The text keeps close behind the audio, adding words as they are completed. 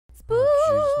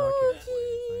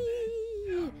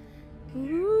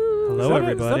Hello,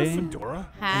 everybody. Is that a fedora?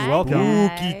 Hi. And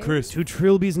welcome to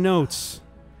Trilby's Notes.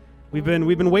 We've been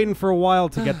waiting for a while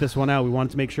to get this one out. We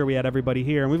wanted to make sure we had everybody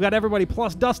here, and we've got everybody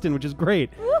plus Dustin, which is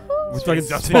great. We're fucking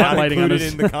Dustin not spotlighting on included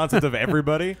us. in the concept of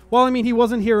everybody. Well, I mean, he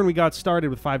wasn't here when we got started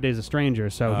with 5 Days a Stranger,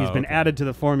 so he's been okay. added to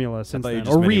the formula since I thought you then,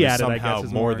 just or meant he was re-added. I somehow guess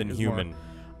is more more than is human. More.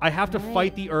 I have to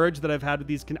fight the urge that I've had with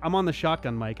these. I'm on the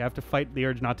shotgun mic. I have to fight the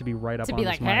urge not to be right up To on be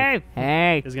this like, mic.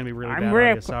 hey, It's gonna be really I'm bad. Rip.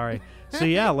 Audio, sorry. So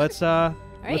yeah, let's right,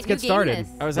 get new started. game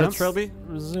is. Oh, is that Yep. Trilby?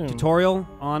 Resume. Tutorial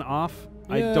on off.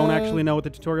 I don't Yeah. actually know what the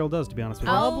tutorial does, to be honest with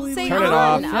you. I'll say Turn it on.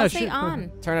 off. I'll Yeah, say sure.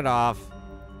 on. Turn it off.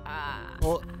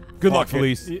 Well, Good luck, fuck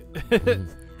it.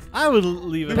 Felice. I would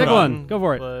leave it Pick on, one. Go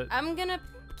for it. but I'm gonna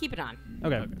keep it on.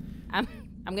 Okay. I'm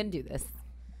gonna do this.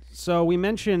 So we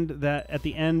mentioned that at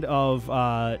the end of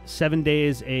 7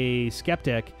 Days a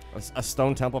Skeptic. A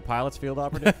Stone Temple Pilots field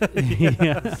operative?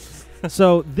 Yeah.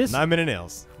 So this 9 minute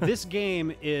nails. this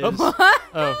game is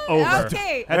oh, over.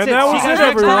 Okay. That's And it. that See was you it, guys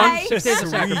next time. everyone. 6 Days of Sweet.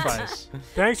 Sacrifice.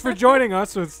 thanks for joining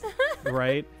us. With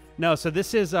Right? No, so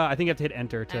this is I think you have to hit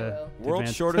enter I to will. World's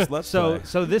advance. shortest Let's So Play.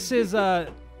 so this is so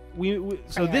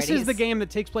this is the Priorities. game that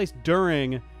takes place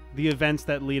during the events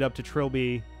that lead up to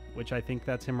Trilby, which I think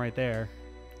that's him right there.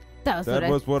 That That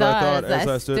was what I thought as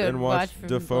I stood and watched from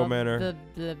DeFoe blah, Manor. blah,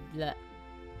 blah, blah.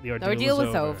 The The ordeal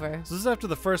was over. so this is after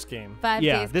the first game. 5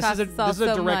 Yeah, days this is cost a- us all this is a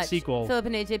so direct much. sequel. Philip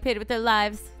and AJ paid with their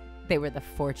lives. They were the It,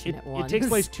 fortunate it ones. takes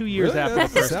place 2 years Really? after That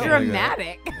the first doesn't game. sound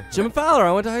Dramatic. Jim Fowler,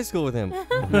 I went to high school with him.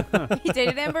 He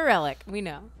dated Amber Relic. We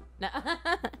know. No.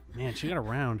 Man, she got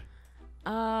around.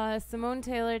 Simone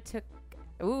Taylor took.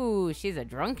 Ooh, she's a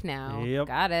drunk now. Yep.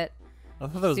 Got it. I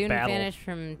thought that was Soon battle. vanished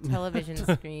from television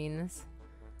screens.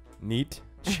 Neat.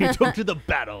 She took to the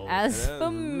battle. As Yeah, for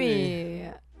me. me,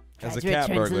 As a tried to cat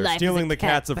return to burglar, life as stealing a the cat.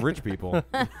 cats of rich people.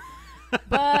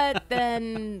 but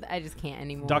then I just can't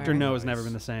anymore. Dr. No has never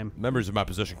been the same. Members of my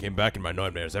position came back in my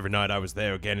nightmares. Every night I was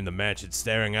there again in the mansion,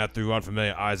 staring out through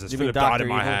unfamiliar eyes as You mean Philip died Dr. in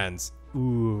my Evil? hands.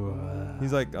 Ooh.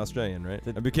 He's like Australian, right?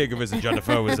 I'd be kicking visit John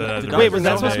DeFoe was Wait, was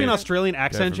that supposed to be an Australian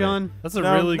accent, for me. John? That's a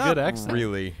No, really not good accent.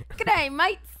 Really. G'day,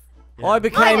 mates. I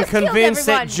became just killed convinced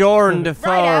that everyone. Jordan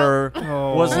DeFoe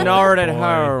Oh, was not at boy.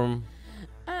 home.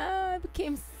 I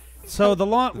became. So the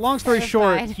long story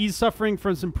short, Terrified. he's suffering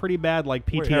from some pretty bad like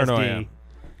PTSD. paranoia.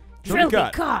 Trilby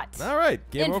cut. caught. All right.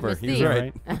 Game over. He was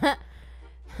Intimacy.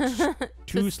 right.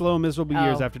 2 slow, miserable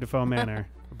years Oh. after Defoe Manor.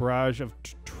 A barrage of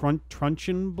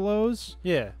truncheon blows.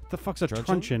 Yeah. What the fuck's a Truncheon?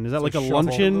 truncheon? Is that It's like a shuffle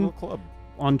luncheon little club.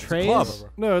 on trays? club.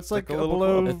 No, it's like like a a little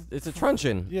below. club. It's a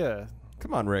truncheon. Yeah.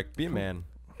 Come on, Rick. Be a man.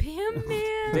 Bam,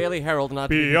 man. Daily Herald, not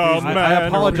Be to a confused with- man. I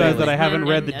apologize that I Really? haven't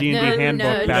read the D&D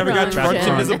handbook. You back Never to got back truncheon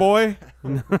truncheon on. as a boy?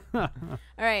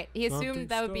 All right. He assumed Something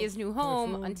that would be his new home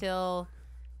special. until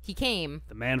he came.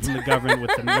 The man from the government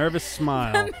with the nervous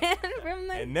smile. Man from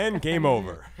the. And then game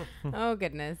over. Oh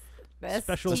goodness. Best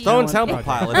Special The team. Stone Talent Temple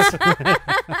project. Pilots. The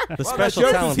Well, that special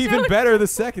joke talent. was even better the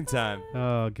second time.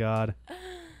 Oh God.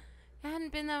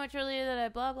 Hadn't been that much earlier that I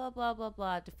blah blah blah blah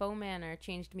blah. Defoe Manor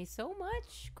changed me so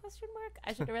much? Question mark. I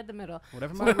should have read the middle.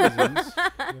 Whatever my reasons.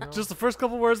 Just the first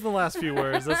couple words and the last few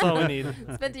words. That's all we need.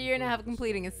 Spent a year and a half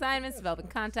completing assignments, developing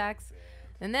contacts,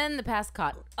 and then the past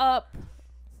caught up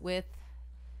with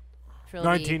Trilby.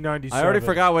 1997. I already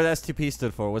forgot what STP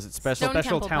stood for. Was it Special Stone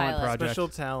Special Temple Talent Pilot. Project. Special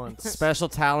talents. Special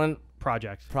Talent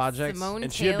Project. Projects? Simone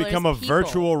And she had Taylor's become a people.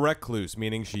 virtual recluse,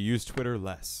 meaning she used Twitter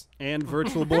less. And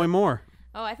Virtual Boy Moore.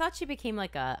 Oh, I thought she became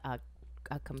like a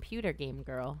computer game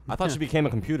girl. I thought she became a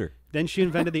computer. Then she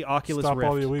invented the Oculus Stop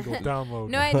all Rift. illegal download.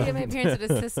 No idea my parents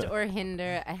would assist or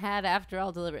hinder. I had, after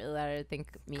all, deliberately let her think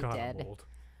me Kinda dead. old.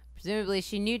 Presumably,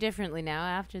 she knew differently now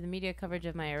after the media coverage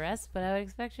of my arrest, but I would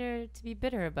expect her to be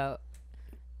bitter about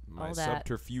My all that.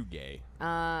 subterfuge.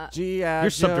 G.I. You're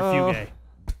subterfuge.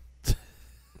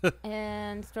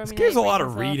 And Stormy This game's Night a lot brings of us all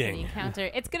for the reading.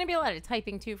 encounter. It's going to be a lot of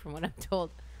typing, too, from what I'm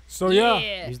told. So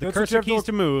yeah. Use the That's what cursor you have to keys look-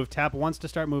 to move. Tap once to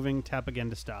start moving. Tap again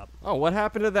to stop. Oh, what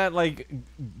happened to that, like,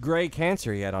 gray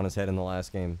cancer he had on his head in the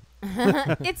last game?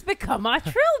 It's become a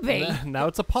Trilby. Now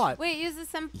it's a pot. Wait, use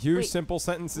the Use simple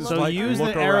sentences So like use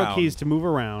look the arrow around. keys to move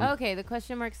around. Okay, the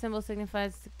question mark symbol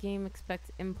signifies the game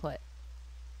expects input.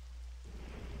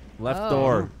 Left Oh.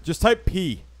 door. Just type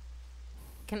P.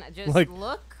 Can I just Like-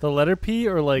 look, The letter P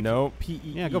or like No.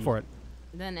 P-E-E? Yeah, go for it.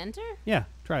 then enter? Yeah,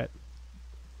 try it.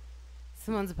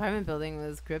 Simone's apartment building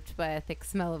was gripped by a thick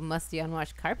smell of musty,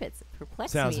 unwashed carpets. It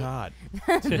perplexed Sounds me hot.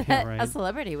 that Yeah, right. a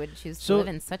celebrity would choose to So live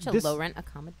in such a this- low-rent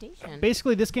accommodation.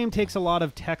 Basically, this game takes a lot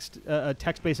of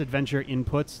text-based adventure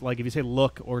inputs. Like if you say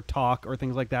look or talk or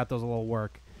things like that, those will all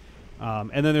work. And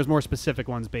then there's more specific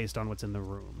ones based on what's in the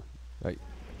room. Right.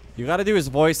 You got to do his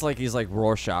voice like he's like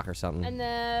Rorschach or something. And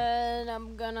then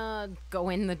I'm gonna go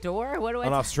in the door. What do I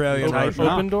An do? Australian Type version.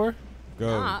 Open door.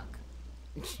 Go. Knock.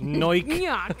 Noik.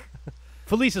 Knock.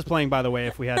 Felice is playing, by the way.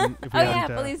 If we hadn't, if we Oh yeah,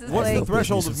 hadn't, police is What's playing. the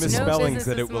threshold of business is misspellings business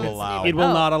that is it will smooth. allow? it will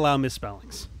Oh. not allow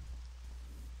misspellings.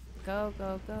 Go,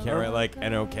 go, go. Can't write like go.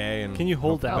 NOK and. Can you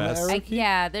hold hope down for the best. arrow I, key?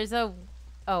 yeah, there's a.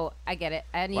 Oh, I get it.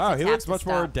 I need Wow, to he tap looks to much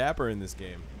more stop. dapper in this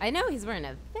game. I know he's wearing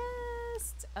a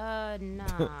vest.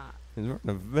 Nah. He's wearing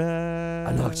a vest.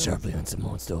 I knocked sharply on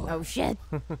Simone's door. Oh shit.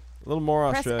 A little more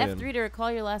Press Australian. F3 to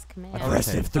recall your last command. I pressed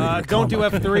F3 to recall Don't do my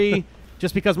F3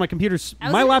 just because my computer's I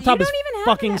was my gonna- laptop you is don't even have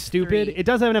an fucking F3. stupid. It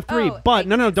does have an F3, Oh, but I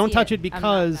no, can't don't see touch it I'm not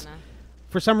because gonna.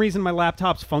 for some reason my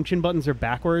laptop's function buttons are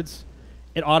backwards.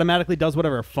 It automatically does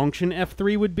whatever function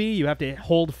F3 would be. You have to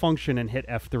hold function and hit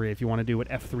F3 if you want to do what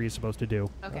F3 is supposed to do.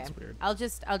 Okay. That's weird. I'll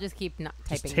just keep Just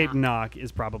typing. tape knock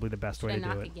is probably the best Should way I to do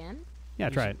knock it. again? Yeah,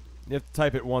 try it. You have to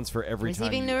type it once for every time.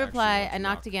 Receiving you no actually reply. want to I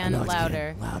knocked knock. again, knocked louder.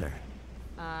 again, louder.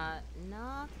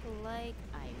 Knock like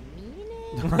I mean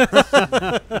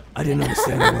it. I didn't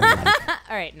understand the word like.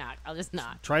 All right, knock. I'll just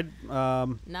knock. Try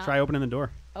try opening the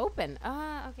door. Open.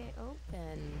 Okay. Open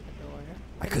the door.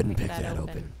 I couldn't pick that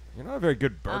open. You're not a very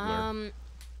good burglar.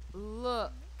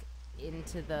 Look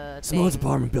into the Simone's thing.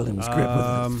 apartment building was gripped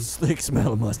with a slick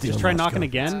smell of musty. Just try knocking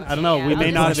again. I don't know. Yeah, We I'll may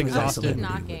just not have keep exhausted.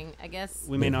 knocking. I guess.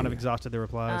 We may not have exhausted the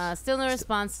replies. Still no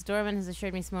response. Doorman has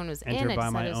assured me Simone was Enter in. by I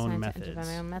my decided it was own time to enter by methods.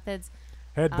 my own methods.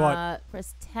 Headbutt.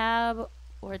 Press tab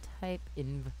or type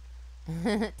inv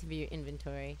to view your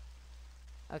inventory.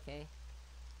 Okay.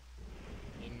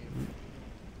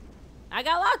 I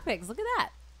got lockpicks. Look at that.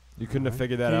 You couldn't have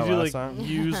figured that Can out you do, last like, time.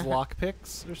 use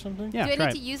lockpicks or something? Yeah, do I try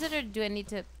need to it. use it or do I need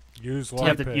to? Use You'd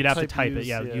have to, lockpicks. you'd have to Type type it. use,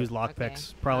 Yeah, use lockpicks.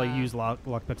 Okay. Probably use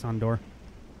lockpicks on door.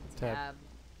 Tab.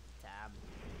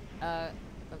 Okay.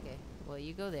 Well,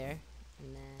 you go there,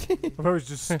 and then I was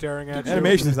just staring at you.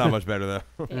 Animation's not much better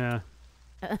though. Yeah.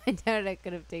 I doubt I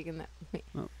could have taken that. Wait.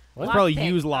 Let's probably Lockpick.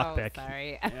 use Oh, lockpick.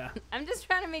 sorry. Yeah. I'm just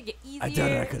trying to make it easier. I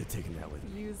doubt I could have taken that with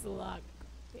me. Use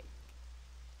lockpick.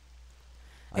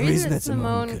 I reasoned that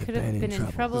Simone could have been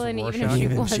in trouble, Was it and Rorschach? even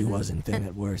Even if if she she wasn't. wasn't, then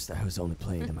at worst, I was only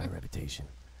playing to my reputation.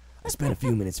 I spent a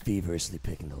few minutes feverishly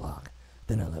picking the lock.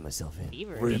 Then I let myself in.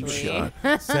 Feverishly.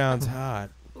 Sounds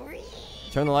hot.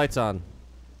 Turn the lights on.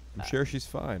 I'm sure she's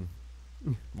fine.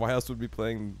 Why else would we be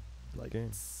playing the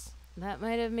game? That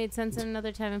might have made sense in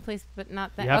another time and place, but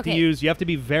not that. You have okay. to use. You have to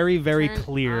be very, very Turn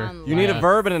clear. on You need a lights.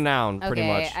 verb and a noun, pretty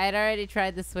Okay, much. I'd already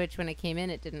tried the switch when it came in.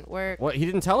 It didn't work. What? He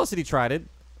didn't tell us that he tried it.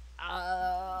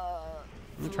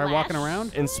 Try walking flash.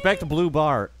 around. Inspect blue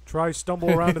bar. Try stumble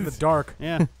around in the dark.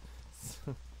 Yeah.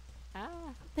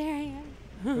 There I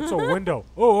am. It's a window.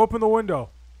 Oh, open the window.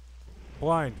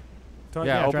 Blind. Yeah,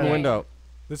 yeah, open try the that. window.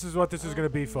 This is what this is going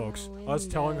to be, folks. Us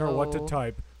telling her what to Window.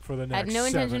 type for the I next had no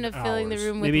intention 7 of filling the hours.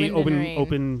 room with Maybe wind and open rain.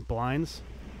 open blinds.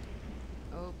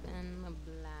 Open the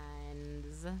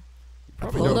blinds.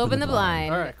 Probably Hold open the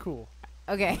blind. All right, cool.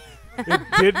 Okay. It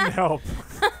didn't help.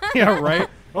 Yeah. Right.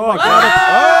 Oh, my God.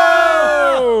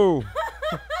 Oh!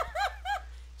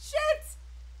 Shit!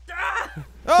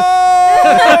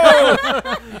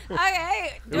 Oh!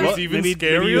 Okay. It was even maybe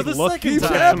scarier use the look second into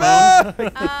time.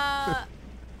 Simone.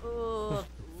 Ooh,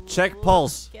 Check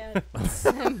pulse. get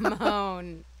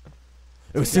Simone.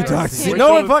 It was too dark to see. Wait, No,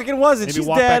 so it fucking wasn't. Maybe She's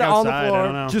walk dead back on the outside. I floor.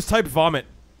 don't know. Just type vomit.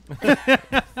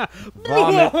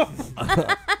 Vomit.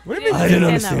 What do you mean? I didn't Understand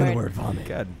understand that the word. word vomit.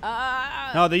 God.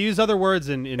 No, they use other words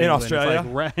in England. Australia? It's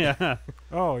like, yeah.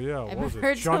 Oh, yeah. I What was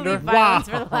prefer it? to leave Chunder? violence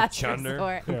for the last Chunder.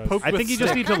 resort. Yeah, Poke I think you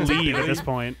just need to leave at this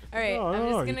point. All right, No, I'm no,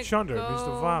 just you gonna chunder. go. It means to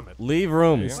vomit. Leave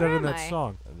room. You said Where in am that I?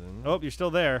 song. Oh, you're still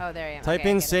there. Oh, there I am. Type Okay,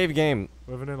 I in get it. save game.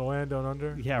 Living in a land down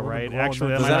under. Yeah, women right. glowing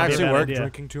Actually, under that Does might that not be a actually bad work? idea.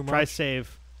 Drinking too much. Try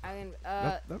save.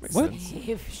 That makes What?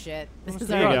 sense. Shit. This is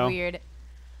There you already go. weird.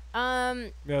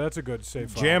 Yeah, that's a good safe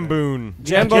file. Jamboon.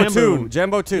 Jambo Jambo. 2.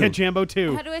 Jambo 2. Yeah, Jambo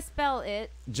 2. How do I spell it?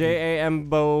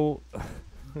 J-A-M-B-O.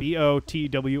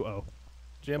 BOTWO.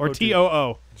 Jambo Or two.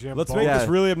 TOO. Jambo. Let's make Yeah. this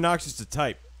really obnoxious to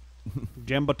type.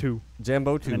 Jambo 2.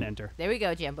 Jambo And 2. then enter. There we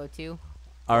go, Jambo 2.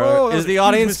 Whoa, Is there's the a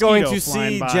audience huge going to mosquito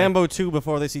flying see by. Jambo 2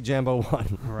 before they see Jambo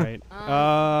 1? All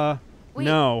right. Wait,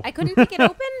 No. I couldn't pick it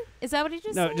open? Is that what he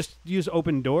just No, said? just use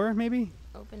open door, maybe?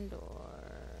 Open door.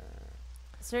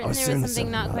 Certain was there certain was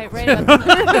something not something quite right about the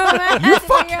room. You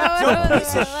fucking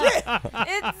piece of shit!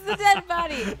 It's the dead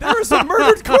body. There was a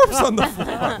murdered corpse on the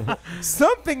floor.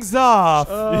 Something's off.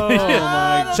 Oh,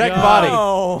 my Check God. body.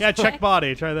 Oh. Yeah, check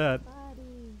body. Try that.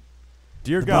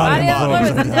 Dear Body God.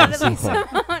 Body on the blows floor was on undoubtedly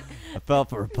Simone. I felt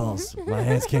for a pulse. My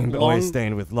hands came Long- always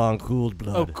stained with long, cooled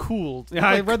blood. Oh, cooled. Yeah,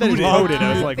 I read that he coded.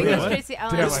 I was like, Biggest what? Tracy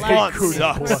Allen, Damn, Slash I hate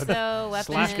Crusoe, Crusoe. weapon,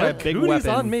 Slashed by a big Cooties weapon.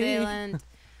 on me. assailant.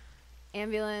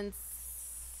 Ambulance.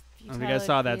 I don't know if you guys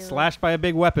saw that. futility. Slashed by a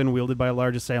big weapon wielded by a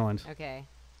large assailant. Okay.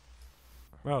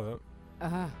 Wow.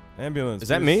 Ambulance. Is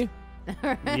that please. me?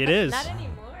 It is. Not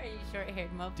anymore, you short-haired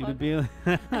Due to motherfucker. being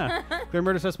clear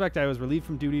murder suspect, I was relieved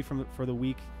from duty for the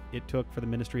week it took for the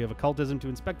Ministry of Occultism to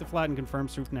inspect the flat and confirm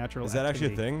supernatural Is that actually a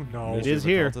activity. thing? No. Ministry It is of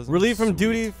here. Occultism? Relieved from Sweet.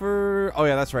 duty for. Oh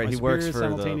yeah, that's right. My He works superiors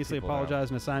for simultaneously the people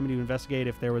apologized and assigned me to investigate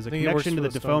if there was a I think he works connection to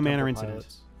for the the DeFoe Stone Manor Temple incident.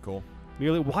 pilots. Cool.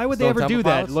 Merely, why would they Stone ever Temple do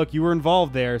that? pilots? Look, you were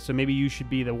involved there, so maybe you should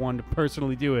be the one to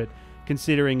personally do it,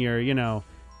 considering your,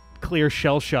 clear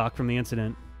shell shock from the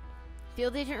incident.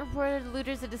 Field agent reported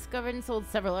looters had discovered and sold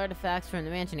several artifacts from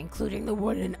the mansion, including the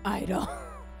wooden idol.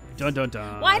 Dun dun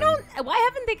dun. Why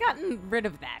haven't they gotten rid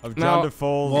of that? Of Now- John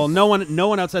DeFoe. Well, no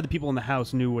one outside the people in the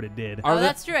house knew what it did. Are Oh, the-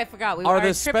 that's true. I forgot. are Our the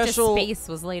trip special- to space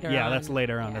was later Yeah, on. that's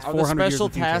later on. Yeah. That's Are the 400 years special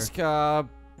in the future. task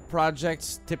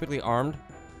projects typically armed?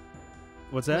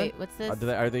 What's that? Wait, what's this?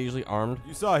 Are they usually armed?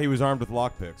 You saw he was armed with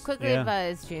lockpicks. Quickly Yeah.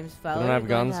 advise James Fowler. don't have you're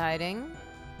going guns? to hiding.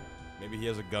 Maybe he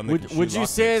has a gun that can shoot Would you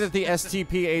say lockpicks. that the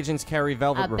STP agents carry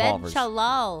velvet Abed revolvers?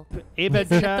 Chalal. Abed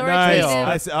He's an authoritative-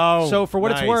 I see- oh, So for what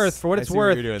nice. it's worth, I see what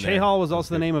you're doing there. Chehal was That's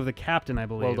also the good. name of the captain, I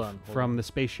believe, done, well from done. the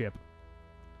spaceship.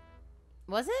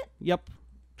 Was it? Yep.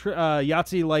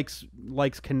 𝗬𝗂𝘂𝗀𝗃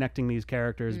likes connecting these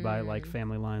characters by Mm.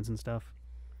 family lines and stuff.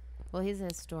 Well, he's a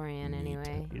historian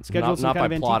anyway. It's scheduled some not kind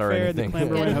by of plot antique or fair at the anything.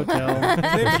 Clanbronwyn Hotel.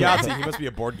 His name's Yahtzee. He must be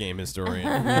a board game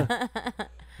historian.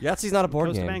 Yahtzee's not a board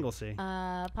Coast of game. Anglesey.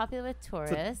 Popular with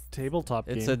tourists. Tabletop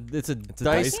It's game. a dice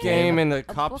dice game and the A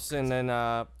cups book. and then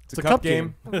It's a cup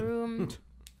game. A room.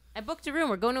 I booked a room.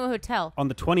 We're going to a hotel. On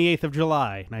the 28th of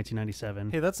July,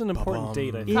 1997. Hey, that's an important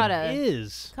date, I It think. Caught a-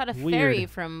 is. Caught a Weird. ferry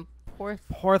from Porth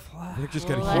I think just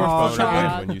got a Well, huge that's boner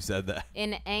shocking. when you said that.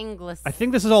 in Anglis. I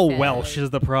think this is all Says- Welsh is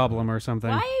the problem or something.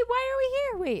 Why are we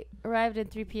here? Wait. Arrived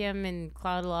at 3 p.m. in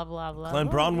Cloud blah blah blah.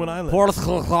 Clanbronwyn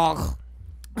Island.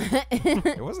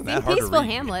 It wasn't that In hard peaceful to read.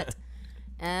 hamlet.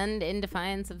 And in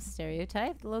defiance of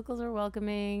stereotype, the locals are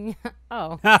welcoming.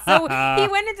 Oh, so he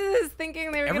went into this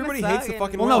thinking they were Everybody gonna hates suck the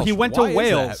fucking Well, no, Welsh. he went Why to is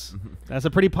Wales. that? That's a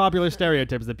pretty popular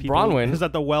stereotype. Is that people Bronwyn. is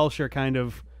that the Welsh are kind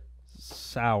of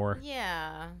sour.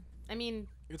 Yeah, I mean,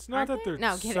 It's not that Aren't they're they?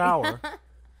 No, kidding. sour.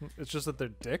 It's just that they're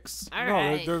dicks. All no,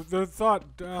 right. they're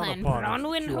thought down upon.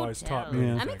 Clanbronwyn QI's taught Hotel. me.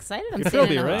 Yeah. I'm excited. I'm You're staying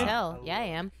in a Trilby, right? hotel. Yeah, I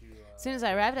am. As soon as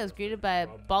I arrived, I was greeted by a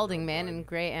balding man in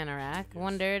gray anorak.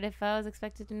 Wondered if I was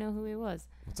expected to know who he was.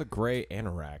 What's a gray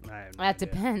anorak? That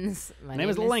depends. My name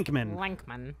is Lankman.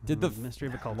 Lankman. Did the Mystery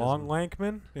of Occultism. Long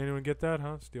Lankman? Anyone get that,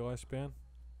 huh? Steel Eye Span?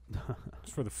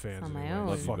 It's for the fans. On my anyway. own.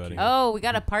 Love you, Fuck buddy. you. Oh, we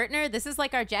got a partner. This is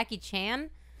like our Jackie Chan.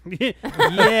 Yeah. Is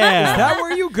that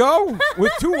where you go?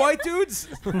 With two white dudes?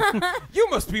 You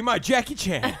must be my Jackie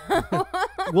Chan.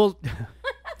 Well,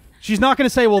 she's not going to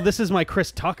say, well, this is my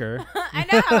Chris Tucker. I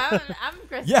know. I'm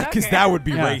Chris Yeah, because Tucker. that would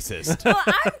be Yeah. racist. Well,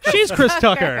 I'm Chris She's Chris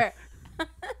Tucker.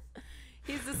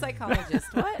 He's a psychologist.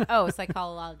 What? Oh,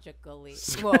 psychologically.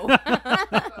 Whoa.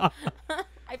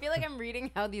 I feel like I'm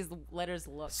reading how these letters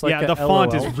look. It's like Yeah, a the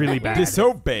font LOL. is really bad.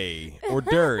 Disobey or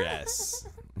dures.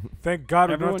 Thank God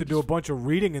we don't Everyone have to do a just- bunch of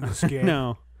reading in this game.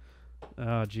 No.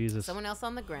 Oh, Jesus. Someone else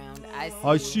on the ground. I see.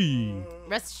 I see.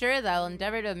 Rest assured that I'll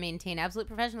endeavor to maintain absolute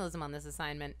professionalism on this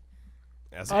assignment.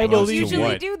 As I opposed to believe Usually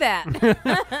what? do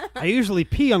that. I usually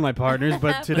pee on my partners,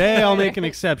 but today I'll make an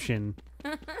exception.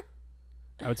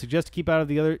 I would suggest to keep out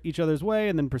of each other's way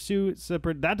and then pursue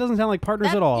separate. That doesn't sound like partners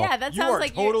That- at all. Yeah, that You sounds are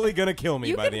like totally going to kill me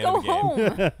you by can the go end of the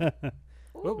game. home.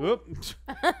 Whoop, whoop.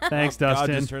 Thanks, God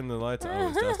Dustin. just turned the lights on. Oh,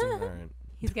 it's Dustin? All right.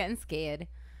 He's getting scared.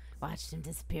 Watched him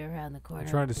disappear around the corner. I'm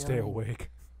trying of to the stay building. awake.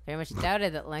 Very much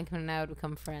doubted that Lankman and I would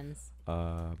become friends.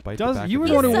 Bite the Does back you of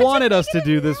were the the one head. who such a wanted us to big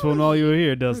do this one while you were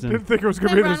here, Didn't Dustin. think it was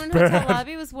going to be this Clanbronwyn Hotel bad.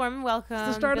 lobby was warm and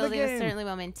welcome. start of the building was game. certainly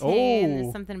well maintained. Oh.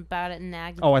 There's something about it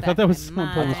nagged. Oh, I at the thought that back was of my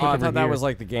someone pulling the mind. fucking I thought that Here. was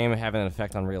like the game having an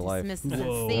effect on real life. Dismiss the Whoa. I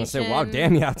was gonna say, sensation, wow,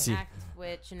 damn Yahtzee. act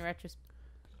which in retrospect,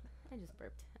 I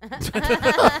just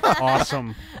burped.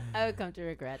 Awesome. I would come to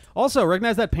regret. Also,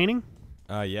 recognize that painting?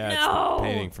 Yeah, it's No! the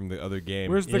painting from the other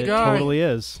game. Where's the It guy? totally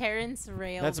is. Terrence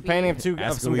Rail. That's a painting of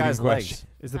Ask some a leading guy's question. legs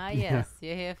Is the, Ah, yes.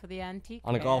 You're here for the antique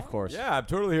on a fair? golf course. Yeah, I'm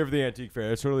totally here for the antique fair.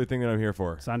 That's totally the thing that I'm here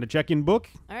for. Signed a check-in book?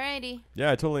 Alrighty. Yeah,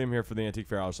 I totally am here for the antique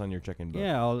fair. I'll sign your check-in book.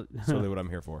 Yeah. I'll, That's totally what I'm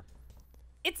here for.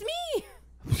 It's me.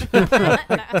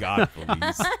 God,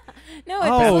 please. No, it's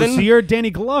oh, Bethan? so you're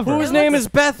Danny Glover. It Whose name looks- is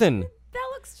Bethan? that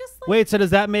looks just like. Wait, so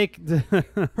does that make...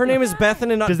 Her name is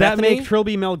Bethan and not does that Bethany? make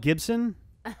Trilby Mel Gibson?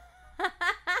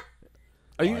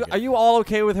 Are you all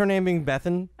okay with her name being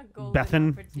Bethan? A golden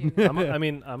Bethan.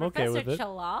 opportunity. I'm okay with Professor it.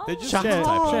 Chalal? They just Chahal. type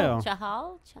Chahal.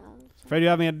 Chahal? Afraid you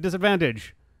have me at a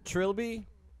disadvantage. Trilby?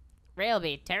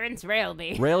 Railby. Terrence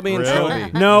Railby. Railby and Really?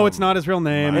 Trilby. No, it's not his real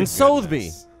name. And Sotheby.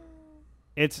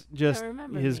 It's just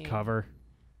remember his me. cover.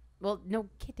 Well, no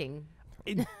kidding.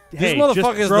 Hey, motherfucker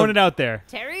just is throwing the- it out there.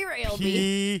 Terry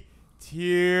Railby.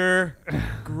 P-tier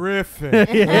Griffin.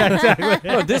 Yeah, exactly.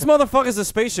 No, this motherfucker's a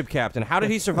spaceship captain. How did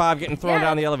he survive getting thrown Yeah.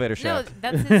 down the elevator No, shaft?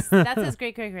 that's his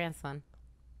great great grandson,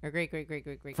 or great great great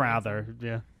great great. Frather,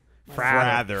 yeah.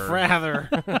 Rather.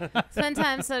 Spend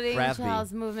time studying Frathy.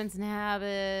 child's movements and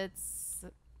habits.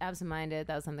 Absent-minded.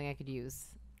 That was something I could use.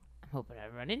 I'm hoping I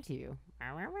run into you.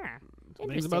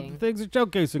 Things about the Interesting. things are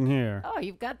showcasing here. Oh,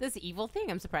 you've got this evil thing.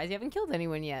 I'm surprised you haven't killed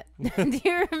anyone yet. Do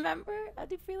you remember? I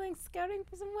do feeling scouting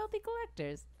for some wealthy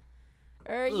collectors.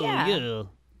 Yeah.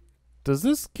 Does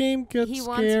this game get He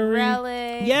wants scary?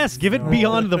 relics. Yes, give it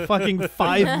beyond the fucking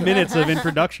 5 minutes of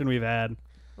introduction we've had.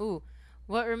 Ooh.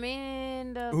 What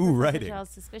remained of Ooh, the writing. child's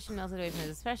suspicion melted away from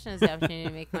his expression as the opportunity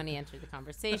to make money enter the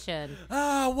conversation.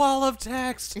 Wall of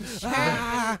text.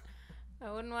 I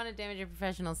wouldn't want to damage your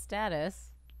professional status.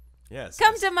 Yes.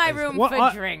 Come to my room Well,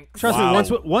 for drinks. Trust Wow.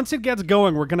 me, once it gets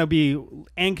going, we're gonna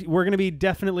be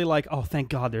definitely like, oh, thank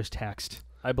God, there's text.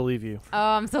 I believe you. Oh,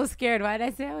 I'm so scared. Why did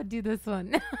I say I would do this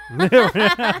one? Lead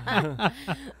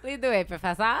the way,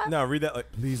 Professor. No, read that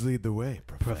like, please lead the way,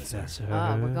 Professor.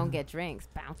 Oh, we're going to get drinks.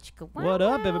 Bow, chicka, wow, What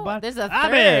up, wow. everybody? There's a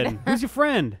Abed, third. who's your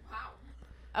friend?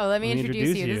 Oh, let me Let me introduce you.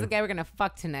 This introduce is you. the guy we're going to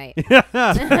fuck tonight.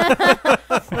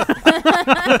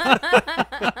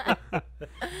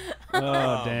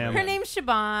 Oh, damn. Her name's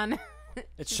Siobhan.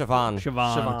 It's Siobhan.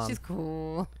 Siobhan. She's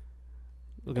cool.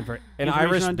 Looking for In information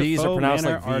Irish, on B's are Defoe pronounced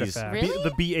Manor like V's. artifact. Really? The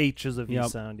BH is a V Yep.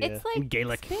 sound, yeah. It's like In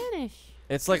Gaelic. Spanish.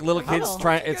 It's like little kids Oh.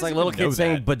 trying. It's like little know kids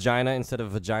saying that. vagina instead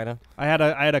of vagina. I had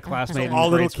a classmate. in All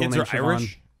little grade school kids named are Siobhan.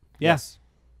 Irish? Yes.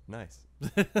 Nice.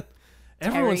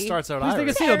 Everyone Terry. starts out Please take a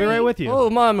Irish. seat. I'll be right with you. Oh,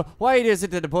 mom, why is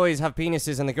it that the boys have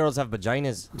penises and the girls have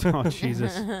vaginas? Oh,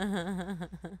 Jesus.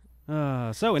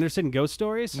 So, interested in ghost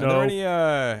stories? Are there any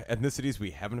ethnicities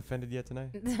we haven't offended yet tonight?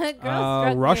 The girl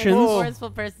struck me Russians? with a forceful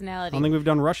I personality. don't think we've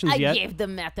done Russians I yet. gave the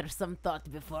matter some thought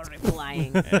before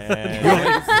replying.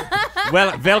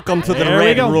 Well, welcome to the There we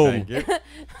red go. room. Thank you.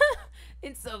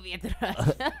 In Soviet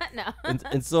Russia. No.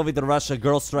 In Soviet Russia,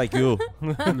 girls strike you.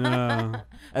 No.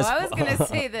 As I was fu- gonna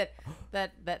say that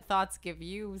thoughts give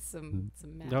you some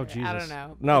matter. Oh, I Jesus. don't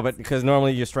know. No, but because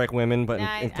normally you strike women, but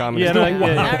Nah, in I comedy, Yeah, know. no,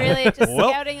 yeah, Not yeah. really. Just Well,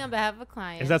 scouting on behalf of a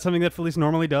client. Is that something that Felice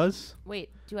normally does?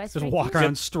 Wait, do I Just strike walk you?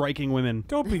 around striking women.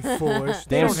 Don't be foolish.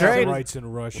 They Damn don't straight. have rights in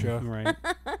Russia. Right.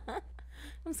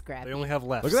 I'm scrappy. They only have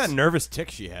lefts. Look at that nervous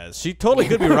tick she has. she totally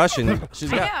could be Russian.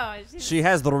 She's got. I know. She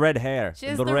has the red hair. She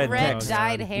has the red text.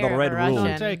 dyed The hair. red of a rule. No,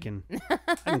 Russian. I'm taken.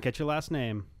 I didn't catch your last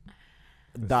name.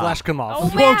 Da. Flash come off. Oh,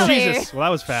 Whoa, Mally. Jesus. Well, that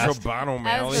was fast. Siobhan I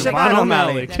O'Malley. was Siobhan Siobhan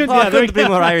O'Malley. O'Malley. Oh, I couldn't be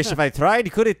more Irish if I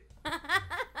tried, could it?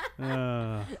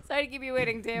 Sorry to keep you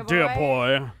waiting, dear boy. Dear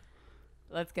boy.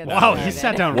 Let's get Wow, started. he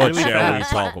sat down really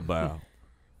fast. talk about?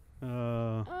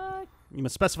 You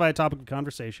must specify a topic of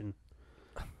conversation.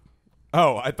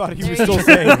 Oh, I thought he There was you still go.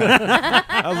 saying that.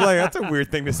 I was like, that's a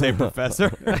weird thing to say, Professor.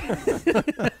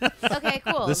 Okay,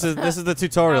 cool. This is the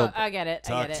tutorial. Oh, I get it. I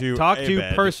Talk get it. to Talk a to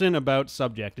bed. person about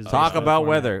subject. Is Talk the about format.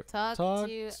 weather. Talk Talk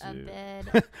to a to-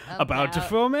 bed About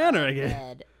Defoe Manor a again.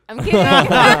 bed. I'm kidding. Sorry.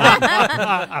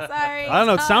 I don't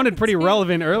know. It sounded pretty Talk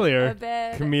relevant to earlier. a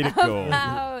bed Comedic gold.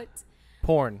 about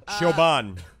Porn.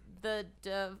 Siobhan. the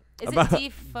is About- it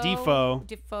Defoe? Defoe.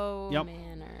 Defoe Yep.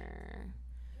 Manor.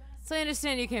 So I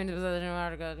understand you came to the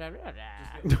article.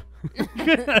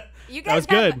 You guys was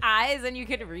have good. eyes and you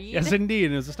could read. Yes, indeed.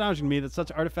 And it was astonishing to me that such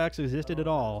artifacts existed at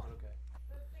all.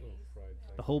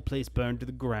 The whole place burned to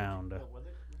the ground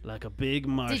like a big Did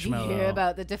you marshmallow. hear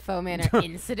about the Defoe Manor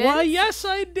incident? Why, yes, I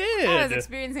I was did.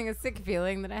 experiencing a sick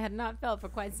feeling that I had not felt for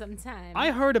quite some time.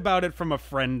 I heard about it from a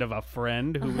friend of a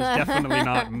friend who was definitely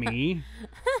not me.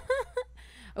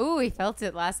 Ooh, he felt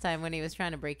it last time when he was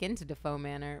trying to break into Defoe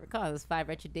Manor. Recall those 5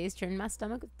 wretched days turned my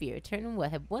stomach with fear, turning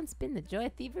what had once been the joy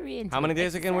of thievery into How many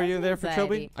days again were you there for anxiety.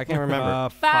 Trilby? I can't remember.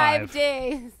 5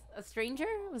 days. A stranger?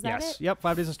 Was that Yes. it? Yep.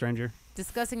 5 Days a Stranger.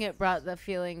 Discussing it brought the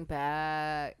feeling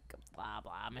back. Blah,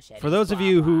 blah, machete. For those of blah,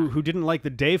 you blah. who didn't like the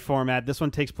day format, this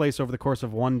one takes place over the course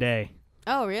of one day.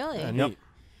 Oh, really? Neat.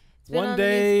 It's been One on the news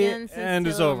day again since and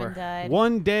it's Silverman over. died.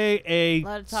 One day, a A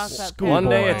lot of talk about school One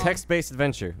day, a boy. text-based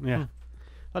adventure. Yeah.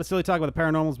 A lot of silly talk about the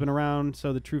paranormal's been around,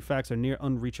 so the true facts are near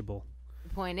unreachable.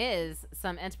 The point is,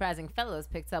 some enterprising fellows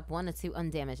picked up 1 or 2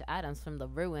 undamaged items from the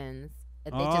ruins.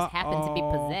 They just happen to be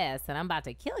Uh-oh. possessed, and I'm about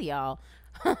to kill y'all.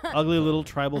 Ugly little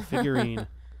tribal figurine.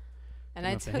 And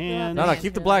I Not the took hand. them No, off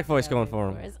keep the hand black to voice the going for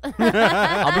him. doors.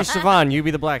 I'll be Siobhan. You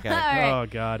be the black guy. All right. Oh,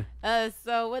 God.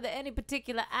 So, were there any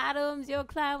particular items your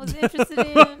client was interested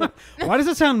in? Why does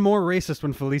it sound more racist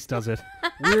when Felice does it?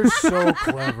 We're so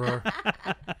clever.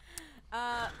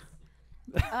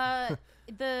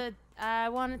 I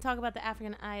want to talk about the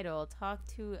African idol. Talk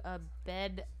to a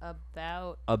bed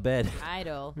about A bed.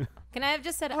 idol. Can I have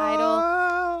just said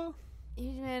idol?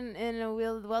 Huge man in a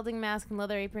welding mask and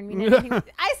leather apron. Mean anything?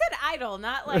 I said idol,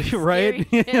 not like Right?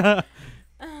 scary shit. Yeah.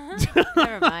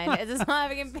 Never mind. It's just not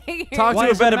having a figure. Talk Why to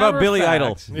a is it bed a matter about of Billy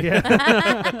fact? Idol.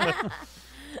 Yeah.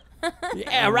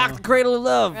 Yeah, rock the cradle of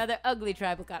love. Rather ugly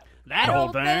tribal cut. That whole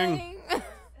thing.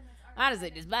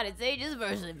 Honestly, despite its age, is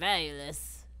virtually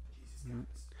valueless.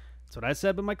 That's what I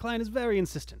said, but my client is very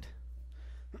insistent.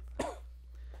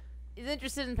 He's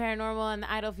interested in paranormal and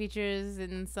the idol features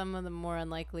in some of the more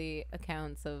unlikely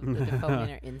accounts of the DeFoe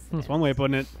Manor incident. That's one way of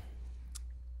putting it.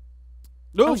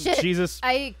 Oh, shit. Jesus.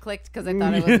 I clicked because I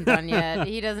thought it wasn't done yet.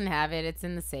 He doesn't have it. It's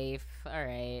in the safe. All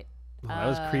right. Oh, that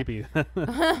was creepy.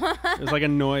 It was like a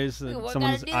noise,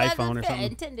 someone's iPhone or something.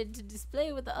 Intended to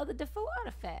display with the other DeFoe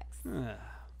artifacts.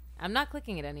 I'm not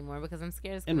clicking it anymore because I'm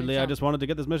scared. And really, I just wanted to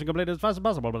get this mission completed as fast as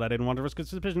possible, but I didn't want to risk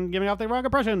suspicion giving off the wrong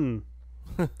impression.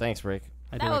 Thanks, Rick.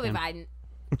 I that will be fine.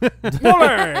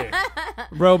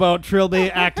 Rowboat Trilby,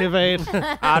 activate.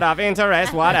 Out of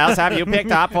interest, what else have you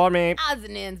picked up for me? Odds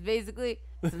and ends, basically.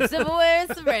 Some silverware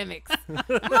and ceramics.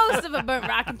 Most of a burnt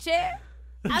rocking chair.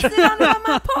 I sit on it on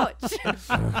my porch.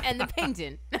 And the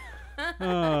painting.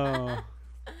 Oh.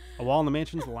 A wall in the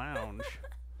mansion's lounge.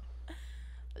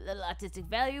 A little artistic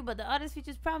value, but the artist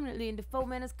features prominently in DeFoe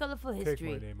Manor's colorful Take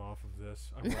history. my name off of this.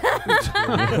 I'm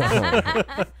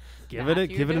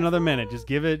Give it another minute. Just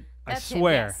give it. I That's him,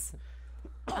 swear. yes.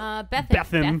 Bethan.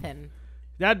 Bethan. Bethan.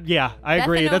 That I Bethan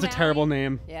agree. That's a O'Malley? terrible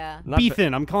name. Yeah. Not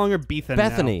Bethan. I'm calling her Bethan.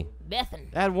 Bethany. Bethan.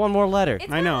 Add one more letter.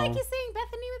 It's I not know. like he's saying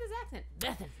Bethany with his accent.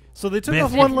 Bethan. So they took Bethan.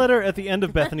 off one letter at the end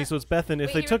of Bethany, so it's Bethan. If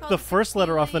Wait, they you took recall the the first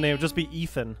letter off the name, it'd just be name?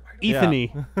 Ethan.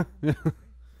 Ethany.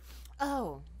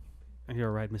 Oh.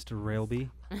 You're right, Mr. Railby.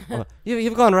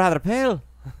 You've gone rather pale.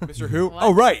 Mr. Who? What?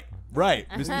 Oh, right.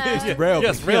 Mr. Railby.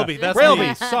 Yes, Railby. That's Railby,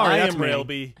 me. sorry, I that's am me.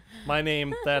 Railby. My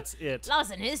name, that's it.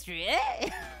 Lost in history, eh?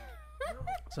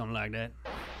 Something like that.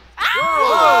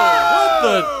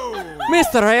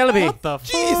 Mr. Railby. What the fuck?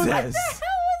 Jesus.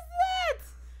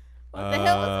 What the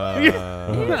hell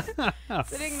was that?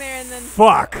 Sitting there and then...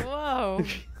 Fuck. Whoa.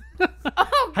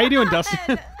 Oh, How you doing, God.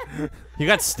 Dustin? You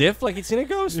got stiff like you'd seen a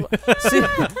ghost? see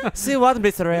what,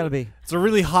 Mr. Railby? It's a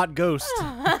really hot ghost.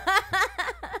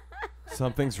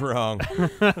 Something's wrong.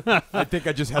 I think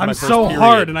I just had I'm my first so period.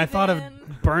 hard, and I thought of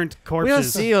Man. burnt We'll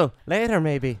corpses. see you later,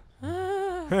 maybe.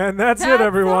 And that's it, That's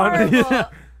everyone. horrible.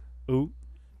 Ooh.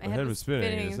 My My head was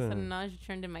spinning, and isn't it? some nausea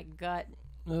turned in my gut.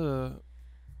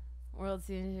 World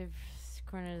seems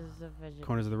corners of vision.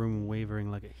 Corners of the room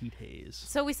wavering like a heat haze.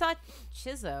 So we saw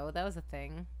Chzo. That was a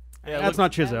thing. Yeah, That's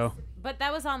not Chzo. But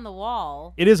that was on the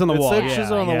wall. It is on the It wall. said Yeah,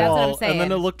 Chzo on the yeah. That's what I'm wall, and then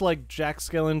saying. it looked like Jack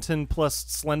Skellington plus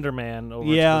Slender Man over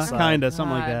to Yeah, the side. kind of.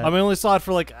 Something like God. that. I mean, I only saw it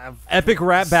for like Epic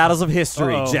rap battles of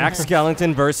history. Uh-oh. Jack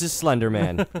Skellington versus Slender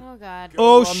Man. Oh, God.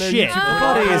 Oh, Well, then shit. you- Oh.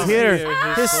 Body is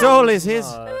here. His soul is his.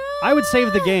 I would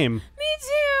save the game. Me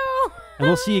too. And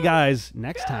we'll see you guys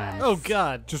next time. Oh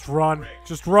God. Just run.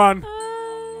 Just run.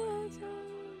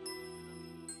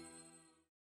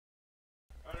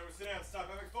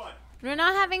 We're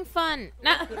not having fun.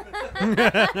 No.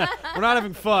 We're not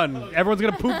having fun. Everyone's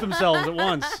going to poop themselves at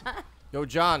once. Yo,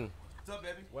 John. What's up,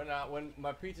 baby? When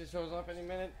my pizza shows up any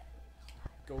minute,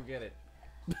 go get it.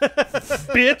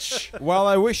 Bitch. While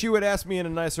I wish you would ask me in a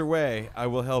nicer way, I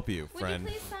will help you, Would friend. you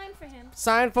please sign for him?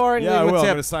 Sign for it. Yeah, I leave will. a I'm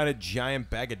tip. gonna sign a giant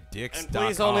bag of dicks. And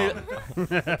please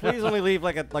only leave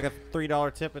like a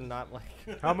 $3 tip and not like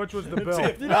How much was the bill?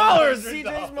 $50.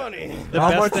 CJ's money.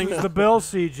 How much was the bill,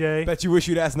 CJ? Bet you wish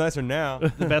you'd ask nicer now.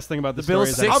 The best thing about the The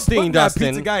bill's story is that 16, that Dustin.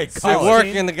 pizza guy at I college.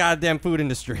 work in the goddamn food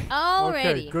industry. Alrighty.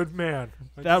 Okay, good man.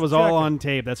 that was all on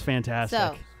tape. That's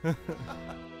fantastic. So,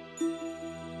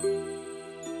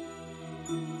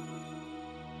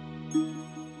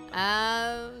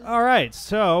 All right,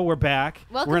 so we're back.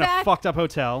 Welcome we're in back. a fucked up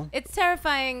hotel. it's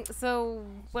terrifying. So,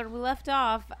 when we left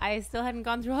off, I still hadn't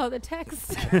gone through all the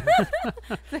text.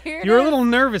 So here it You were a is. little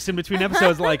nervous in between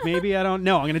episodes, like maybe I don't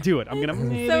know. I'm gonna do it. I'm gonna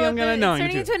maybe So I'm gonna it's know. I'm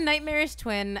turning gonna into do a nightmarish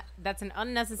twin. That's an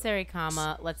unnecessary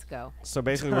comma. Let's go. So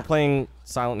basically, we're playing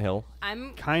Silent Hill. I'm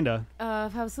it. Kinda.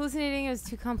 If I was hallucinating, it was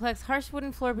too complex. Harsh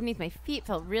wooden floor beneath my feet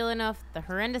felt real enough. The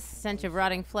horrendous stench of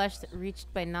rotting flesh that reached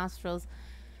my nostrils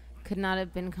could not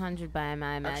have been conjured by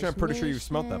my imagination. Actually, I'm pretty sure you've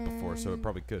smelt that before, so it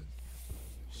probably could.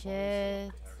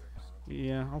 Shit.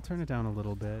 Yeah, I'll turn it down a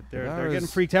little bit. They're That getting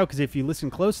was- freaked out because if you listen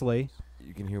closely,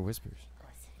 You can hear whispers.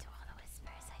 Listen to all the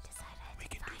whispers. I decided. We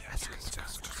can do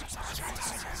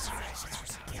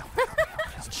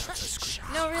that.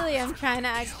 No, really, I'm trying to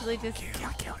actually just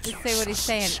say what he's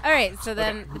saying. All right, so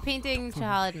then the painting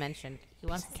Chahal had mentioned. He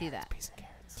wants to see that.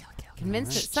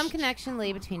 Convinced that some connection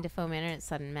lay between DeFoe Manor and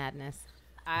sudden madness.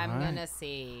 I'm gonna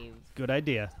save. Good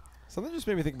idea. Something just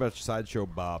made me think about Sideshow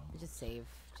Bob. Just save.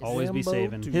 Just Always be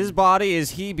saving. His body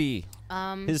is Hebe.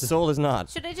 His soul is not.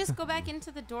 Should I just go back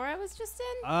into the door I was just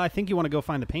in? I think you want to go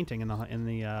find the painting in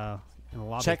the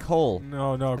lobby. Check hole.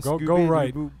 No, go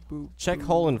right. Check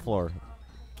hole in floor.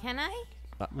 Can I?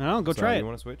 No, go try You it.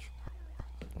 want to switch?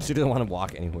 She doesn't want to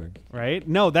walk anywhere. Right?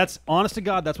 No, that's honest to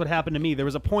God. That's what happened to me. There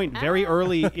was a point very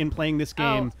early in playing this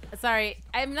game. Oh, sorry.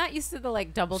 I'm not used to the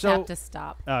double So- tap to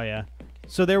stop. Oh yeah.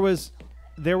 So there was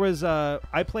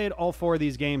I played all 4 of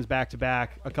these games back to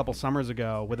back a couple summers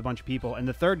ago with a bunch of people, and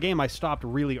the third game I stopped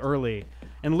really early,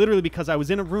 and literally because I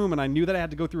was in a room and I knew that I had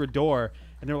to go through a door,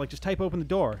 and they were like, just type open the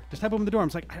door. Just type open the door. I'm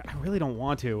just like, I really don't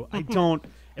want to. I don't.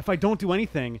 If I don't do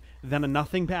anything, then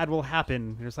nothing bad will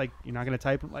happen. And it's like, you're not going to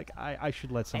type? I'm like, I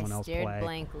should let someone I else stared play.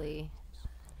 blankly.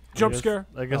 Jump scare.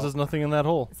 I guess there's nothing in that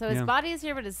hole. So his Yeah. body is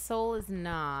here, but his soul is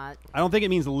not. I don't think it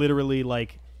means literally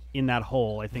like in that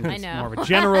hole. I think I it's know. more of a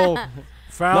general.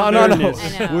 Found No. I know.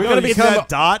 We're gonna it's become that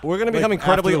dot, We're gonna like, become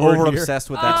incredibly after the word over here. obsessed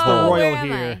with Oh, that the hole. royal where am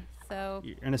here. I? So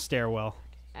You're in a stairwell.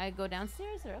 I go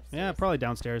downstairs or upstairs? Yeah, probably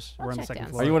downstairs. I'll We're on the check second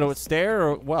downstairs. floor. Are you in a stair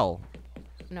or well?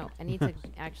 No, I need to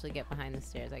actually get behind the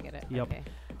stairs. I get it. Yep. Okay.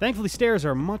 Thankfully, stairs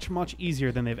are much, much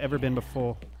easier than they've ever been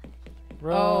before.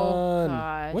 Run. Oh,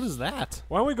 gosh. What is that?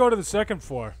 Why don't we go to the second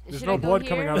floor? There's Should no I go blood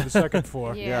coming here? out of the second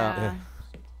floor. Yeah.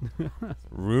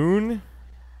 Rune?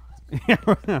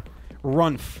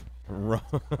 Runf.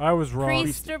 I was wrong.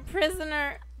 Priest or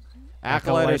prisoner?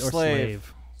 Acolyte or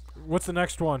slave? What's the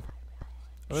next one?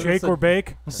 What Shake is or it?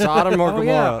 bake? Sodom or Oh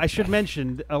yeah, I Gomorrah? should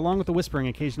mention, along with the whispering,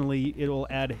 occasionally it'll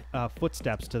add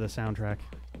footsteps to the soundtrack.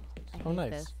 I Oh, hate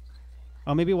nice. this.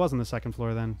 Oh, maybe it was on the second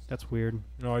floor then. That's weird.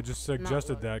 No, I just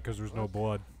suggested that because there's no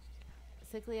blood.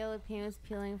 Sickly yellow paint was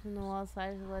peeling from the wall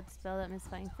side of the lead spell that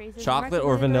mystifying phrases. Chocolate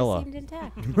or vanilla? Seemed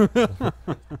intact.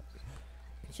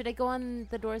 Should I go on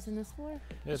the doors in this floor?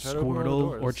 Yeah, try to open one of the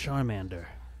Squirtle or doors. Charmander?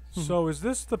 So is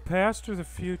this the past or the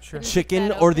future? Couldn't Chicken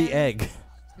that or the open? egg?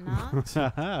 Not?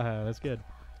 That's good.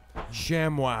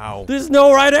 ShamWow. There's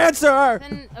no right answer.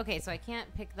 Then, okay, so I can't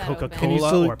pick that Coca-Cola. open. Can you Cola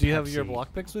still? or Do you have your Pepsi?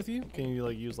 block picks with you? Can you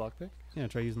use lockpick? Yeah,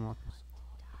 try using the lock.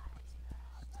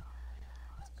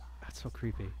 That's so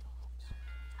creepy.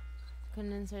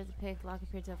 Couldn't insert the pick. Lock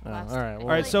appeared to have Oh, collapsed. all right, I well- All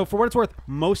right, really- so for what it's worth,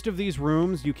 most of these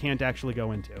rooms you can't actually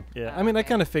go into. Yeah. Oh, I mean, I okay.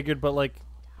 kind of figured, but like,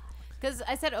 Because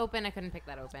I said open, I couldn't pick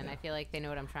that open. I feel like they know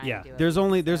what I'm trying Yeah, to do. there's so.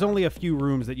 only a few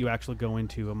rooms that you actually go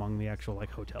into among the actual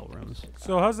hotel rooms.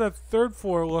 So how's that third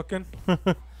floor looking? You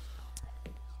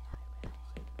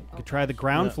could try the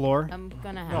ground Yeah. floor. I'm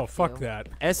gonna have No, fuck to. that.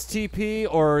 STP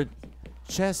or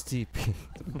chest TP?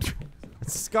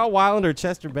 Scott Weiland or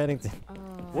Chester Bennington?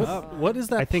 what is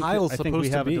that I think pile I supposed think we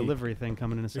to have be? a delivery thing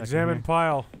coming in a second. Examine here.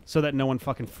 pile. So that no one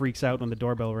fucking freaks out when the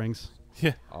doorbell rings.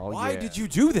 Oh, Why yeah. did you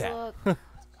do that? Look,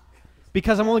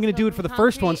 Because I'm only going to do it for the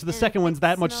first one, so the concrete second and one's thick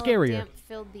that much smell of scarier. damp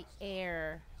filled the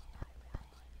air.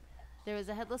 There was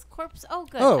a headless corpse. Oh,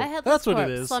 good. Oh, a headless that's what it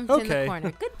corpse is. slumped in the Okay.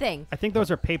 corner. Good thing. I think those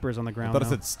are papers on the I ground. thought it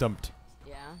though. said stumped.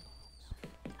 Yeah.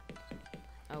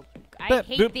 Oh, I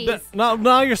hate these.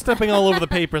 Now you're stepping all over the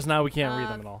papers. Now we can't read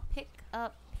them at all. Pick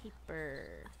up paper.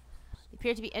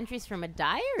 Appear to be entries from a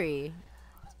diary.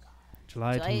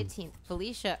 July July 18th. 18th.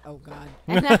 Felicia. Oh, God.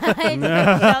 And I took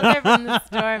shelter from the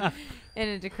storm in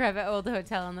a decrepit old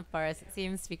hotel in the forest. It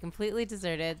seems to be completely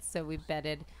deserted, so we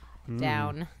bedded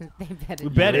down. They bedded We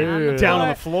bedded down on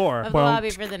the floor. of the lobby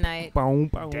for the night.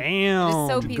 Damn. It is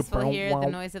so peaceful here. The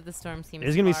noise of the storm seems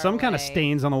There's going to be far some kind of away.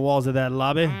 stains on the walls of that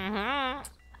lobby. Mhm.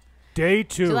 Day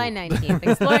 2. July 19th.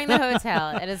 Exploring the hotel.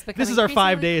 It has become This is our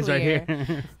 5 increasingly days right clear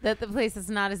here. that the place is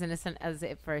not as innocent as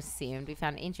it first seemed. We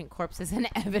found ancient corpses and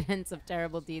evidence of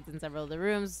terrible deeds in several of the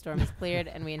rooms. The storm is cleared,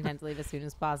 and we intend to leave as soon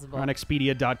as possible. On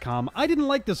Expedia.com. I didn't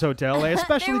like this hotel. I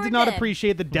especially were did not dead.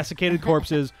 appreciate the desiccated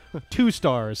corpses. 2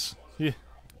 stars.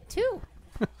 2.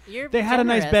 You're They had a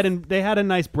nice generous. bed and they had a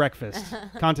nice breakfast.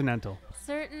 Continental.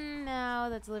 Certain now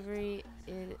that delivery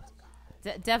is...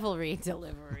 devilry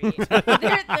delivery.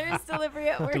 There's delivery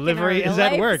at work. Delivery in our is real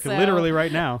at life, work, so literally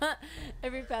right now.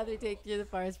 Every path we take through the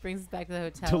forest brings us back to the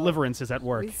hotel. Deliverance is at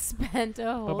work. We spent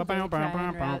a whole day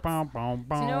trying routes.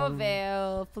 To no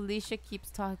avail. Felicia keeps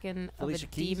talking Felicia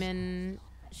of a Keys? demon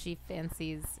she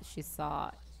fancies she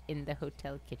saw in the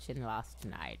hotel kitchen last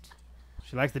night.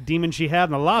 She likes the demon she had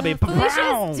in the lobby.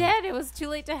 Felicia's dead. It was too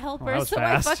late to help Oh, her, that was so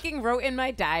fast. I fucking wrote in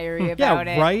my diary about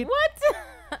it. right?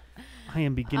 What? I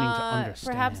am beginning to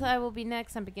understand. Perhaps I will be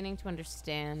next. I'm beginning to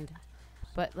understand.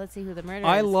 But let's see who the murderer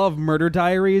I is. love murder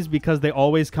diaries because they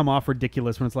always come off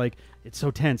ridiculous when it's like, it's so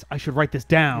tense, I should write this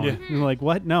down. Yeah. And you're like,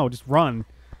 what? No, just run.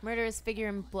 Murderous figure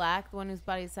in black, the one whose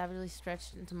body is savagely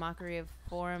stretched into mockery of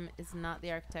form, is not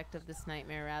the architect of this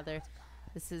nightmare. Rather,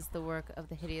 this is the work of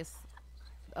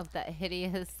that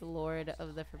hideous lord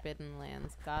of the forbidden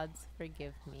lands. Gods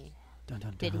forgive me. Dun,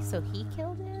 dun, Did he? So he dun.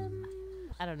 killed him?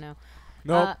 I don't know.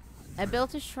 Nope. I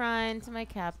built a shrine to my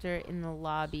captor in the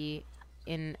lobby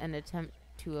in an attempt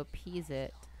to appease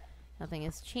it. Nothing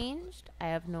has changed. I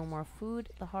have no more food.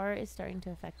 The horror is starting to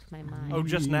affect my mind. Oh,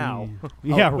 just now.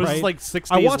 Yeah, Oh, was right. this like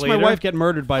 6 I days watched later? my wife get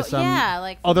murdered by Oh, some yeah,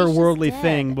 like Felicia's otherworldly dead.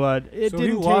 thing, but it So he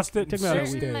didn't lost take, it took in me about a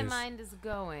 6 week. Certain my days. mind is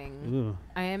going. Ugh.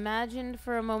 I imagined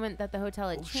for a moment that the hotel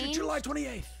had changed. July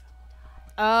 28th.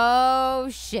 Oh,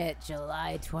 shit.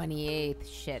 July 28th.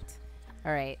 Shit.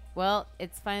 All right. Well,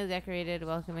 it's finally decorated,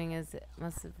 welcoming as it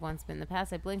must have once been in the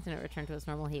past. I blinked and it returned to its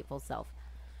normal hateful self.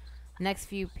 Next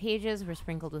few pages were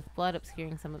sprinkled with blood,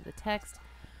 obscuring some of the text.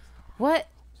 What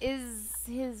is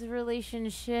his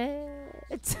relationship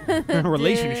to the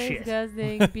Relationship.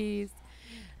 disgusting beast?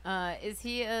 Is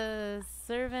he a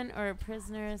servant or a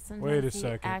prisoner? Sometimes Wait a he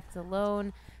second. acts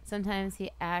alone. Sometimes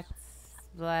he acts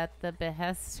at the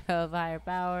behest of higher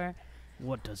power.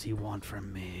 What does he want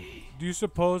from me? Do you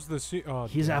suppose oh,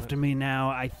 He's damn after it. me now.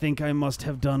 I think I must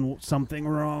have done something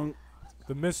wrong.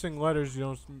 The missing letters, you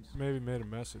know, maybe made a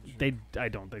message. I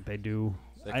don't think they do.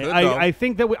 They I, could, I, though. I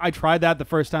think that I tried that the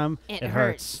first time. It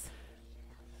hurts.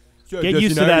 Yeah, Get Justin,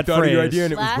 used to I already that thought of your phrase. idea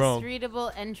and it was Last wrong.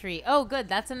 readable entry. Oh, good.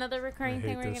 That's another recurring I thing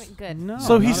hate we're this. gonna. Good. No.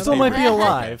 So he not still at might all. be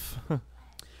alive.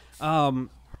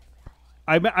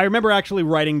 I remember actually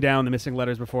writing down the missing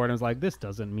letters before, and I was like, this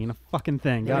doesn't mean a fucking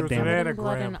thing. There God was damn an it.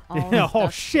 blood anagram. and all Oh,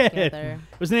 stuck shit. together.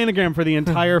 It was an anagram for the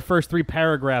entire first 3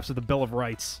 paragraphs of the Bill of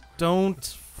Rights. Don't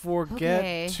forget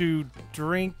Okay. to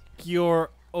drink your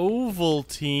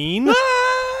Ovaltine.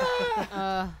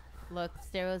 Look,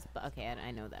 steroids. Okay,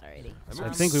 I know that already. So I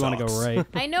think we want to go right.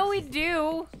 I know we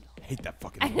do. Hate that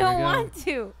fucking I movie. don't go. want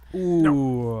to.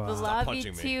 Ooh. The Stop lobby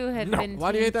punching me. too had been.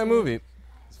 Why do you hate that tainted. movie?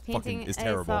 Painting is I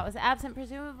terrible. thought was absent.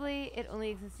 Presumably, it only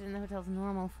existed in the hotel's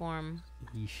normal form.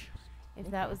 Yeesh. If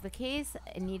that was the case,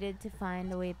 I needed to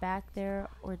find a way back there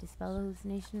or dispel the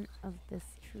hallucination of this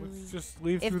truly. Let's just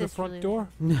leave If through the this front really door.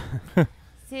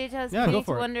 Sage has Yeah, go beginning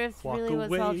for to it. wonder if this Walk really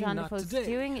was all away, John not DeFoe's today.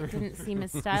 doing. It didn't seem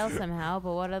his style somehow,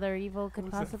 but what other evil could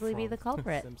possibly be the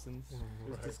culprit?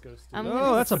 I'm Oh,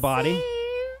 gonna that's a body. save-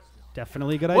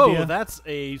 Definitely a good Whoa, idea. that's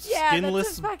a Yeah, skinless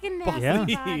that's a fucking body.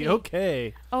 nasty body.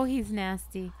 Okay. Oh, he's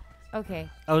nasty. Okay.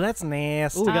 Oh, that's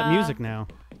nasty. Ooh, we got music now.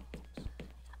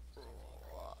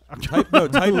 Type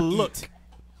Look.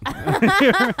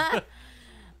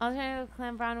 Alternative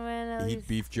Clanbronwyn Eat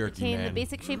beef jerky, retain the man.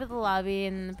 basic shape of the lobby,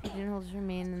 and the pigeonholes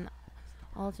remain an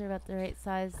altar about the right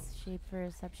size shape for a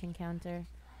reception counter.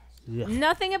 Yeah.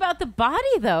 Nothing about the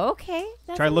body, though. Okay.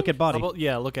 That's Try to look at How body. about,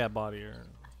 yeah, look at body. Or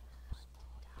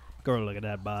Go look at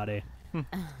that body.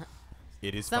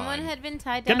 It is Someone fine. had been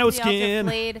tied Got down no to the altar, skin.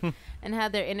 flayed, and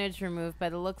had their innards removed. By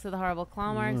the looks of the horrible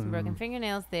claw marks and Mm. broken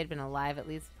fingernails, they had been alive at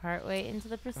least partway into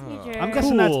the procedure. I'm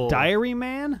guessing that's Cool. Diary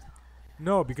Man?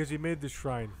 No, because he made the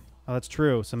shrine. Oh, that's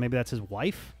true. So maybe that's his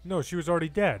wife? No, she was already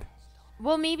dead.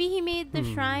 Well, maybe he made the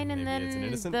shrine and Maybe it's an then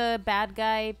innocent? the bad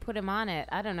guy put him on it.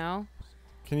 I don't know.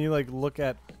 can you like look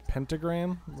at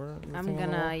pentagram? Or I'm anything on the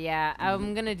gonna, wall? yeah,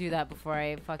 I'm gonna do that before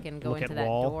I fucking go Look into at that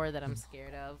wall. door that I'm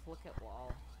scared of. Look at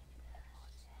wall.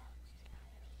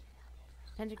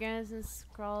 Pentagrams and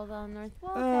scrawled on north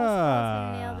wall.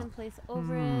 Ah. Nailed in place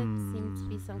over it. Seemed to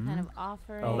be some kind of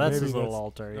offering. Oh, that's maybe his little that's-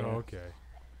 altar. Yeah. Oh, okay.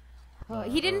 Oh,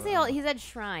 he didn't say all. He said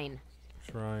shrine.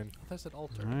 Shrine. That's an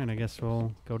altar. All right, I guess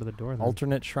we'll go to the door then.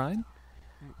 Alternate shrine.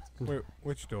 Wait,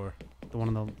 which door? The one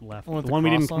on the left. One with The the one we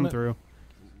didn't cross on come it? through.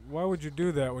 Why would you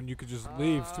do that when you could just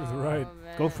leave through the right?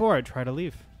 Go for it. Try to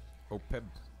leave. Oh, Peb.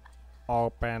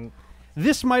 Open.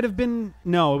 This might have been...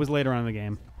 No, it was later on in the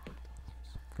game.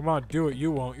 Come on, do it.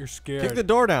 You won't. You're scared. Kick the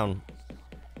door down.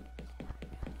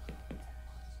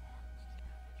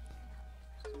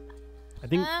 I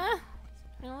think... I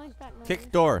don't like that noise.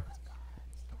 Kick door.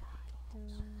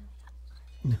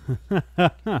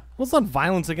 Well, it's not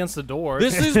violence against the door.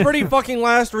 This is pretty fucking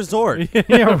last resort.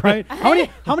 yeah, right.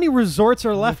 How many resorts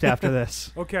are left after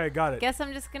this? Okay, I got it. Guess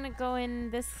I'm just gonna go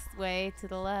in this way to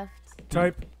the left.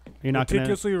 Type You're not gonna...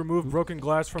 meticulously remove broken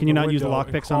glass from Can you the not use window and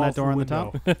lockpicks on that crawl door on the through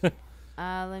top?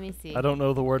 window. Let me see. I don't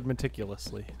know the word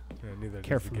meticulously. Yeah, neither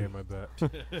Carefully. does the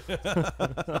game,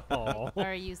 I bet. Oh.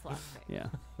 Or use lockpick. Yeah.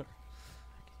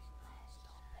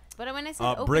 But when I said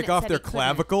open, Break it off said their he couldn't.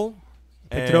 clavicle.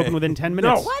 Picked it open within 10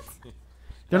 minutes. What?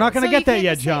 They're not going So to get you that can't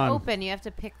yet, just say John. Open. You have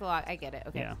to pick the lock. I get it.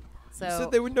 Okay. Yeah. So You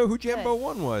said they would know who good. Jambo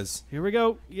 1 was. Here we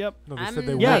go. Yep. No, they I'm said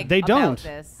they Yeah, like, they about don't.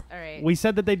 This. All right. We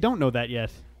said that they don't know that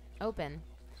yet. Open.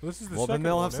 This is the Well, then second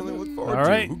they'll one, have something to isn't look it? forward All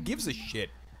right. to. Who gives a shit?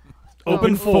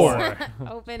 Open 4.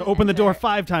 Open. Open the and door start.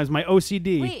 5 times. My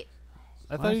OCD. Wait.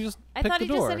 I thought you just I picked thought the he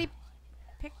just door. said he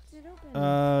picked it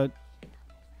open.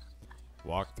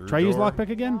 Walk through. Try use door. lockpick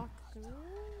again. Walk through.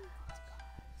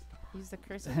 Use the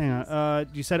cursor. Hang on.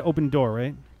 You said open door,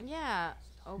 right? Yeah.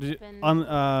 Did you- Open.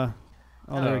 On.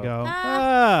 Oh, there we Oh. go.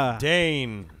 Ah.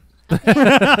 Dane.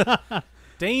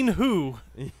 Dane who?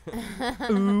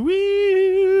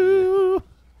 Ooh-wee.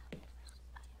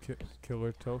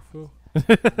 Killer tofu.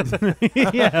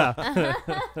 Yeah.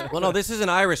 Well, no, this is an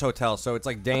Irish hotel, so it's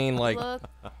like Dane, like Look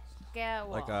at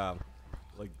like wall.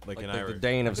 Like an the Irish.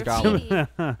 Dane of Scotland.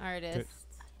 Graffiti artist.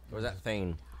 Or was that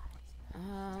Thane?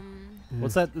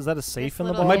 What's that? Is that a safe in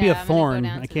the little- It ball? might be Yeah, a I'm gonna go thorn.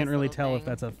 down I to can't this really little tell if thing.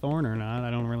 that's a thorn or not.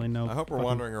 I don't really know. I hope we're Fucking-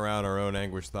 wandering around our own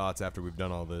anguished thoughts after we've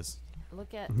done all this.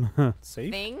 Look at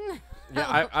Safe? thing.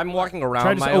 Yeah, I'm walking Try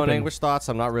around just my own open. anguish thoughts.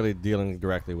 I'm not really dealing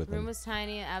directly with Room them. was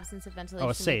tiny. Absence of ventilation.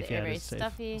 it's safe, made the yeah, air it very is safe.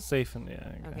 stuffy. Safe and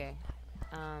yeah. Okay.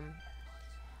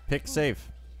 Pick safe.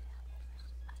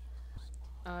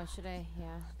 Oh, should I? Yeah.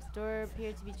 The door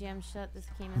appeared to be jammed shut. This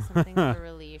came as something of a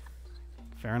relief.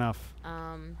 Fair enough.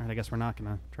 All right, I guess we're not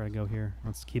gonna try to go here.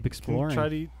 Let's keep Can exploring.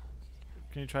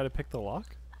 you try to pick the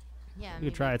lock? Yeah. You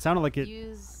could try. It sounded like it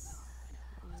Use.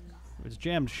 was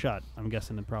jammed shut. I'm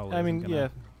guessing it probably. I isn't mean, gonna- yeah.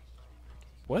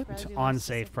 What? Probably be more On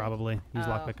specific. safe, probably. Use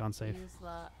lockpick on safe. Use lockpick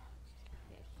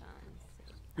on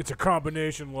safe. It's a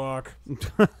combination lock.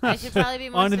 I should probably be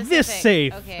more On specific. this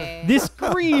safe. Okay. This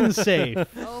green safe.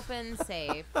 Open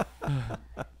safe.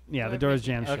 Yeah, the door is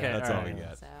jammed shut. Okay, That's all we alright.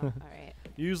 got. So, all right.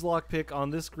 Use lockpick on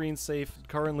this green safe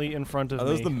currently in front of Are me.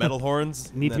 those the metal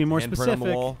horns? Need to That be more handprint on the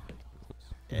specific. wall?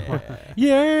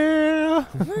 Yeah.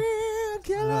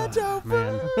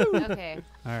 Man. Okay.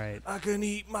 All right. I can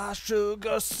eat my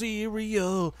sugar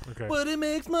cereal, Okay. but it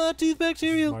makes my teeth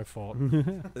bacterial. My fault.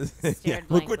 Stared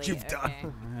look what blankly. you've done. Okay.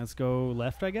 Let's go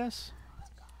left, I guess.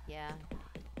 Yeah.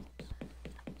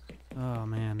 Oh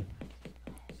man.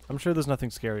 I'm sure there's nothing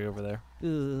scary over there.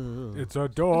 It's a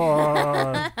door.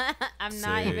 I'm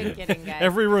not even Safe. kidding, guys.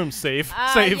 Every room's safe.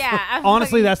 Safe. Yeah. I'm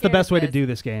Honestly, fucking that's the scared best of way to this. do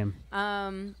this game.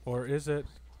 Or is it?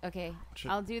 Okay. Ch-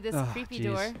 I'll do this Ugh, creepy jeez.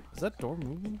 door. Is that door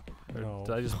moving? Or No.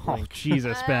 did I just Oh blink?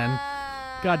 Jesus, Ben.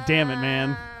 God damn it,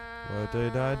 man. What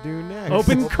did I do next?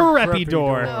 Open crappy crappy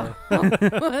door. door.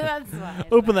 That's fine.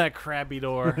 Open that crabby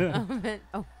door. Open.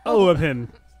 Oh, Oh,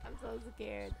 open. I'm so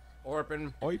scared.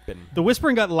 Orpin. Open. The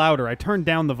whispering got louder. I turned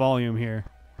down the volume here.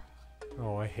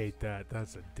 Oh, I hate that.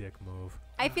 That's a dick move.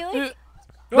 I feel like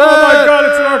Oh my god,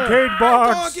 it's an arcade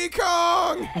box! Donkey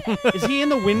Kong! Is he in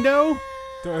the window?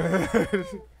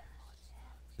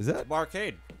 Is that?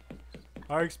 Barcade.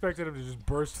 I expected him to just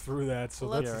burst through that, so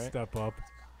Look- that's Yeah, a right. step up.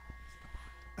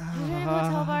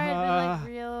 Hotel bar had been like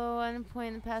real one point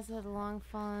in the past had a long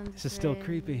fun. This is still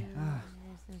creepy.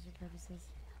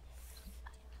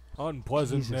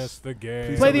 Unpleasantness, Jesus. the game.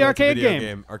 Please Play tell me the that's a arcade video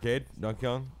game. Arcade? Donkey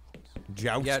Kong?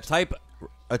 Joust? Yeah, type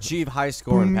achieve high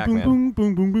score in Boom, Pac-Man. boom,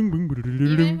 boom, boom, boom, boom, boom, boom,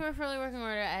 Even boom. if we're fully working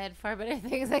order, I had far better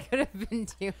things I could have been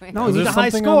doing. No, Is you need there a high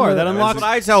something on score the- that That's That's unlocks. what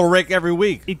I tell Rick every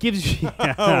week. It gives you.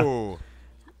 Oh.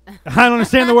 I don't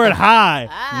understand the word high.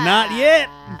 Not yet.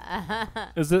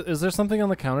 Is there something on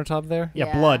the countertop there? Yeah,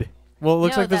 Yeah. blood. Well, it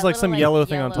looks No, like there's that like some little, yellow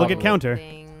thing on top. Look at of it. counter.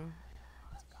 thing.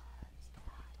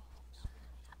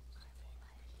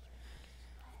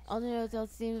 Alternate hotel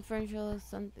steam furniture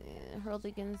something hurled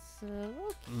against.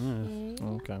 Okay.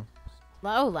 Okay.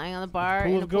 Oh, lying on the bar.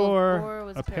 Pool in of a pool gore.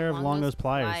 was A pair of long nose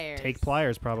pliers. Take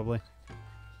pliers, probably.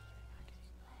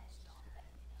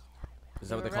 Is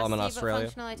that what they call them in Australia?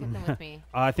 Functional, I took them with me.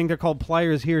 I think they're called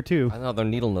pliers here too. I know they're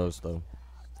needle nose though.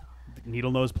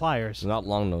 Needle nose pliers. They're not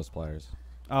long nose pliers.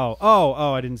 Oh!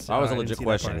 I didn't see. That was a I didn't legit see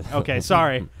that part. question. Okay,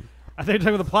 sorry. I thought you were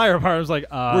talking about the plier part. I was like,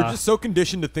 We're just so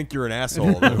conditioned to think you're an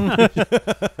asshole. though.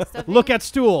 Stuffing look at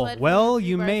stool. blood from Well, a few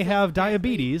you bars may of have apparently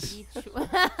diabetes. each-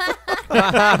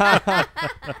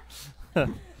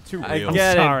 Too I real.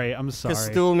 get it. I'm sorry. Because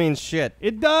stool means shit.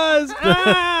 It does.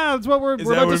 That's what we're Is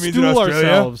we're that about what to it means in stool Australia?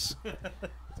 ourselves.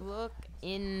 Look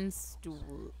in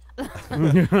stool. He said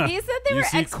they You were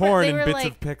see expert. corn they and were bits like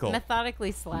of pickle.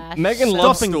 methodically slashed. Megan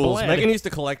loves Stuffing stools. blood. Megan used to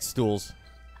collect stools.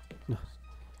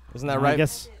 Isn't that right? I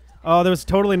guess. Oh, there was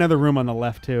totally another room on the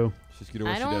left too. She's good at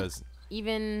what I she don't does.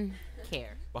 even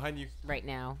care Behind you. right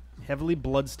now. Heavily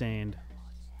bloodstained.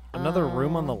 Another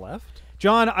room on the left?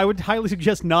 John, I would highly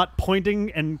suggest not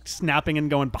pointing and snapping and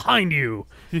going behind you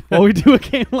while we do a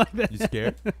game like that. You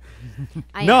scared?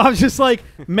 I No, am. I was just like,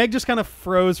 Meg just kind of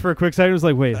froze for a quick second. I was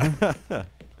like, wait. Huh?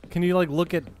 Can you like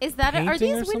look at? Is that are painting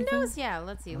or these something? windows? Yeah.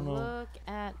 Let's see. I don't know. Look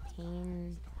at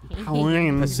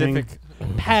painting. Pacific.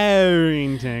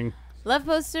 Painting. Left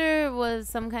poster was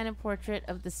some kind of portrait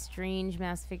of the strange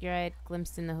masked figure I had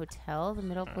glimpsed in the hotel. The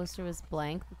middle poster was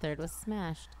blank. The third was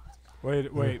smashed.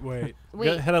 Wait. Wait.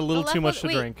 Had a little the too left much to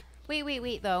drink.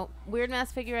 Wait, though. Weird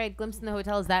masked figure I had glimpsed in the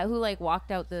hotel. Is that who like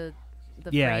walked out the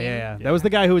Yeah, frame? yeah. That was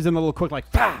the guy who was in the little quick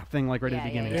like "Pah!" thing like right at the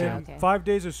beginning. Yeah, too. okay. 5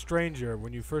 Days a Stranger,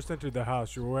 when you first entered the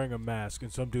house, you were wearing a mask,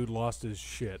 and some dude lost his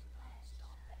shit.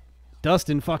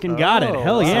 Dustin fucking got it. Oh,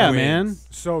 Hell wow. yeah, Sweet. man.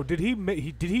 So did he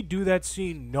do that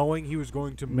scene knowing he was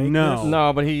going to make No. this?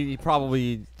 No, but he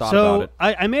probably thought about So it.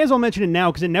 I may as well mention it now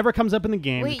because it never comes up in the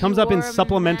game. Wait, it comes you up in wore a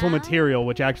supplemental mask? material,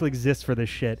 which actually exists for this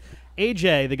shit.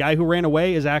 AJ, the guy who ran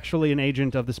away, is actually an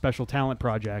agent of the Special Talent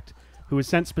Project, who was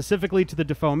sent specifically to the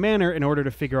DeFoe Manor in order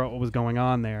to figure out what was going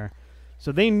on there.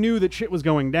 So they knew that shit was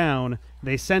going down.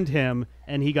 They sent him,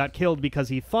 and he got killed because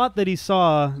he thought that he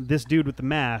saw this dude with the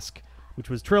mask, which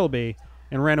was Trilby,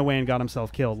 and ran away and got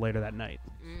himself killed later that night.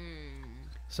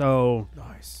 So,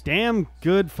 Nice. damn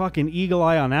good fucking eagle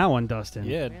eye on that one, Dustin.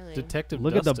 Yeah, Really? Detective.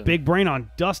 Look at the Dustin. big brain on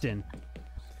Dustin.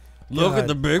 Look at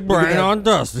the big brain on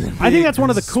Dustin. I think that's one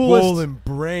of the coolest. Swollen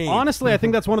brain. Honestly, I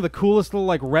think that's one of the coolest little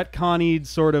like retcon-y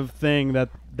sort of thing that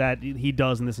he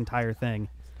does in this entire thing,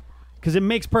 because it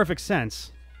makes perfect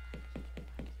sense.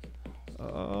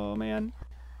 Oh man.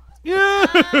 Yeah.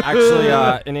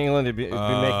 Actually, in England, it'd be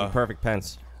making perfect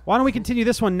pence. Why don't we continue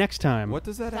this one next time? What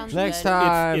does that Sounds actually? Next good.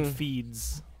 time. It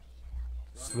feeds.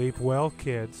 Sleep well,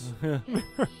 kids.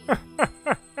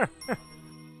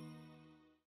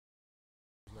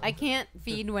 I can't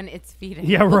feed when it's feeding.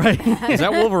 Yeah, right. Is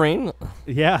that Wolverine?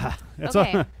 Yeah. That's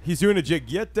Okay. all. He's doing a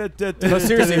jig. No,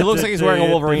 seriously, he looks like he's wearing a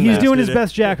Wolverine He's mask. doing his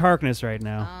best Jack Harkness right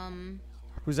now.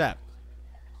 Who's that?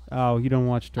 Oh, you don't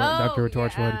watch Dr.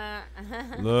 Torchwood.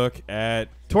 Look at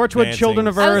Torchwood, dancing Children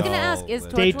of I was Earth. gonna ask, is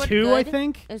Day Torchwood 2, good? I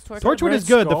think. Is Torchwood is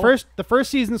good. The first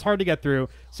season's hard to get through.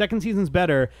 Second season's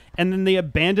better, and then they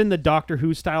abandoned the Doctor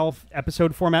Who style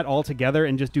episode format altogether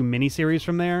and just do miniseries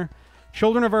from there.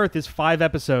 Children of Earth is 5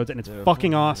 episodes, and it's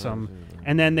fucking awesome.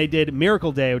 And then they did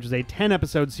Miracle Day, which is a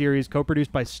 10-episode series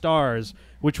co-produced by Starz,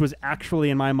 which was actually,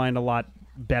 in my mind, a lot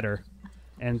better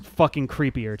and fucking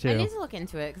creepier I too. need to look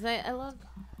into it because I love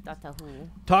Doctor Who.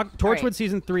 Torchwood Alright.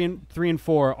 season 3 and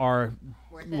 4 are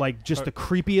Worth it. like just the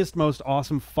creepiest, most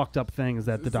awesome, fucked up things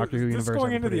that the Doctor Who Is universe this going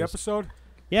ever into the produced. episode?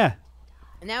 Yeah.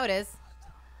 Now it is.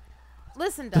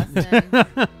 Listen, Dustin.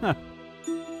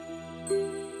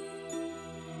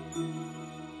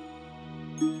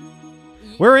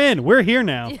 We're in. We're here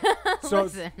now. So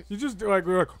Listen. you just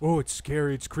we're like, oh, it's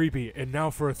scary, it's creepy, and now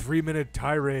for a 3-minute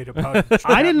tirade about.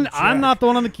 I didn't. Jack. I'm not the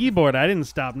one on the keyboard. I didn't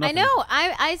stop. I Nothing. know.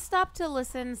 I stopped to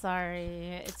listen.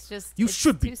 Sorry. It's just You it's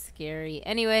should be. too scary.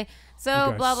 Anyway, so You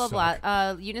guys blah blah suck.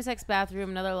 blah. Unisex bathroom,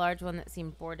 another large one that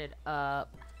seemed boarded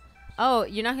up. Oh,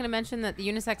 you're not going to mention that the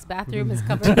unisex bathroom is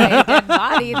covered by a dead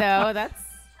body, though. That's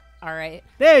all right.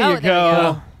 There Oh, you there we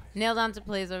go. go. Nailed onto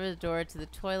place over the door to the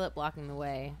toilet, blocking the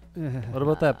way. What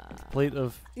about that plate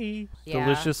of Yeah.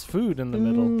 delicious food in the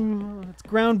middle? Ooh, it's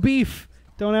ground beef.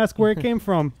 Don't ask where it came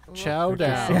from. Chow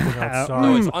There's down. something Yeah. outside.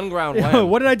 No, it's unground lamb.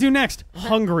 What did I do next?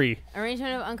 Hungry.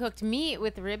 Arrangement of uncooked meat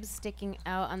with ribs sticking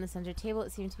out on the center table.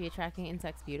 It seemed to be attracting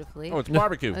insects beautifully. Oh, it's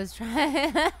barbecue. I was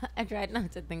trying. I tried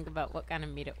not to think about what kind of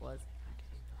meat it was.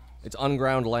 It's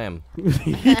unground lamb. We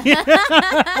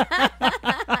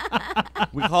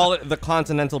call it the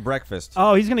continental breakfast.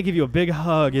 Oh, he's gonna give you a big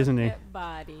hug, isn't he?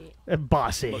 Body.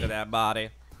 Bossy. Look at that body.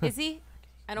 Is he?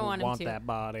 I don't want him to. that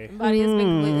body. Body has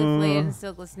been completely flayed and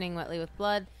still glistening wetly with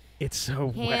blood. It's so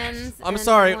wet. Hands. I'm and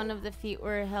sorry. One of the feet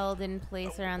were held in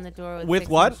place around the door With with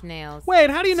what? 6-inch nails.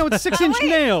 Wait, how do you know it's 6-inch Wait.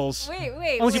 nails?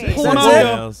 Wait. Unless you wait. pull it That's on. it.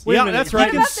 go, Wait a Yeah, minute. that's What right.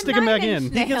 You can about the stick them back 9-inch in.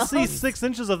 nails? He can see 6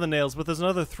 inches of the nails, but there's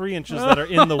another 3 inches that are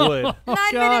in the wood.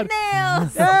 9-minute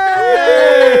nails.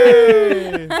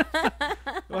 Hey!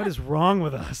 What is wrong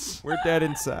with us? We're dead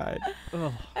inside.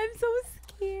 I'm so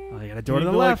scared. Oh, you got a Do door you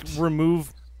to the like, left.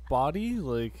 remove body?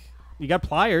 Like, You got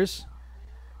pliers.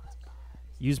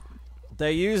 Use.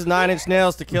 They use 9-inch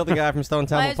nails to kill the guy from Stone Why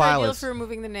Temple is ideal Pilots. for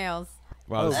removing the nails?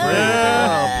 Wow, this Oh,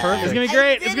 really perfect. It's gonna be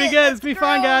great. It's gonna be good. It's gonna be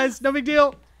fine, guys. No big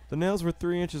deal. The nails were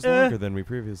 3 inches longer than we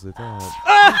previously thought.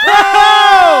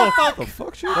 Oh! What the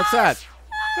fuck, shit? What's that?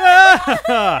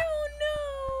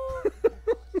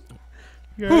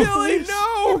 Oh Billy,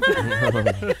 no!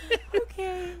 no.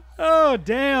 Okay. Oh,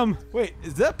 damn. Wait,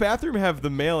 does that bathroom have the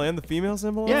male and the female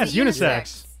symbol on Yeah, it? it's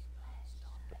unisex.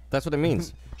 That's what it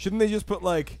means. Shouldn't they just put,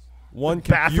 like, one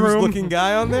Bathroom? confused-looking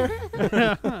guy on there?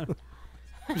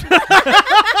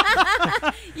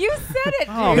 You said it,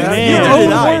 Oh, dude. man. You Your did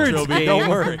own I, words, Trilby, Gabe. don't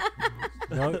worry.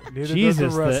 No, neither does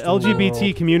Jesus, the, rest the of LGBT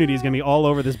world. community is gonna be all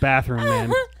over this bathroom,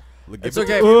 man. It's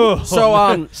okay. Ugh.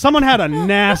 So someone had a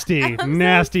nasty,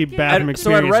 nasty bathroom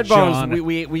so at experience. Red Bones, John.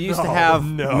 we used to have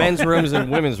men's rooms and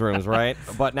women's rooms, right?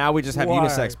 But now we just have Why?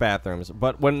 unisex bathrooms.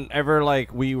 But whenever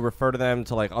like we refer to them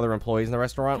to like other employees in the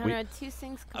restaurant, Counter had 2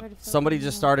 sinks covered with somebody filthy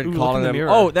just water. started Ooh, look calling in the them. mirror.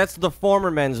 Oh, that's the former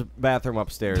men's bathroom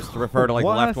upstairs to refer to like the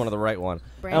What? left one or the right one.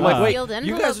 And Brand I'm like, wait, sealed you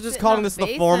envelope guys are just sitting calling on this the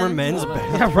basin. former men's Whoa.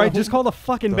 bathroom? Yeah, right. Just call the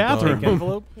fucking bathroom.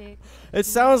 Envelope. Pig. It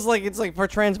sounds like it's like for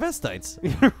transvestites.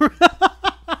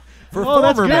 For Oh,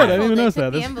 that's former good. I men. didn't even They notice took that.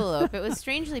 the That's- envelope. It was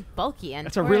strangely bulky and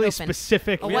That's a tore it really open.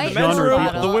 specific A We white had the men's genre water of room,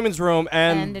 people. bottle. the women's room,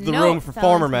 and a the note room for fell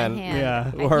former into my men. hand.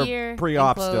 Yeah. I Or here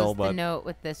pre-op enclosed still, the but- note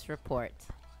with this report.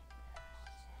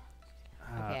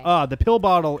 Okay. The pill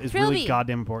bottle is really Trilby.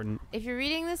 goddamn important. If you're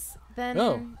reading this, then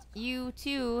Oh. you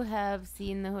too have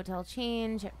seen the hotel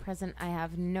change. At present, I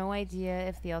have no idea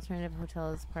if the alternative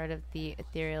hotel is part of the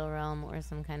ethereal realm or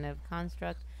some kind of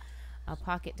construct, a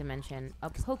pocket dimension, a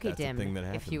pokedim, thing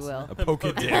that if you happens. will. A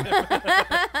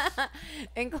pokedim.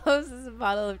 Encloses a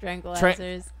bottle of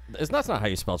tranquilizers. That's not how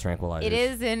you spell tranquilizers. It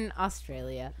is in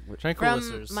Australia. From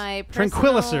Tranquilizers. my personal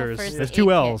Tranquilizers. first There's aid 2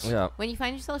 kit. L's. Yeah. When you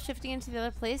find yourself shifting into the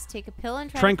other place, take a pill and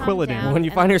try to calm Tranquility. down. When you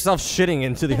and find yourself shitting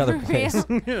into the other the place.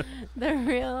 the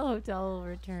real hotel will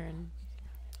return.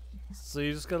 So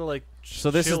you just gotta like.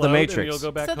 So this is chill the out and Matrix. You'll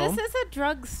go back So home. this is a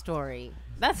drug story.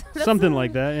 That's Something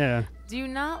like that, yeah. Do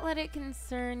not let it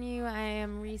concern you. I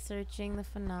am researching the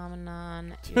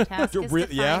phenomenon. Your task is to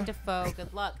Yeah? find Defoe.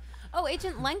 Good luck. Oh,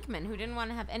 Agent Lenkman, who didn't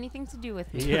want to have anything to do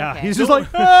with me. Yeah, Okay. he's just like,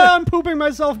 I'm pooping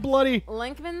myself bloody.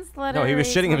 Lenkman's letter. No, he was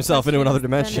raised shitting more himself into another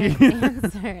questions dimension. than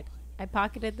it answered. I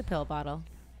pocketed the pill bottle.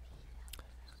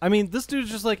 I mean, this dude's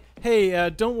just like, hey,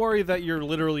 don't worry that you're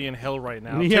literally in hell right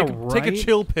now. Yeah, Take a right?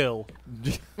 chill pill.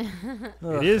 It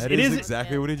is. That It is is.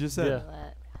 exactly what he just said.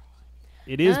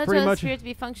 It is None of the pretty toilets much. appeared to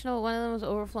be functional. One of them was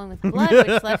overflowing with blood,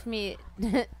 which left me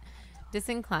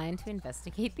disinclined to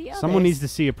investigate the others. Someone needs to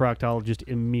see a proctologist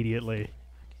immediately.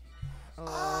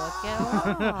 Oh, look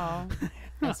at all.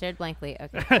 I stared blankly.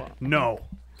 Okay, cool. No.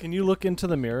 Can you look into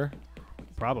the mirror?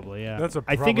 Probably, yeah. That's a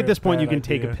I think probably at this a point you bad can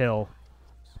take a idea. pill.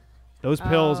 Those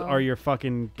pills Oh. are your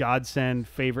fucking godsend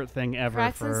favorite thing ever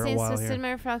Fraxon for a states while twisted here.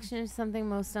 my refraction into something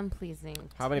most unpleasing.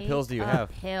 How many Take pills do you a have?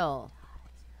 Pill.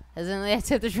 Presently, I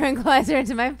took the tranquilizer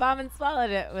into my palm and swallowed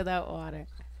it without water.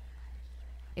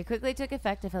 It quickly took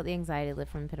effect. I felt the anxiety lift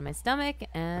from the pit of my stomach,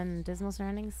 and dismal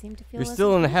surroundings seemed to feel You're less still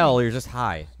in unpleasant. hell. You're just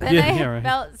high. Then Yeah, I yeah, right.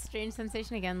 felt strange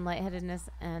sensation again, lightheadedness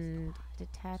and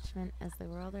detachment as the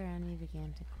world around me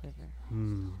began to quiver.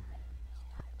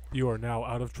 You are now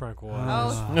out of tranquilizer.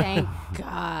 Oh, thank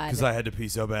God. Because I had to pee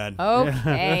so bad.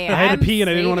 Okay, I had I'm to pee and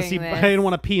I didn't want to see. saving I this. didn't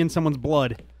want to pee in someone's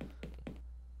blood.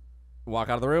 Walk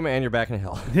out of the room and you're back in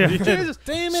hell. Yeah. Jesus,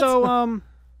 damn it. So oh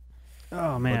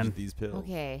Bunch man. of these pills.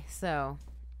 Okay, so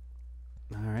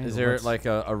All right. Is well, there let's- like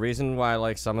a reason why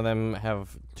like some of them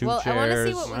have two well, I want to chairs?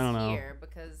 see what I don't was know. here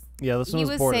because Yeah, this one he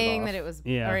was was boarded saying off. that it was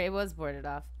Yeah. or it was boarded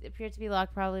off. It appeared to be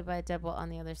locked probably by a deadbolt on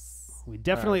the other. we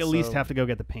definitely Alright, at least so- have to go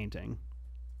get the painting.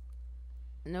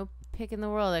 No pick in the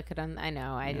world I could. I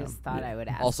know. I just thought I would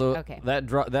ask. Also, okay.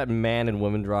 that man and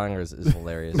woman drawing is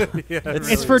hilarious.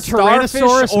 It's for Starfish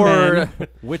Tyrannosaurus or men.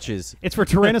 witches. It's for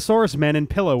Tyrannosaurus men and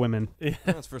pillow women.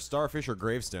 That's for starfish or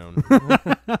gravestone. I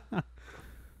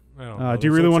don't know. Do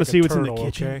you This really looks want to like a see what's in the turtle,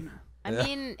 kitchen? okay? I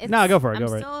mean, it's, No, go for it, I'm go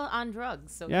for it. still on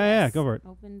drugs, so Yeah, yeah, yes. go for it.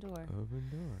 Open door. Open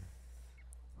door.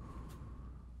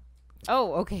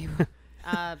 Oh, okay.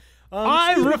 I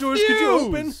excuse me, doors, could you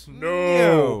open? refuse!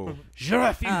 No.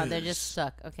 Oh, they're just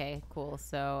stuck. Okay, cool.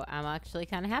 So I'm actually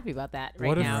kind of happy about that right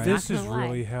What now. if not this is gonna lie.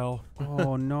 really hell?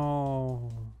 Oh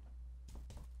no.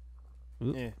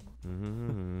 Yeah. I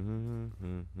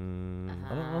don't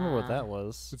remember what that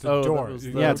was. It's a door. That was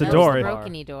Yeah, it's a That door. was the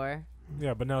brokeny door.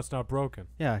 Yeah, but now it's not broken.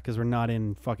 Yeah, because we're not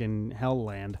in fucking hell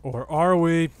land. Or are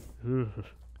we? Ugh.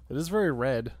 It is very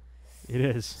red. It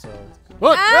is. So.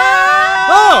 Look!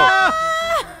 Ah!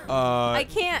 I Uh,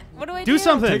 can't. What do I do? Do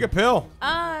something. take a pill.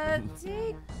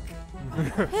 Take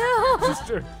pill.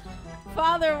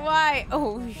 Father, why?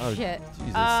 Oh, shit.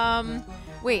 Jesus.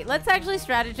 Wait. Let's actually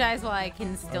strategize while I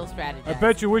can still strategize. I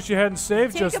bet you wish you hadn't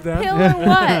saved Take just a then. pill or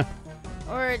what?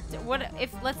 Or what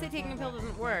if? Let's say taking a pill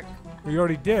doesn't work. You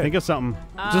already did. Think of something.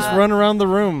 Just run around the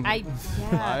room.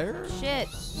 Fire? Shit.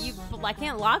 I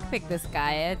can't lockpick this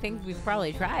guy. I think we've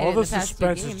probably tried. All in the the past two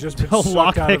suspense has games. just been Oh,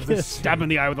 sucked out of lockpick. this. Stab him in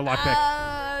the eye with a lockpick.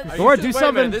 Are Or you do just- wait a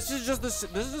something. minute, This is just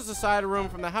the side room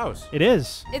from the house. It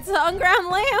is. It's the unground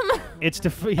lamb. It's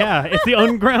yeah. It's the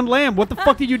unground lamb. What the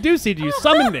fuck did you do, CJ? You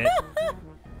summoned it.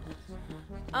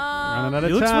 Running out He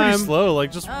of looks time. pretty slow.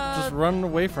 Like just run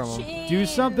away from him. Chains. Do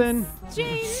something.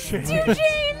 Chains. 2 Chains.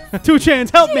 chains. 2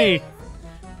 chains, help me.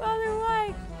 Father,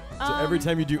 why? So every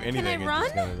time you do anything, I it run?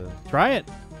 just kind of Try it.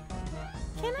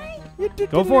 Can I?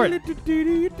 Go for it.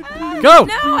 Go.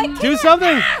 No, I can't. Do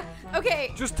something.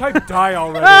 Okay. Just type die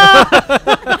already.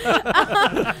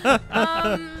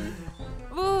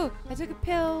 Ooh, I took a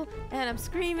pill and I'm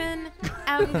screaming.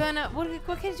 I'm gonna.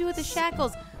 What can I do with the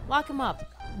shackles? Lock him up.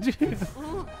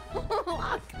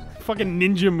 Lock. Fucking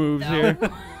ninja moves here.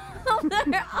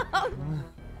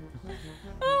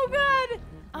 Oh God.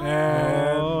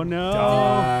 Oh no.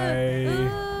 Die.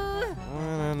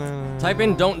 Type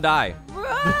in "don't die."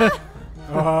 Run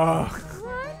Ugh.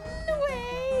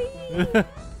 away.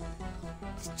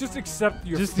 Just accept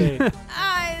your Just- fate.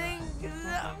 I think.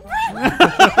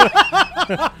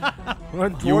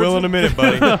 Run You will in a minute,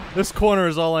 buddy. This corner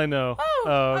is all I know.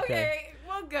 Oh, okay. okay.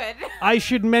 Well, good. I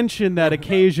should mention that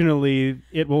occasionally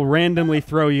it will randomly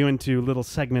throw you into little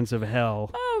segments of hell.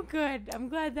 Oh, good. I'm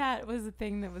glad that was the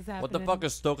thing that was happening. What the fuck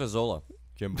is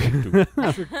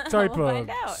𝗬𝗏𝗃𝗁? Type We'll of. find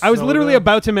out. I was soda. literally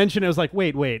about to mention it. I was like,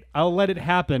 wait, I'll let it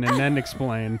happen and then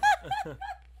explain.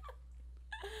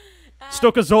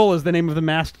 𝗬𝗏𝗃𝗁 is the name of the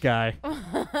masked guy.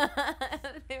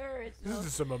 They were original. This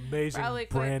is some amazing Probably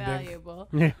quite branding. valuable.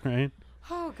 Yeah, right.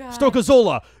 Oh God.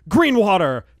 𝗬𝗏𝗃𝗁, green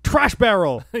water, trash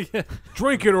barrel.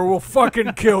 Drink it or we'll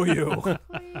fucking kill you.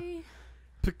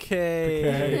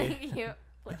 Okay. You-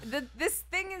 this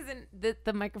thing is in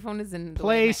the microphone is in. the way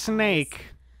Play my eyes. snake.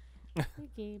 Play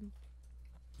game.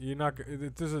 You're not.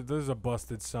 This is a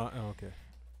busted song. Oh, okay.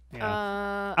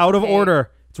 Yeah. Out of Okay.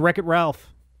 order. It's Wreck-It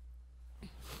Ralph.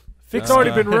 It's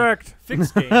already been wrecked.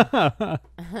 Fix game.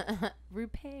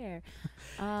 Repair.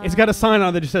 It's got a sign on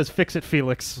it that just says "Fix it,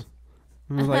 Felix."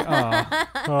 I was like, oh.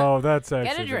 Oh, that's a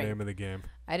actually the drink. name of the game.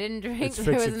 I didn't drink. It's There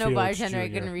Fix was It no Felix bartender. I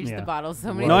Jr. couldn't reach Yeah. the bottle.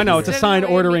 So many. No, I know. It's a people sign stood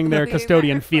in the way of me ordering their cleaning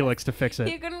custodian that. Felix to fix He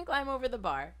it. couldn't climb over the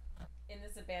bar in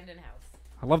this abandoned house.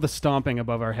 I love the stomping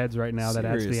above our heads right now. That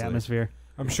adds to the Seriously. atmosphere.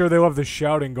 I'm sure they love the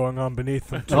shouting going on beneath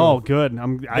them too. Oh, good.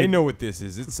 I know what this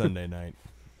is. It's Sunday night.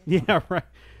 Yeah, right.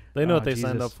 They know Oh, what they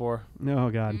signed Jesus. up for. No,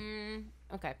 God.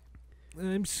 Okay.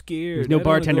 I'm scared. There's no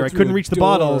bartender. I couldn't reach the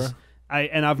bottles.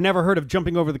 And I've never heard of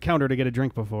jumping over the counter to get a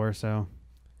drink before. So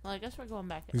Well, I guess we're going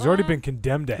back. He's already been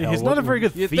condemned to hell. He's not a very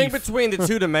good You'd thief. think between the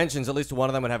 2 dimensions, at least one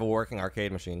of them would have a working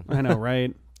arcade machine. I know,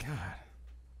 right? God.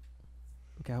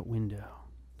 Look out window.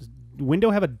 Does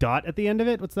window have a dot at the end of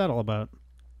it? What's that all about?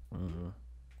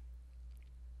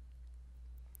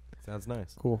 Sounds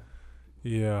nice. Cool.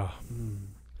 Yeah.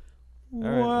 All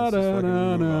right, let's just fucking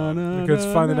move on. Let's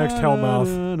find the next hellmouth.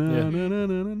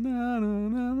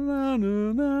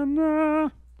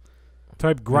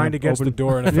 Type grind Yeah, against open. the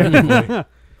door and effectively.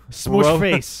 Smush Rub-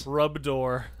 face. Rub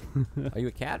door. Are you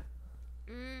a cat?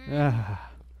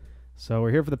 Ah. So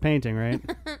we're here for the painting, right?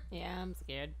 Yeah, I'm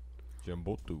scared.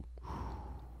 Jambotu.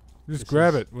 Just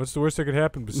grab it. What's the worst that could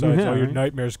happen besides Yeah, all your right.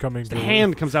 nightmares coming The true?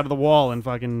 hand comes out of the wall and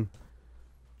fucking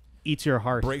eats your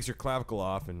heart. Breaks your clavicle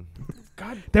off and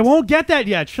They won't get that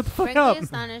yet. Shut the fuck Frankly up.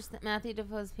 astonished that Matthew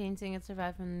DeFoe's painting had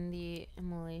survived from the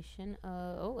immolation.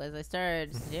 As I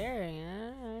started staring,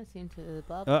 I seemed to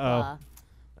blah blah. Uh-oh.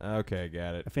 blah. okay,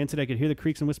 got it. I fancied I could hear the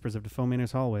creaks and whispers of DeFoe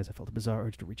Manor's hallways. I felt a bizarre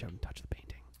urge to reach out and touch the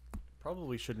painting.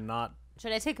 Probably should not.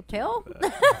 Should I take a pill?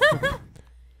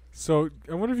 So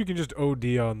I wonder if you can just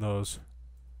OD on those.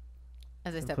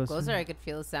 As I step close closer, I could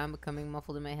feel the sound becoming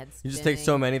muffled in my head. You just take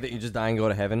so many that you just die and go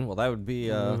to heaven? Well, that would be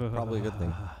probably a good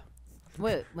thing.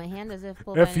 Wait, my hand as if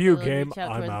pulled F by you, an game. reach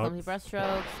out I'm towards the out. clumsy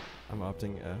brushstrokes. I'm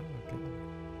opting. Okay.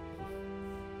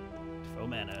 DeFoe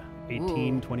Manor,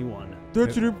 1821.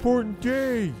 That's an important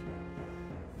day.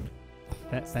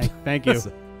 Thank you. Okay.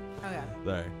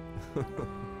 Sorry.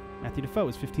 Matthew DeFoe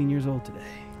is 15 years old today.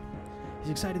 He's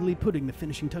excitedly putting the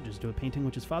finishing touches to a painting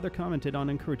which his father commented on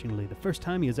encouragingly, the first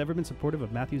time he has ever been supportive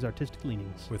of Matthew's artistic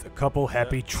leanings. With a couple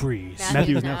happy trees.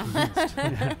 Matthew is now convinced.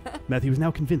 Matthew is now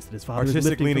convinced that his father is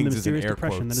Artistic lifting from the leanings is in mysterious air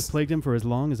depression that quotes. has plagued him for as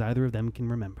long as either of them can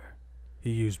remember.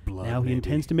 He used blood. Now he maybe,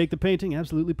 intends to make the painting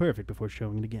absolutely perfect before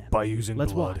showing it again. by using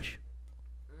Let's blood. watch.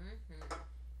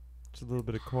 Just a little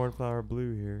bit of cornflower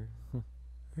blue here.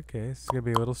 Okay, this is gonna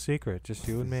be a little secret, just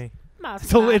you and me.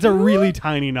 It's a really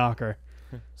tiny knocker.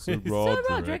 So Sir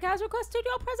Roderick has requested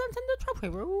your presence in the trophy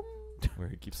room. where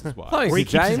he keeps his watch. Thank Where he you,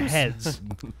 keeps his James. heads.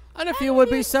 And if you would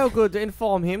be so good to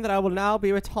inform him that I will now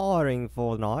be retiring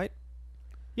for the night.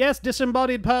 Yes,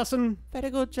 disembodied person. Very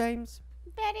good, James.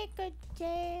 Very good,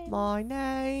 James. My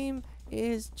name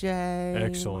is James.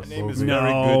 Excellent My name is movie.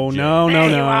 very No, good, no, There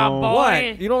you no, are, no. boy.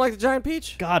 What? You don't like the giant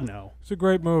peach? God, no. It's a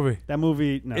great movie. That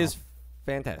movie, no. Is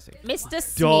fantastic. Mr.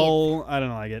 Smith. dull. I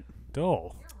don't like it.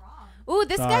 Dull. Ooh,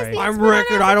 this guy's the Sorry. expert on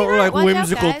record. I don't African art. like Watch out,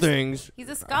 whimsical guys. things. He's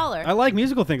a scholar. I like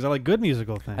musical things. I like good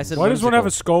musical things. I said Why does one have a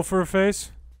whimsical. skull for a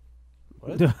face?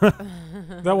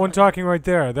 That one talking right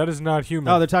there. That is not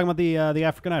human. Oh, they're talking about the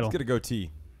African Idol. Get a goatee.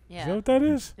 Is Yeah. that what that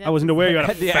is? I wasn't aware you had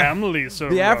a The- family. So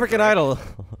The African Idol.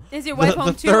 Is your wife The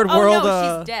home too? third oh world,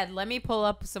 no, she's dead. Let me pull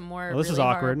up some more Well, this is really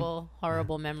awkward.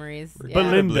 horrible memories. Yeah.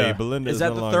 Belinda. Belinda Is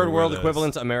that the third world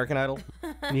equivalent to American Idol?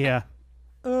 Yeah.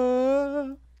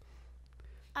 Uh,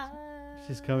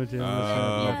 She's coming to him.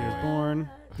 Uh, He was born.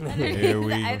 Here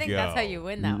we I think that's how go. you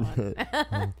win that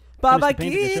one. Baba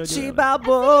painting I showed you. Kichi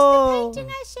Babo. I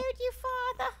showed you,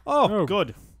 Father. Oh, Oh.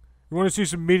 good. You want to see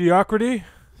some mediocrity?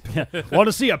 Want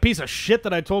to see a piece of shit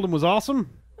that I told him was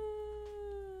awesome?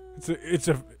 It's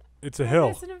a hill.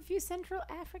 There's a few Central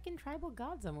African tribal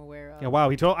gods I'm aware of. Yeah.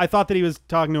 Wow. I thought that he was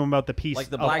talking to him about the piece Like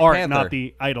the of Black art, Panther. not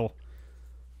the idol.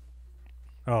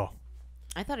 Oh,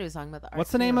 I thought he was talking about the art.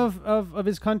 What's the name too. of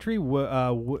his country?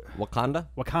 Wakanda?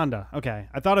 Wakanda. Okay.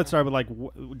 I thought it started with like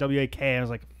W-A-K. I was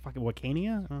like, fucking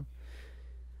Wakania?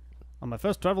 On my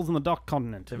first travels in the Dark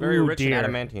Continent. They're very Ooh, rich dear. in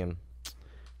adamantium.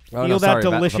 Feel that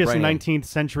delicious vibranium. 19th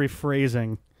century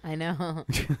phrasing. I know.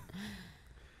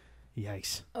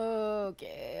 Yikes.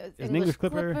 Okay. Is an English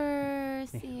clipper?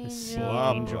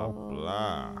 Angel. Angel.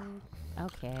 Blah.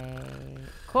 Okay.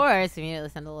 Of course, immediately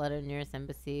send a letter to nearest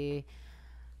embassy.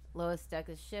 Lois stuck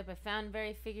his ship. I found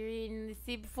very figurine in the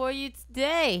sea before you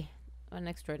today. What an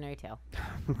extraordinary tale.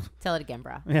 Tell it again,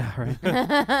 bro. Yeah,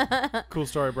 right. Cool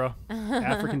story, bro.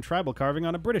 African tribal carving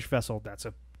on a British vessel. That's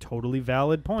a totally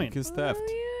valid point. Because theft.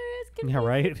 Yeah,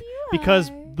 right?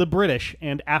 Because the British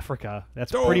and Africa.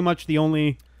 That's pretty much the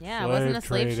only Yeah, it wasn't a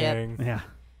slave ship. trading. yeah,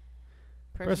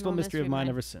 Personal personal mystery of mine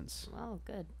ever since. Well,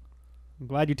 good. I'm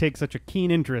glad you take such a keen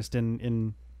interest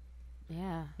in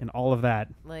Yeah. all of that.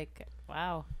 Like,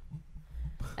 wow.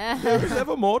 There's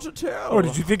ever more to tell. Oh,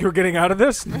 did you think you were getting out of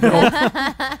this?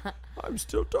 I'm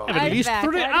still talking. At I'm least back,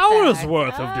 3 I'm hours back.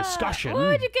 worth of discussion.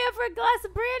 Would you care for a glass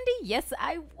of brandy? Yes,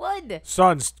 I would.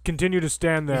 Sons, continue to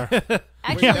stand there.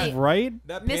 Actually, Yeah, right?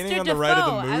 That painting Mr. on the DeFoe, right of I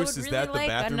the would moose, really is that the like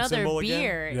bathroom another symbol again?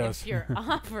 beer Yes. if you're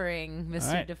offering,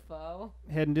 Mr. right. DeFoe.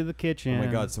 Heading to the kitchen. Oh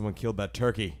my god, someone killed that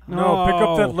turkey. No, pick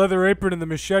up that No. leather apron and the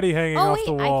machete hanging Oh, off wait,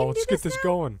 the I wall. can Let's do get this this now?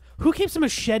 going. Who keeps a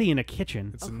machete in a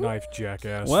kitchen? It's a knife,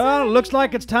 jackass. Well, looks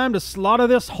like it's time to slaughter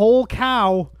this whole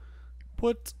cow.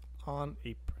 Put on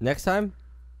apron. Next time?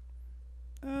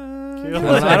 Uh,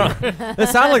 It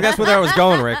sounded like that's where I was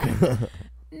going, Rick.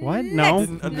 What? No.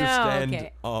 Didn't understand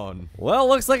okay. on. Well,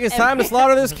 looks like it's time to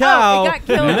slaughter this cow. Oh, it got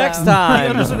killed, Next though. time.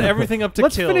 Understood everything up to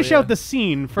Let's kill. finish yeah. out the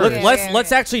scene first. Okay.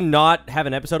 Let's actually not have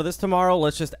an episode of this tomorrow.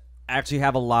 Let's just actually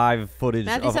have a live footage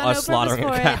Matthew of saw no us slaughtering a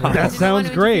purpose for it. cow. That Didn't want sounds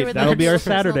to great. interfere with That'll be our other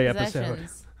personal Saturday episode.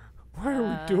 possessions. Why are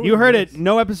we doing You heard this? it.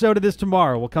 No episode of this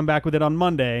tomorrow. We'll come back with it on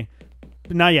Monday.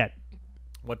 But not yet.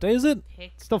 What day is it?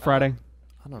 Still Friday.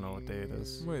 I don't know what day it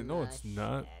is. Wait, no, it's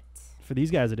not. For these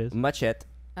guys, it is. Machete.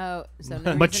 Oh, so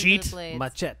no Machete. reason for the blades.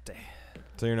 Machete.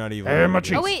 So you're not evil. Hey, my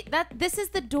cheeks. Oh wait, this is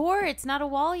the door. It's not a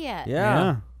wall yet.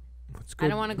 Yeah. Let's go. I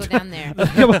don't want to go down there.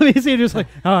 Yeah. Well, you see, just like,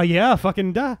 oh yeah,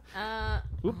 fucking duh.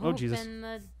 Oop, oh, open Jesus.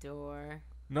 the door.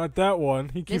 Not that one.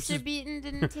 He keeps Mr. his Beaton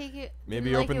didn't take it. Maybe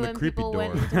didn't open like it the when creepy people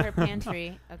went door. into her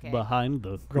pantry. Okay. Behind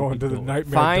the going to the door.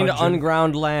 nightmare Find dungeon.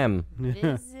 unground lamb.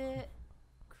 Visit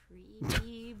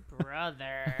creepy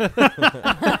brother.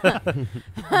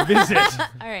 Visit.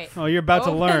 All right. Oh, you're about to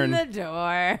Open learn. the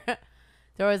door.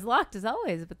 Door is locked as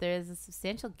always, but there is a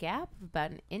substantial gap of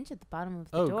about an inch at the bottom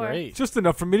of the Oh, door. great. Just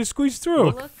enough for me to squeeze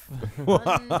through. Look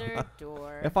under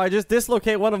door. If I just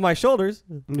dislocate one of my shoulders.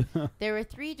 There were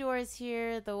 3 doors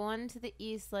here. The one to the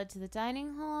east led to the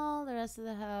dining hall. The rest of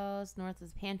the house. North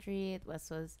was pantry. The west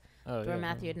was Oh, door yeah.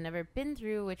 Matthew had never been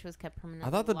through, which was kept permanently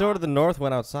I thought the door to the locked. north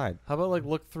went outside. How about like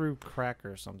look through crack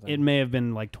or something? It may have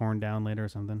been like torn down later or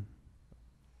something.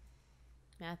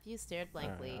 Matthew stared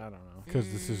blankly. I don't know.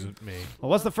 Because this isn't me. Well,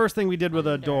 what's the first thing we did with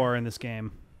a Under. door in this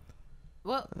game?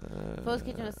 Well, Foe's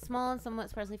kitchen was small and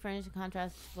somewhat sparsely furnished in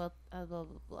contrast to blah, blah,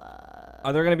 blah.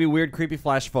 Are there going to be weird, creepy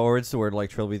flash forwards to where like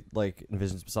Trilby like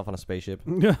envisions himself on a spaceship?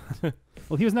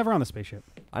 Well, he was never on the spaceship.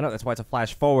 I know that's why it's a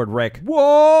flash forward, Rick.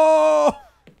 Whoa!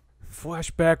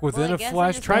 Flashback within I a guess I'm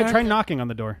flashback. just Try knocking on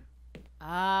the door.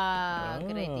 Ah,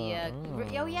 good idea.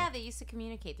 Oh, yeah, they used to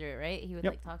communicate through it, right? He would,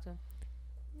 Yep. like, talk to him.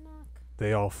 Knock.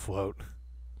 They all float.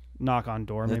 Knock on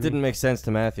door. That Maybe. didn't make sense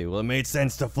to Matthew. Well, it made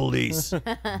sense to Felice. Oh,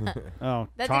 That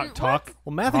talk. didn't Talk.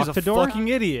 Well, Matthew's Talk a to door? fucking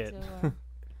idiot.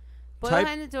 Boy Type-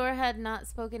 behind the door had not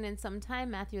spoken in some time.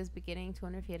 Matthew was beginning to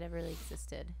wonder if he had ever really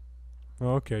existed.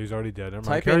 Okay, he's already dead. Never mind.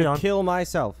 Type Carry in on. kill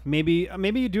myself. Maybe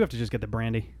you do have to just get the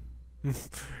brandy.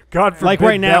 God forbid. Like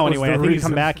right that now, was anyway. the I think you reason.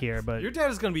 come back here, but Your dad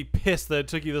is gonna be pissed that it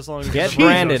took you this long to Get the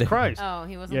branded. Jesus Christ. Oh,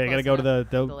 he wasn't. Yeah, you gotta close go to enough.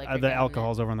 the liquor the cabinet.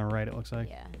 alcohol's over on the right. It looks like.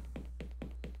 Yeah.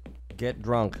 Get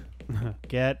drunk.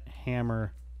 Get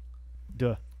hammer.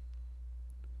 Duh.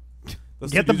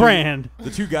 Those Get two the dudes are- brand.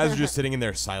 The two guys are just sitting in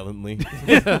there silently.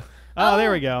 Oh,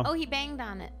 there we go. Oh, he banged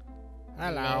on it.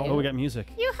 Oh, we got music.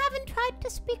 You haven't tried to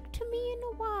speak to me in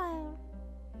a while.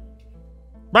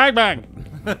 Bang bang.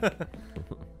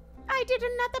 I did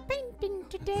another painting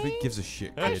today. Who gives a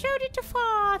shit, I kid? showed it to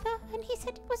father, and he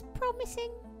said it was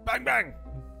promising. Bang bang.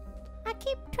 I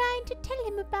keep trying to tell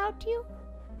him about you,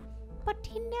 but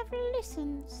he never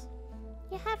listens.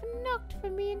 You haven't knocked for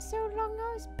me in so long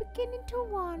I was beginning to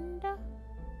wonder.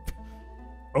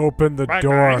 Open the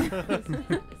door.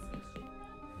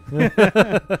 Hey,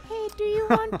 do you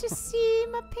want to see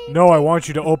my painting? No, I want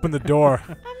you to open the door.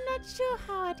 I'm not sure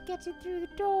how I'd get it through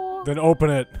the door. Then open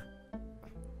it.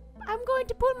 I'm going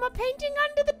to put my painting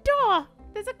under the door.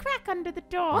 There's a crack under the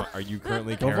door. Are you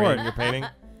currently Go for carrying it. your painting?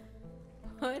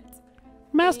 Put.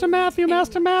 Master Matthew,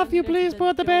 please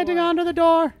put the painting under the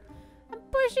door. I'm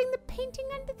pushing the painting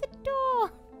under the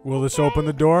door. Will this open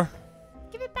the door?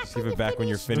 Give it back Just give when it back when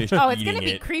you're finished. finished Oh, it's eating gonna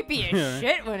be it. creepy as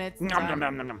shit when it's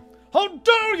done. How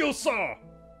dare you, sir?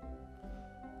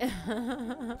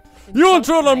 You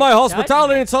intrude on my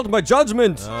hospitality and insult my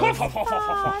judgment.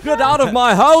 Get out of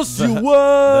my house, you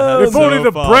worm. If only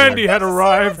the Father. brandy had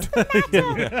arrived.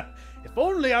 If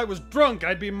only I was drunk,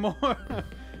 I'd be more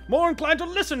inclined to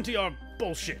listen to your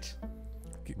bullshit.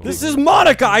 This is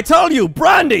Monica, I tell you.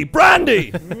 Brandy,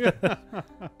 brandy.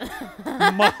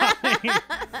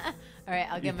 All right,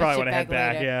 I'll You get my probably shit would have back had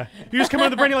back, later. yeah. You just come out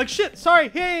of the brain, you're like, shit, sorry,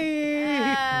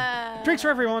 hey. Drinks for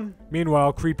everyone.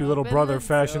 Meanwhile, creepy little Open brother the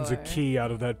fashions a door. key out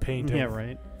of that painting. Yeah,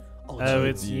 right. Oh,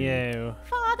 it's you.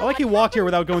 Father, I like he what walked here happened?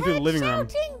 without going through the I living heard room.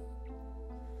 shouting.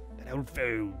 That old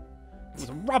fool. It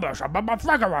was rubbish about my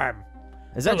program.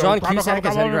 Is that John Cusack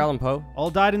as Edgar Allan Poe? All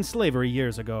died in slavery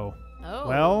years ago. Oh.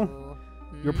 Well,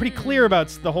 You're pretty clear about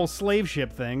the whole slave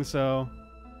ship thing, so.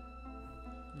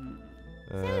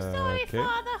 So sorry, Okay.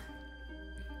 Father.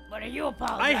 What are you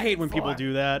apologizing I hate when people for?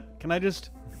 do that. Can I just.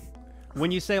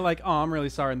 When you say, like, oh, I'm really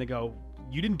sorry, and they go,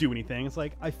 you didn't do anything, it's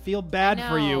like, I feel bad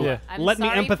for you. Yeah. I'm Let me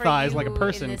sorry for empathize like a you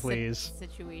person, in this please.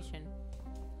 Situation.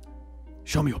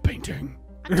 Show me your painting.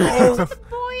 I'm talking to the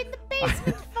boy in the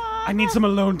basement, Father. I need some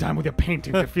alone time with your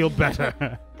painting to feel better.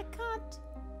 I can't.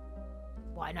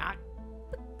 Why not?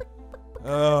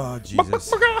 Oh,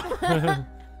 Jesus.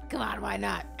 Come on, why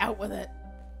not? Out with it.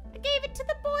 I gave it to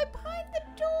the boy behind the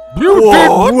door. You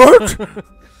did what?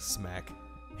 Smack.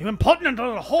 You impertinent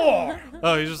little whore!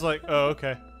 Oh, he's just like, oh,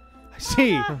 okay. I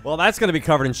see. Well, that's gonna be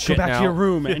covered in Go shit back now. to your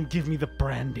room and give me the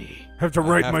brandy. Have to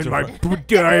write have my to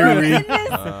diary. Goodness,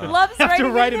 loves I have to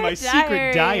writing write in their my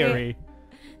secret diary.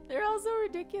 They're all so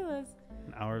ridiculous.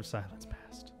 An hour of silence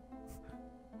passed.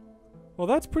 Well,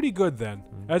 that's pretty good then.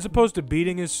 As opposed to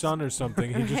beating his son or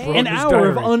something, he just Right. wrote An in his hour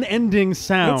of diary. unending That's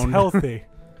sound. healthy.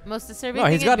 Most disturbing No,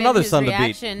 thing he's had got been another his son to beat.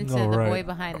 reaction to Oh, the right. boy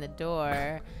behind the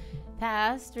door.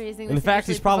 Past, raising In this fact,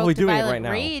 he's initially probably provoked a doing it violent right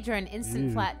now. rage or an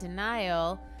instant flat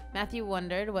denial. Matthew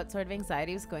wondered what sort of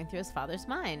anxiety was going through his father's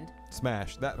mind.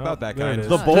 Smash. That Oh, about that there it kind. is.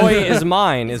 The boy is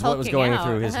mine is what was Hulking going out.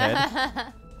 through his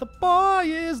head. The boy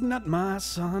is not my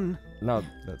son. No.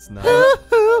 That's not.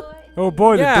 Oh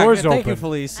boy, the Yeah, door's thank open. you,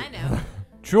 Felice. I know.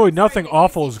 Truly, nothing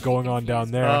awful is going on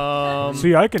down there.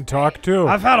 See, I can talk too.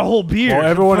 I've had a whole beer. While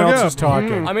everyone Fuck else up. is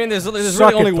talking. I mean, there's Suck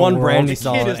really only it, the one world. brandy The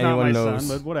song kid that is not my anyone knows.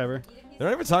 son, but whatever. They're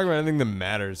not even talking about anything that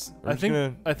matters. We're I just think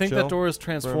gonna that chill door is for a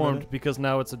transformed minute. because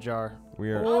now it's a jar.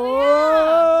 We are.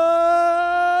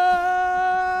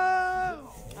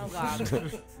 Oh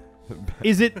god.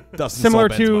 Is it Dustin similar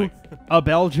saw Ben's to mic. a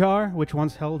bell jar, which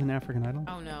once held an African idol?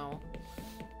 Oh no.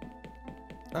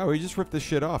 Oh, he just ripped this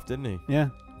shit off, didn't he? Yeah.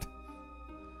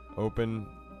 Open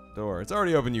door. It's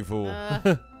already open, you fool.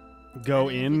 Go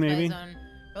Running in, by maybe? his own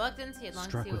reluctance, he had longed to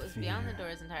Struck see what with was beyond the fear. door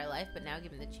his entire life, but now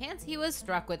given the chance, he was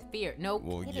struck with fear. No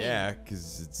Well, kidding. yeah,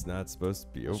 because it's not supposed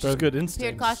to be open. Just good Peered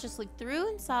instincts. cautiously through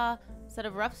and saw a set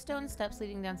of rough stone steps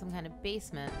leading down some kind of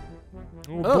basement.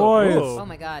 Oh boy. Oh. Oh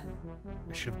my god.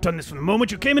 I should have done this from the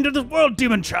moment you came into this world,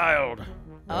 demon child.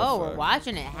 Oh, we're fuck.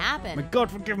 watching it May happen. God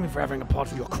forgive me for having a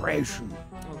part of your creation.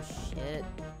 Oh shit.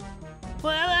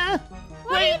 What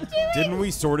What are you doing? Didn't we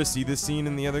sort of see this scene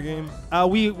in the other game?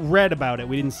 We read about it.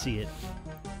 We didn't see it.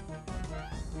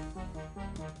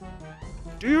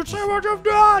 Do you see what you've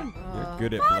done? You're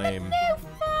good at blame.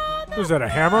 Was that a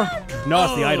hammer? No,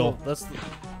 it's the idol. That's the.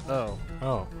 Oh.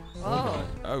 Oh. Whoa.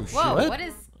 Oh, shit. Whoa, What? what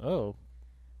is... Oh.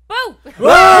 Boo!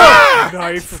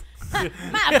 Knife.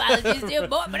 My apologies, dear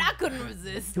boy, but I couldn't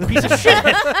resist. Piece of shit.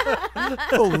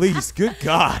 Police, good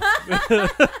God.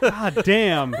 God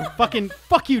damn.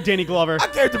 Fuck you, Danny Glover. I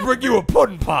came to bring you a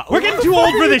pudding pot. We're getting too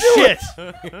old for this shit.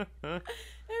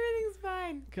 Everything's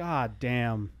fine. God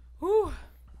damn. Whew.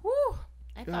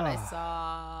 I thought I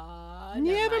saw.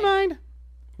 Never mind.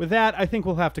 With that, I think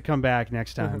we'll have to come back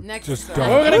next time. Next Just time. don't.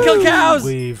 We're gonna kill cows.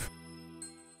 Leave.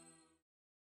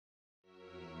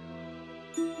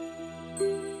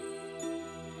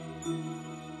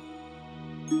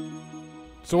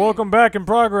 So welcome back in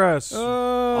progress.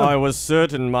 I was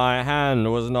certain my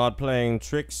hand was not playing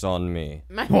tricks on me.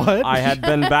 What? I had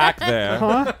been back there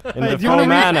Huh? in Hey, the do you wanna full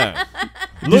manner.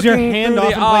 Does your looking hand through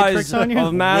the often play eyes tricks on you?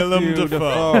 of Matthew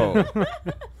Defoe.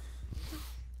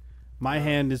 My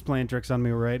hand is playing tricks on me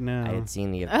right now. I had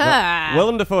seen the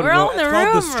Willem Dafoe. We're all in the It's called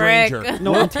The room, Stranger. Rick.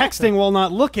 No, I'm texting while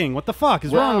not looking. What the fuck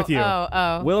is wrong with you?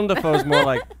 Oh. Willem Dafoe's more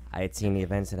like I had seen the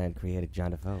events that had created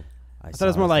John Defoe. I thought it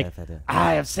was more like,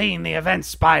 I have seen the event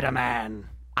Spider-Man.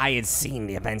 had seen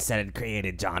the events that had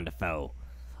created John Defoe.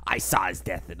 I saw his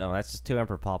death. no, that's just too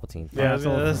Emperor Palpatine. Yeah,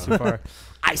 that's too far.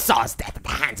 I saw his death at the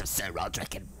hands of Sir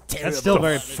Roderick and That's still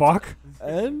very... Fuck.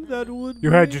 And that would You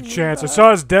had your chance. I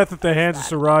saw his death at the hands of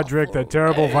Sir Roderick, that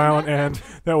terrible, violent end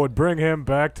that would bring him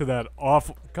back to that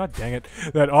awful... God dang it.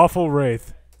 That awful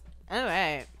wraith. All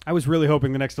right. I was really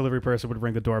hoping the next delivery person would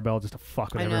ring the doorbell just to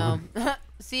fuck with I everyone. know.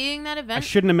 Seeing that I event,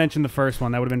 shouldn't have mentioned the first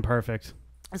one. That would have been perfect.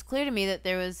 it's clear to me that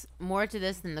there was more to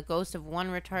this than the ghost of one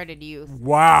retarded youth.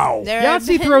 Wow. There have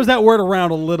Yahtzee been- throws that word around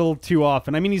a little too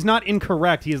often. I mean, he's not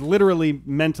incorrect. He is literally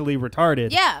mentally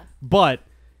retarded. Yeah. But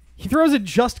he throws it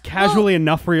just casually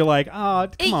enough where you're like, oh,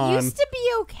 come It on. used to be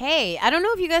okay. I don't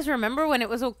know if you guys remember when it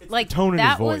was like tone in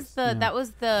that his was voice. the that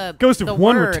was the Ghost the of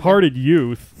one word. retarded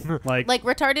youth. Like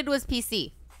retarded was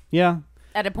PC yeah.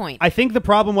 at a point. I think the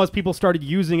problem was people started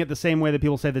using it the same way that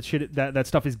people say that shit that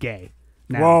stuff is gay.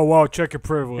 Now. Whoa, check your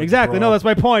privilege. Exactly. bro. No, that's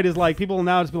my point. Is like people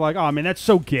now just be like, "Oh man, that's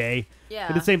so gay." Yeah.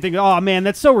 And the same thing. Oh man,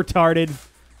 that's so retarded.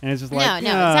 And it's just like, no,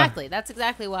 exactly. That's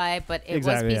exactly why. But it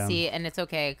Exactly, was PC, and it's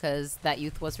okay because that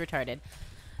youth was retarded.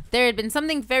 There had been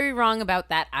something very wrong about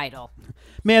that idol.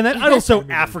 Man, that idol's so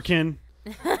African.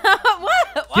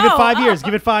 What? Give it 5 Whoa. years.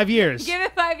 Give it 5 years. Give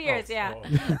it 5 years, yeah.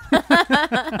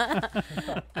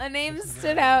 A name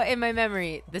stood out in my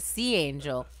memory. The Sea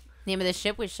Angel. Name of the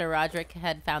ship which Sir Roderick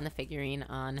had found the figurine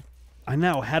on. I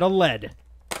now had a lead.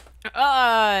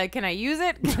 Can I use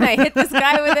it? Can I hit this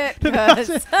guy with it? 'Cause-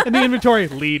 In the inventory,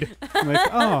 lead. I'm like,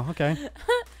 oh, okay.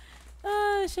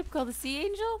 A ship called the Sea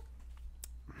Angel?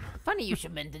 Funny you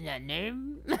should mention that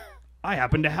name. I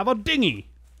happen to have a dinghy.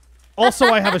 Also,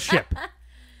 I have a ship.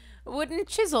 Wooden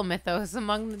chisel mythos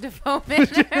among the Defoe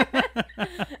Manor.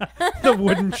 The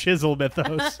wooden chisel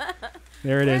mythos.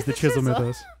 There it Where's is, the the chisel chisel?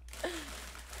 mythos. Out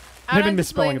I've been on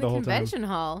display misspelling in it the whole time. Convention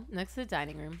hall next to the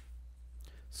dining room.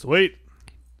 Sweet.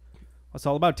 What's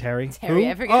all about Terry? Terry, Who?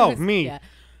 I forget. Oh, who's- me. Yeah.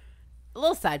 A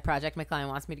little side project my client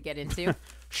wants me to get into.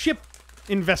 Ship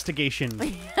investigation.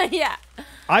 Yeah.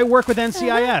 I work with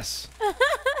NCIS.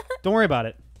 Don't worry about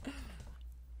it.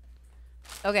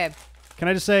 Okay. Can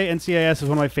I just say NCIS is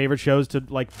one of my favorite shows to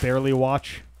like barely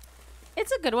watch?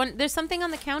 It's a good one. There's something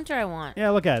on the counter I want. Yeah,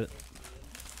 look at it.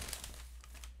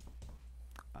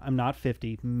 I'm not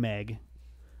 50, Meg,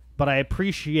 but I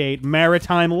appreciate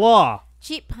maritime law.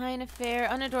 Cheap pine affair,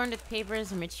 unadorned with papers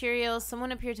and materials.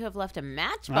 Someone appeared to have left a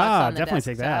matchbox Ah, on the definitely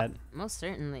take desktop. that. Most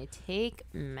certainly. Take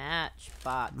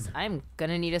matchbox. I'm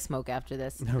going to need a smoke after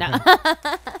this. Okay. No.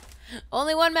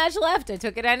 Only one match left. I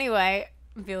took it anyway.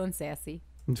 I'm feeling sassy.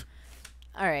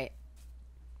 All right.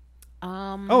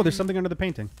 Oh, there's something under the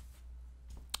painting.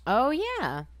 Oh,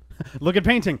 yeah. Look at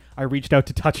painting. I reached out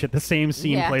to touch it. The same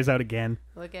scene Yeah. plays out again.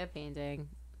 Look at painting.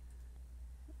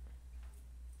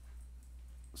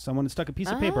 Someone stuck a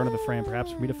piece of paper under the frame,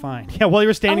 perhaps for me to find. Yeah, while you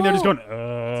were standing there just going, Take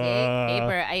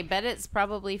paper. I bet it's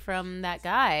probably from that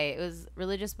guy. It was a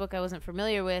religious book I wasn't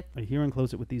familiar with. I here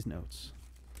enclose it with these notes.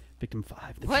 Victim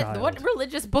 5, the What child. what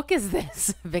religious book is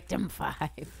this? Victim 5.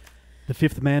 The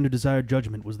fifth man who desired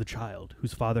judgment was the child,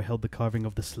 whose father held the carving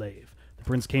of the slave. The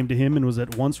prince came to him and was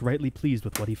at once rightly pleased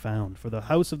with what he found, for the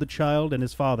house of the child and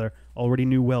his father already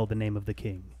knew well the name of the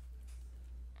king.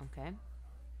 Okay.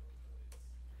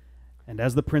 And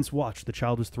as the prince watched, the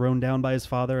child was thrown down by his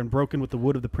father and broken with the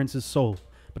wood of the prince's soul.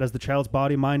 But as the child's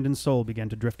body, mind, and soul began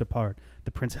to drift apart,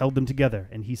 the prince held them together,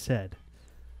 and he said,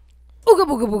 Ooga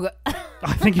booga booga.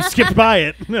 I think you skipped by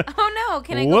it. Oh no,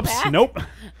 can I Whoops, go back? nope.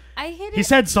 I hit it. He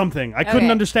said something. I couldn't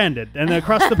Okay. understand it. And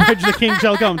across the bridge the king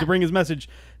shall come to bring his message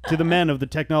to the men of the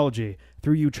technology.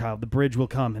 Through you, child, the bridge will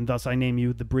come, and thus I name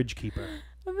you the bridge keeper.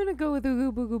 I'm gonna go with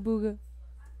ooga booga booga.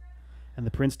 And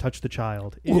the prince touched the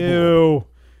child. Ew.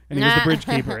 And he was the bridge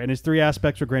keeper, and his 3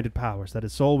 aspects were granted powers, that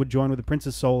his soul would join with the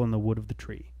prince's soul in the wood of the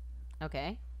tree.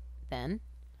 Okay. Then?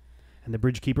 And the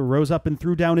bridge keeper rose up and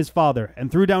threw down his father,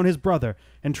 and threw down his brother,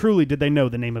 and truly did they know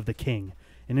the name of the king.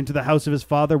 And into the house of his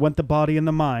father went the body and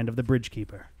the mind of the bridge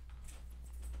keeper.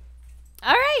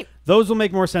 All right. Those will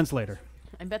make more sense later.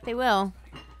 I bet they will.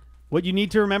 What you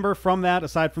need to remember from that,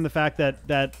 aside from the fact that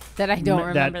I don't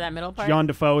remember that middle part. John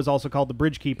DeFoe is also called the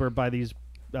bridge keeper by these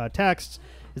texts,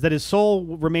 is that his soul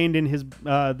remained in his.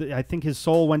 I think his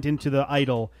soul went into the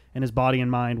idol, and his body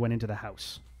and mind went into the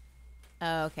house.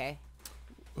 Oh, okay.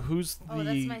 Who's Oh,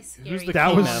 that's my scary who's the That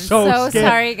phone. was key man? so scary.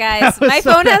 Sorry, guys. was My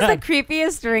so phone has bad. the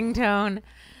creepiest ringtone.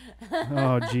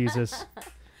 Oh Jesus!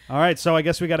 All right, so I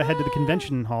guess we got to head to the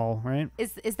convention hall, right?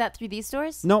 Is that through these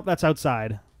doors? Nope, that's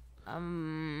outside.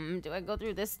 Do I go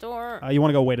through this door? You want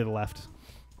to go way to the left.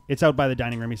 It's out by the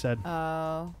dining room. He said.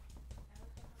 Oh.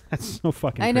 That's so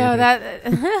fucking. I know creepy. that.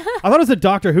 I thought it was a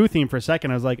Doctor Who theme for a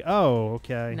second. I was like, oh,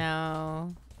 okay.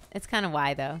 No. It's kind of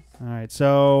why, though. All right,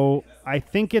 so I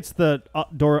think it's the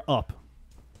door up.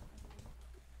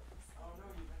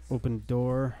 Open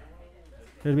door.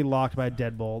 It'll be locked by a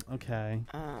deadbolt. Okay.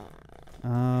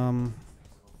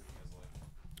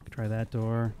 Try that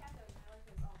door.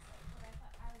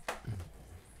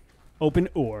 Open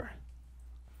or.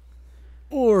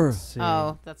 Or. See.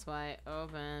 Oh, that's why.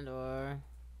 Open door.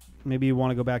 Maybe you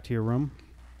want to go back to your room.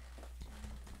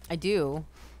 I do.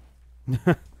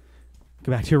 Go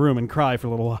back to your room and cry for a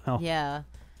little while. Yeah.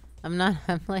 I'm not.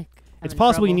 I'm like. It's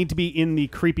possible you need to be in the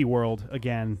creepy world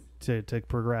again to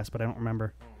progress, but I don't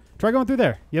remember. Try going through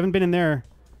there. You haven't been in there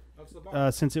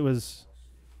since it was.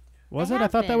 Was it? I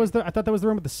thought that was the. I thought that was the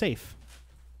room with the safe.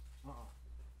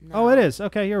 No. Oh, it is.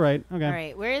 Okay, you're right. Okay. All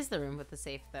right. Where is the room with the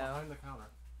safe, though? Behind the counter.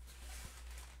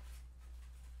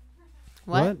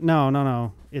 What?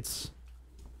 No. It's.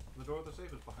 The door of the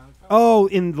safe is behind the counter. Oh,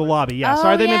 in the lobby. Yeah. Oh,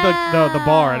 Sorry, they meant the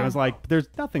bar, and yeah. I was like, "There's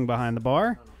nothing behind the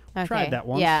bar." Okay. Tried that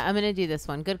once. Yeah, I'm gonna do this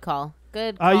one. Good call.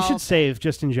 Good call. You should save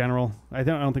just in general. I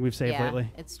don't think we've saved Yeah,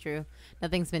 lately. it's true.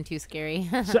 Nothing's been too scary.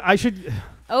 So I should.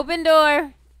 Open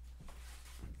door.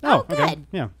 Oh, okay. good.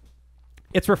 Yeah.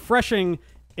 It's refreshing.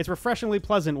 It's refreshingly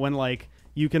pleasant when like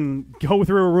you can go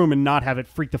through a room and not have it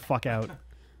freak the fuck out.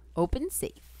 Open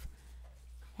safe.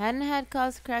 Hadn't had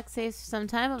cause to crack safes for some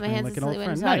time, but my Sound hands like an instantly old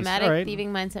went into friend. Nice. automatic, All right.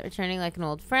 thieving mindset returning like an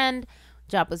old friend.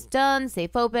 Job was done,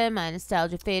 safe open, my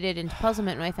nostalgia faded into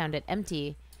puzzlement when I found it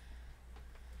empty.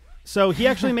 So he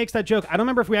actually makes that joke. I don't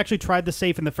remember if we actually tried the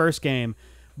safe in the first game,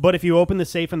 but if you open the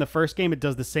safe in the first game, it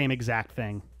does the same exact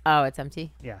thing. Oh, it's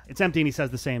empty? Yeah, it's empty and he says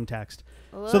the same text.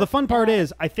 Look So the fun part at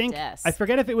is, I think, this. I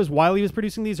forget if it was while he was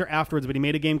producing these or afterwards, but he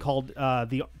made a game called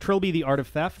the Trilby, The Art of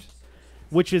Theft,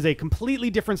 which is a completely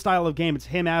different style of game. It's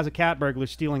him as a cat burglar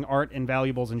stealing art and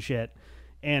valuables and shit,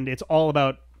 and it's all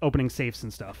about opening safes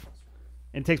and stuff.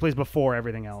 And it takes place before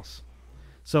everything else.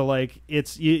 So like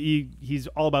it's he's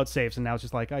all about safes, and now it's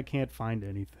just like I can't find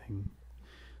anything.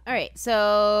 All right,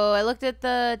 so I looked at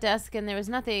the desk and there was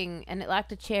nothing, and it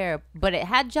lacked a chair, but it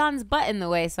had John's butt in the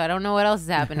way, so I don't know what else is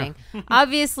happening.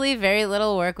 Obviously, very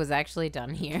little work was actually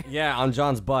done here. Yeah, on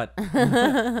John's butt.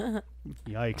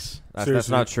 Yikes! That's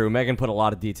not true. Megan put a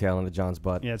lot of detail into John's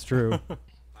butt. Yeah, it's true.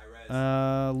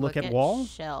 Look at wall.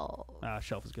 Shelf.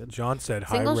 Shelf is good. John said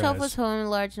high Single res. shelf was home, a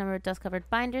large number of dust-covered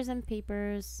binders and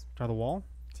papers. Try the wall.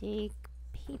 Take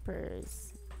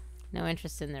papers. No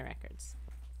interest in the records.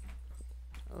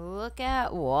 Look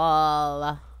at wall.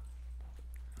 All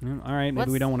right,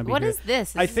 maybe we don't want to be What here. is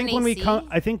this? I Is this think an when we AC? come,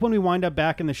 I think when we wind up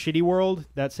back in the shitty world,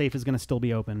 that safe is going to still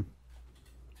be open.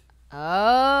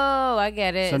 Oh, I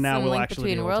get it. So now Some we'll link actually be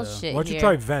between able worlds to- shit Why don't you here.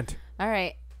 try vent? All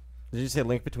right. Did you say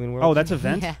link between worlds? Oh, that's a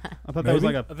vent. Yeah. I thought that was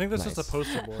Maybe? like I think that's just a Nice.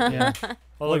 poster board. yeah.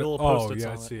 Oh, like a little post-its yeah,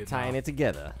 I on see it. it. tying now. it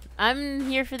together. I'm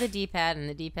here for the D-pad, and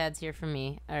the D-pad's here for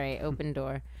me. All right, open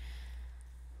door.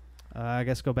 I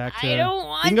guess go back to. I don't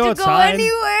want can to go outside.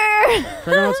 anywhere.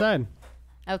 Try going outside.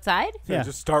 Outside? Yeah.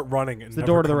 Just start running and the never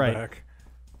door to the come right. back.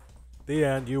 The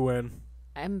end. You win.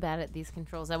 I'm bad at these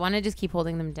controls. I want to just keep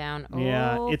holding them down.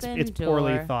 Yeah, it's Open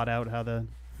poorly door. thought out how the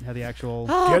actual.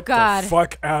 Oh, Get God. the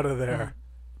fuck out of there.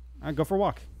 Go for a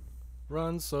walk.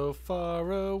 Run so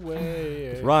far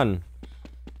away. Run.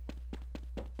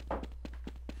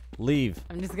 Leave.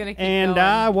 I'm just going to keep And going.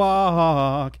 I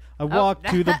walk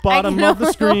to the I bottom can of the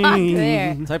walk screen.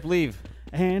 there. Type leave.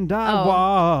 And I Oh.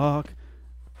 walk.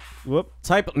 Whoop.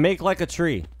 Type make like a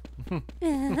tree. Get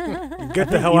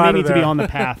the hell You may out need of to there. be on the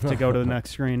path to go to the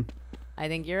next screen. I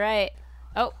think you're right.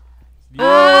 Oh. We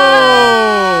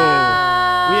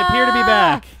appear to be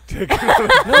back.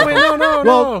 no, wait, no.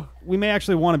 Well, we may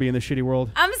actually want to be in the shitty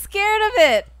world. I'm scared. scared of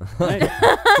it. Right.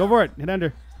 Go for it. Hit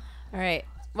enter. All right.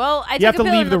 Well, I You took have a to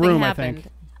pill leave and the nothing room, I happened.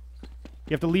 think.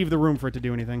 You have to leave the room for it to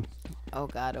do anything. Oh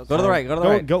God. Okay. Go to the right. Go to the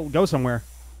right. Go somewhere.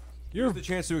 You have the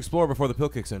chance to explore before the pill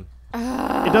kicks in.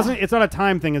 It doesn't. It's not a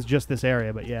time thing. It's just this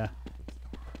area. But yeah.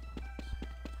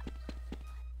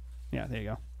 Yeah. There you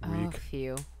go. Oh,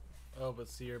 phew. Oh, but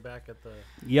see, you're back at the.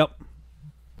 Yep.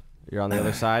 You're on the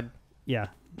other side. Yeah.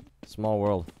 Small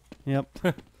world. Yep.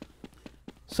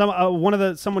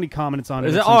 Somebody comments on it.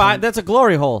 Is at it? some Oh, point. that's a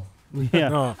glory hole. Yeah.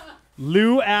 No.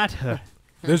 Lou at her.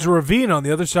 There's a ravine on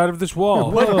the other side of this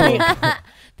wall. Whoa.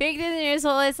 Big years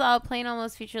old, I saw a plain,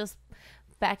 almost featureless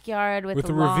backyard with With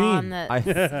a a lawn ravine.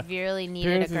 that severely needed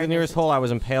Peering a through the nearest hole, I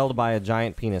was impaled by a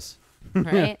giant penis.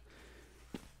 Right?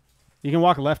 You can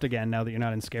walk left again now that you're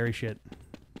not in scary shit.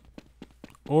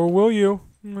 Or will you?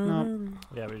 No.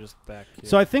 Yeah, we're just back here.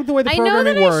 So I think the way the I know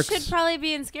programming that works. I should probably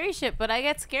be in scary shit, but I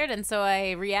get scared and so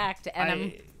I react and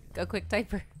I'm a quick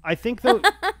typer. I think you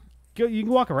can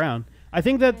walk around. I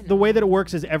think that the way that it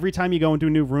works is every time you go into a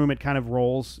new room, it kind of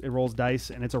rolls. It rolls dice,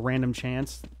 and it's a random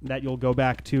chance that you'll go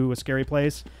back to a scary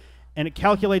place, and it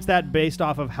calculates that based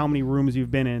off of how many rooms you've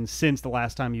been in since the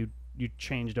last time you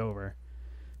changed over.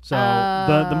 So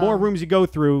the more rooms you go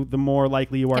through, the more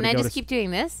likely you are Can to I go just to. keep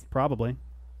doing this? Probably.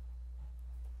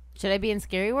 Should I be in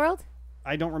Scary World?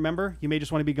 I don't remember. You may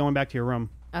just want to be going back to your room.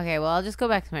 Okay, well, I'll just go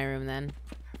back to my room then.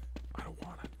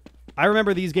 I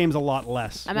remember these games a lot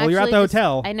less. I'm Well, you're at the actually just-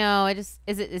 hotel. I know.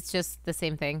 It's just the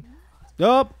same thing.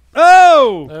 Oh!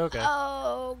 Oh! Okay.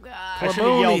 Oh, God. I should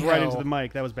have yelled right hell. into the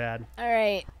mic. That was bad. All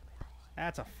right.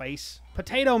 That's a face.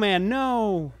 Potato Man,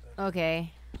 no!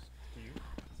 Okay.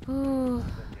 Ooh.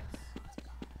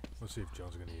 Let's see if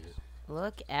John's gonna eat it.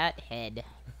 Look at head.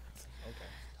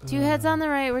 Two heads on the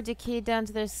right were decayed down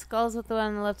to their skulls, with the one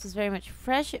on the left was very much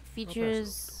fresh. It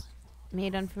features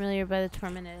made unfamiliar by the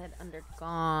torment it had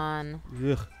undergone.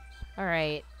 Ugh. All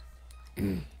right.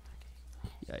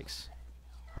 Yikes.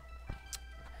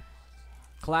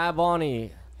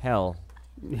 Clabonny hell.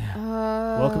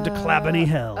 Welcome to Clabony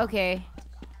Hell. Okay.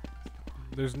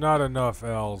 There's not enough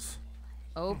L's.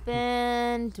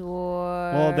 Open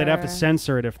door. Well, they'd have to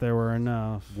censor it if there were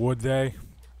enough. Would they?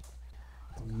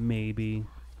 Maybe.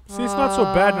 See, it's not so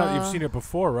bad now that you've seen it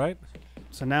before, right?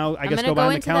 So now I I'm guess gonna go go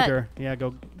behind the into that counter. Yeah,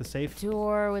 go the safe.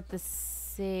 door with the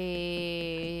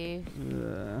safe.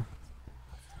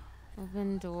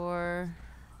 Open door.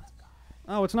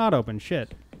 Oh, it's not open.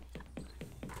 Shit.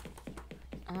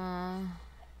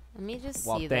 Let me just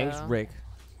Well, see thanks, though. Rick.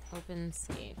 Open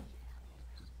safe.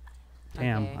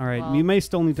 Damn. Okay, All right. well- You may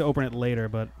still need to open it later,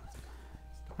 but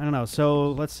I don't know.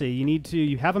 So let's see.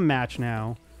 You have a match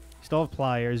now. You still have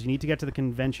pliers. You need to get to the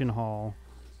convention hall,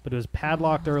 but it was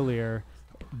padlocked earlier.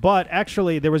 But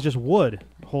actually, there was just wood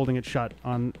holding it shut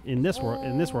in this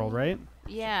world, right?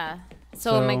 Yeah.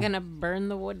 So am I So- gonna burn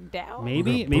the wood down?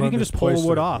 Maybe you Burn can this just pull place the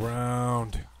wood to the off.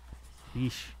 ground.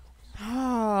 Yeesh.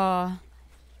 Oh.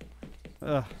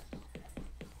 Ugh.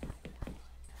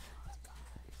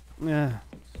 Yeah.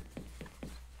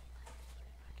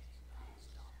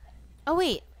 Oh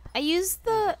wait, I used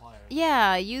the I'm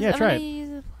try gonna it. use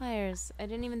the pliers. I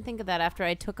didn't even think of that after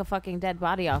I took a fucking dead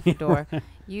body off the door.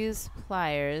 Use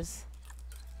pliers.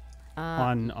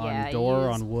 On door, use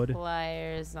on wood?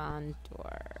 Pliers on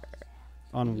door.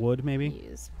 On wood, maybe.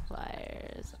 Use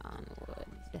pliers on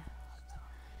wood.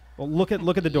 Well, look at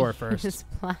the door first. Use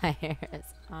pliers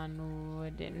on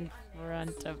wood in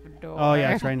front of door. Oh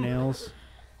yeah, try nails.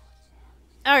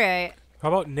 Okay. How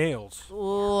about nails?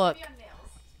 Look.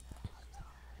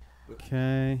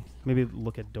 Okay, maybe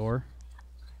look at door.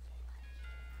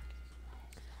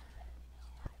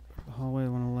 Hallway,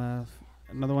 one on the left.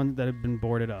 Another one that had been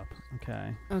boarded up.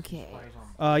 Okay. Okay.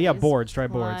 Yeah, Use boards. Try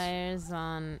boards. Pliers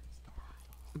on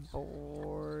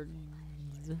boards.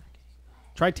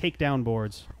 Try take down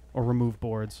boards or remove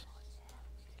boards.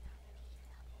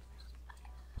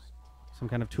 Some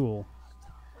kind of tool.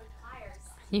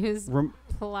 Use Rem-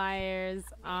 pliers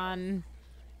on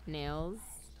nails.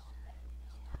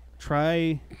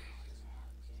 Try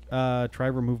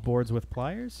remove boards with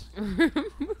pliers. I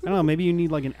don't know. Maybe you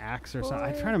need like an axe or something.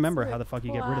 I'm trying to remember how the fuck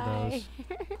you get rid of those.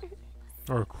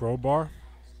 Or a crowbar?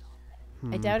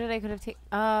 I doubted I could have taken.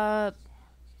 Oh,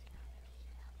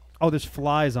 there's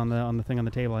flies on the thing on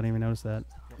the table. I didn't even notice that.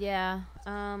 Yeah.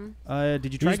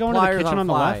 Did you try Use going to the pliers kitchen on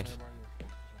the fly. left?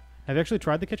 Have you actually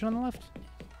tried the kitchen on the left?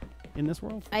 In this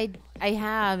world? I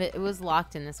have. It was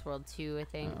locked in this world too, I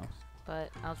think. Oh. But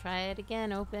I'll try it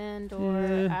again. Open door.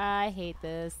 Yeah. I hate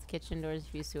this. Kitchen doors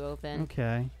refuse to open.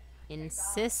 Okay.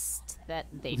 insist that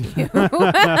they do. Well,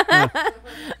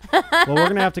 we're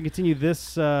gonna have to continue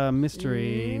this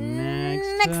mystery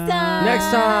next time. Next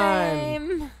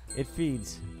time. It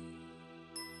feeds.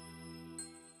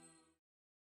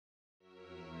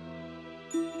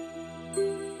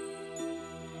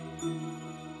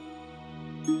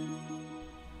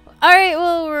 All right,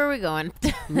 well, where are we going?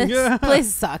 This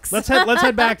place sucks. Let's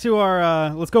head back to our.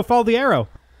 Let's go follow the arrow.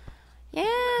 Yeah.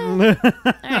 All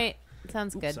right,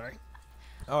 sounds good. Sorry.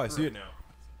 Oh, I see it now.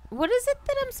 What is it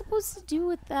that I'm supposed to do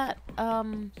with that?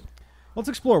 Let's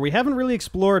explore. We haven't really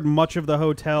explored much of the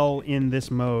hotel in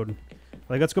this mode.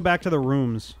 Like, let's go back to the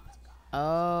rooms.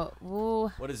 Oh,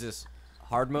 What is this?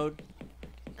 Hard mode?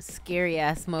 scary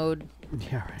ass mode.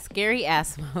 Yeah, right. Scary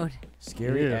ass mode.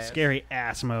 Scary. Yeah, scary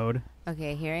ass mode.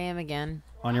 Okay, here I am again.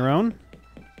 On your own?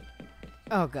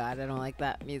 Oh God, I don't like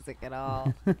that music at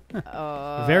all.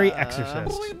 Very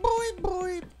Exorcist.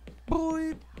 Boop,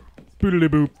 Boodly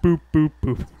boop boop boop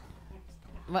boop.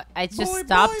 What? I just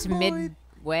stopped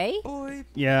midway.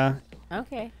 Yeah.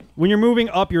 Okay. When you're moving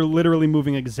up, you're literally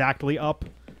moving exactly up.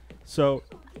 So,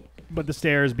 but the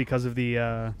stairs, because of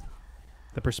the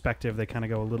perspective, they kind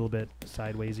of go a little bit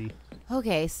sidewaysy.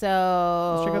 Okay,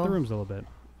 so Let's check out the rooms a little bit.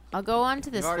 I'll go on to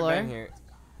this We've already floor. been here.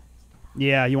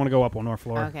 Yeah, you want to go up one more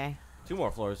floor. Okay. 2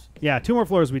 more floors. Yeah, 2 more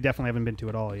floors we definitely haven't been to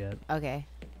at all yet. Okay.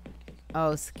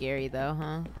 Oh, scary though,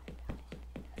 huh?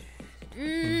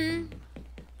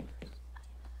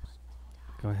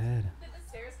 Go ahead.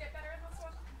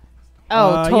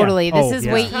 Oh, Yeah. totally. This Oh, is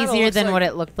yeah. way Kinda easier looks than like- what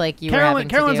it looked like you were having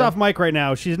Carolyn's to do. off mic right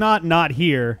now. She's not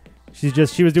here. She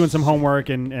was doing some homework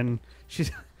and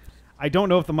she's. I don't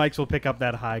know if the mics will pick up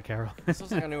that high, Carol. This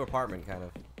looks like a new apartment, kind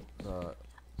of.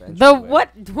 The what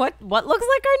looks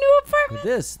like our new apartment?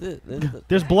 This.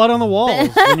 There's blood on the walls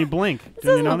when you blink. This Did you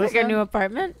doesn't know look this? like our new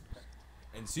apartment.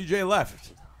 And CJ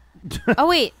left. Oh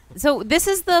wait, so this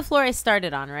is the floor I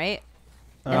started on, right?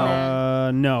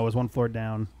 No, it was 1 floor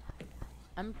down.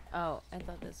 Oh, I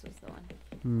thought this was the one.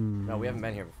 No, we haven't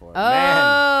been here before.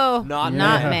 Oh, Man. not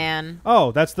Yeah. man.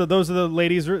 Oh, those are the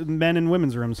ladies' men and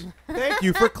women's rooms. Thank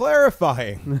you for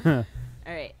clarifying. All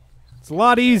right. It's a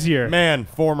lot easier. Man,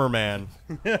 former man.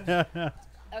 Okay.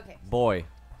 Boy.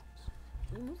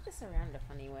 Move this around a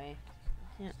funny way.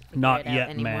 I can't figure Not it out yet,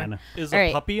 anymore. man. Is All a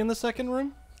right. puppy in the second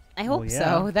room? I hope Well, yeah.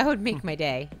 so. That would make my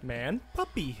day. Man,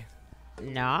 puppy.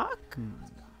 Knock.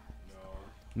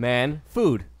 Man.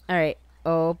 Food. All right.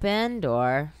 Open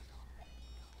door.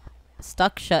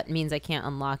 Stuck shut means I can't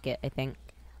unlock it, I think.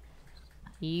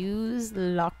 Use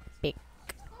lockpick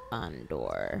on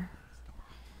door.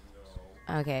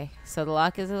 Okay, so the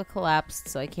lock is collapsed,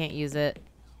 so I can't use it.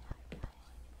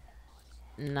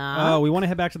 Nah. Oh, we want to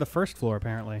head back to the first floor,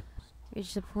 apparently.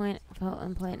 Reach the point.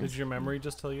 Did your memory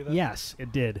just tell you that? Yes,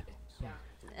 it did.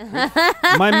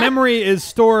 My memory is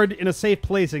stored in a safe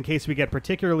place in case we get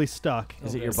particularly stuck.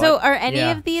 Is it your So butt? are any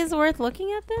Yeah. of these worth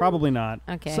looking at then? Probably not.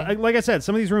 Okay. So, like I said,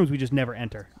 some of these rooms we just never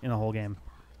enter in the whole game.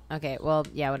 Okay, well,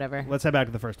 yeah, whatever. Let's head back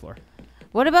to the first floor.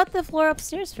 What about the floor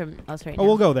upstairs from us right now? Oh,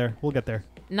 we'll go there. We'll get there.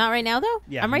 Not right now, though?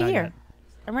 Yeah, I'm right not here. yet.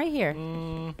 I'm right here.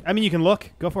 I mean, you can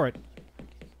look. Go for it.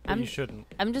 But you shouldn't.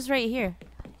 I'm just right here.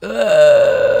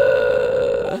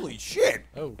 Holy shit.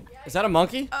 Oh. Is that a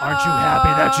monkey? Aren't you happy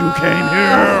that you came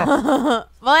here?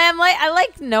 Well, I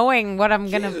like knowing what I'm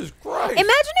gonna. Jesus Christ. Imagine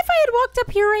if I had walked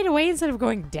up here right away instead of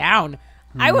going down.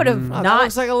 I would have Oh, that not.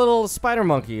 looks like a little spider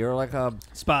monkey or like a.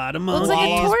 Spider Looks monkey,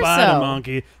 like a torso. spider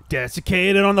monkey,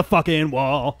 desiccated on the fucking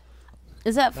wall.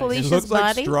 Is that It Felicia's looks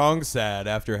like body? strong sad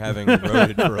after having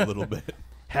eroded for a little bit.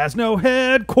 Has no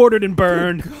head, quartered and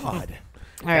burned. God.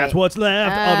 All That's right. what's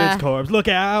left of its corpse. Look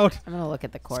out. I'm gonna look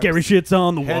at the corpse. Scary shit's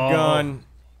on the Head wall. gone.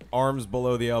 Arms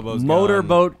below the elbows.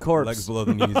 Motorboat gone, corpse. Legs below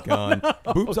the knees gone.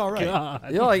 Boobs all right.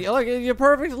 God. You're like, look, you're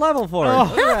perfect level for it. Oh.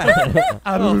 Look at that.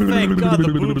 Oh, thank God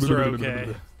the boobs are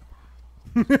okay.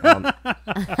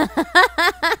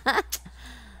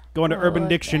 Go into Urban Look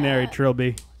Dictionary, at-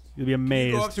 Trilby. You'll be You go up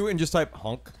amazed. to it and just type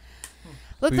honk.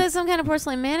 Looked like some kind of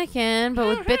porcelain mannequin, but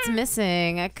with bits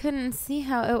missing. I couldn't see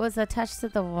how it was attached to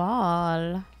the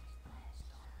wall.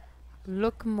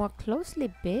 Look more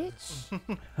closely, bitch.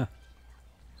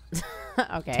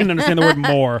 Okay. Didn't understand the word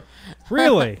more.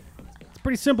 Really? It's a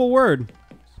pretty simple word.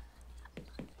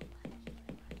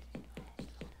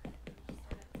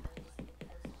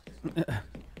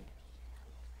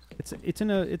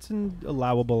 It's an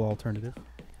allowable alternative.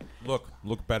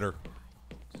 Look better.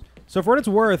 So for what it's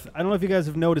worth, I don't know if you guys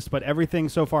have noticed, but everything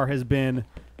so far has been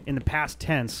in the past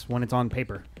tense when it's on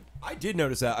paper. I did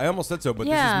notice that. I almost said so, but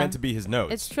this Yeah. is meant to be his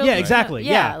notes. It's Trilby. Yeah, exactly.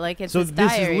 Yeah, like it's so his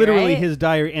this diary, is literally right? his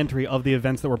diary entry of the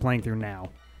events that we're playing through now.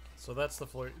 So that's the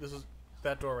floor. This is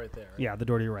That door right there. Right? Yeah, the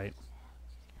door to your right.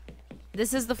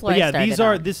 This is the floor. But yeah, I started these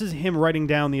are. on. This is him writing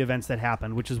down the events that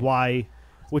happened, which is why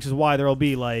there'll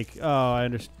be like, oh, I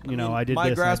understand. You know, I did My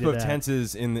this. grasp and I did of that.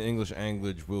 tenses in the English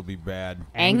language will be bad.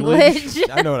 Anglish.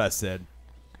 I know what I said.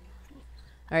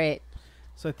 All right.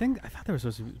 So I thought there was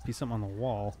supposed to be something on the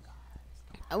wall.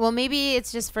 Well, maybe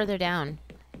it's just further down.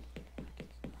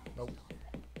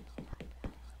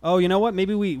 Oh, you know what?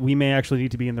 Maybe we may actually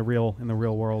need to be in the real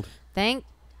world. Thank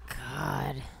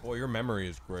God. Boy, your memory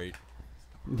is great.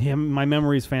 Yeah, my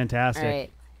memory's fantastic. All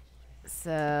right.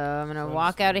 So I'm gonna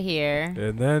walk out of here.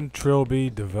 And then Trilby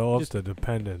develops a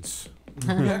dependence.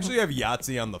 You actually have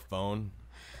Yahtzee on the phone.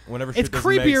 Whenever shit It's doesn't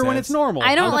make creepier when sense. it's normal.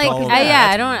 I don't I'm like. calling I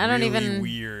that. don't That's really even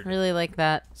weird. really like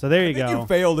that. So there you I think go. you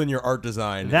failed in your art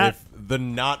design. That- if the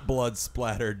not blood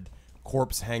splattered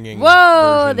corpse hanging.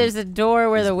 Whoa! version There's a door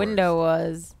where is the worse. window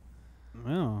was.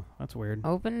 Oh, that's weird.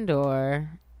 Open door.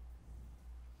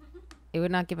 It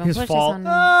would not give him His pushes fault.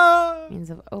 on means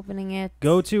of opening it.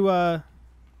 Go to Uh,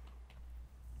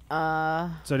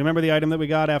 So do you remember the item that we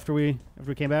got after we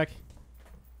came back?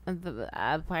 I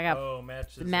got Oh,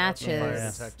 matches. Matches. Not the fire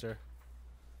Yes. detector.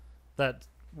 That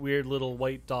weird little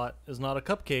white dot is not a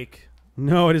cupcake.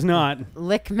 No, it is not.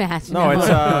 lick match. No,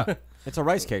 it's a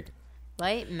rice cake.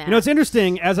 light match. You know, it's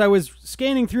interesting. As I was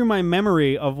scanning through my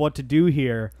memory of what to do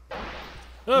here.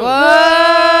 Whoa!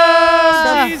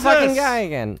 That fucking guy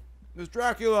again. There's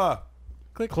Dracula.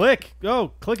 Click.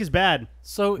 Oh, click is bad.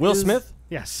 So Will is, Smith?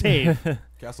 Yeah, save.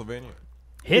 Castlevania.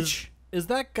 Hitch. Is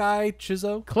that guy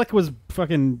Chzo? Click was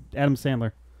fucking Adam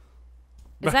Sandler.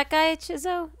 Is that guy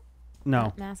Chzo?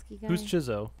 No. Masky guy. Who's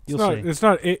Chzo? You'll see.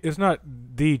 It's not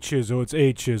the Chzo. It's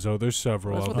a Chzo. There's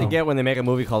several. That's of what they them. get when they make a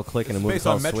movie called Click and a movie Based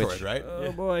on called Metroid, Switch. right?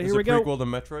 Oh boy, Is here it we go. prequel to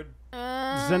Metroid?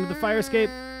 Descend to the fire escape.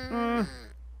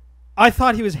 I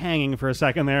thought he was hanging for a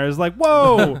second there. I was like,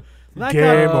 whoa. That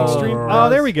Game got extreme. over. Oh,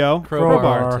 there we go.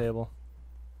 Crowbar. table.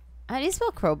 How do you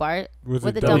spell crowbar? With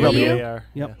With a a W. W? W-A-R.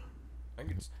 Yep. I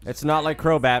think it's It's not like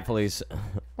Crobat, please.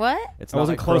 What? It's I not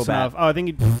wasn't like close Crobat. enough. Oh, I think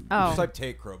you just Oh. like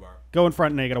take crowbar. go in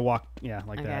front and you gotta walk. Yeah,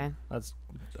 like Okay. That's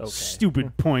okay. that.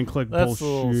 Stupid point click That's bullshit.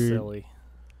 a little silly.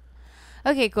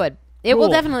 Okay, good. It will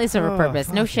Cool. definitely serve a Oh, purpose.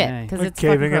 No fucking shit, A. because Like it's a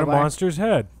fucking caving in a crowbar. monster's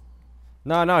head.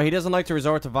 No, he doesn't like to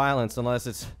resort to violence unless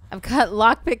it's. I've got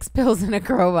lockpicks, pills, and a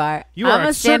crowbar. You I'm are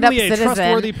a stand-up certainly a citizen.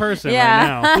 trustworthy person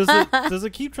Yeah. right now. Does it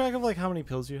keep track of like how many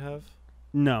pills you have?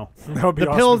 No. That would be The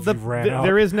awesome pills, if you ran out.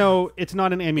 there is no, it's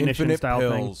not an ammunition Infinite style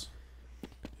pills.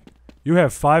 You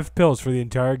have 5 pills for the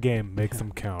entire game. Make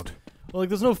them count. Well, like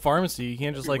there's no pharmacy. You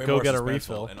can't just Way like go more get a suspenseful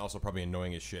refill. and also probably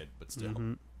annoying as shit, but still.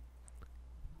 thing.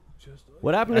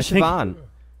 What happened I to think- Siobhan?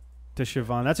 To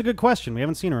Siobhan. That's a good question. We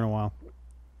haven't seen her in a while.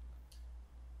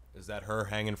 Is that her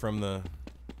hanging from the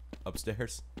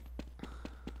upstairs?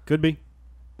 Could be.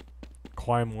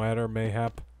 Climb ladder,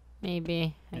 mayhap.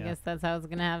 Maybe. I Yeah. guess that's how it's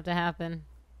gonna have to happen.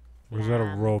 Or is that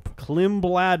a rope?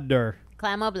 Klimbladder.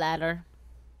 Climb up ladder.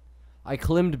 I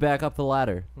climbed back up the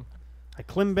ladder. I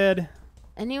Klimbed.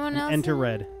 Anyone else? Enter in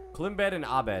red. Klimbed and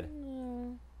Abed.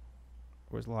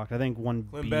 Where's locked? I think one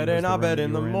B Bed was and the I room bed that in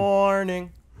you the were in.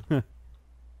 morning.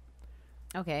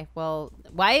 Okay. Well,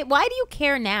 why do you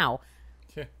care now?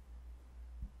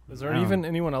 Is there I even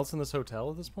anyone else in this hotel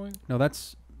at this point? No,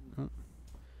 that's...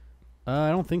 I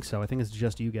don't think so. I think it's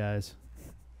just you guys.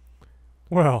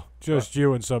 Well, just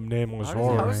you and some nameless How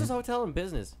horror. is this hotel in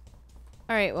business?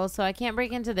 All right. Well, so I can't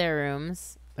break into their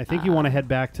rooms. I think you want to head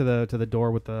back to the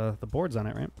door with the boards on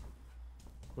it, right?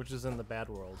 Which is in the bad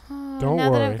world. Don't now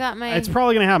that worry. I've got my. It's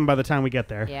probably going to happen by the time we get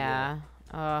there. Yeah.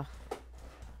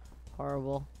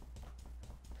 Horrible.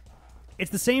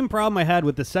 It's the same problem I had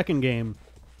with the second game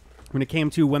when it came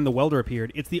to when the welder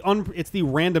appeared. It's the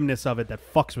randomness of it that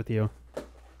fucks with you.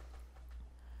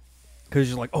 Because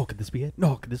you're like, oh, could this be it?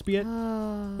 No, could this be it?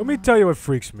 Let me tell you what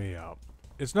freaks me out.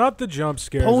 It's not the jump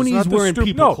scares. Ponies it's not the wearing stup-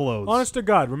 people no, clothes. Honest to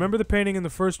God, remember the painting in the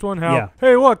first one? How, Yeah.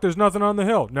 hey, look, there's nothing on the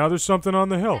hill. Now there's something on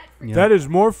the hill. Yeah. That is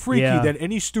more freaky Yeah. than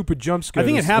any stupid jump scare. I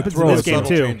think it this- that happens in throws this game up.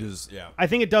 too. Changes, yeah. I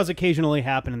think it does occasionally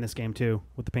happen in this game too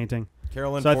with the painting.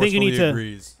 Carolyn So I think you need forcefully to.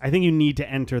 agrees. I think you need to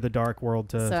enter the dark world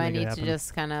to. So I make it need to happen.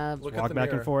 just kind of. Look Walk at the back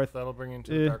and mirror. forth. That'll bring you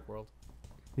into the dark world.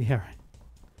 Yeah. Right.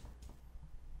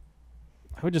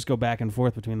 I would just go back and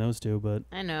forth between those two, but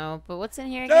I know, but what's in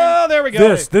here again? oh, there we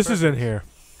go. This is in here.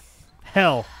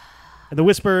 Hell, and the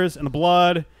whispers and the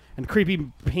blood and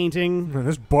creepy painting. Man,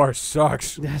 this bar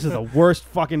sucks. This is the worst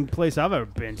fucking place I've ever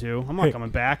been to. I'm not Hey,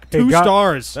 coming back. hey, 2 God-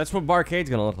 stars. That's what Barcade's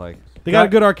gonna look like. They got a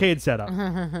good arcade setup.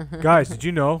 Guys, did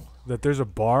you know that there's a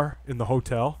bar in the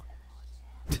hotel?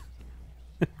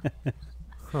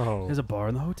 Oh. There's a bar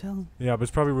in the hotel. Yeah, but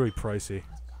it's probably really pricey.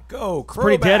 Go,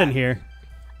 Pretty dead in Crobat. here.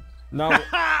 No,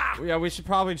 Yeah, we should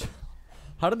probably.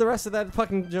 How did the rest of that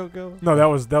fucking joke go? No, that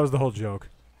was the whole joke.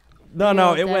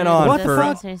 No, it went on What the for.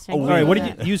 fuck? a All week. right, what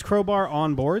did you use crowbar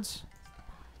on boards?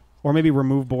 Or maybe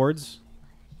remove boards?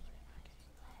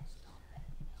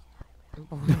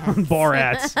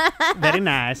 Borats. Very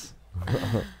nice.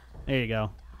 There you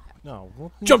go.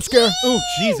 No. Jump scare. Ooh,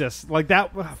 Jesus. Like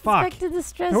that. Fuck. Expected the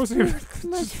stress. That wasn't even- boost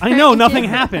much I know right nothing now.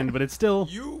 happened, but it's still.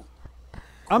 You.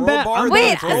 I'm bad. crowbar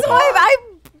Wait, so I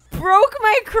broke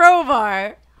my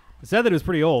crowbar. Said that it was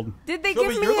pretty old. Did they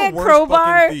Trilby, give you're me a the worst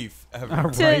crowbar fucking thief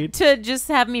ever. to just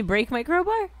have me break my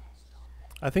crowbar?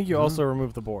 I think you also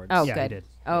removed the boards. Oh, Yeah, good. you did.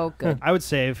 Oh, good. I would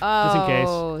save, just in case.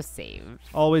 Oh, save.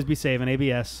 Always be saving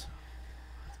ABS.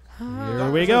 Here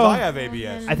Doctor we says go. I have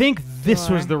ABS. I think this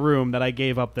was Sure. the room that I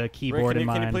gave up the Rick, keyboard in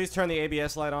can you mine. please turn the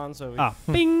ABS light on? So. Ah,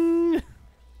 bing.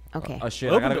 Okay. Oh shit!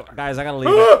 Guys, I gotta leave.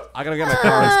 I gotta get my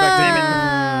car inspected.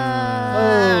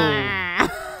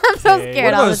 I'm so scared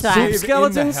What all are the those, time. soup In the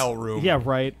skeletons? hell room. Yeah,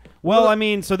 right. Well, I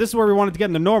mean, so this is where we wanted to get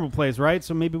in the normal place, right?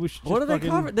 So maybe we should. What are just they fucking-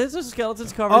 covered? There's just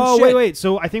skeletons covered. in Oh, shit. wait.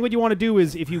 So I think what you want to do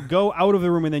is if you go out of the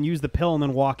room and then use the pill and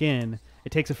then walk in,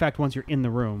 it takes effect once you're in the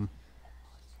room.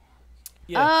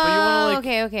 Yeah, but you want to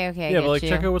like. Okay. I Yeah, get but like you.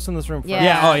 check out what's in this room first. Yeah.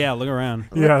 Yeah. Oh, yeah. Look around.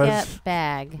 Yeah, Look that's at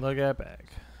bag. Look at bag.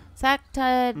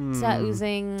 Sakta Mm.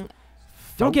 oozing.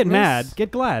 Don't get Foulness mad.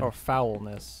 Get glad. Or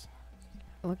foulness.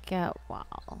 Look at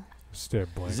wall. stare Is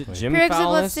it blankly. Jim Pyrex's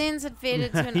foulness? bloodstains had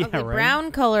faded to an Yeah, ugly right.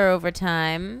 brown color over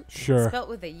time. Sure. Spelt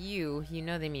with a U. You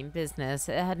know they mean business.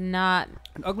 It had not.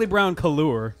 An ugly brown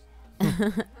Kalur.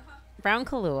 Brown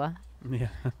Kahlua.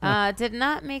 Yeah. Did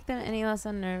not make them any less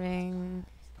unnerving.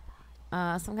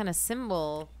 Some kind of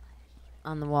symbol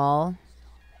on the wall.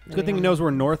 Good thing he knows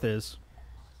where north is.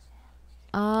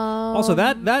 Oh. Also,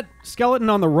 that skeleton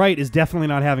on the right is definitely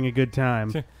not having a good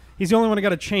time. He's the only one who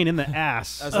got a chain in the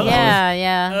ass.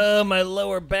 Yeah. My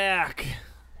lower back.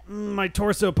 My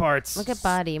torso parts. Look at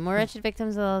body. More wretched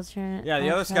victims of alternate. Yeah, the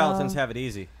other skeletons have it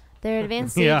easy. Their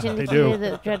advanced Yeah, age they indicated do.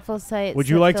 the dreadful sights. Would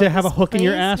you that like to filled have a this hook in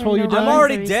your place ass were while you're no done? longer I'm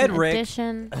already a dead, recent Rick.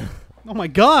 addition. Oh my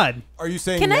God. Are you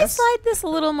saying Can I yes? slide this a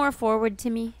little more forward to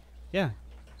me? Yeah.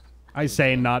 I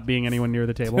say not being anyone near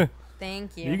the table.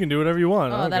 Thank you. You can do whatever you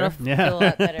want. I Oh, don't that'll care. Yeah. feel a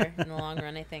lot better in the long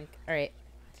run, I think. All right.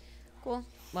 Cool.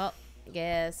 Well,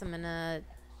 guess I'm gonna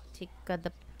take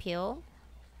the pill.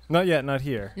 Not yet. Not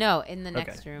here. No, in the Okay.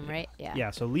 next room, right? Yeah.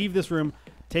 Yeah, so leave this room,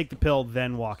 take the pill,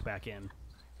 then walk back in.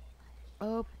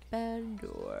 Open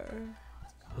door.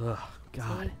 Ugh,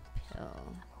 God. Take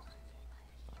pill.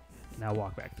 Now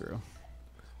walk back through.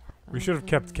 We should have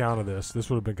kept count of this. This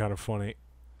would have been kind of funny.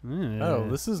 Oh,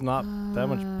 this is not that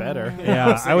much better.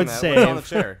 Yeah, I would What's on the save.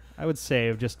 chair? I would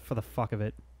save just for the fuck of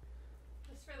it.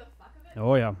 Just for the fuck of it?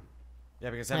 Oh, yeah.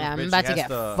 Yeah, because that Yeah, I'm bitch about to has get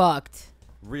to fucked.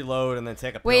 reload and then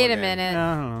take a pill Wait a again. minute.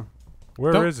 I don't know.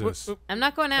 Where is this? I'm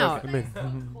not going out. I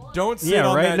mean, Don't sit Yeah,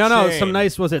 on right? that No, chain. some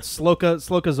nice, was it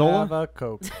𝗫𝗁𝗁𝗁𝗁𝗁𝗁? Have a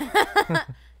Coke.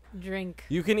 Drink.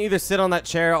 You can either sit on that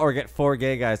chair or get 4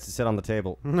 gay guys to sit on the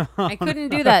table. I couldn't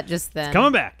do that just then.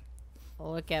 Coming back.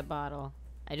 Look at bottle.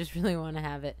 I just really want to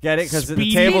have it. Get it? Because the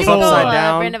Speedy table's cola. upside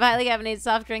down. Brand of highly caffeinated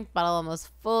soft drink, bottle almost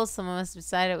full. Someone must have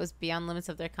decided it was beyond limits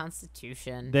of their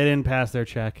constitution. They didn't pass their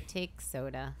check. Take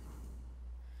soda.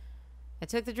 I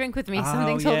took the drink with me. Oh,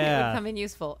 Something told me it yeah. would come in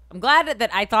useful. I'm glad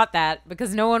that I thought that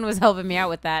because no one was helping me out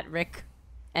with that, Rick,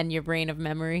 and your brain of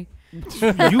memory.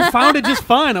 You found it just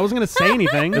fine. I wasn't going to say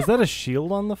anything. Is that a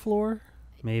shield on the floor?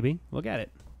 Maybe. Look at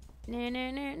it.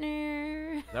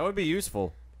 That would be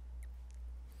useful.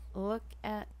 Look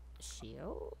at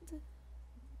shield.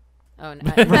 Oh no.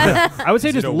 I would say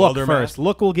Is it just a look welder first. mask?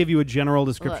 Look will give you a general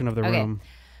description Look, of the okay. room.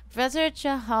 Professor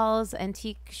Chahal's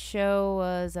antique show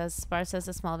was as sparse as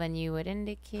a small venue would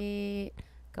indicate.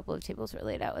 A couple of tables were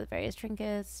laid out with various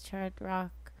trinkets, charred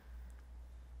rock,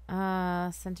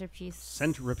 centerpiece.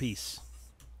 Centerpiece.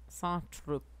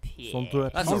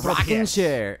 Centerpiece. That's a rocking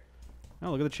chair.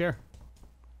 Oh, look at the chair.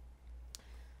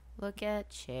 Look at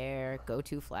chair. Go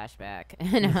to flashback.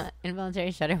 And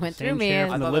involuntary shudder went Same through me. chair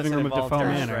and- from the thought living that said room of DeFoe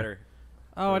involuntary Manor. shredder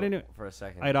Oh, I didn't know. for a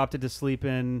second. I'd opted to sleep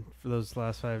in for those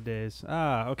last 5 days.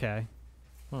 Ah, okay.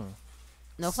 No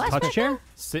Touch flashback. chair?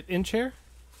 Sit in chair?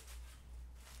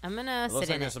 I'm gonna It looks sit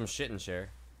like in there's it. some shit in chair.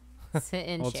 Sit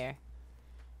in Well, it's- chair.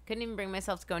 Couldn't even bring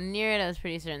myself to go near it. I was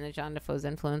pretty certain that John Defoe's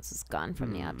influence was gone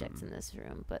from the objects in this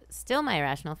room, but still my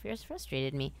irrational fears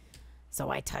frustrated me. So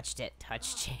I touched it.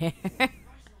 Touch chair.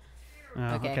 Oh,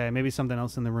 Okay. okay. Maybe something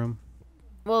else in the room.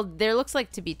 Well, there looks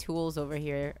like to be tools over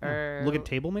here. Or Look at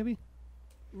table, maybe?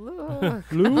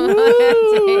 Look.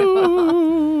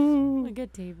 Look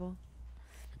at table.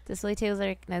 Display tables I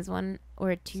recognize one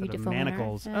or two Set of Defoe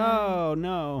manacles. Manor. Oh,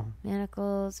 no.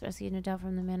 Manacles rescued no doubt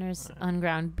from the Manor's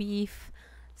unground beef.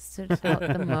 stood out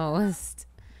the most.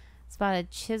 Spotted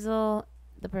chisel.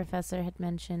 The professor had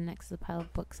mentioned next to the pile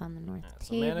of books on the north So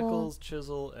table. manacles,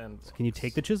 chisel, and books. Can you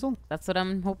take the chisel? That's what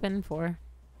I'm hoping for.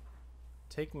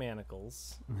 Take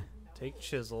manacles. Take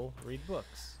chisel. Read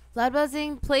books. Loud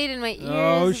buzzing played in my ears.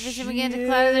 Oh, The vision began to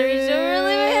cloud as I reached over and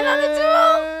laid my hand on the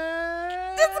tool.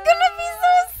 It's gonna be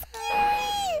so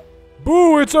scary.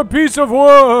 Boo! It's a piece of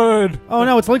wood. Oh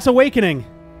no, it's Link's Awakening.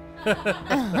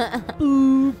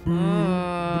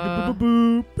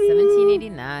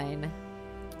 1789.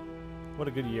 What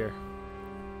a good year.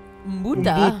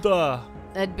 Mbuta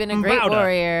had been a great Mbauda.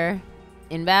 warrior.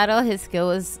 In battle, his skill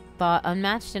was thought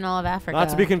unmatched in all of Africa. Not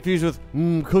to be confused with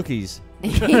cookies.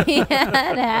 He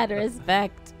had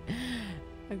respect.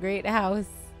 A great house.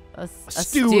 A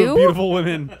Stew of beautiful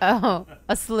women. Oh,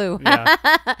 a slew. Yeah.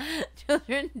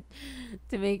 Children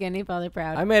to make any father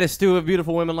proud. I made a stew of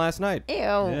beautiful women last night. Ew.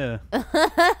 Yeah.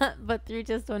 But through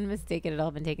just one mistake, it had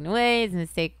all been taken away. His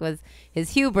mistake was his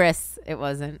hubris. It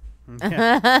wasn't.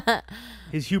 Yeah.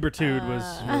 His Hubertude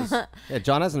was Yeah,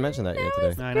 John hasn't mentioned that yet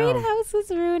today. I Great know. house was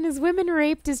ruined. His women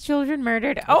raped. His children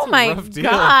murdered. Oh my rough deal.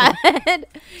 God.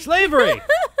 Slavery.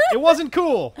 It wasn't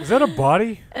cool. Is that a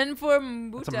body? And for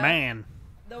Mbuta, It's a man.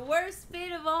 the worst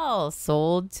fate of all,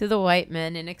 sold to the white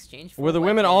men in exchange for Were the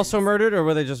women weapons. also murdered, or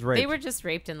were they just raped? They were just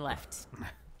raped and left.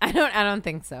 I don't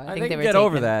think so. I think they can were get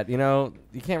over taken. that. You know,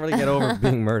 you can't really get over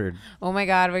being murdered. Oh my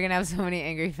God, we're gonna have so many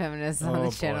angry feminists on Oh,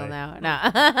 this channel boy. now. No.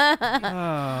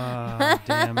 Oh,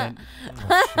 damn it.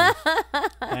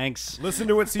 Thanks. Listen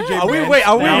to what CJ. Are we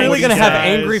Now really what gonna he have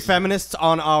says. angry feminists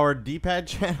on our D-pad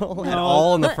channel at No.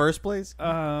 all in the first place? Do me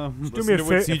a Listen to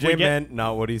what fa- CJ meant,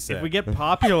 not what he said. If we get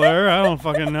popular, I don't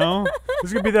fucking know. This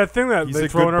is gonna be that thing that He's they a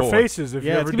throw in good our boy. faces if you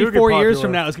Yeah, ever it's do gonna be get 4 years popular.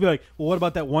 from now. It's gonna be like, well, what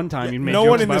about that one time you made no jokes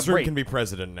one in about this room rape? can be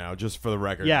president now, just for the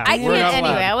record. Yeah. I We're can't not anyway.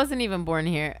 allowed. I wasn't even born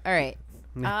here. All right.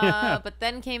 But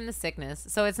then came the sickness,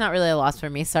 so it's not really a loss for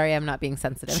me. Sorry, I'm not being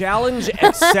sensitive. Challenge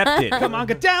accepted. Come on,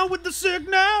 get down with the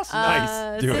sickness.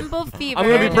 Nice. Do it. Simple fever. I'm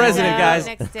gonna be knocked president, out guys.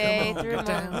 Next day, threw him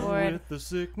overboard.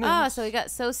 Oh, so he got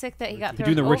so sick that he got You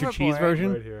thrown doing the Richard Cheese overboard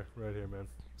version? Right here, man.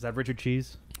 Is that Richard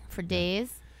Cheese? for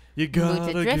days. You Mbuta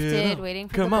gotta drifted, get up. waiting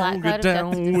for Come the black on, cloud get of death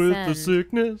down to with the descend.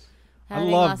 sickness. I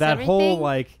Having love lost that whole everything,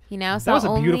 like. he now That saw was a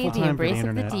only beautiful the time for the embrace of the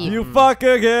internet. deep. You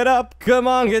fucker, get up. Come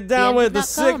on, get down end with did the not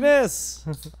come. sickness.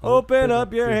 Open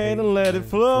up your hand and let it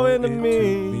flow into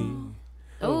me.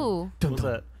 Ooh. What was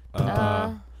that?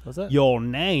 What's that? Your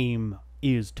name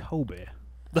is Toby.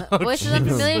 Voices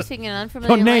unfamiliar, speaking an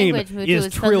unfamiliar Your name language. Mbuta is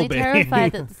was suddenly Trilby.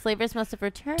 terrified that the slavers must have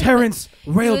returned. Terrence He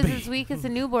was Railby. as weak as a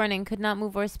newborn and could not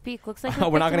move or speak. Looks like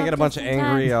We're not gonna get a bunch of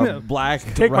angry black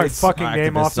Take my rights fucking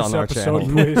name off activists this on our episode, channel.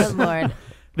 please. Good lord.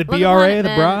 The Look upon BRA, it, the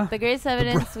men, bra. the greatest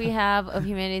evidence we have of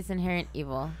humanity's inherent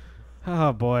evil.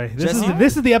 Oh boy, Jesse-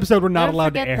 this is the episode we're not Never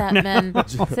allowed to forget air. that, men.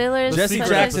 Sailors Jesse such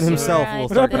Jackson as you himself or I will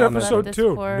still start have down let episode this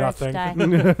 2. poor Nothing.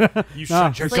 die. You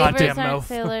shut your Slavers goddamn aren't mouth.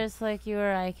 sailors like you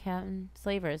or I, Captain.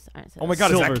 Slavers aren't sailors. Oh my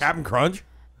God, is Silvers. that Captain Crunch?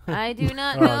 I do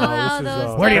not Oh, know no, how this is,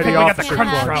 those Where do you think devils we got the can crunch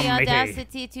have from, the matey?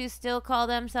 audacity to still call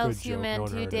themselves Good joke, human. no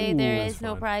one heard it. Today Ooh, there that's is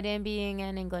no fun. pride in being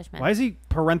an Englishman. Why is he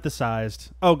parenthesized?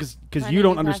 Oh, because Finding you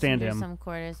don't new understand passengers him. Some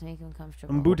quarters make him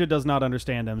comfortable. Mbuta does not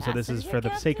understand him, so this Yes, is is for it,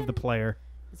 the sake of the Captain? player.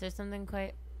 Is there something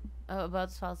quite about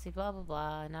this policy? Blah blah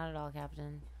blah. Not at all,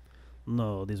 Captain.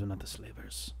 No, these were not the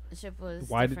slavers. The ship was.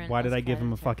 Why different, did less I give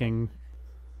him a crowded, fucking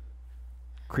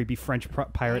creepy French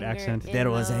pirate Anger accent? in There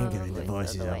was the anger in the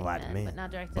voices voices of white men, but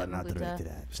not directed but at not Mbuta. directed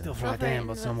at Still frightened, frightened,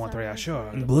 but but somewhat somewhat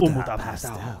reassured. Mbuta passed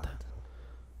out.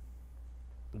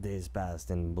 Days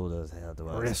passed in Buddha's head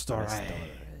was Restored.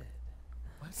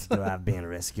 You have been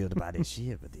rescued by the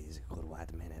ship. These good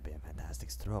white men have been a fantastic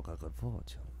stroke of good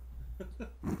fortune.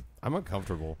 I'm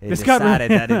uncomfortable. He This got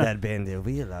decided me- that it had been the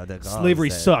wheel of the gods Slavery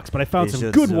that sucks, but I found they some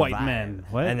should good white survive, men.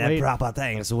 What? and that Wait. proper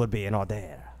things would be in order.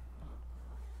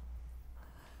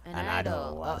 An And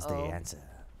idol was the Uh-oh. answer.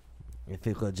 If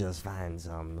you could just find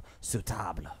some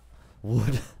suitable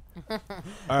wood. All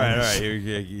right.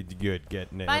 You're good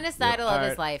getting it. Finest idol of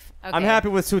his life. Okay. I'm happy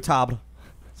with Soutable.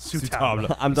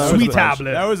 Soutable. I'm done with Sweet the-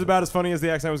 tablet. That was about as funny as the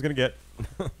accent I was gonna get.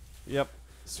 Yep.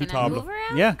 Can I move Soutable.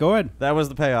 around? Yeah, go ahead. That was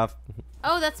the payoff.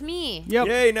 Oh, that's me. Yep.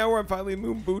 Yay! Now we're finally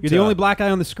Moon Boot. You're the only black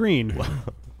guy on the screen.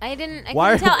 I didn't. I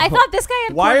Why couldn't are- tell. I thought this guy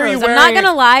had why are you cornrows. I'm not wearing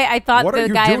gonna lie. I thought What are the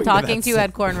you guy doing I'm to talking that to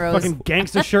had cornrows. Fucking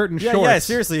gangsta shirt and Yeah, shorts. yeah,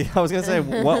 seriously. I was going to say,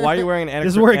 why are you wearing This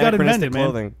is where it got anachronistic invented,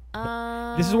 man.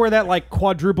 clothing? This is where that like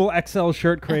quadruple XL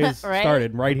shirt craze Right?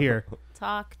 started, right here.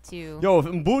 Talk to. Yo, if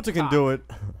Mbuta can do it.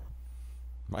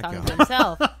 My talk God. to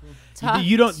himself. Talk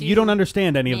You don't to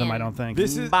understand any of them, I man. don't think.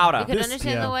 This is You Bauda. could This-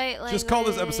 understand yeah. the white language. Just call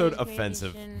this episode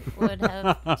offensive. Communication would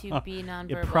have to be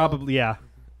nonverbal. It probably, yeah.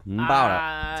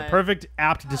 Mbauda. It's a perfect,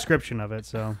 apt description of it.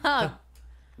 So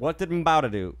What did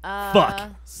Mbauda do?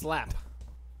 fuck. Slap.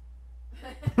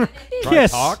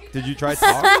 Kiss. Talk? Did you try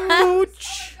talk?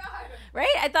 Right?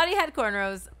 I thought he had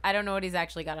cornrows. I don't know what he's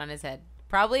actually got on his head.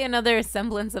 Probably another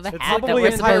semblance of a hat that Probably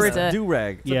we're a pirate supposed to...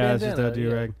 do-rag. Yeah, it's just a bandana, yeah.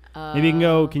 do-rag. Maybe you can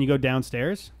go. Can you go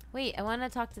downstairs? Wait, I want to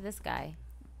talk to this guy.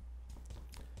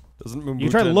 Doesn't You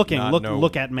try Mumbuta looking. not know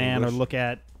Look at man English? or look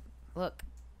at. Look.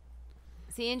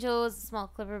 Sea Angel is a small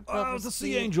clipper. Oh, it's a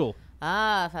sea angel.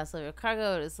 Ah, fast delivery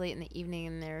cargo. It is late in the evening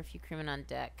and there are a few crewmen on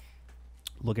deck.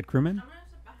 Look at crewman.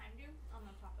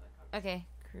 Okay,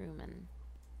 crewmen.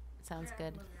 Sounds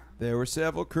good. There were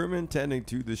several crewmen tending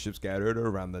to the ship scattered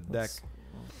around the deck.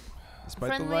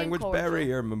 Despite the Friendly and language cordial.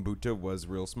 barrier, Mumbuta was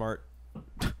real smart.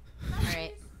 All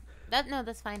right. No,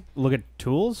 that's fine. Look at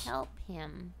tools. Help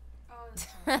him.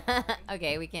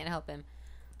 Okay, we can't help him.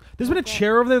 There's been a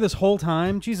chair over there this whole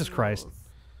time. Jesus Christ.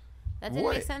 That didn't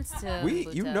make sense to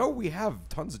You Buta. know we have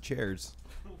tons of chairs.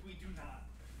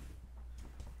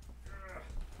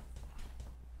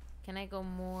 Can I go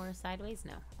more sideways?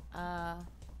 No. I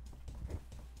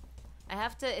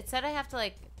have to. It said I have to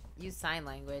like use sign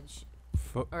language,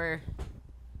 or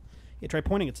Yeah, try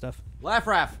pointing at stuff. Laugh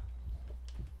raff.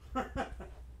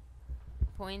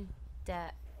 point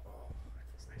at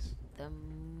the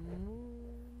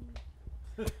moon.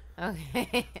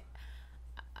 Okay.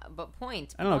 But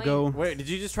point. I don't know. point. Go. Wait, did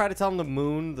you just try to tell him the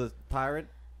moon, the pirate?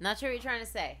 Not sure what you're trying to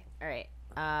say. All right.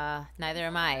 Neither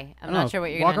am I. I I'm don't not know. sure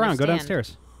what you're Walk gonna around. Go understand.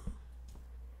 downstairs.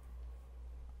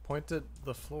 Point at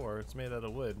the floor. It's made out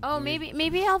of wood. Oh,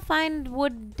 maybe I'll find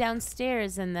wood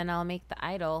downstairs and then I'll make the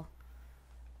idol.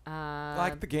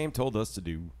 Like the game told us to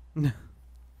do.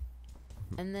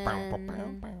 And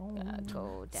then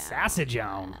go down. Sausage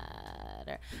on.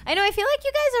 I know. I feel like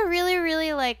you guys are really,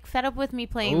 really like fed up with me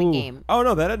playing Ooh. the game. Oh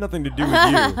no, that had nothing to do with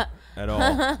you at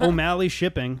all. O'Malley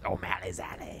shipping. O'Malley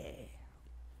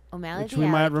Which the we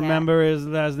might Alley Cat. remember is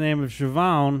the last name of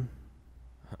Siobhan.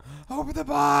 Open the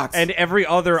box. And every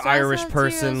other Source Irish of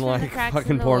person, tears from the like, cracks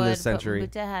fucking in the born wood, this century.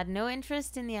 But Buta had no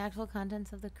interest in the actual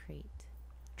contents of the crate.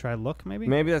 Try look, maybe.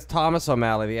 Maybe that's Thomas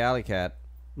O'Malley, the alley cat.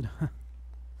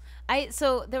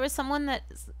 So there was someone that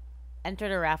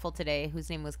entered a raffle today whose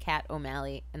name was Cat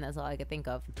O'Malley, and that's all I could think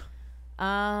of.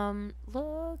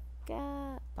 Look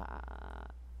at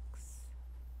box.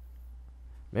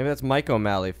 Maybe that's Mike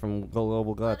O'Malley from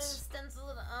Global Guts.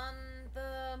 Stenciled on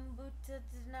the Buta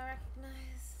did not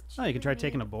recognize. Oh, you can try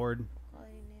taking a board.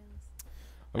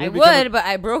 I would, but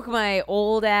I broke my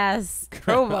old ass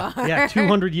crowbar. Yeah,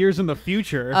 200 years in the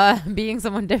future. Being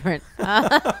someone different.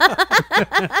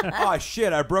 Oh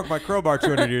shit! I broke my crowbar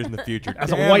 200 years in the future.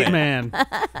 As a Damn white it. man.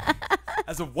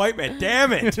 As a white man,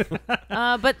 damn it!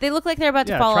 But they look like they're about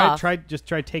to Yeah, fall off. just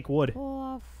try take wood.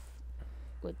 Off.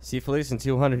 See, Felice, in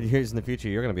 200 years in the future,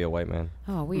 you're going to be a white man.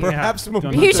 Oh, weird. Perhaps Yeah,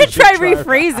 Mumbuta You should try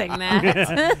rephrasing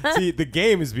that. See, the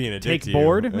game is being a dick Take to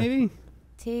board, you. maybe?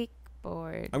 Take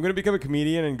board. I'm gonna become a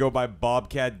comedian and go by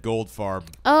Bobcat Goldfarb.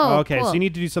 Oh, okay, cool. so you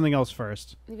need to do something else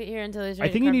first. Leave it here until he's I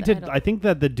ready think you need carve to. the I think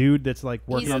that the dude that's like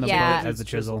working He's- on the yeah. boat has the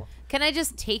chisel. Can I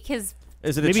just take his?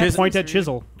 Is it a Maybe chisel? point at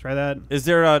chisel. Try that. Is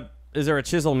there a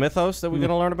chisel mythos that we're going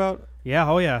to learn about? Yeah.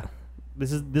 Oh yeah.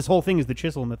 This whole thing is the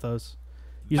chisel mythos.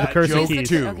 Use the That cursed joke keys.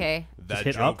 too. Okay. That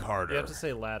hit joke up. harder. You have to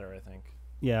say ladder, I think,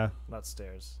 Yeah, not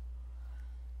stairs.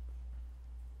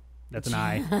 that's an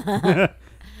eye.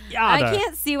 I Yada.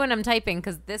 can't see when I'm typing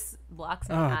because this blocks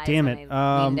my Oh eyes. damn when it!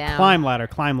 I lean down. Climb ladder.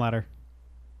 Climb ladder.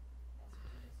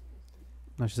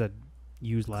 No, she said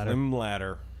use ladder. Climb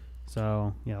ladder.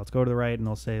 So yeah, let's go to the right and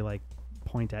they'll say like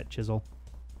point at chisel.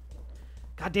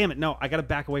 God damn it! No, I gotta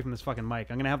back away from this fucking mic.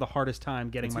 I'm gonna have the hardest time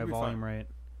getting It's my gonna be volume fine. right.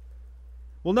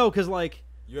 Well, no, because like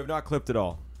You have not clipped at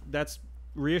all. that's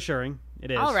reassuring.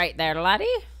 It is. All right, there, laddie.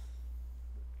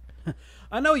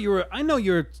 I know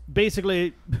you're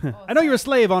basically. I know you're a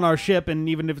slave on our ship, and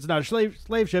even if it's not a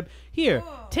slave ship, here,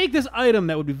 take this item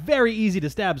that would be very easy to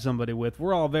stab somebody with.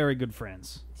 We're all very good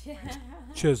friends.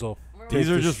 Chisel. These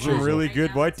Take are the just some chisel. really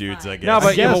good white dudes, I guess. No,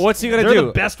 but, yeah, Yes, but what's he going to they're do?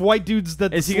 the best white dudes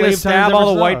that Is he going to slave times stab all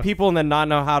ever the saw. white people and then not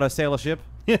know how to sail a ship?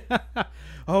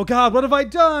 Oh God, what have I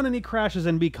done? And he crashes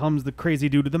and becomes the crazy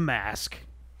dude with the mask.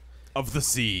 Of the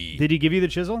sea. Did he give you the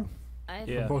chisel?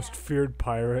 Yeah. Most feared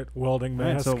pirate welding All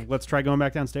right, mask. so let's try going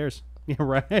back downstairs. Yeah,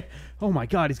 right. Oh my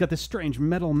God, he's got this strange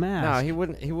metal mask. No, he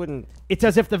wouldn't. He wouldn't. It's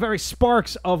as if the very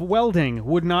sparks of welding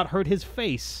would not hurt his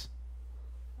face.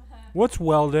 What's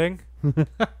welding?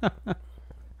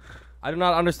 I do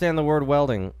not understand the word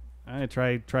welding. All right,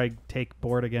 try take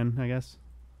board again, I guess.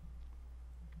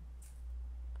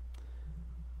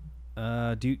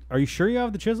 Are you sure you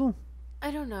have the chisel? I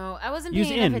don't know. I wasn't Use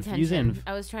paying enough inv, attention. use inv.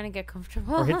 I was trying to get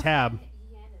comfortable. Or hit tab.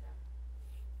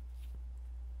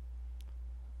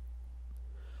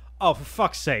 Oh, for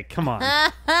fuck's sake! Come on.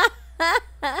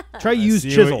 Try use see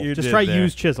what chisel. you Just did try there.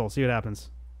 use chisel. See what happens.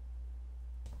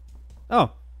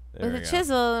 Oh, With a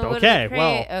chisel. Okay,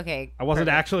 well, okay. I wasn't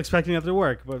perfect. actually expecting that to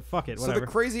work, but fuck it, So whatever.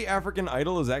 the crazy African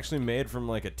idol is actually made from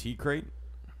like a tea crate.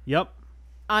 Yep.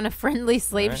 On a friendly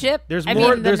slave Alright. ship. There's I more.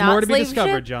 mean, the There's not more to be slave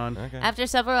discovered, ship? John. Okay. After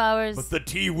several hours, But the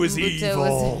tea was Mbuto evil.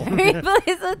 was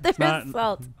replaced with the not-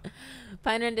 result.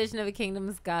 Fine rendition of a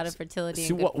kingdom's god of fertility. See,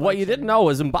 and good what you fortune. didn't know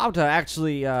is Mpauta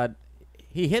actually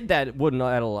he hid that wooden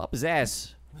idol up his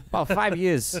ass about 5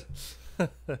 years.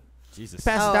 Jesus.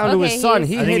 Passed Oh, it down to okay, his son. he's-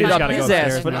 He I think hid you it just up gotta his go ass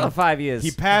upstairs for now. another 5 years.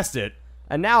 He passed it.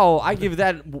 And now I give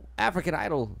that African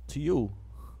idol to you.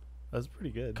 That's pretty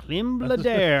good.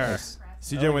 𝗙𝗶𝗿𝘀𝗁.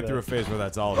 CJ went through a phase where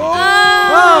that's all.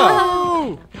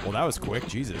 Oh! Well, that was quick.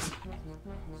 Jesus.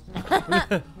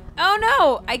 Oh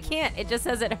no! I can't. It just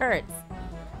says it hurts.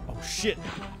 Oh shit!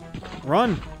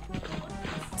 Run!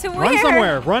 To where? Run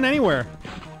somewhere! Run anywhere!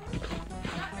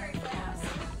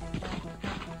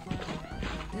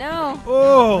 No.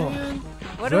 Oh!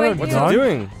 What do I Done. do? What's he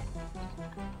doing?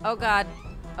 Oh god.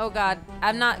 Oh god.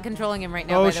 I'm not controlling him right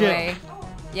now. Oh, by shit. the way.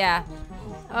 Yeah.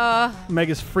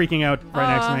 Meg's freaking out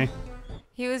right next to me.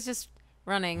 He was just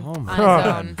running Oh on my his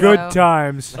Oh, own. good so-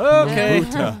 times. Okay.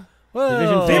 Division Well,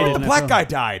 failed. Damn it, the in black NFL. guy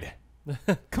died.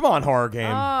 Come on, horror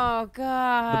game. Oh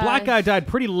god. The black guy died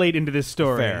pretty late into this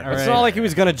story. Fair. all It's right? not like he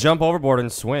was gonna jump overboard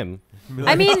and swim.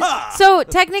 I mean, so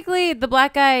technically the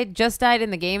black guy just died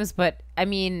in the games, but I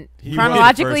mean, He was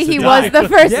chronologically the he first to was the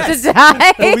first Yes. to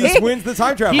die. Police wins the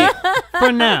time travel.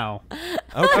 For now.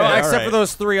 Okay, Except for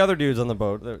those 3 other dudes on the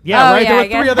boat. Yeah, Oh, right. yeah, I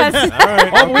There were 3 guess other. that's- All right.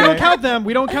 Oh, but we don't okay. count them.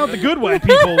 We don't count the good white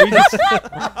people. We just.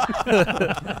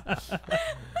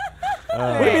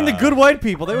 What do you mean the good white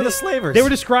people? They were the slavers. They were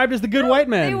described as the good white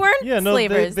men. They weren't Yeah, no, they-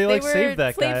 slavers. they, like, were saved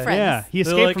that slave guy. friends. Yeah, he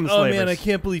They're escaped like, from the oh slavers. man, I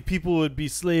can't believe people would be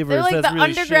slavers. They're like That's the really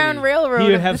Underground shitty. Railroad. He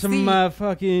would of have the some sea.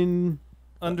 fucking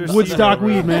Under Woodstock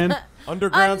weed, man.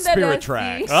 Underground Under the spirit sea.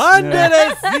 tracks. Under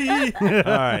the sea. All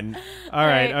right. All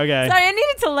right, okay. Sorry, I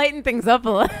needed to lighten things up a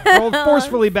little. Rolled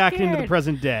forcefully back into the scared.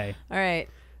 present day. All right.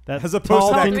 That As opposed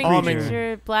to tall, that thin Three calming- creature.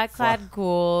 creature, black-clad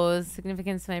ghouls.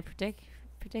 Significance of my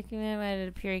predicament might it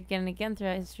appear again and again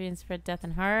throughout history and spread death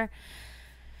and horror.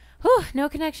 Whew, no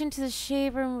connection to the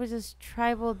shaver with his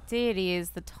tribal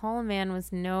deities. The tall man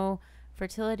was no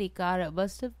fertility god. It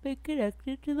must have been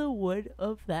connected to the wood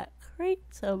of that crate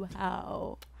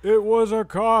somehow. It was a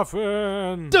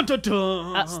coffin. Dun, dun,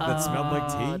 dun. That smelled like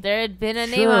tea? There had been a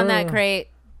name on that Sure. crate.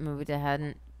 Mbuto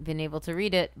hadn't been able to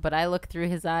read it, but I looked through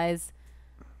his eyes.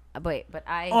 Wait, but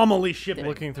I... Amelie shipping.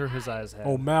 Looking through his eyes.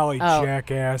 O'Malley, Oh.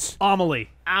 jackass. Amelie.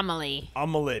 Amelie.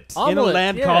 Omelette. In a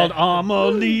land yeah. called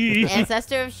Amelie.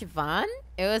 Ancestor of Siobhan?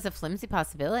 It was a flimsy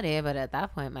possibility, but at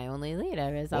that point, my only lead.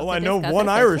 I was Well, I know one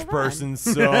Irish person,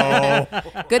 so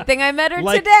Good thing I met her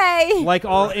Like- today. Like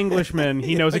all Englishmen,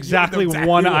 he knows exactly exactly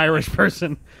one what- Irish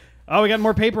person. Oh, we got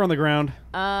more paper on the ground.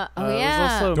 Oh There's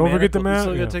yeah. also Don't forget the You man-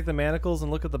 still yeah. gotta take the manacles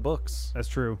and look at the books. That's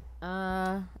true.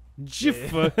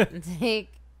 Take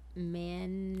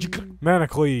Manicle.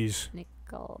 Manacles.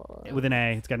 With an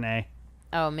A. It's got an A.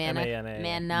 Oh, Mana. M-A-N-A.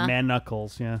 Mana. Man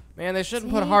Knuckles, yeah. Man, they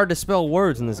shouldn't put hard to spell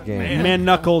words in this game. Man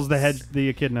Knuckles, the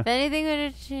echidna. If anything would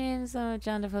have changed some of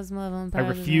John DeFoe's malevolent I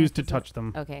powers. refuse to touch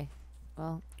them. Okay.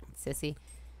 Well, sissy.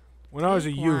 When I was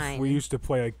a youth, Wine. we used to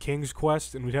play a King's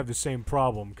Quest, and we'd have the same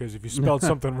problem because if you spelled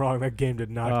something wrong, that game did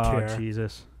not Oh, care.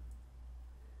 Jesus.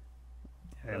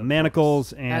 Yeah,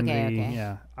 manacles and Okay, the... okay.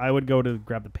 Yeah. I would go to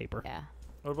grab the paper. Yeah.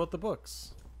 What about the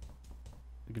books?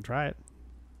 You can try it.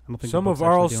 I don't think Some the of books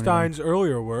actually do anything. Arlstein's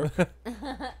earlier work.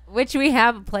 Which we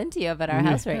have plenty of at our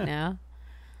house right now.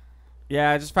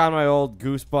 Yeah, I just found my old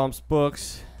Goosebumps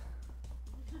books.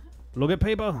 Look at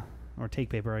paper. Or take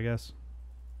paper, I guess.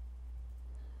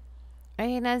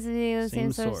 Recognize the Same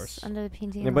same source source. under the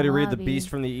painting. in Anybody read The lobby. Beast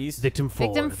from the East? Victim 4.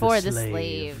 Victim 4, the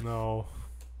slave. No.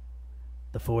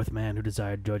 The fourth man who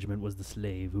desired judgment was the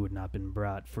slave who had not been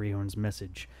brought Frehorn's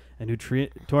message, and who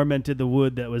tormented the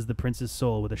wood that was the prince's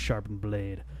soul with a sharpened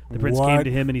blade. The prince came What?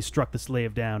 to him, and he struck the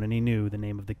slave down, and he knew the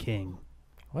name of the king.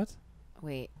 What?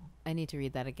 Wait, I need to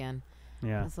read that again.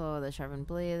 Yeah. The soul with a sharpened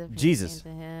blade. The prince Jesus.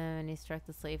 came to him, and he struck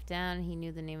the slave down. And he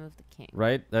knew the name of the king.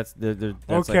 Right? That's Okay.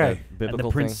 like a And biblical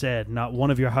the prince thing. said, "Not one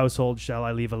of your household shall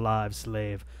I leave alive,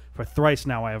 slave. For thrice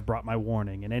now I have brought my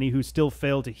warning, and any who still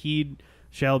fail to heed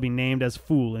shall be named as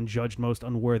fool and judged most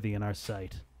unworthy in our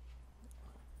sight."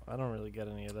 I don't really get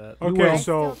any of that. Okay, I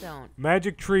so still don't.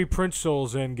 Magic Tree Prince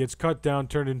Souls in gets cut down,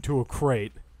 turned into a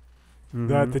crate Mhm.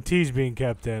 that the tea's being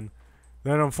kept in.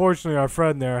 Then, unfortunately, our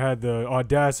friend there had the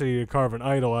audacity to carve an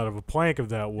idol out of a plank of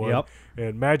that wood. Yep.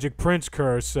 And Magic Prince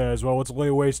Curse says, well, it's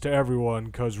lay waste to everyone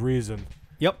because reason.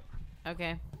 Yep.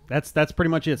 Okay. That's pretty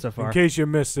much it so far. In case you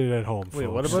missed it at home, Wait,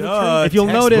 folks. what about if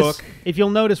you'll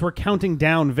notice, we're counting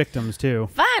down victims too.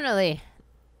 Finally.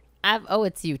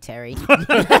 It's you, Terry.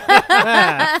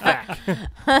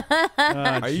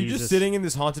 Are you just sitting in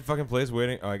this haunted fucking place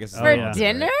waiting? Oh, I guess it's For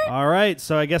dinner? All right,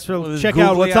 so I guess we'll With his check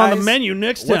out what's googly on the eyes? menu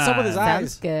next time. What's up with his eyes?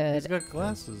 Sounds good. He's got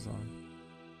glasses on.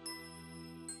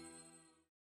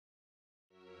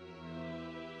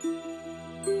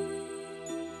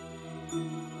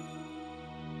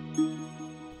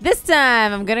 This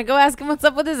time, I'm gonna go ask him what's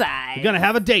up with his eyes. You're gonna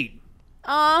have a date.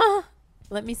 Aw.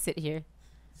 Let me sit here.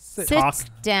 Sit Talk.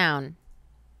 down.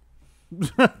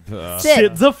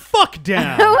 Sit the fuck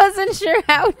down. I wasn't sure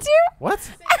how to.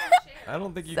 What? I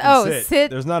don't think you Oh, can sit.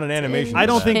 sit There's not an animation. I for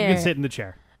don't that. think you can Chair. sit in the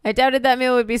chair. I doubted that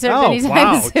meal would be served Oh anytime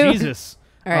wow, soon. Jesus!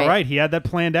 All right. All right, he had that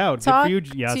planned out. Talk Good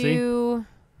for you, 𝗬cie. to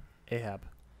Ahab.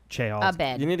 Cheol. a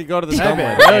bed. You need to go to the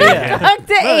stomach. Oh, yeah. Talk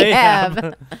to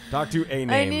Ahab. Talk to a name.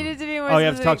 I needed to be more Oh, you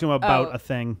have to talk to him specific. about Oh, a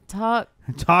thing. Talk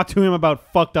Talk to him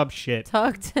about fucked up shit.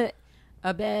 to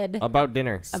a bed. About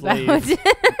dinner. About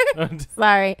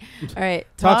Sorry. All right.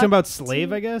 Talk to him about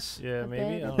slave, I guess. Yeah, a maybe. I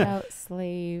bed don't know. about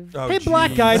slave. Oh, Hey,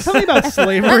 black jeez. guy, tell me about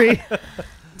slavery.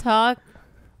 Talk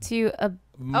to a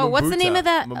Oh, what's the name of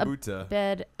that? A Mabuta.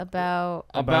 bed about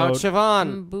About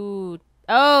Siobhan. boot.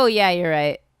 Oh yeah, you're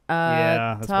right.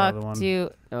 Yeah, that's talk probably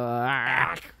the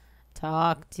one.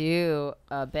 talk to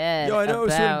a bed. Yo, I know it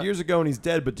was about years ago and he's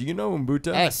dead, but do you know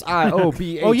Mbuta?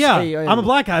 SIOBHA. Oh yeah, I'm a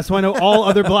black guy, so I know all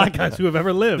other black guys who have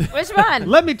ever lived. Which one?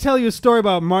 Let me tell you a story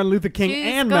about Martin Luther King She's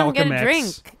and gonna Malcolm get a X.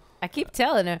 drink. I keep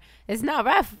telling her it's not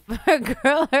right for a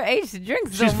girl her age to drink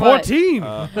so She's much.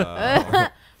 14.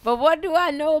 But what do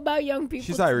I know about young people?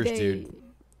 She's Irish, today? dude.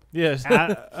 Yes.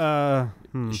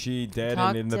 Is she dead Talk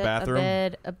and in the to bathroom? a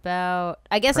bed about.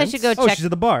 I guess I should go Oh, check. she's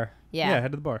at the bar. Yeah. Yeah,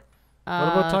 head to the bar. What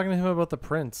about talking to him about the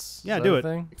prince? Yeah, Is do that a it.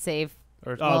 Thing? Save.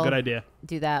 Or Oh, good idea.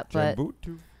 Do that, but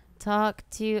Jambutu. talk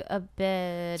to a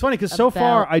bed. It's funny because so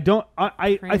far about I don't.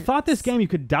 I thought this Prince. game you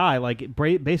could die like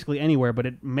basically anywhere, but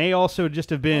it may also just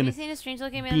have Have you been seen a strange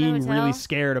looking man in the being hotel? really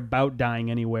scared about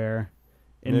dying anywhere,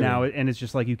 and Maybe. now it's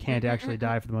just like you can't actually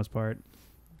die for the most part.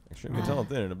 Actually, you can tell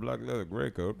thin in a black leather gray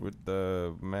coat with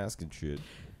the mask and shit.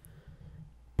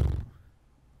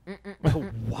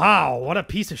 Wow, what a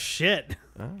piece of shit!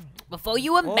 Before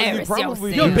you embarrass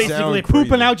probably You're You yourself. basically sound pooping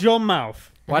crazy. out your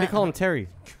mouth. Why do you call him Terry?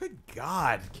 Good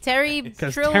God. Terry.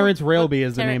 Because Trill- Terrence Railby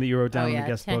is the Terry- name that you wrote down oh, in yeah, the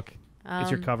guest Ter- book.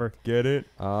 It's your cover. Get it?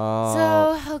 So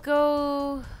I'll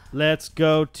go. Let's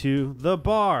go to the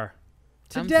bar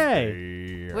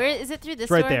today. Where is it through this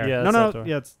It's right door? there. Yeah, no, it's no, that door.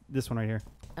 yeah, it's this one right here.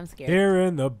 I'm scared. Here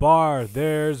in the bar,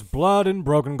 there's blood and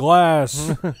broken glass.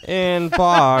 In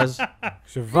bars.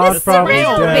 Siobhan's It's probably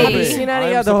surreal, dead. baby. Seen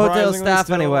any I'm of the hotel surprisingly staff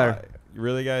still anywhere? alive.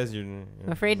 Really, guys? You're, I'm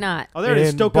afraid not. Oh, there it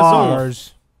is. In 𝗀𝗏𝗃.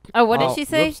 bars. Oh, what did Oh, she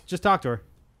say? Whoops, just talk to her.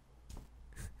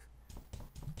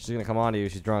 She's gonna come on to you.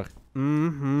 She's drunk. She's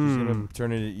Mm-hmm. gonna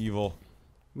turn into evil.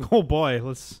 Oh boy,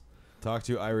 let's Talk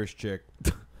to Irish chick.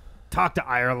 talk to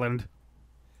Ireland.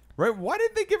 Right? Why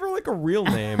did they give her like a real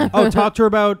name? Oh, talk to her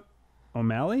about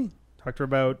O'Malley. Talk to her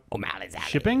about O'Malley's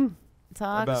shipping.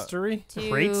 Talk About- History? to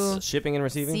crates? Shipping and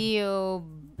receiving. CEO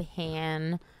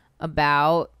Ban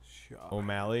about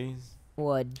O'Malley's.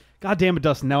 wood. God damn it,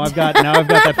 Dustin! Now I've got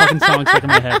that fucking song stuck in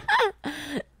my head.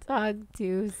 Talk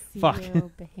to Fuck.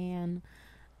 CEO Ban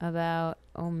about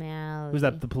O'Malley. Was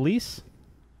that the police?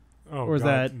 Oh, Or is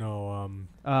God, that- no?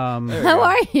 How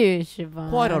are you, Siobhan?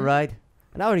 Quite all right.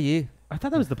 And how are you? I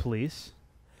thought that was the police.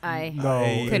 I No,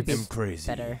 I could be am crazy.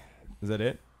 better. Is that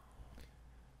it?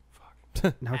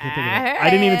 Now I can't think of it. I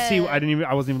didn't even see.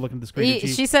 I wasn't even looking at the screen. Did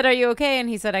She said, "Are you okay?" And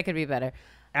he said, "I could be better."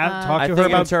 talk I to think her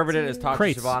about. interpreted as talk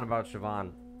crates. to Siobhan about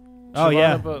Siobhan. Oh Siobhan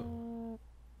yeah, About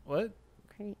what?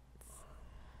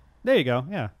 there you go.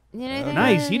 Yeah, Nice.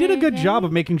 nice. You did a good job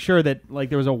of making sure that like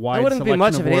there was a wide. I wouldn't be selection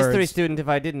much of of a history words. student if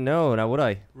I didn't know, now would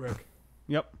I? Rick.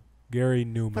 Yep. Gary For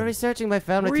Newman. researching my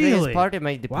family today Really? as part of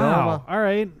my diploma. Wow. All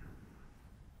right.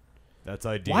 That's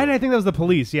ideal. Why did I think that was the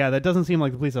police? Yeah, that doesn't seem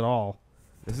like the police at all.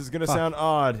 This is gonna Fuck. sound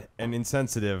odd and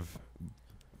insensitive.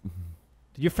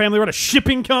 Did your family run a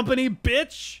shipping company,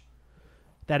 bitch?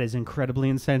 That is incredibly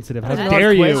insensitive. How That's an dare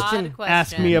odd you question.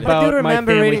 ask me But But I do about my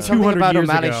remember family reading something 200 about years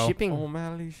O'Malley ago? shipping.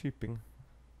 O'Malley shipping.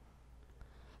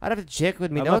 I'd have to check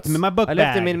with me I notes. left them in my book I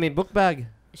left them bag. in my book bag.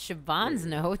 Siobhan's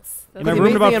notes. In my Could you room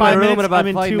in meet about me in my 5 room minutes. in about I'm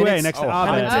in 5 2A minutes? next to Oh,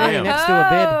 Abed. how damn. Next to a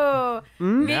bed. Oh,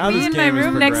 Hmm? meet Now me this in my game is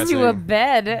room next to a progressing.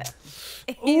 bed.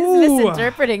 He's Ooh.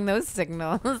 misinterpreting those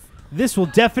signals. This will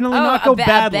definitely Oh, not go a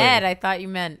badly. bed. I thought you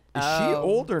meant. Is she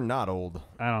old or not old?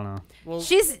 I don't know. Well,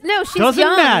 She's Doesn't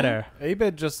young. matter.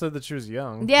 Abed just said that she was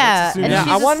young. Yeah, assume and that.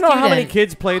 she's I a want to know how many student.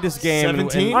 kids played this game.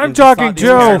 17? I'm talking thought these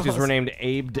Joe. characters were named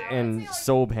Abed and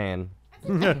Sobhan.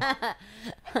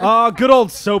 Good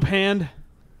old soap hand.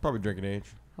 Probably drinking age.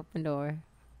 Open door.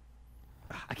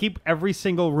 I keep every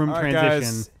single room All right,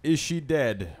 transition. guys. Is she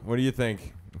dead? What do you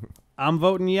think? I'm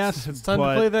voting yes. It's time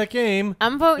but to play that game.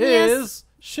 I'm voting yes. Is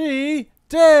she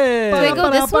dead? Do they go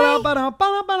this way?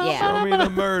 Yeah. Show me the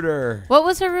murder. What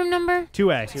was her room number?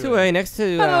 2A. 2A next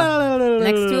to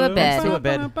Next to a bed. Next to a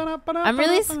bed. I'm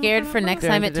really scared for next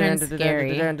time it turns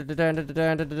scary. Oh,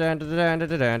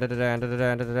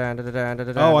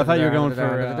 I thought you were going for.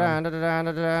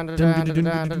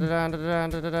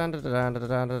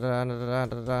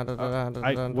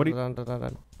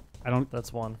 I don't.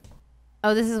 That's one.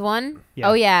 Oh, this is one? Yeah.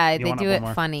 Oh, yeah. You They want do up one it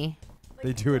more? funny.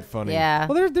 They do it funny. Yeah.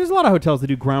 Well, there's a lot of hotels that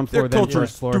do ground floor Their than culture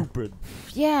first is floor. stupid.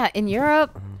 Yeah, in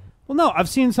Europe. Well, no, I've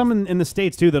seen some in the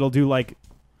States too that'll do like,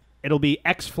 it'll be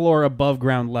X floor above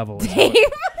ground level. Dave?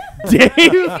 Dave?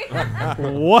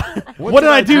 What did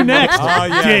I do next? Oh,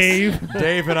 yes. Dave.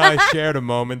 Dave and I shared a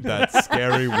moment that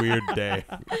scary, weird day.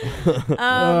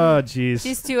 Oh, jeez.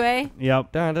 She's 2A?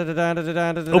 Yep.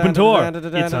 Open tour.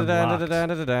 It's unlocked.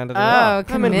 Oh,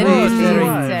 Come in,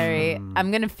 Sorry. I'm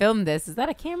going to film this. Is that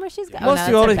a camera she's got? Must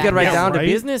you no, always that's get right Yeah, down right? to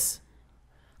business?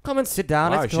 Come and sit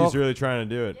down. Wow, Let's she's talk. really trying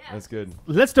to do it. That's good.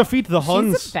 Let's defeat the She's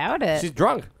Huns. about it. She's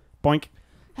drunk. Boink.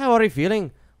 How are you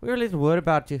feeling? We were a little worried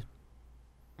about you.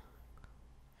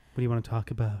 What do you want to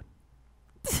talk about?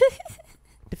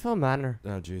 DeFoe Manor.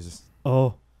 Oh, Jesus.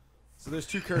 Oh. So there's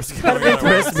two curses Kind of going on.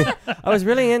 impressed me. I was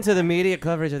really into the media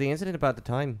coverage of the incident about the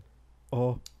time.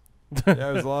 Oh. Yeah,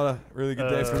 it was a lot of really good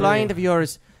days. for me. Client of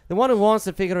yours, the one who wants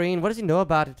the figurine, what does he know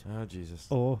about it? Oh, Jesus.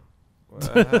 Oh.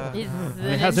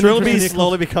 It's Trilby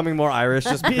slowly becoming more Irish.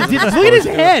 Just Look at his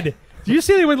head. Do you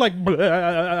see they went like?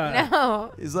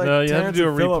 No. He's like No, you have to Terrence do a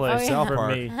and Phillip replay from South for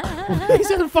Park. me. He's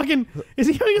in a fucking. Is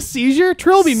he having a seizure?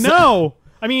 Trilby, no.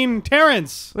 I mean,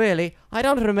 Terrence. Really? I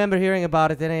don't remember hearing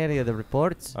about it in any of the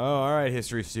reports. Oh, all right,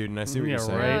 history student. I see what Yeah, you're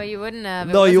saying. right. No, you wouldn't have.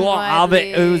 It No, you wasn't won't have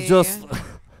it. It was widely- just...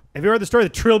 Have you heard the story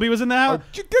that Trilby was in the house?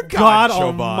 Good God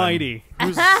Chobon. Almighty.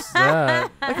 Who's that?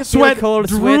 I could Sweat feel cold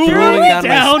sweat drooling rolling down,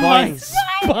 down my my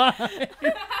spine. spine.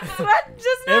 Sweat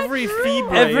just not Every drooling.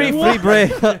 feebre. Every free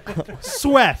break.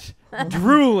 Sweat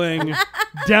drooling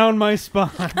down my spine.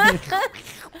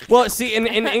 Well, see, in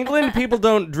England, people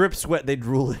don't drip sweat, they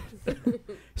drool it.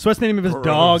 Sweat's the name of his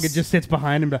dog. It just sits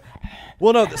behind him.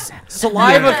 Well, no,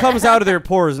 saliva comes out of their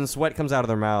pores and sweat comes out of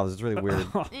their mouths. It's really weird. Ew.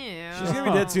 She's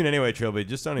gonna be dead soon anyway, Trilby.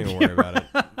 Just don't even worry about it.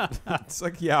 It's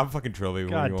like, yeah, I'm fucking Trilby. What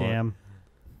do God you want? damn.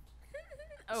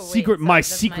 Oh, wait, Secret- sorry, my that's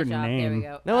secret job. There we name.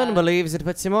 go. No one believes it,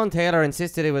 but Simone Taylor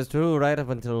insisted it was true right up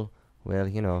until, well,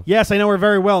 you know. Yes, I know her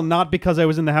very well. Not because I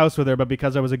was in the house with her, but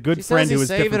because I was a good She friend says who he was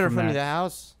saved different her from from that. the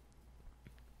house.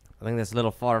 I think that's a little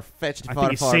far-fetched. I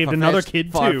think he saved another kid,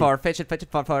 too. Far-fetched,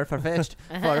 far-fetched.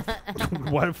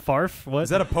 What farf? What? Is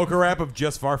that a poker rap of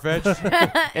just Farfetch?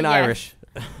 In Yes. Irish.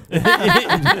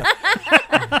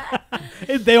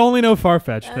 They only know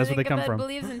Farfetch. I That's where think they come Abed from.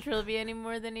 believes in Trilby any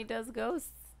more than he does ghosts.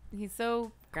 He's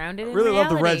so grounded in Really love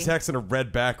the red reality. text and a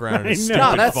red background. And I a know. stupid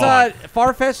No, that's font.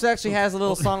 Farfetched actually has a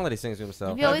little song that he sings to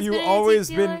himself. Have you Have always you been an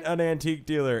always antique been dealer? an antique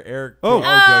dealer, Eric? Oh. good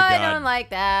I God. don't like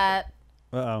that.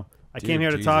 Uh-oh. I Dear came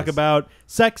here to Jesus. talk about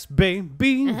sex,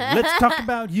 baby. Let's talk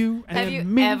about you and Have you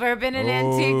me. ever been an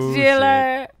Oh, antique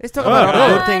dealer? Let's talk about all Oh.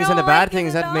 the good things and the bad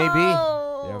things that may be.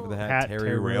 Yeah, with the hat, Hat, Terry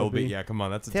Terry Railby. Railby. Yeah, come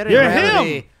on, that's a Terry You're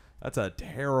Railby. him. That's a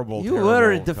terrible. You terrible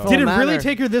were cover. DeFoe. Did it really Manor.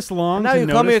 take her this long And now to you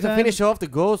come here notice to that? finish off the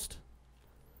ghost.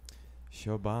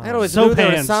 Chobon. I always Soap knew there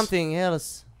was hands. something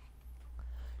else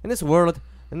in this world,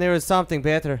 and there was something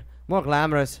better, more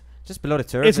glamorous, just below the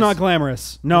surface. It's not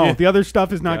glamorous. No, Yeah. the other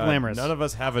stuff is not God, glamorous. None of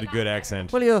us have a good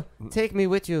accent. Will you take me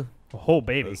with you? Oh,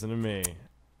 baby. Listen to me.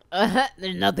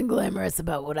 There's nothing glamorous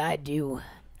about what I do.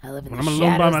 I live in When the I'm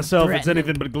alone by shadows myself, of it's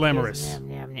anything but glamorous.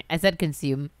 I said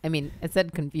consume. I mean, I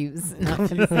said confuse, not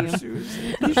consume.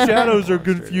 These shadows are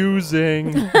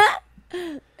confusing.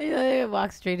 I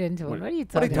walk straight into it. What are you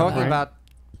What are talking, you talking about?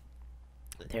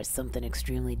 There's something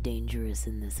extremely dangerous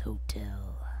in this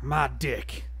hotel. My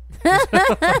dick.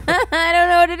 I don't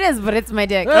know what it is, but it's my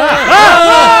dick.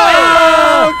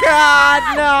 Oh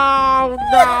God, no!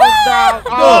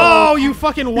 Oh, you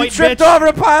fucking white Tripped bitch. over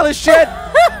a pile of shit.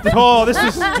 Oh, this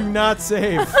is... Do not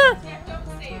save.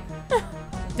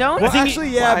 Don't. Well, actually,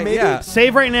 yeah, Why, maybe. yeah.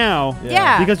 Save right now.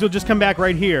 Yeah. Because you'll just come back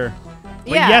right here.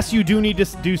 But yes, you do need to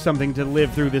do something to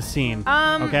live through this scene.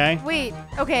 Okay? Wait.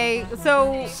 Okay.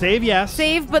 So Save, yes.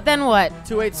 save, but then what?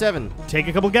 287. Take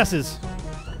a couple guesses.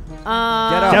 Get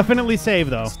up. Definitely save,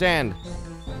 though. Stand.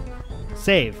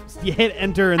 Save. You hit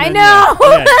enter and I then... know.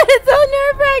 Okay. It's so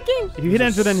nerve-wracking. If you hit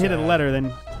enter, then hit a letter,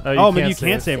 then... Oh, but you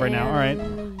can't save right now. All right.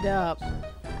 Stand up.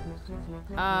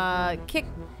 Kick.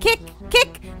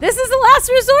 This is the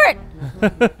last resort.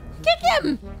 Kick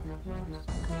him.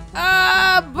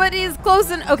 But he's close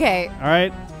and okay. All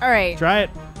right. Try it.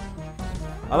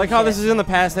 I like how this is in the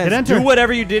past tense. Hit enter. Do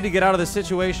whatever you did to get out of this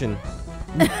situation.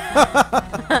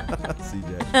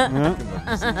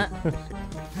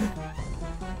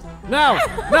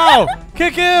 No!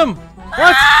 Kick him!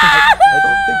 What? I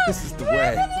don't think this is the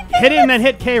way. Hit it and then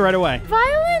hit K right away.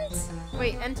 Violent.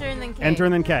 Wait, enter and then K. Enter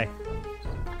and then K.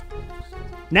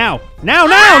 Now!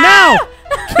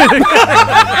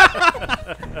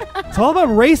 It's all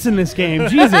about race in this game.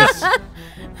 Jesus.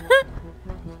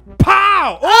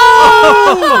 Pow!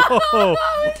 Oh!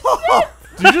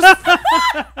 Did you just...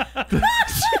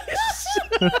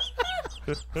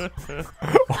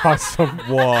 Awesome.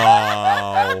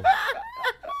 Wow.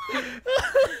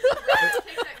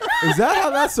 Is that how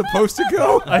that's supposed to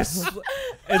go?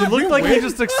 It looked like he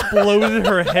just exploded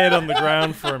her head on the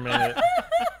ground for a minute.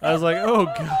 I was like, oh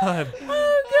god.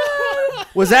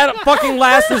 Was that fucking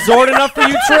last resort enough for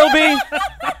you, Trilby?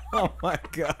 Oh my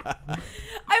god.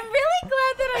 I'm really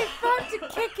glad that I thought to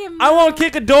kick him. I won't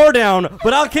kick a door down,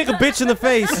 but I'll kick a bitch in the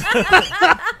face.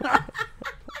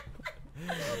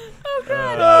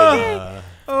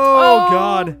 Oh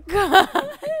God. God.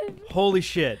 Holy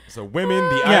shit. So women,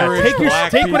 the Irish, take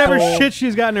black whatever people. shit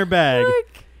she's got in her bag.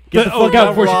 Get the fuck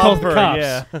out before she calls the cops.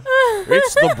 Yeah.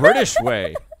 It's the British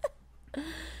way.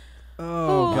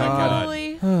 Oh God.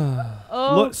 Holy.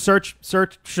 Look, search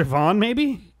Siobhan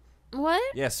maybe. What?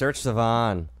 Yeah, search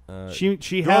Savon. She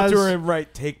Go has. up to her and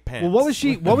write take pens. Well, what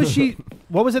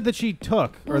was it that she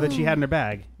took or that she had in her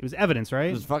bag? It was evidence, right?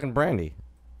 It was fucking brandy.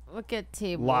 Look at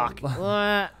table. Lock.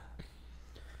 What?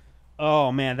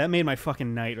 Oh man, that made my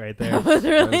fucking night right there. That was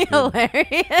really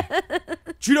hilarious.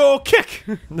 Judo kick.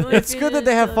 It's good that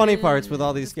they have funny parts with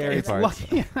all these scary parts.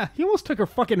 Lucky. He almost took her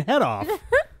fucking head off.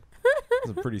 It's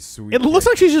a pretty sweet. It looks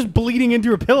like she's just bleeding into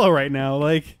her pillow right now.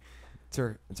 Like it's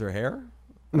her hair.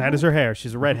 that is her hair.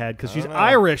 She's a redhead because she's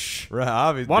Irish. Right,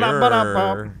 obviously.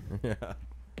 Yeah.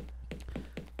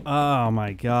 Oh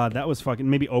my God, that was fucking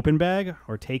maybe open bag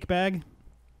or take bag.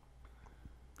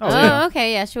 Oh, yeah.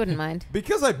 Okay, yeah, she wouldn't mind.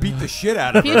 Because I beat the shit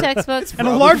out of Few her. textbooks. And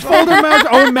a large folder of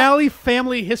O'Malley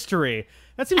family history.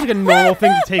 That seems like a normal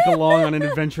thing to take along on an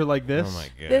adventure like this. Oh my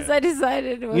God. This I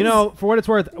decided was... You know, for what it's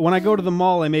worth, when I go to the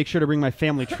mall, I make sure to bring my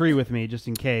family tree with me just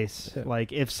in case.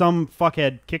 Like, if some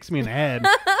fuckhead kicks me in the head,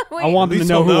 I want them to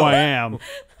know who I am.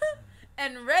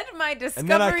 And read my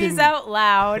discoveries out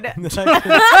loud.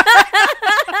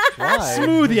 Why?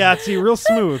 Smooth, Yahtzee, real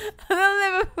smooth. The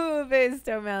Liverpool-based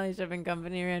O'Malley Shipping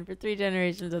Company ran for 3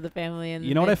 generations of the family. In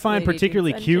You know what I find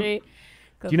particularly cute?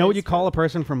 Do you know what you call a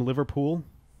person from Liverpool?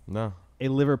 No. A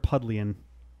Liverpudlian.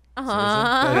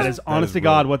 Uh-huh. That is honest to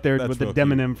God what the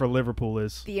demonym for Liverpool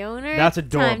is. The owner That's at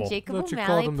the time, adorable. Jacob Don't you call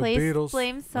O'Malley, them the placed Beatles?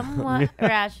 blame somewhat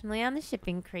irrationally on the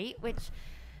shipping crate, which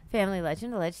family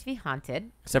legend alleged to be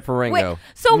haunted. Except for Ringo. Wait,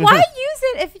 so why use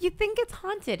it if you think it's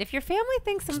haunted? If your family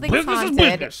thinks something's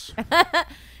haunted.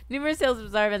 Numerous tales of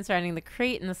bizarre events surrounding the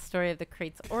crate, and the story of the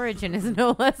crate's origin is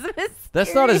no less mysterious.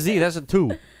 That's not a Z, that's a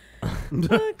 2.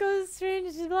 It goes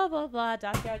strange, blah, blah, blah.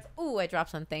 Dockyards. Ooh, I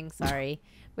dropped something. Sorry.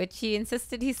 Which he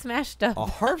insisted he smashed up. A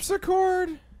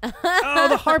harpsichord? Oh,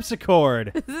 the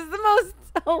harpsichord. This is the most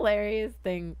hilarious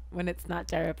thing when it's not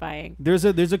terrifying. There's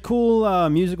a cool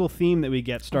musical theme that we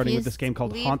get starting with this game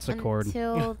called Harpsichord.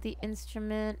 Until the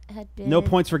instrument had been... No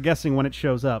points for guessing when it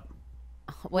shows up.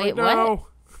 Wait, what?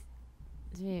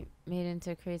 To be made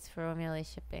into crates for O'Malley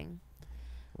shipping.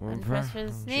 When pressed for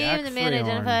this name, the man Frehorn.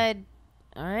 identified...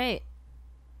 All right.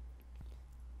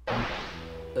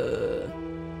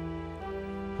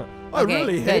 I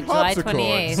really hate July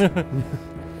harpsichords. 28th.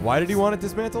 Why did he want it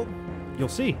dismantled? You'll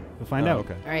see. You'll find out.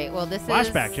 Okay. All right, well, this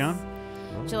Flashback, is... John.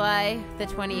 July the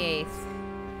 28th.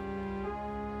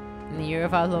 In the year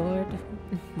of our Lord.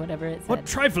 Whatever it said. What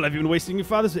trifle have you been wasting your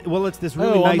father's... Well, it's this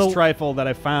really Oh, on nice the- trifle that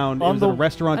I found. It on was at a the-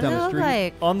 restaurant What down does the it street. look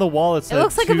like? On the wall it said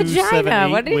looks like a vagina.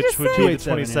 278, What did you which just would say? be the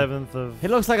 287, 27th of...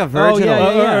 It looks like a virgin.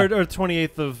 Or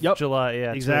 28th of Yep. July,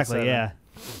 yeah. Exactly, 27. yeah.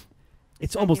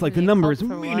 It's Not almost like the giving me number hope is for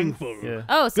once. meaningful. Yeah.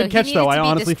 Oh, so Good catch, he though. needed I to be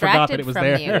honestly forgot that distracted it was from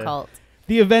there. the occult.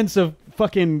 The events of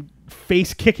fucking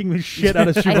face kicking the shit out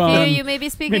of I Siobhan. fear you may be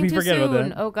speaking me too forget about soon.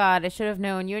 that. Oh God, I should have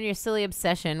known. You and your silly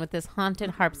obsession with this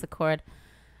haunted harpsichord.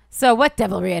 So what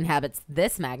devilry inhabits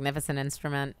this magnificent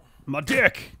instrument? My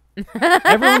dick.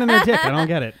 Everyone in their dick. I don't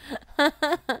get it.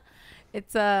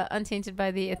 It's untainted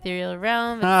by the ethereal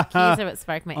realm. Its keys are what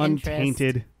spark my interest.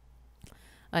 Untainted.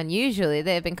 Unusually,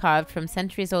 they have been carved from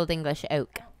centuries-old English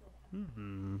oak.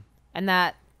 And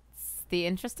that's the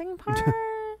interesting part.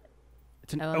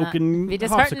 It's an I will oaken not be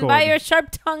disheartened harpsichord. by your sharp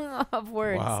tongue of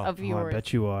words of Oh, yours. I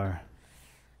bet you are.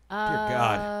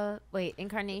 God. Wait,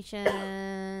 incarnations.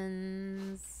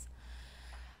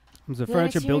 It was a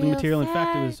furniture building material. In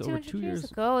fact, it was over 2 200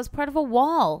 years ago. It was part of a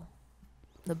wall.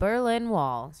 The Berlin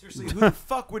Wall. Seriously, who the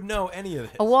fuck would know any of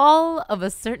this? A wall of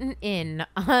a certain inn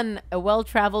on a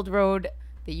well-traveled road.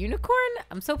 The Unicorn?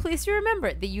 I'm so pleased you remember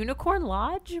it. The Unicorn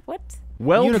Lodge? What?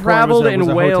 Well-traveled was a in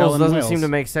hotel Wales in doesn't Wales. seem to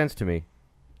make sense to me.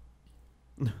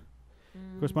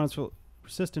 Correspondence will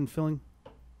persist in filling.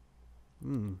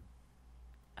 Do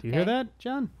you hear Okay. that,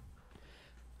 John?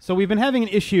 So we've been having an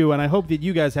issue, and I hope that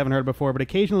you guys haven't heard it before, but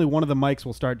occasionally one of the mics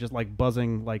will start just like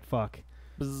buzzing like fuck.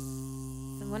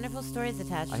 Some wonderful stories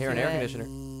attached I hear to an air it. conditioner.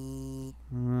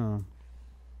 Oh.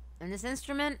 And this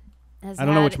instrument has I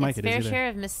don't know had which mic its it is fair either. share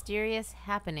of mysterious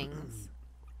happenings.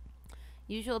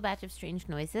 Usual batch of strange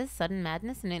noises, sudden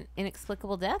madness, and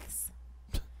inexplicable deaths.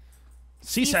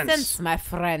 See sense. My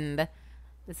friend.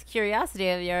 This curiosity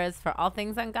of yours for all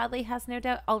things ungodly has no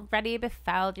doubt already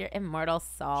befouled your immortal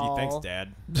soul. Gee, thanks,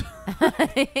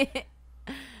 Dad.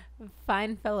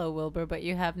 Fine fellow, Wilbur, but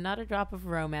you have not a drop of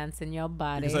romance in your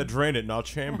body. Because I drain it in all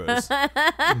chambers.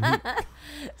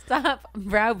 Stop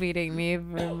browbeating me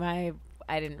for my...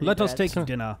 I didn't read Let us that. take you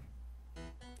dinner.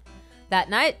 That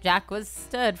night, Jack was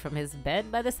stirred from his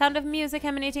bed by the sound of music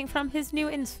emanating from his new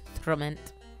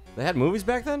instrument. They had movies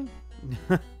back then?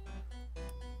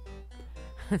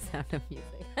 Sound of music.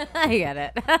 I get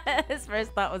it. His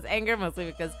first thought was anger, mostly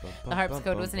because the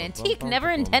harpsichord was an antique, never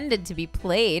intended to be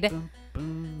played.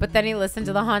 But then he listened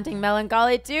to the haunting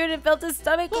melancholy tune and felt his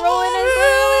stomach roll in his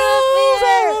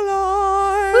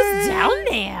Who's down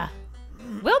there?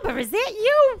 Wilbur, is that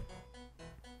you?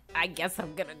 I guess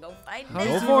I'm gonna go find How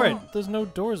him. is for there- it. There's no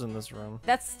doors in this room.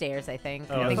 That's stairs, I think.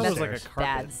 Oh, I I think thought it that's was like a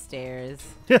bad carpet. stairs.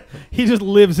 He just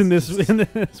lives in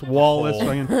this wallless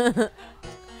fucking.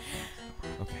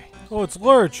 Okay. Oh, it's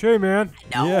Lurch. Hey, man.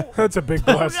 No. Yeah. That's a big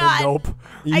blessing. God. Nope.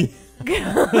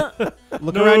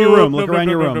 Look around your room. Look around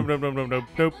your room.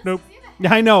 Nope.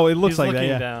 Yeah, I know. It looks He's like looking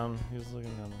that. Yeah. down. He's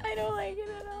looking down. I don't like it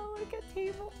at all. Look at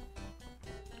table.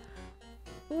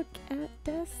 Look at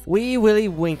desk. Wee Willie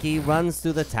Winky runs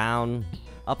through the town,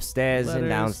 upstairs and Letters,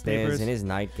 downstairs papers. in his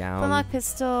nightgown. Unlock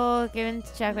pistol given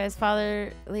to Jack by his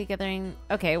fatherly gathering.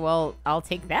 Okay, well, I'll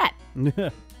take that.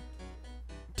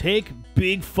 Take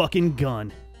big fucking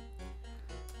gun.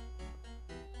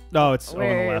 Oh, it's on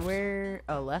the left.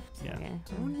 Left? Yeah. Okay.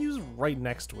 He was right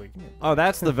next to it. Oh,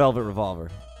 that's the Velvet Revolver.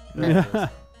 A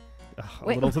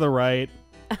Wait. little to the right.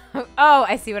 Oh,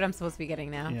 I see what I'm supposed to be getting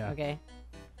now. Yeah. Okay.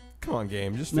 Come on,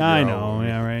 game. Just I figure out know. what we-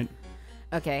 Yeah, right.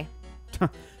 Okay.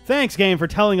 Thanks, game, for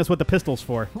telling us what the pistol's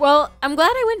for. Well, I'm glad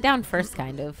I went down first,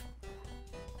 kind of.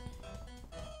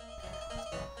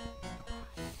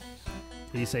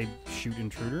 Did he say shoot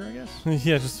intruder, I guess?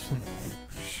 Yeah, just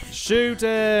shoot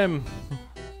him.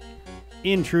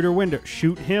 Intruder window.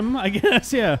 Shoot him, I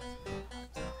guess, yeah.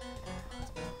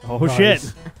 Oh, Nice.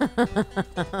 shit.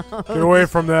 Get away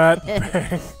from that.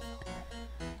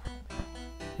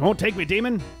 You won't take me,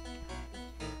 demon?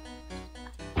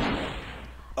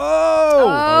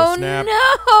 Oh, snap.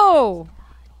 no!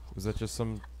 Was that just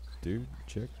some dude,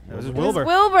 chick? That was It was Wilbur.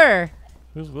 Wilbur.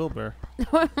 Who's Wilbur?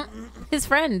 His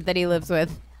friend that he lives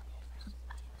with.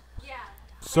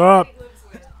 Sup?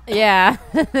 Yeah.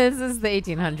 This is the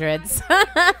 1800s.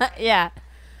 Yeah.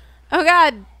 Oh,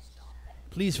 God.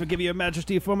 Please forgive your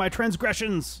majesty for my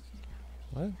transgressions.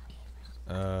 What?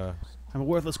 I'm a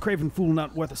worthless, craven fool,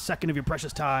 not worth a second of your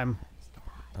precious time.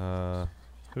 Who?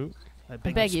 I I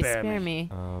beg, beg you, spare spare me. me.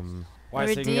 Why I so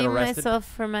you can get redeem arrested myself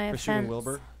for my for shooting offense.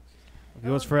 Wilbur?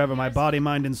 Yours forever, my body,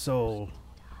 mind, and soul.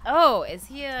 Oh, is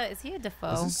he a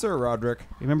Defoe? This is Sir Roderick.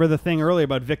 Remember the thing earlier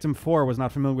about Victim 4 was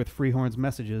not familiar with Frehorn's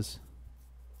messages.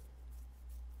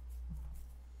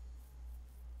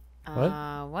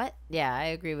 What? Yeah, I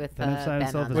agree with Ben inside Ben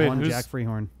himself on as that. Wait, one who's- Jack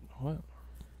Frehorn. What?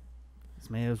 This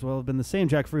may as well have been the same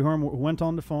Jack Frehorn who went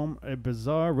on to form a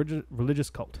bizarre religious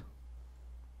cult.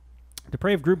 A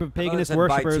depraved group of paganist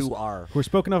worshippers who were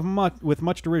spoken of with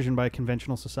much derision by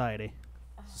conventional society.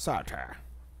 Satire.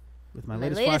 With my My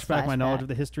latest latest flashback, my knowledge flashback. of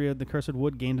the history of the Cursed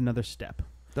Wood gained another step.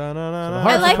 I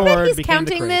harpsichord like that he's became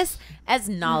the counting craze. this as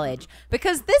knowledge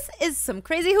because this is some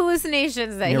crazy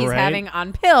hallucinations that You're he's right. having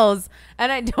on pills,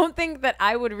 and I don't think that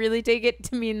I would really take it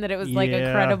to mean that it was like a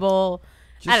Yeah. credible.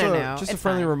 I don't know. Just a It's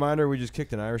friendly fine. reminder: we just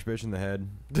kicked an Irish bitch in the head.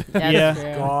 That's Yeah.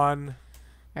 true. Gone.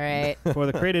 All right. For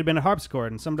the crate had been a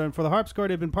harpsichord, and sometime for the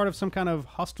harpsichord it had been part of some kind of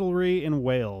hostelry in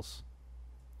Wales.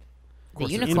 The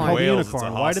In unicorn. called the Wales, it's a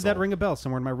unicorn. Why did that hostel. ring a bell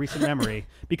somewhere in my recent memory?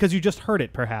 Because you just heard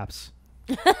it, perhaps.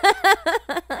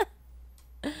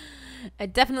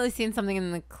 I'd definitely seen something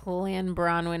in the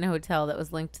Clanbronwyn Hotel that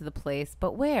was linked to the place,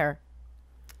 but where?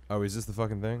 Oh, is this the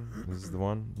fucking thing? Is this the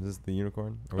one? Is this the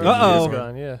unicorn? Or is It's it the Uh-oh. unicorn?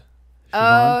 gone, yeah.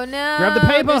 Oh no! Grab the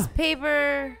paper. There's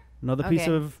paper. Another piece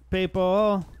Okay. of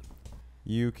paper.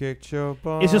 You kicked your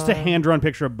butt. It's just a hand-drawn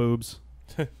picture of boobs.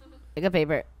 I got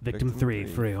paper. Victim Victim 3,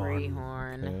 three. Frehorn.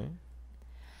 Frehorn. Okay.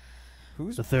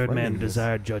 Who's The third man writing this?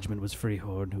 desired judgment was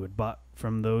Frehorn, who had bought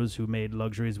from those who made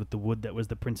luxuries with the wood that was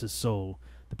the prince's soul.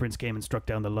 The prince came and struck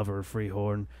down the lover of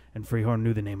Frehorn, and Frehorn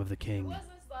knew the name of the king.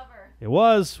 It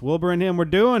was. Wilbur and him were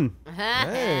doing.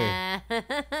 Hey.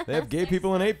 They have gay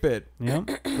people in 8-bit. Yep.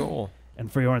 Cool.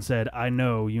 And Frehorn said, I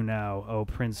know you now, O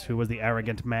prince who was the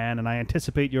arrogant man, and I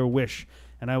anticipate your wish,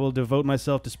 and I will devote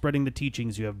myself to spreading the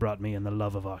teachings you have brought me in the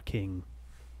love of our king.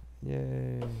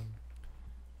 Yay.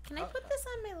 Can I put this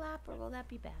on my lap, or will that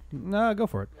be bad? No, go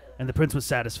for it. And the prince was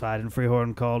satisfied, and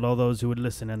Frehorn called all those who would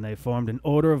listen, and they formed an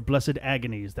order of blessed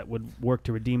agonies that would work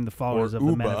to redeem the followers Or of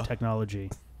the men Uba. of technology.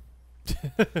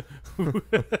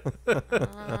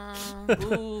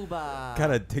 Booba.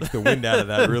 Kind of takes the wind out of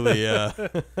that really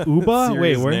Uba? Wait,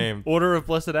 serious where? name. Order of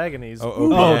Blessed Agonies. Oh,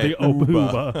 Oh, okay. the Uba.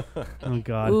 Uba. Oh,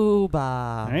 God. All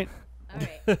Booba. right. All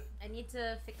right. I need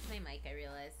to fix my mic, I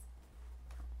realize.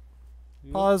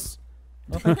 Pause.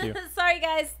 Oh, thank you. Sorry,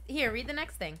 guys. Here, read the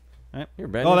next thing. Here,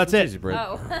 Ben. Oh, use that's some it. cheesy bread.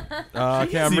 Oh.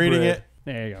 Okay, I'm Cheesy reading bread. it.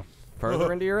 There you go.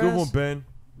 Further into your Good ass. one, Ben.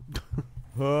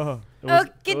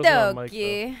 Okie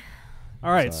dokie.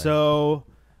 All right, so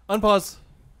Unpause.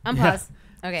 Unpause.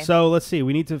 Okay. so let's see.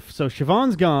 We need to. So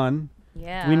Siobhan's gone.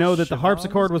 Yeah. We know that the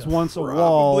harpsichord was once a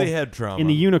wall Probably head trauma. in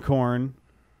the unicorn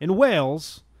in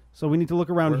Wales. So we need to look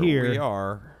around Where here. we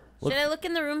are. Should I look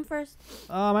in the room first?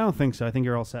 I don't think so. I think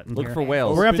you're all set in Look here. for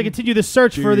whales. We're gonna have to continue the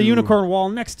search for the to- unicorn wall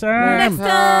next time. Next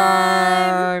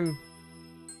time.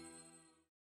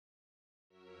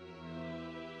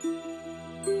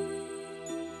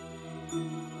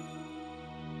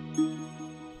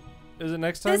 Is it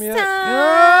next time This yet?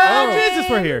 time. Oh, Jesus,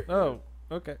 we're here. Oh,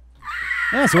 okay.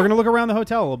 Yeah, so we're gonna look around the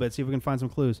hotel a little bit, see if we can find some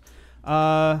clues.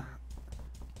 I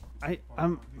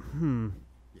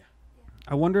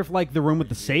wonder if like the room with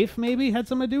the safe maybe had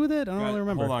something to do with it. I don't really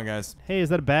remember. Hold on, guys. Hey, is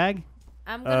that a bag?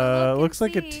 I'm gonna look Looks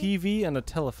and like a see. TV and a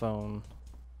telephone.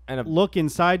 And a Look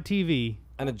inside TV.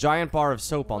 giant bar of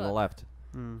soap on the Look. left.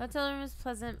 Hotel room is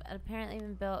pleasant, but apparently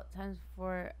been built times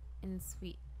before in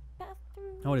suite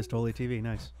bathroom. Oh, it is totally TV.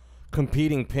 Nice.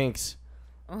 Competing pinks.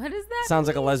 What is that? Sounds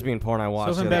like a mean? lesbian porn I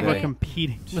watched. So the bad other we're day.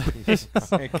 competing.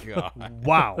 Thank God.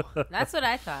 Wow. That's what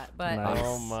I thought, but Nice.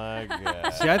 Oh my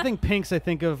God. See, I think pinks. I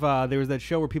think of there was that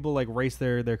show where people like race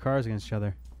their cars against each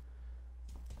other,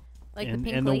 like and the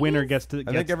pink and the winner ladies? gets to. I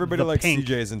gets think everybody the likes pink.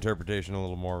 CJ's interpretation a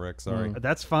little more, Rick. Sorry.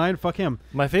 That's fine. Fuck him.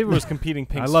 My favorite was Competing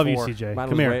Pinks. I love you, 4. CJ. Mine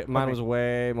Come was here. way, mine was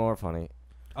way more funny.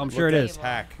 I'm sure it is.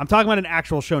 Hack. I'm talking about an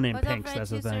actual show named Hotel Pinks. for That's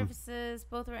the two thing. Surfaces,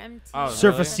 both were empty. Oh, really?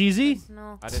 Surface easy.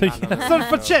 Personal. I did not know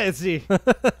that. Surface.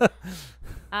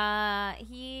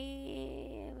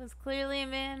 He was clearly a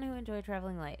man who enjoyed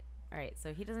traveling light. All right,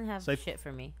 so he doesn't have So I- shit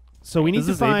for me. So we need Is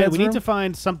to this find. Abed's We need room? to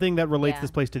find something that relates Yeah.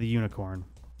 this place to the unicorn.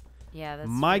 Yeah, that's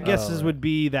My true. guesses right. would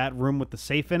be that room with the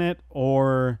safe in it,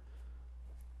 or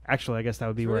actually, I guess that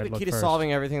would be Is where really I'd the look key to first.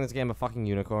 solving everything in this game a fucking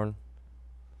unicorn.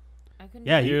 I couldn't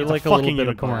Yeah, do you're it. You're like like a a fucking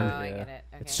little bit of unicorn. Oh, both, I yeah. get it.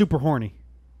 Okay. It's super horny.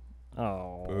 Oh.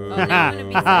 Oh, then I'm gonna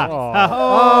be sad. Oh.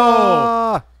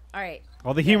 All right.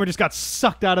 All the humor just got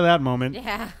sucked out of that moment.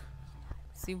 Yeah.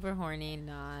 Super horny,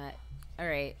 not. All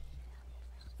right.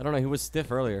 I don't know. He was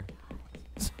stiff earlier.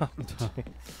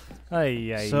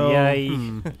 Ay, ay, So, ay.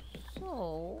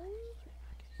 So,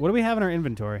 what do we have in our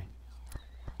inventory?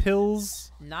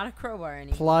 Pills, not a crowbar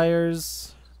anymore.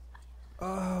 pliers.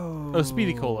 Oh,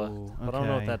 Speedy Cola. But I don't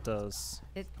know what okay. that does.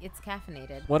 It's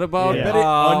caffeinated. What about Yeah. I bet it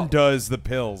undoes the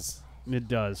pills. It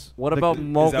does. what The- about is that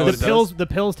mocha? what The it does? pills, the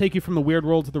pills take you from the weird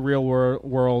world to the real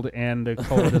world, and the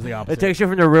cola does the opposite. you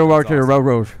from the real world to the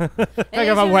railroad. It takes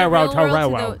you about from the railroad real to world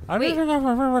railroad. the- Wait, it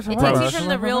takes you from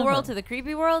the real world to the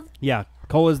creepy world? Yeah,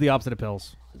 cola is the opposite of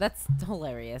pills. That's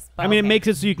hilarious. But I mean, okay. it makes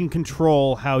it so you can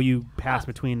control how you pass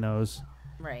between those,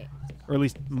 Right. or at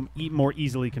least more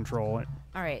easily control it.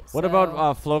 All right. What so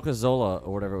about Flocazola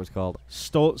or whatever it was called?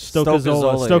 Stokazola.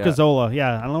 Stokazola, yeah. Stokazola.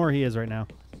 Yeah, I don't know where he is right now.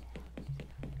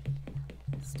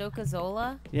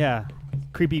 Stokazola? Yeah,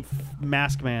 creepy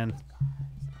mask man.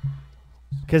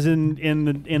 Because in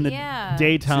the Yeah.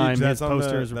 daytime, See, his that's on the-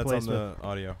 poster is that's replaced on with. the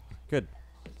audio. Good.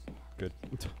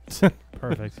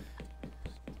 Perfect.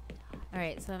 All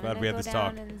right, so I'm Glad gonna we had go this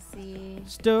down talk. and see.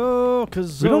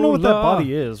 𝗬𝗏. We don't know what that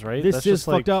body is, right? This That's is just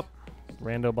like fucked up.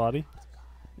 rando body.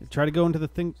 Try to go into the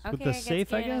thing Okay, with the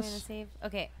safe, I scared, I'm gonna guess. save.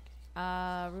 Okay,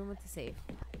 room with the safe.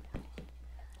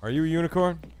 Are you a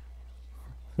unicorn?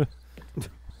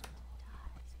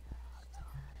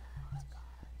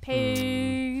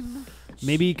 Pain.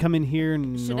 Maybe come in here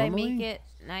Should normally. I make it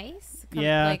nice?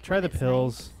 Yeah, like, try when the it's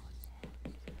pills.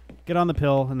 Get on the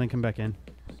pill and then come back in.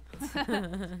 nice?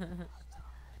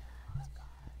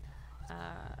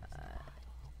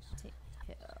 Take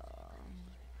pill.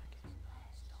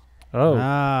 Oh.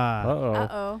 Ah, Uh-oh.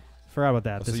 Uh-oh. forgot about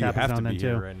that. So This you happens have now to and then be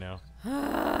here too. right now.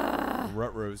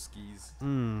 Rutrow skis.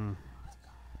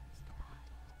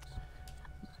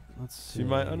 Let's see. To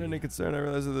my unending concern, I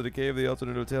realized that the decay of the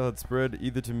alternate hotel had spread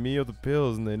either to me or the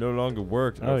pills, and they no longer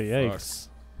worked. Oh, fuck. yikes.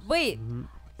 Wait,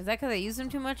 is that because I used them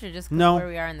too much, or just 'cause No, where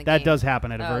we are in the that game? does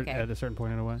happen at Oh, okay. at a certain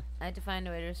point in a way. I had to find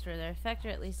a way to restore their effect, or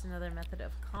at least another method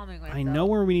of calming myself. I know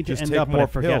where we need to Just end take up, but I more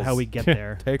forget how pills. we get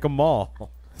there. Take them all.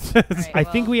 Alright, I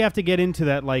think well, we have to get into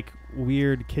that like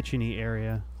weird kitcheny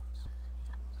area.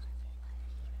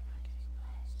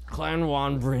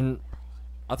 Clanbronwyn.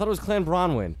 I thought it was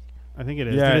Clanbronwyn. I think it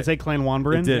is. Yeah, Did it say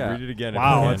Clanbronwyn? It did. Yeah. Read it again.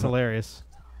 Wow, If that's you hilarious.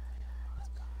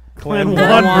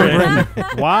 Clanbronwyn.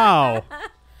 Clanbronwyn. Wow.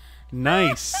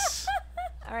 Nice.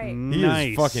 all right. can. He Nice.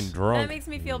 is fucking That drunk. makes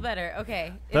me feel better.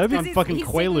 Okay. That'd be 'cause fucking he's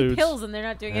taking Quaaludes. pills and they're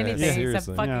not doing Yeah, anything except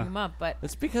seriously. fucking Yeah. him up. But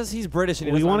It's because he's British and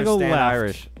he We doesn't wanna go understand left.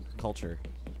 Irish culture.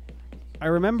 I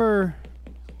remember.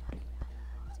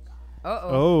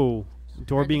 Oh,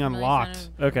 door being unlocked.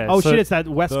 Okay. Oh so shit! It's that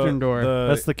western door.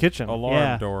 That's the kitchen. alarm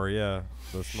Yeah. door. Yeah,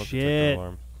 the smoke Shit. detector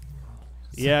alarm.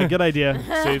 Yeah, good idea.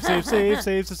 Save, save, save,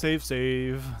 save, save,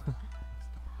 save.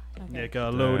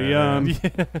 Nickelodeon.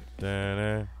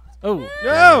 Da-na. Oh.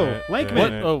 No,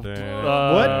 Lankman. What? Oh.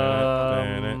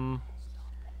 Da-na.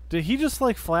 Did he just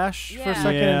like flash for a Yeah.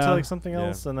 second Yeah. into like something Yeah.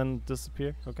 else and then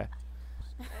disappear? Okay.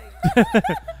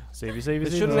 Savey, savey,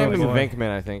 They savey. should have named him boy. Venkman,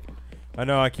 I think. I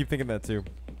know. I keep thinking that too.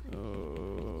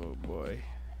 Oh boy.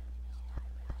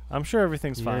 I'm sure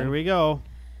everything's Here fine. we go.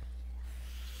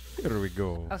 Here we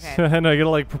go. Okay. I know, you gotta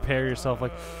like prepare yourself.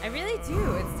 Like, I really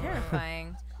do. It's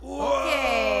terrifying.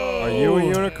 Okay. Are you a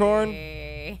unicorn?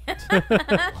 Okay.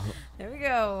 There we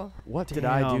go. What did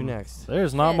I do Damn. next?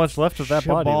 there's not much left of that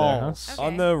body there, huh? Shaballs. Okay.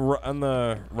 On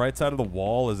the right side of the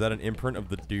wall, is that an imprint of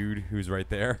the dude who's right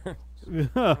there?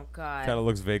 Oh God. Kind of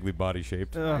looks vaguely body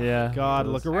shaped. Yeah. God, it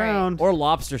look does. around. Or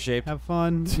lobster shaped. Have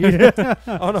fun. Oh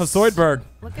no, Zoidberg.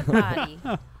 Look at body.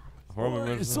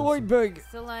 Zoidberg.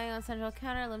 Still lying on central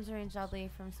counter, limbs arranged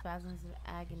oddly from spasms of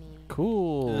agony.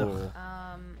 Cool.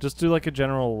 Um, Just do like a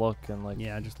general look and like.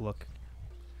 Yeah, just look.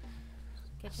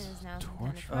 kitchen is now some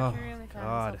kind of Oh, torture room. I found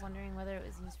God. myself wondering whether it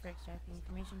was used for extracting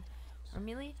information or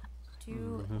merely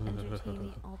to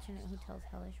entertain the alternate hotel's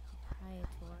hellish proprietor.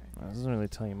 That doesn't really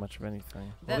tell you much of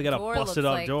anything. Well, we got a door busted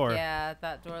looks up like, door. Yeah,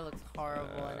 that door looks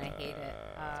horrible and I hate it.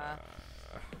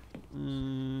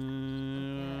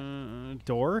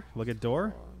 Door? Look at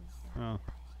door? Oh.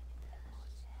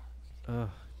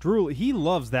 Drool. He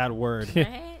loves that word.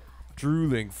 Right?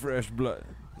 Drooling fresh blood.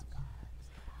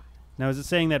 Now, is it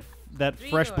saying that Three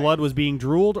fresh doors. blood was being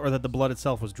drooled, or that the blood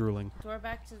itself was drooling? Door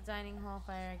back to the dining hall,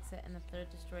 fire exit, and the third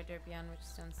destroyed door beyond which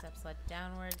stone steps led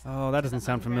downwards. Oh, that doesn't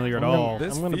sound familiar at I'm gonna- all.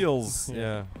 This I'm gonna- feels yeah.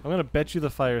 yeah. I'm gonna bet you the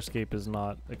fire escape is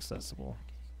not accessible.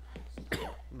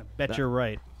 I bet you're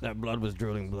right. That blood was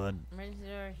drooling blood. Emergency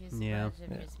door, here's Yeah. the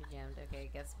appears to be jammed. Okay,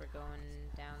 guess we're going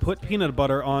down. Put peanut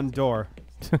butter on door.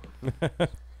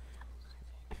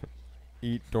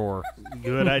 Eat door.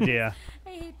 Good idea. I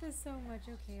hate this so much.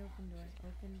 Okay, open door.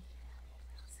 Open.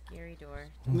 Scary door.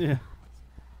 Yeah.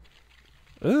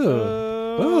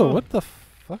 Ooh. Ooh, what the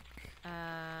fuck?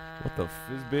 What the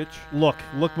fizz, bitch?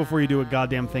 Look before you do a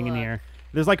goddamn thing in look. here.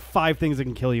 There's like 5 things that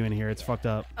can kill you in here. It's fucked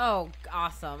up. Oh,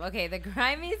 awesome. Okay, the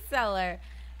grimy cellar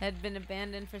had been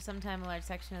abandoned for some time. A large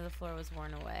section of the floor was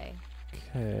worn away.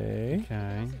 Okay. You can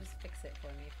Okay. also just fix it for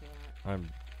me if you want.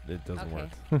 It doesn't Okay.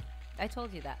 work. I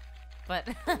told you that. But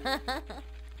all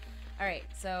right,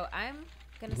 so I'm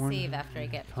gonna save after I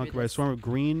get through Conquered by a this. swarm of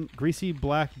green, greasy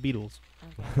black beetles.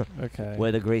 Okay. Okay.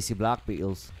 Where the Gracie Block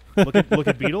Beatles. Look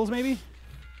at beetles, maybe.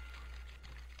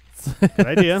 Good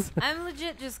idea. I'm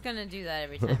legit just gonna do that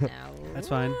every time now. That's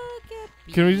fine. Look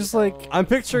at Can we just, like- beetles. I'm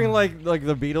picturing like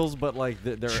the Beatles, but like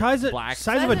they're Size black.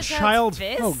 size of a Size of a child's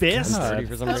child's fist. fist? God. Dirty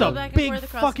for some That's Go a reason. back and big forth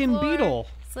across fucking the floor. beetle.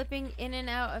 Slipping in and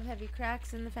out of heavy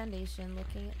cracks in the foundation.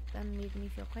 Looking at them made me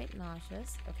feel quite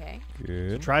nauseous. Okay.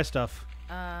 Good. Try stuff.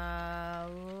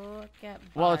 Look at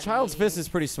Well, a child's fist is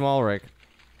pretty small, Rick.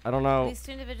 I don't know These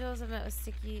two individuals have met with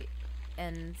sticky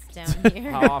ends down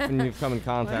here. how often you've come in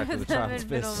contact with a child's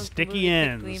fist. Sticky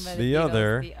ends. The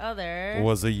other The other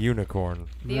was a unicorn.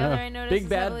 The other I noticed Big is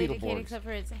bad heavily Beetleborgs. decayed except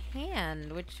for its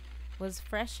hand, which was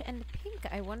fresh and pink.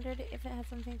 I wondered if it had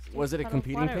something to do Was with it the a puddle of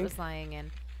competing water it pink? was lying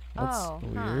in. That's Oh,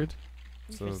 weird.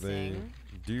 So they Interesting.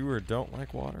 do or don't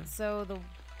like water. So the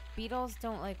beetles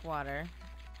don't like water.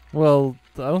 Well,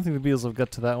 I don't think the beetles have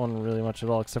got to that one really much at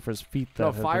all, except for his feet. That No,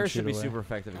 have been fire chewed should be away. super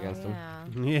effective against them.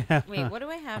 Yeah. Yeah. Wait, what do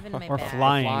I have in my Or bag?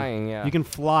 flying. Flying, yeah. You can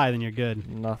fly, then you're good.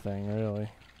 Nothing really.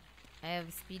 I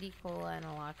have speedy cola and a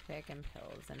lockpick and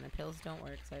pills, and the pills don't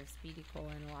work, so I have speedy cola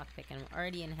and a lockpick, and I'm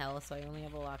already in hell, so I only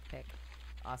have a lockpick.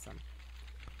 Awesome.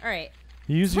 All right.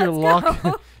 Use your Let's go.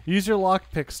 lock. Use your lock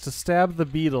picks to stab the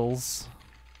beetles.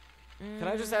 Can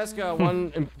I just ask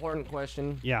one important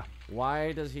question? Yeah.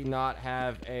 Why does he not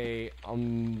have a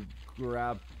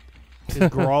grab Is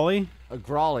Grawly? a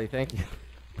Grawly? Thank you.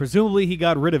 Presumably he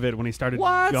got rid of it when he started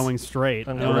What? going straight.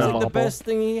 That That was like the Grapple. best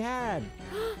thing he had.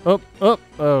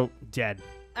 Oh. Dead.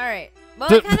 All right. Well,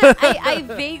 I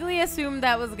vaguely assumed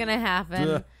that was gonna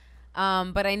happen,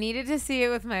 but I needed to see it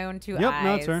with my own two Yep, eyes.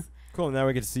 no, it's fair. Cool. Now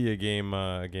we get to see a game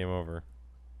over.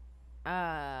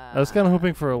 I was kind of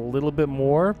hoping for a little bit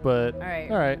more, but All right.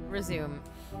 all right. Resume.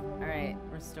 All right.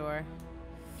 Restore.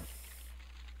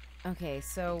 Okay.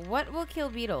 So what will kill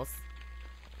beetles?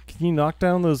 Can you knock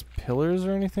down those pillars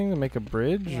or anything to make a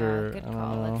bridge? Yeah, or good I don't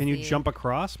call. know. Let's Can you see. jump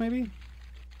across, maybe?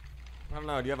 I don't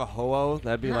know. Do you have a ho-oh?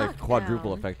 That'd be like Knock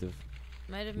quadruple down. effective.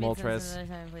 Might have made Moltres. sense another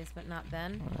time and place, but not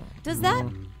then. Oh. Does that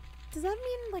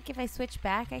mean like if I switch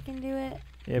back, I can do it?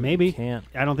 Yeah, but Maybe. you can't.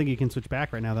 I don't think you can switch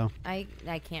back right now, though. I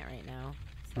can't right now.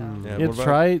 So Yeah, Yeah, what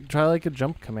about- try like a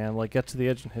jump command, like get to the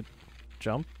edge and hit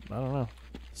jump. I don't know.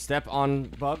 Step on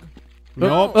bug.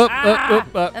 Nope.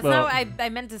 that's not what I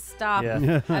meant to stop.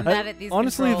 Yeah. I'm mad at these.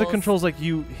 Honestly, the controls. controls like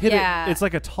you hit Yeah. it. It's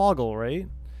like a toggle, right?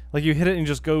 Like you hit it and it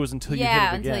just goes until you hit it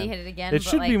again. until you hit it again. It but,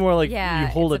 should be more like yeah, you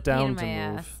hold it's it a pain down in to my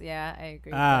move. ass. Yeah, I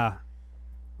agree. Ah.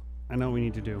 I know what we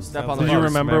need to do. Step Sounds on the Did you bug.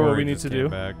 remember what we Memory need just to came do?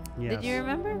 back. Yes. Did you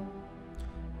remember?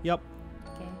 Yep.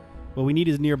 Okay. What we need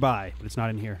is nearby, but it's not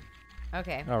in here.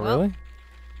 Okay. Oh, well, really?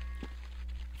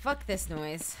 Fuck this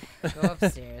noise. Go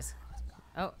upstairs.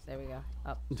 Oh, there we go.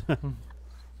 Up.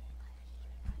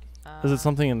 Is it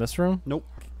something in this room? Nope.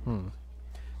 Hmm.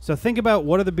 So think about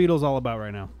what are the Beatles all about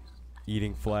right now?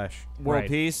 Eating flesh. World Right.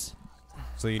 peace.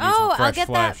 So you need Oh, some fresh I'll get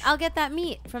flesh. that. I'll get that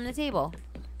meat from the table.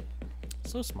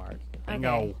 So smart. Okay.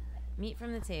 No. Meat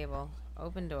from the table.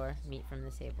 Open door. Meat from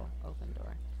the table. Open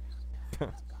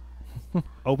door.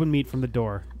 Open meat from the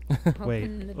door. Wait.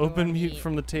 Open the door, Open mute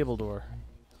from the table door.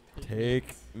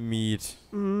 Take meat.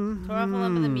 Tore off a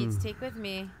lump of the meat to take with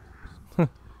me.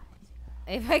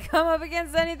 If I come up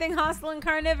against anything hostile and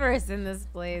carnivorous in this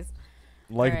place.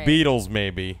 Like Alright. beetles,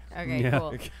 maybe. Okay, Yeah.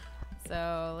 cool.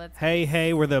 So let's.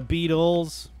 Hey, we're the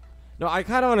Beatles. No, I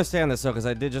kind of understand this though, because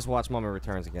I did just watch Mama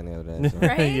Returns again the other day. So.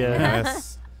 Right?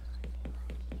 Yes.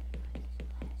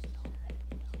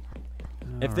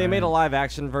 If they made a live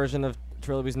action version of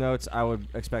Trilby's Notes, I would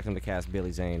expect them to cast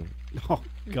Billy Zane. Oh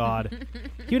God.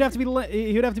 he would have to be.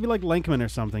 He would have to be like Lankman or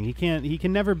something. He can't. He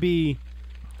can never be.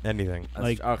 Anything.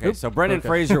 Like, okay, oop, so Brendan okay.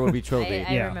 Fraser would be Trilby.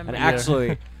 I Yeah. remember. And that.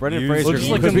 actually, Brendan Use Fraser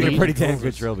just would like be a a pretty meat. damn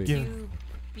good Trilby. Two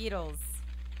Beatles.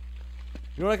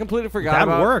 You know what I completely forgot That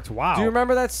about? worked. Wow. Do you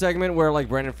remember that segment where like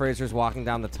Brendan Fraser's walking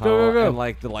down the tunnel go, go. and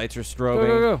like the lights are strobing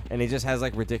go. and he just has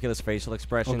like ridiculous facial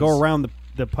expressions? Well, go around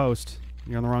the post.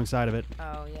 You're on the wrong side of it.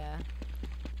 Oh yeah.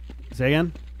 Say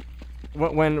again.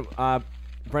 When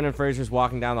Brendan Fraser's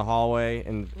walking down the hallway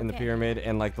in the Okay. pyramid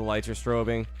and like the lights are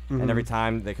strobing and every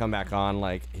time they come back on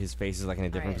like his face is like in a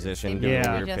different Alright, position, let's doing see.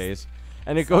 a Yeah. weird Just face,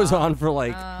 and it goes on for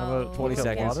like. Oh, 20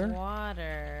 seconds?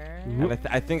 Water. And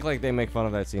I think like they make fun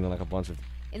of that scene in like a bunch of.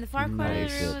 In the far corner of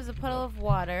Nice. the room is a puddle of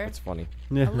water. It's funny. A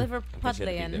should be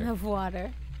Liverpudlian there. of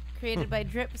water, created by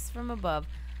drips from above.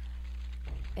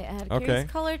 It had a Okay.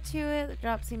 curious color to it. The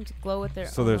drops seemed to glow with their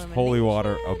So own there's holy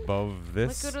water illumination. above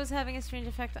this. Liquid was having a strange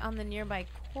effect on the nearby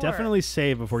core. Definitely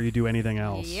save before you do anything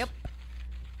else. Yep.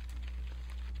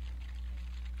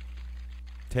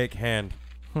 Take hand.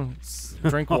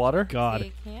 Drink water. God.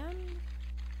 They can?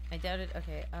 I doubt it.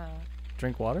 Okay.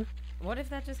 Drink water. What if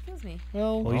that just kills me?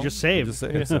 Well, Well, you Well, just saved. Just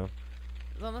say so.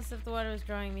 It's almost as if the water was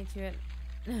drawing me to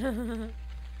it.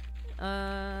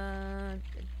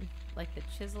 like the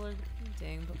chisel or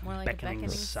painting, but more like Beckoning a beckoning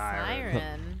siren.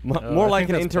 siren. More I like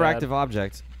an think that's interactive bad.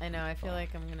 object. I know, I feel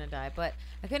like I'm gonna die, but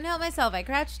I couldn't help myself. I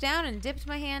crouched down and dipped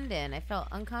my hand in. I felt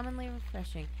uncommonly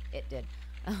refreshing. It did.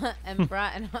 And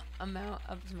brought an amount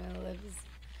up to my lips.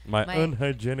 My My-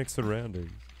 unhygienic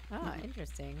surroundings. Ah,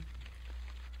 interesting.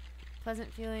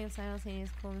 Pleasant feeling of simultaneous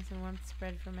coolness and warmth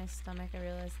spread from my stomach. I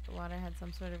realized the water had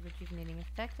some sort of rejuvenating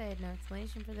effect. I had no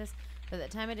explanation for this, but at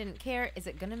the time I didn't care. Is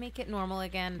it gonna make it normal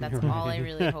again? That's all I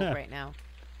really hope right now.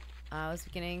 I was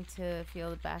beginning to feel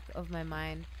the back of my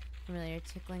mind, familiar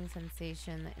tickling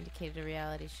sensation that indicated a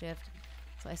reality shift.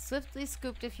 So I swiftly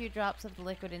scooped a few drops of the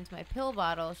liquid into my pill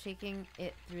bottle, shaking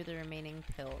it through the remaining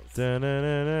pills. All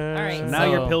right, So now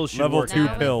your pills should level work. 2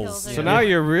 Now my pills. pills are So good. now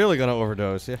you're really gonna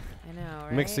overdose, yeah? I know,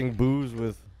 right? Mixing booze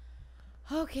with.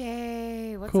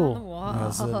 Okay, what's Cool. on the wall?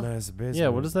 That's a nice basement. Yeah,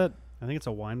 what is that? I think it's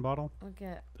a wine bottle. Look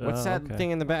at What's that okay. thing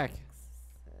in the back?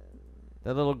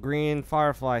 That little green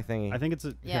firefly thingy. I think it's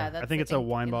a yeah. here, That's I think the it's a thing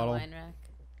wine in the bottle. wine rack.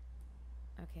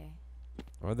 Okay.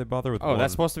 Why'd they bother with Oh, one?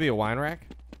 that's supposed to be a wine rack?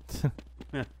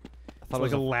 Yeah. I thought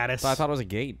It's like a lattice. I thought it was a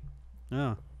gate.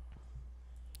 Oh.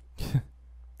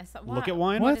 I saw, Look at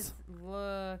wine. What?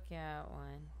 Look at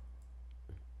wine.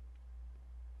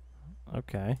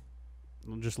 Okay.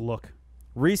 Just look.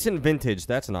 Recent vintage.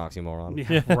 That's an oxymoron.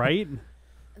 Yeah. Right.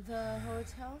 The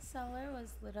hotel cellar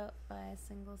was lit up by a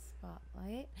single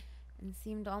spotlight and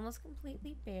seemed almost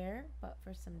completely bare, but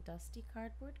for some dusty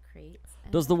cardboard crates.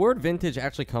 And Does the word vintage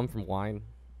actually come from wine?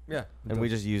 Yeah. And we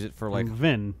just use it for like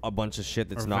Vin. a bunch of shit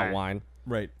that's Or not vin. wine?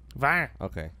 Right.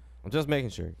 Okay. I'm just making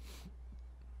sure.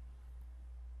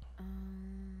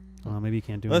 Um, Maybe you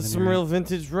can't do That's anything some here. real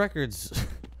vintage records.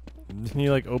 Can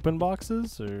you like open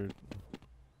boxes or?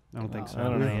 I don't think so. I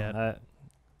don't Not know. yet.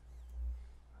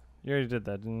 You already did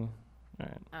that, didn't you? All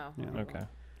right. oh. Yeah.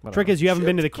 Okay. Trick is you haven't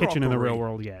been to the Ship's kitchen in the real crockery.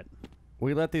 world yet.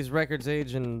 We let these records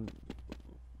age in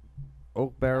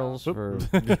oak barrels for.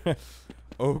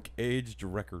 Oak aged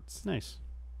records. Nice.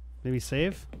 Maybe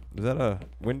save. Is that a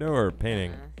window or a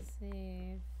painting?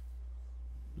 Save.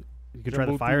 You could try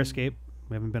the fire escape.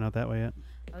 We haven't been out that way yet.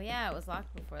 Oh yeah, it was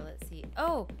locked before. Let's see.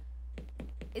 Oh,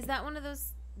 is that one of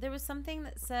those? There was something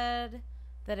that said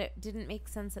that it didn't make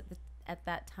sense at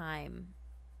that time.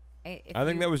 I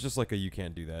think that was just like a you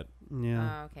can't do that.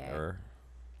 Yeah. Oh, okay. Or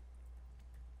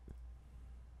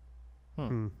All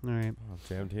right. oh,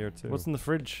 jammed here too. What's in the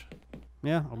fridge?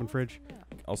 Yeah. Open fridge.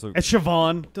 Also, It's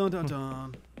Siobhan. Dun dun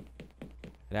dun.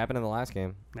 It happened in the last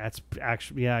game. That's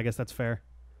actually. Yeah. I guess that's fair.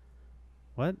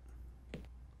 What?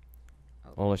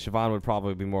 Only Siobhan would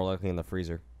probably be more likely in the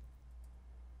freezer.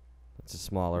 It's a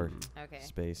smaller Okay.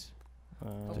 space to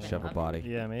Open shove a oven? body.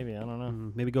 Yeah, maybe. I don't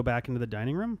know. Maybe go back into the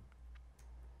dining room.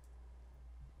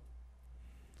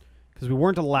 Because we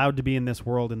weren't allowed to be in this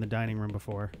world in the dining room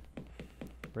before.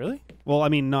 Really? Well, I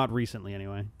mean, not recently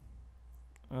anyway.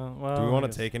 Well, do we I want to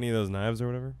guess- take any of those knives or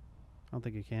whatever? I don't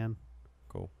think you can.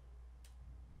 Cool.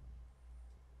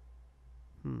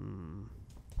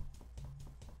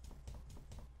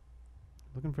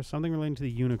 Looking for something relating to the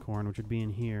unicorn, which would be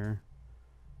in here.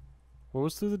 What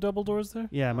was through the double doors there?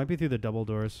 Yeah, it might be through the double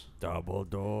doors. Double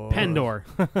door. Pen door.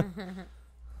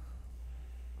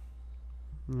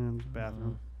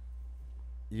 Bathroom.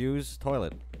 Use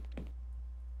toilet.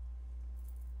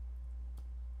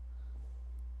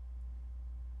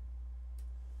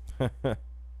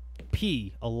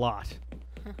 Pee a lot.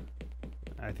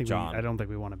 I think. John. I don't think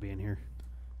we want to be in here.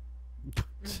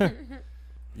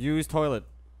 Use toilet.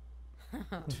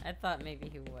 I thought maybe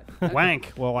he would.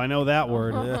 Wank. Well, I know that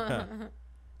word. Yeah.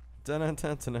 Dun dun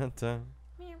dun dun dun dun.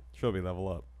 Meow. Trilby level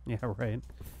up. Yeah, right.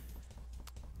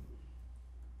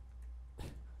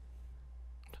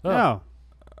 Oh. Oh.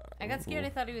 I got scared. I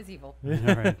thought he was evil. All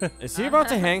right. Is he about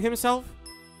to hang himself?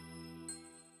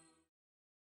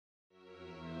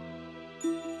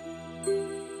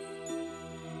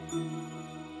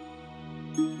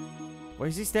 Why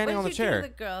is he standing on the What did you do chair? to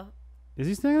the girl? Is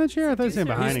he standing on the chair? I thought he was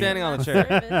standing behind He's him. standing on the chair.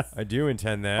 Nervous. I do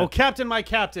intend that. Oh, Captain, my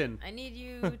Captain. I need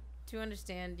you to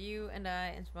understand. You and I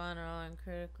and Spawn are all in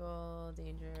critical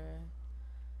danger.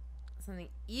 Something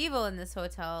evil in this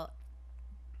hotel.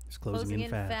 It's closing in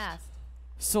fast.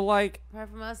 So like, Apart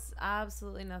from us,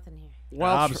 absolutely nothing here.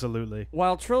 while Absolutely.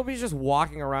 while Trilby's just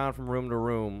walking around from room to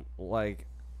room, like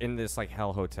in this like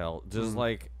hell hotel, just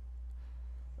like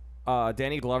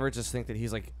Danny Glover just think that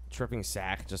he's like tripping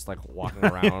sack, just like walking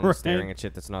around right. staring at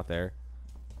shit that's not there.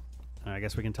 I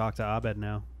guess we can talk to Abed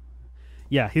now.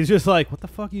 Yeah, he's just like, what the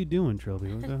fuck are you doing,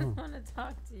 Trilby? What the I hell? want to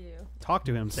talk to you. Talk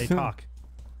to him. Say talk.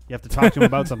 You have to talk to him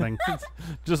about something.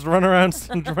 Just run around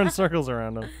and run circles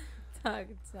around him. Talk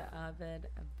to Abed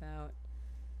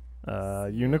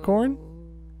about Unicorn?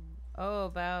 Oh,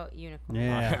 about unicorn.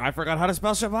 Yeah. I forgot how to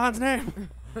spell Siobhan's name.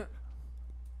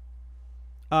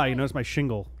 Ah, you notice my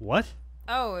shingle. What?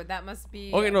 Oh, that must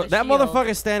be. Okay, no, the that shield.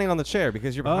 motherfucker's standing on the chair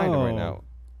because you're behind him right Oh. now.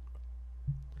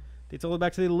 They told it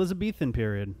back to the Elizabethan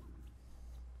period.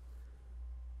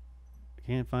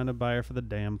 Can't find a buyer for the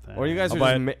damn thing. Or you guys I'll are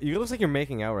buy just you looks like you're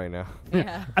making out right now.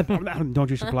 Yeah. Don't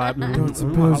you supply? Don't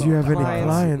suppose you have any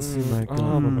clients you might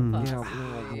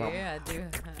Yeah. Do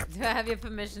I have your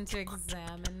permission to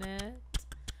examine it?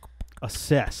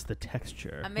 Assess the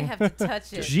texture. I may have to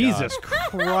touch it. Jesus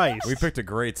Christ. We picked a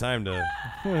great time to.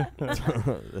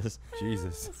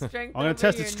 Jesus. Strength I'm gonna over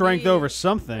test your its strength knee over or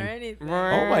something. anything.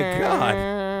 Oh my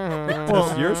God.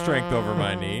 Test your strength over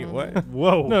my knee. What?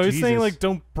 Whoa. No, he's saying Jesus. like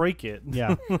don't break it.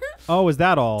 Yeah. Oh, is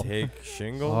that all? Take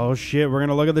shingle. Oh shit, we're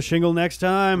gonna look at the shingle next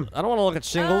time. I don't want to look at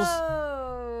shingles.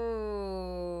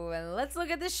 Oh, and let's look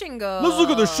at the shingle. Let's look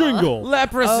at the shingle.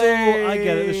 Leprosy. Oh, I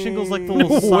get it. The shingle's like the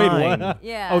little Wait, sign. what?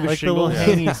 Yeah. Oh, the Like the shingle. little Yeah.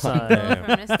 hanging sign.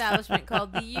 From an establishment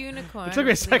called the Unicorn. It took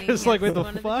me a second, it's like, leaning what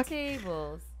the against fuck? one of the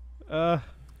tables.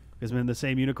 Is it the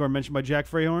same unicorn mentioned by Jack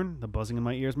Frehorn? The buzzing in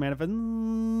my ears manifest.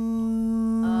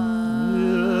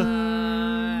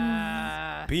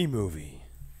 B movie.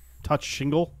 Touch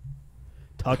shingle.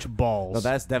 Touch balls. No,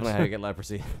 that's definitely how you get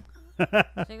leprosy.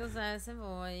 Shingle's not as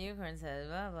simple what unicorn says.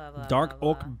 Blah, blah, blah. Dark blah,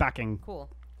 oak blah. backing. Cool.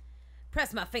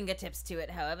 Press my fingertips to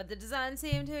it, however, the design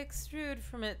seemed to extrude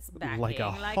from its backing Like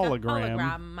a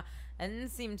hologram. And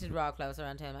seemed to draw closer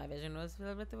until my vision was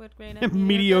filled with the wood grain of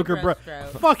Mediocre bro.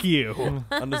 brushstrokes. Fuck you.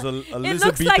 Under the It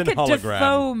looks like Elizabethan a hologram.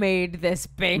 DeFoe made this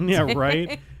painting. Yeah,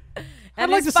 right. And I'd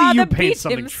like his to see you father paint beat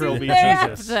something, him Trilby. soon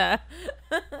Jesus. thereafter.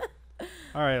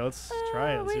 All right, let's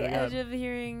try it. Oh, See wait, what we got. edge of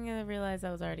hearing. I realized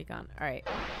I was already gone. All right.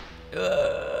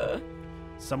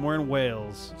 Somewhere in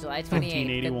Wales. July 28th.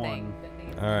 1981.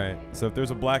 All right. So if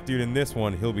there's a black dude in this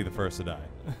one, he'll be the first to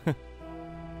die.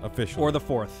 Officially. Or the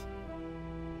fourth.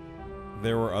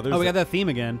 There were others. Oh, we got that theme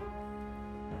again.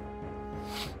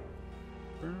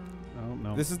 Oh,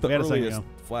 no. This is the We had a second earliest ago.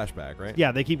 flashback, right?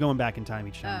 Yeah, they keep going back in time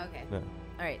each Oh, time. okay. Yeah.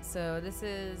 All right. So this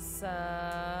is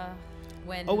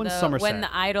when Oh, in the Somerset. when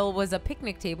the idol was a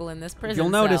picnic table in this prison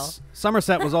You'll cell. notice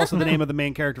Somerset was also the name of the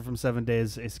main character from 7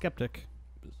 Days a Skeptic.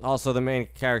 Also, the main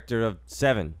character of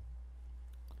 7.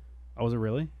 Oh, was it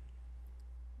really?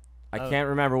 I can't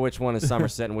remember which one is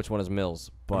Somerset and which one is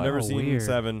Mills. But I've never Oh, seen weird.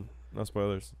 7. No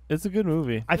spoilers. It's a good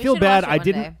movie. I We feel should bad. watch it I one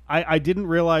didn't. I didn't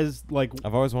realize like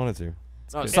I've always wanted to.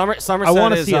 No, Somerset I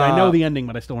want to is, see it. I know the ending,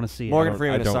 but I still want to see it. Morgan I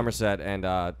Freeman is don't. Somerset and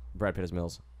Brad Pitt is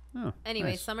Mills. Oh,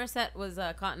 Anyway, nice. Somerset was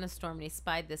caught in a storm, and he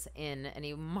spied this inn, and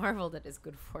he marveled at his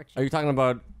good fortune. Are you talking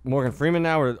about Morgan Freeman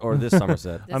now or this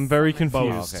Somerset? This I'm very Somerset.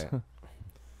 confused. Okay.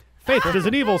 Faith, there's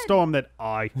an evil storm that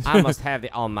I. I must have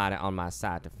the Almighty on my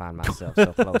side to find myself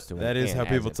so close to That an is end how as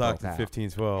people it talk broke in out.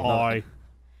 1512. I.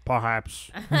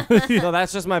 Perhaps. No,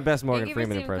 that's just my best Morgan Innkeeper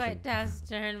Freeman seemed impression. quite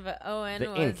taciturn, but Owen The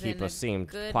was in innkeeper a seemed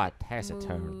good quite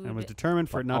taciturn. mood. And was determined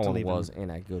for it not to Owen leave was him. in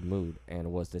a good mood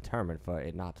and was determined for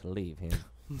it not to leave him.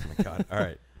 Oh my God. All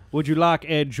right. Would you like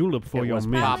a julep for It your was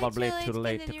meal? probably too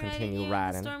late to continue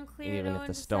riding, Even even if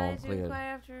the storm cleared.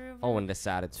 Owen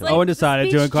decided to. Like Owen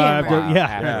decided to speech inquire jammer. after.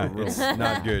 Yeah. Yeah, After- it's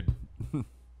not good.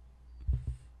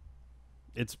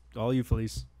 It's all you,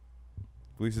 Felice.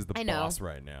 Felice is the I know. boss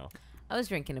right now. I was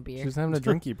drinking a beer. She's having a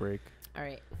drinky break. All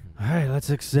right. All right, let's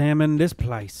examine this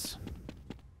place.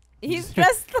 He's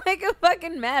dressed like a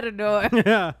fucking matador.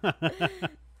 Yeah.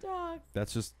 Dog.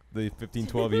 That's just the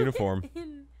 1512 uniform.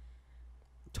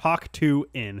 Talk to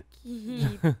in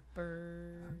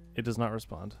Keeper. It does not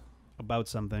respond about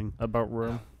something. about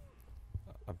room.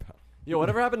 Yo,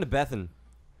 whatever happened to Bethan?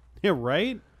 Yeah,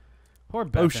 right? Poor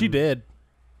Bethan. Oh, she did.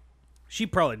 She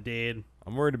probably did.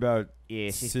 I'm worried about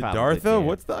Yeah, she's Siddhartha.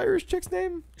 What's the Irish chick's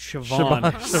name?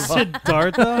 Siobhan.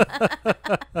 Siddhartha?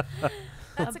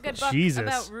 That's a good book Jesus.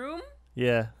 about room.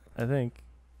 Yeah, I think.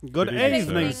 Good Pretty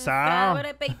evening, decent. sir. Would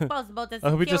it be possible to I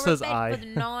hope he just secure a says bed I. for the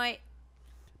night?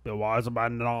 There was a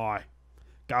man and I.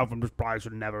 Go from this place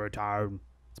and never return.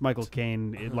 It's Michael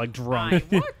Caine, like drunk. Aye,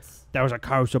 what? There was a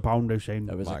curse upon this inn.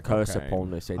 There was a Michael curse Caine.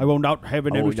 upon this. I will not have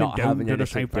an I will innocent not have down an to the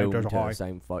same innocent fate doom as to the I.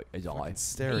 same fate as I. Are you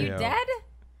Stereo. dead?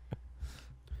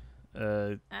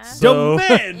 So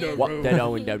Demand What did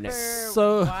Owen do Keeper, next?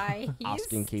 So- why you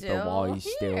Asking Keeper still why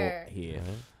he's still here? here.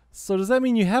 So does that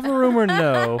mean you have a room or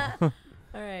no? All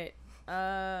right.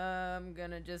 I'm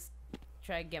gonna just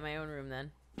try and get my own room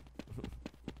then.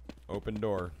 Open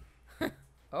door.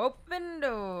 Open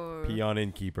door. Peon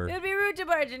innkeeper. It would be rude to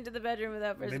barge into the bedroom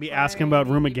without first Maybe ask him about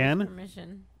room inquiring again?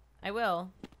 Permission. I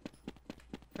will.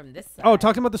 From this side. Oh,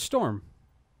 talking about the storm.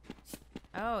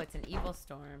 Oh, it's an evil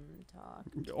storm talk.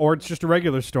 Or it's just a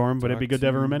regular storm, but it'd be Talk good to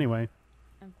have a room to- anyway.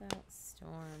 About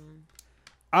Storm.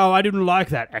 Oh, I didn't like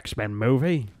that X-Men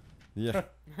movie. Yeah.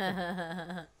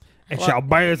 It shall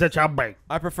be as it shall be.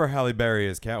 I prefer Halle Berry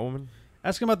as Catwoman.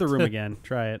 Ask him about the room again.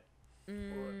 Try it.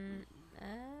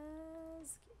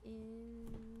 Ask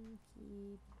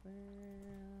innkeeper.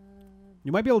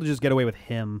 You might be able to just get away with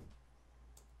him.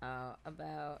 Oh,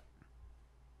 about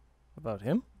About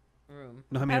him? room.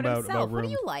 No, I mean about himself. What room.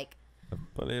 do you like?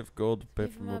 Plenty of gold to pay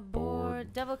Pay for for my my board.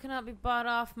 board. Devil cannot be bought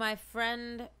off, my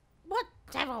friend. What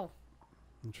devil?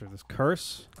 I'm sure this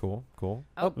curse. Cool, cool.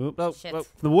 Oh, Oop. shit.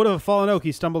 The wood of a fallen oak,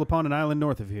 he stumbled upon an island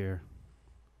north of here.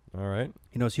 All right.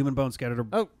 He knows human bones scattered.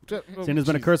 Oh, Sin has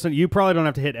been a curse. You probably don't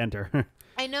have to hit enter.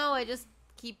 I know. I just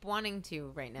keep wanting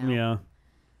to right now.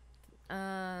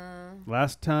 Yeah.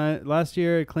 Last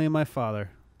year, it claimed my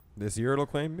father. This year it'll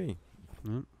claim me.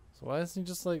 So why doesn't he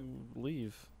just like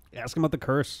leave? Ask him about the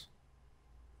curse.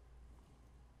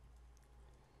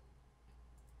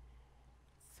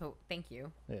 So thank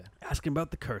you. Yeah. Ask him about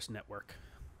the curse network.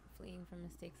 Fleeing from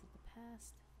mistakes of the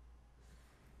past.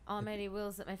 Almighty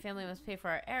wills that my family must pay for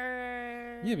our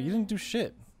errors. Yeah, but you didn't do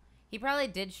shit. He probably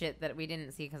did shit that we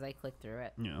didn't see because I clicked through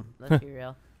it. Yeah. Let's be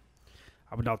real.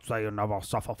 I would not say you never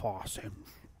suffer for sin.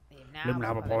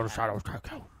 Now before the shadows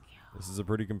This is a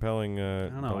pretty compelling. I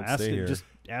don't know. Stay here. Just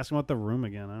ask him about the room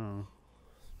again. I don't know.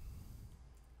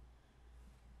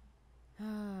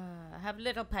 Have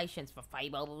little patience for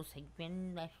fables. I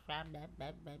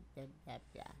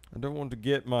don't want to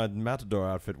get my matador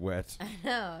outfit wet. I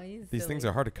know. He's These things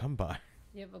are hard to come by.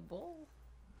 You have a bull?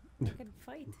 You can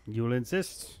fight. You'll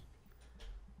insist.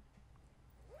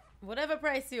 Whatever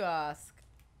price you ask.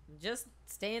 Just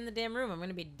stay in the damn room. I'm going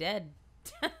to be dead.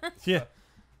 Yeah.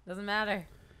 Doesn't matter.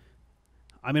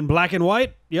 I'm in black and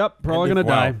white. Yep, probably And gonna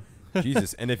wow. die.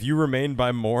 Jesus. And if you remain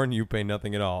by more and you pay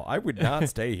nothing at all, I would not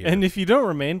stay here. And if you don't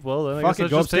remain, well, then I Fuck guess it,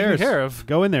 that's go just taken upstairs. care of.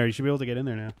 Go in there. You should be able to get in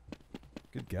there now.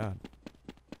 Good God.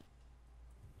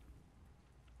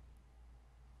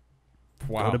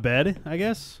 Go Wow. to bed, I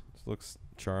guess. This looks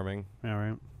charming. All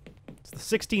right. It's the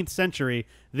 16th century.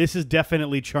 This is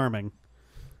definitely charming.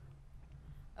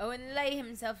 Owen lay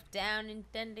himself down,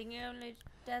 intending only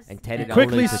to test. And Teddy the-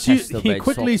 Quickly, to test the he bed's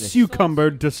quickly softness.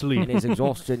 succumbed to In sleep. his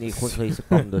exhaustion, he quickly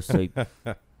succumbed to sleep.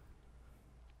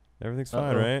 Everything's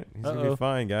fine, right? He's going to be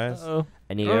fine, guys. Uh-oh.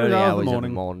 In the Early early hours of hours the of the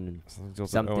morning, Owen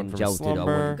something from jolted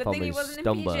slumber. Owen Good from thing he his wasn't in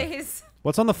slumber. PJs.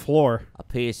 What's on the floor? A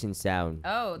piercing sound.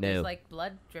 Oh, there's No. like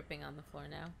blood dripping on the floor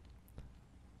now.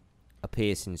 A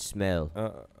piercing smell.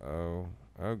 Oh,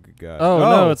 good God. Oh,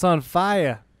 Oh. no, it's on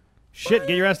fire. Shit,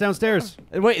 get your ass downstairs.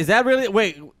 Wait, is that really?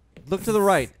 Wait, look to the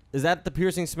right. Is that the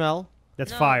piercing smell?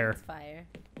 That's No, fire. It's fire.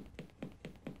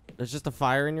 There's just a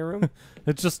fire in your room?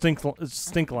 It's just stink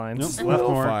lines. Nope. Left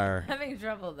more. fire. Having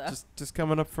trouble though. Just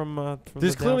coming up from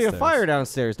There's the clearly a downstairs. fire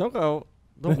downstairs. Don't go.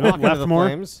 Don't No, walk into left the more.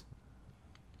 flames.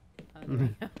 Oh, there we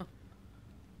go.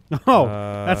 Oh,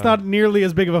 that's not nearly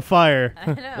as big of a fire. I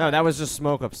know. No, that was just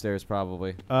smoke upstairs,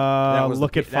 probably. That was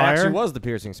Look the at That actually fire. was the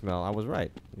piercing smell. I was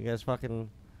right. You guys fucking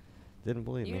didn't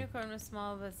believe me. Unicorn was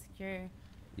small but secure.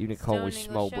 Unicorn was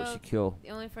Stone small English but oak. secure. The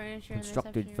only furniture in the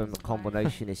Constructed reception from room a was fire.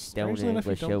 combination of stone Strangely and enough,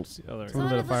 you English don't oak. see- oh, there we Someone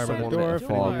go. lit a fire by the Someone door. lit a if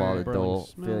fire anyone Fire by the burning door,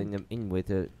 smell. filling them in with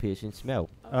a piercing smell.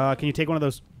 Can you take one of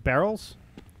those barrels?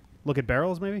 Look at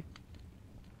barrels, maybe?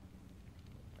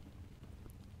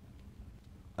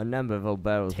 A number of old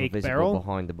barrels Take were visible barrel,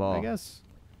 behind the bar. I guess.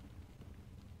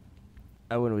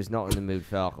 Owen was not in the mood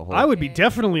for alcohol. I would be Okay.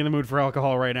 definitely in the mood for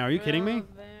alcohol right now. Are you kidding me?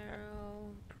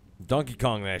 Barrel. Donkey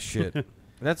Kong that shit.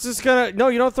 That's just gonna. No,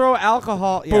 you don't throw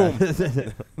alcohol. Yeah. Well, Too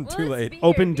it's late. beer.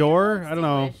 Open Beer door? will I don't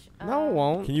know. extinguish. No, it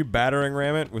won't. Can you battering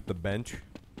ram it with the bench?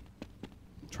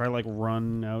 Try like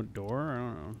run outdoor? I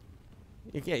don't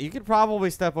know. Yeah, you could probably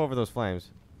step over those flames.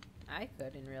 I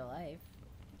could in real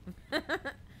life.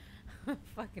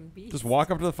 Fucking beast. Just walk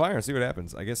up to the fire and see what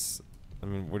happens. I guess. I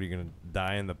mean, what are you gonna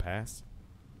die in the past?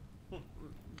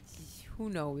 Who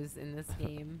knows in this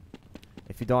game?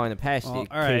 If you die in the past, Well,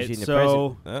 it all kills right, you in the present.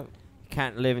 so Uh, You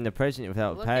can't live in the present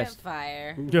without the Look at past.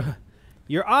 fire.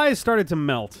 your eyes started to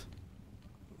melt.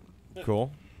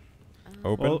 cool.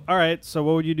 Open. Well, all right. So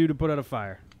what would you do to put out a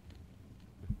fire?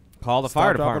 Call the Stop,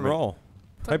 fire drop, and department. roll.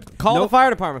 Call Nope. the fire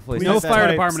department, please. No Please fire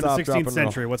type, department in stop, the drop, 16th and roll.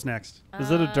 century. What's next?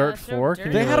 Is it a dirt throw floor? dirt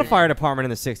Can They you had a like- fire department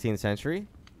in the 16th century.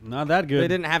 Not that good. They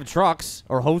didn't have trucks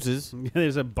or hoses.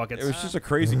 There's a buckets. It was just a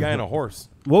crazy guy and a horse.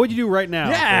 What would you do right now?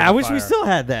 Yeah, for I a wish we fire? still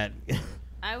had that.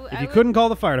 If you couldn't call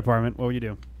the fire department, what would you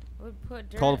do? would put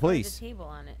dirt Call the on police. table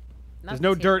on it. Not There's the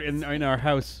no table, dirt the in our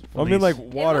house. I mean, like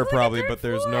police. water looks like a probably, dirt but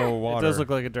there's floor. no It water. does look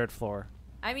like a dirt floor.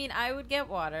 I mean, I would get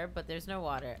water, but there's no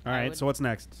water. All I right. would So what's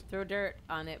next? throw dirt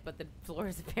on it, but the floor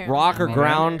is apparently Rock or not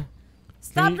ground. water.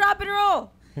 Stop, you- drop, and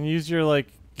roll. Can you use your like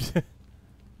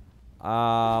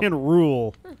And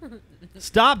rule.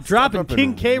 Stop, dropping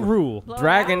King K rule.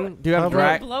 Dragon. Do you have a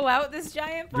dragon? Blow out this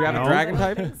giant Do you have a fire? dragon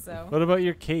type? I think so. What about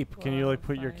your cape? Can you Blow like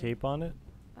put your fire. cape on it?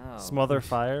 Oh. Smother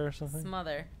fire or something?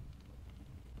 Smother.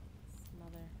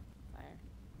 Smother. Fire.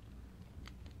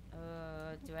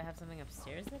 Do I have something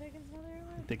upstairs that I can smother it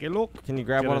with? Take a look. Can you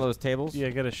grab Get one a- of those tables? Yeah,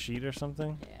 get a sheet or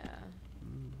something. Yeah.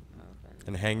 Open.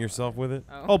 And hang yourself with it.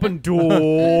 Oh. Open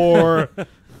door.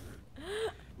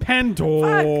 Pen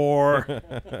door.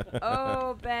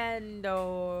 Open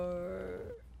door.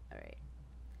 All right.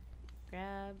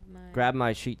 Grab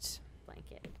my sheets.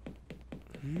 blanket.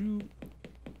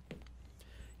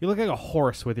 You look like a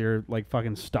horse with your like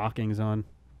fucking stockings on.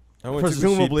 Oh, it's a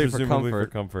Presumably sheet, for presumably comfort.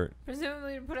 for comfort.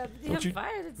 Presumably to put out the Don't damn you-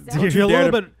 fire that's Dude, down. you're a Dare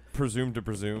little to bit. presume to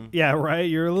presume. Yeah, right.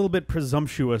 You're a little bit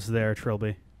presumptuous there,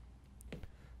 Trilby.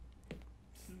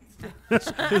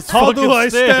 How do I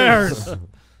stairs?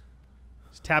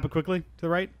 Just tap it quickly to the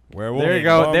right. Werewolf. There you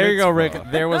go. bar There you go, Rick.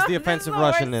 mitzvah. There was the This is offensive the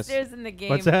worst Russianness. stairs in the game.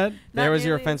 What's that? Not There was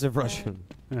your nearly as offensive bad. Russian.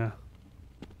 Yeah.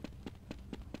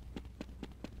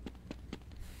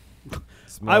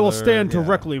 Smother, I will stand yeah.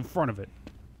 directly in front of it.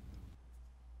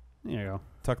 There you go.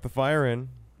 Tuck the fire in.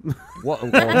 What?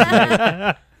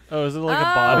 Oh, is it like a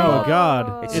body? Oh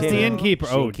God! It's It's the him. innkeeper.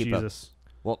 It's the Oh innkeeper. Jesus!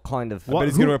 What kind of? I bet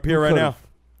he's Who- gonna appear right now.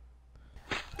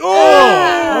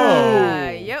 Ah,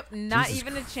 Yep, not Jesus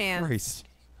even a chance. Christ.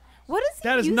 What is he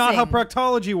That is not how using?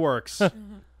 proctology works.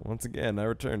 Once again, I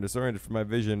return disoriented from my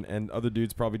vision, and other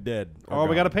dude's probably dead. Oh,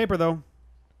 we got a paper though.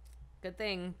 Good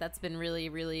thing. That's been really,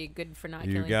 really good for not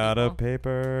You killing got a people.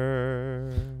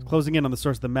 paper. Closing in on the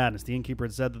source of the madness, the innkeeper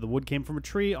had said that the wood came from a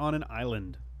tree on an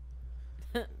island.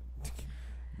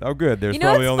 Oh, good. There's You know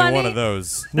probably what's only one funny? of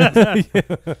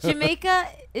those. Jamaica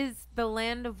is the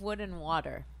land of wood and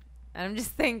water. And I'm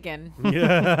just thinking.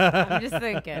 Yeah. I'm just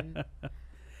thinking.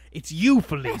 It's you,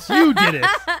 Felice. You did it.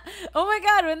 Oh my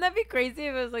God, wouldn't that be crazy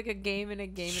if it was like a game and a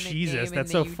game and a Jesus, game? that's and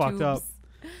so the fucked up.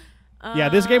 YouTubes? Yeah,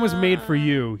 this game was made for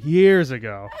you years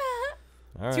ago.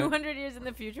 All right. 200 years in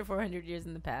the future, 400 years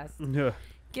in the past. Yeah.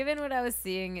 Given what I was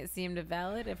seeing, it seemed a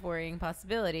valid, if worrying,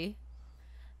 possibility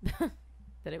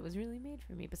that it was really made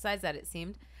for me. Besides that, it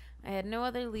seemed I had no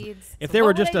other leads. If so there were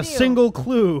what would just I a do? single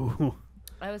clue.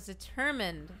 I was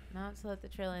determined not to let the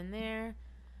trail in there.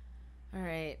 All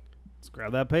right. Let's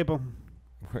grab that paper.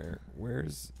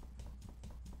 Where's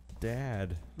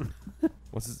Dad?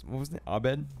 What was his name?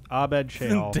 Abed? Abed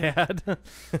Sheol. Dad.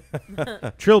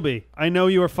 Trilby, I know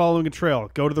you are following a trail.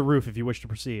 Go to the roof if you wish to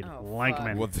proceed. Oh,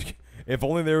 Lankman. What the, if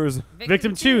only there was.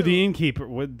 Victim 2, the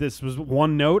innkeeper. This was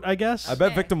one note, I guess. I bet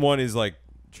Okay. victim 1 is like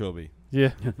Trilby.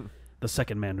 Yeah. The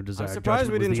second man who I'm desired surprised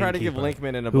we judgment was didn't the try to give innkeeper,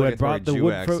 Linkman an who had obligatory brought the Jew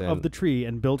wood accent. of the tree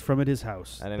and built from it his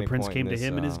house. At The any prince point came in to this,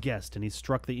 him and his guest, and he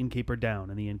struck the innkeeper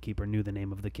down, and the innkeeper knew the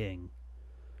name of the king.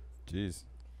 Jeez.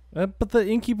 But the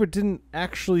innkeeper didn't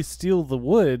actually steal the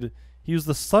wood. He was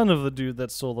the son of the dude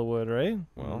that stole the wood, right?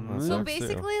 Well, Mm. that So sucks, too.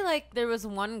 basically, like, there was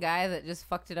one guy that just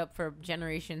fucked it up for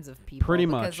generations of people. Pretty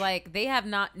because, much. like, they have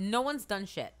not, no one's done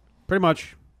shit. Pretty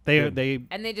much. They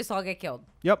And they just all get killed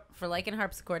Yep. for liking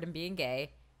harpsichord and being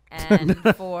gay and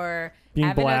for Being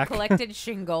having black. a collected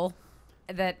shingle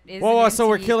that is. Well, an so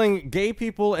we're antique- killing gay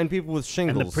people and people with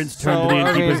shingles. And the prince turned to the So, I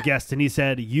innkeeper's mean, guest, and he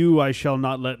said, "You I shall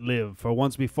not let live, for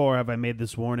once before have I made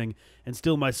this warning, and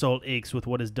still my soul aches with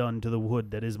what is done to the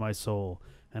wood that is my soul,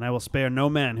 and I will spare no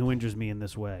man who injures me in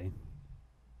this way."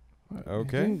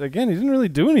 Okay. He didn't really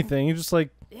do anything. He just like,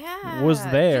 Yeah. was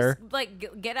there. Just,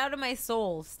 like, get out of my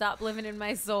soul. Stop living in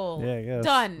my soul. yeah, I guess.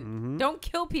 Done. Don't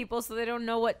kill people so they don't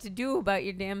know what to do about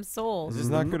your damn soul. He's just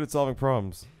not good at solving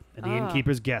problems. And the Ah.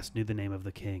 innkeeper's guest knew the name of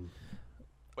the king.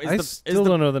 I still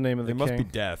don't know the name of the It must be king.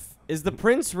 death. Is the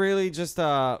prince really just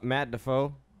Matt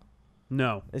DeFoe?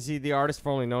 No, Is he the artist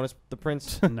formerly known as the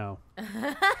prince? no.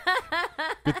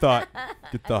 Good thought.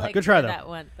 Good I thought. like Good try, where though. that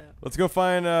went, though. Let's go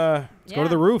find Go to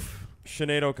the roof.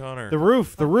 Sinead O'Connor. The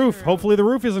roof. The roof. Hopefully the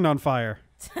roof isn't on fire.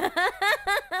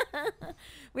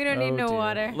 We don't need Oh, no dear.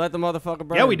 water. Let the motherfucker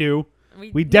burn. Yeah, we do.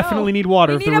 We definitely need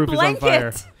water we if the need roof a is on fire.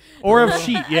 blanket. Or a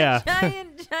sheet, yeah.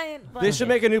 giant blanket. They should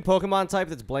make a new Pokemon type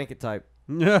that's blanket type.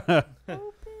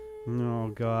 Oh,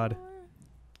 God.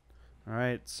 All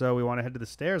right, so we want to head to the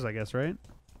stairs, I guess, right?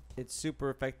 It's super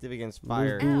effective against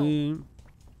fire. Ow.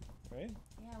 Right?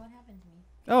 Yeah, what happened to me?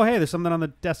 Oh, hey, there's something on the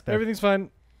desk there. Everything's fine.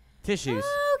 Tissues.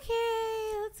 Okay,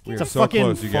 let's We get are It's a so fucking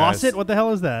close, you guys. faucet? What the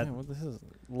hell is that? Yeah, what this is?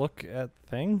 Look at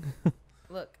thing.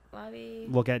 Look, lobby.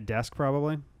 Look at desk,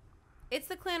 probably. It's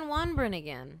the Clanbronwyn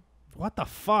again. What the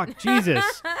fuck? Jesus.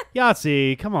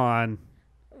 𝗙𝗂𝗧𝗂𝗧, come on.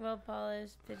 Well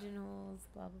polished, pigeonholes,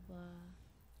 blah blah blah.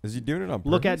 Is he doing it on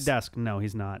purpose? Look at desk. No,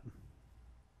 he's not.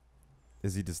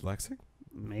 Is he dyslexic?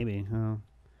 Maybe. Oh.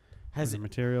 Has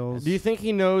materials. Do you think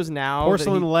he knows now?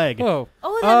 Porcelain leg. Oh.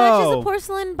 Oh, that matches Oh. a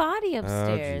porcelain body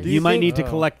upstairs. Do You, you might think- need to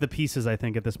collect the pieces, I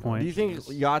think, at this point. Do you think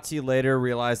𝗬𝗙𝘂𝗧𝗧 later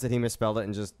realized that he misspelled it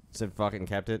and just said fuck it and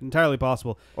kept it? Entirely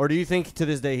possible. Or do you think to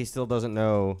this day he still doesn't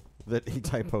know that he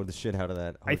typoed the shit out of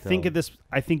that? I think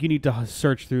I think you need to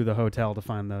search through the hotel to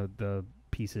find the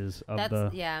pieces of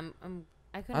the. Yeah, I couldn't.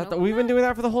 I thought open we've been that. doing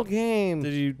that for the whole game.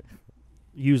 Did you?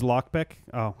 Use lockpick.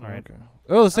 Oh, all right. Okay.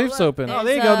 Oh, the safe's look, open. Oh,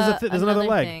 there you go. There's, There's another another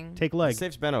leg. thing. Take The leg.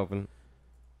 safe's been open.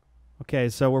 Okay,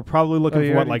 so we're probably looking you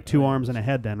for what, already- like 2 arms and a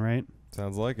head, then, right?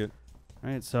 Sounds like it. All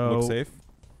right. So Look safe.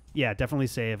 yeah, definitely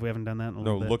save. We haven't done that in a No,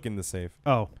 little bit. look in the safe.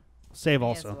 Oh, save Me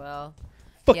also. As well.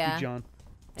 Fuck Yeah. you, John.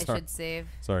 I Sorry. should save.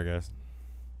 Sorry, guys.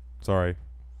 Sorry.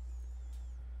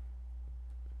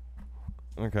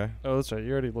 Okay. Oh, that's right.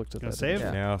 You already looked at Gonna that. save?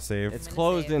 didn't Now save. It's gonna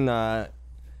closed save. in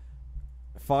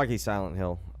Foggy Silent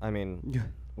Hill. I mean,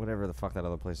 whatever the fuck that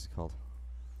other place is called.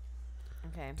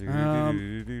 Okay.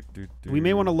 We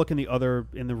may want to look in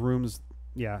the rooms.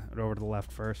 Yeah, over to the left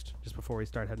first, just before we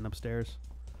start heading upstairs,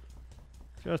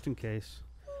 just in case.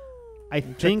 I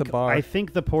think bar. I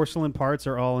think the porcelain parts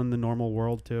are all in the normal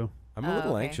world too. I'm a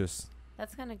little okay. anxious.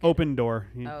 That's kind of good. Open door.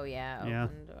 Oh yeah. Yeah.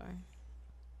 Open door.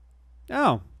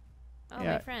 Oh. Oh,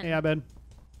 yeah. my friend. Hey, Abed.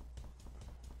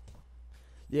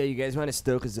 Yeah, you guys want to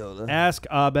stoke a Zola? Ask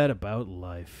Abed about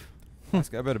life.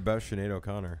 Ask I bet about Sinead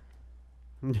O'Connor.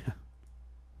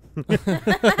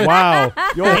 Wow.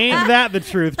 Ain't that the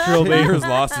truth, Trilby? You're as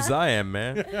lost as I am,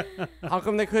 man. How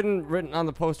come they couldn't written on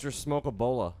the poster "Smoke a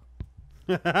Bola"?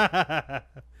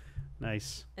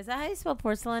 Nice. Is that how you spell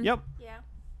porcelain? Yep. Yeah.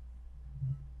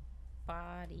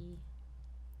 Body.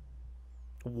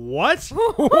 What?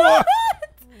 What?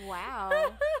 Wow.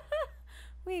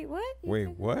 Wait, what? You Wait,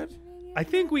 took what? the video I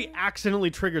think we down?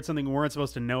 accidentally triggered something we weren't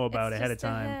supposed to know about It's ahead of just a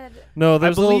time. head. No,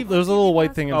 there's a believe- little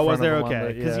white thing in Oh, front was there? of him.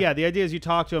 Okay. Because, yeah, the idea is you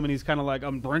talk to him and he's kind of like,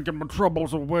 I'm drinking my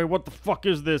troubles away. What the fuck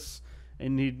is this?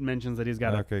 And he mentions that he's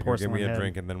got Okay, a go porcelain give me a head.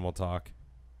 drink and then we'll talk.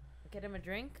 Get him a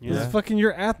drink. Yeah. This is fucking.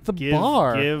 You're at the Give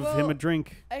bar. him Well, a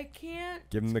drink. I can't.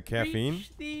 Give him the caffeine.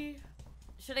 reach the.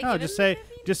 Should I No, give just him say, the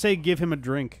caffeine? just say, give him a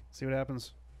drink. See what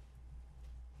happens.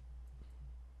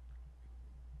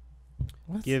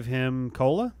 What? Give him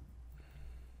cola.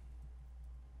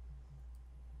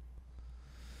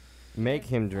 Make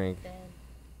him drink.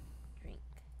 Drink.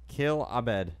 Kill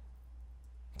Abed.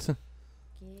 Give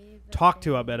Talk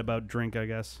to Abed about drink, I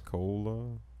guess.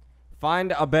 Cola.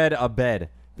 Find Abed a bed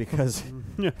because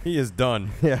He is done.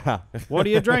 yeah. What are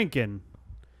you drinking?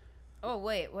 Oh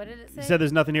wait, what did it say? He said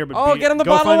there's nothing here but Oh, beer. get him the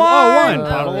Go bottle find, of Oh, wine. wine. Oh,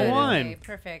 Bottle okay. of wine. Okay,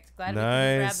 perfect. Glad we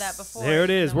Nice. grabbed that before. There it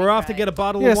is. even though We're we off to tried. get a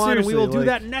bottle Yeah, of wine, and we will seriously,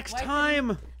 do like- that next Why couldn't-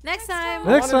 time. Next time.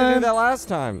 I Next wanted to do time. that last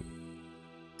time.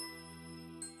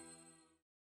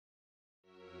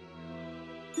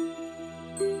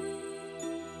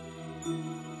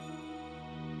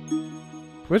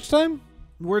 Which time?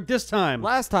 We're this time.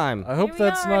 Last time. I hope Here we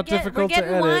that's are, not we're difficult to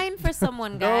getting edit. wine for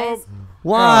someone, guys.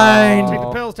 Wine. Take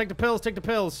the pills. Take the pills. Take the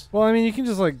pills. Well, I mean, you can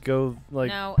just like go like.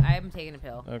 No, I'm taking a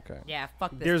pill. Okay. Yeah,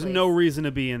 fuck this. There's place. no reason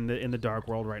to be in the dark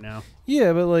world right now.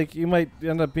 Yeah, but like you might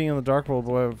end up being in the dark world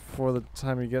before the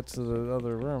time you get to the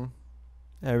other room.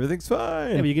 Everything's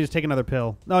fine. Yeah, but you can just take another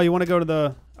pill. No, you want to go to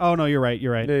the. Oh no, you're right.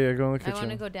 You're right. Yeah, yeah. Go in the I kitchen.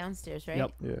 want to go downstairs, right?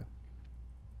 Yep. Yeah.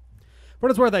 For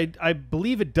what it's worth, I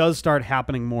believe it does start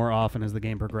happening more often as the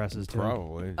game progresses too.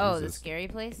 Probably. Oh, the Jesus. scary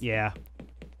place? Yeah,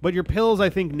 but your pills I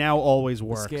think now always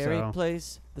work. Scary so.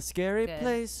 place. The scary Good.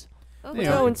 place. Oh, Yeah.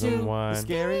 go Going into to wine. the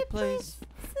scary place.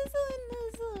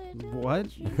 What?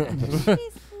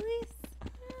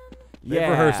 They've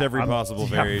rehearsed every possible Yeah,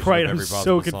 variation right. of I'm every so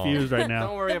possible song. confused right Don't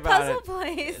now. worry The about puzzle it.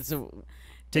 place. It's a-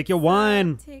 Take your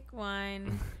wine. Take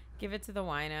wine. Give it to the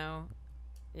wino.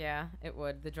 Yeah, it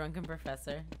would. The drunken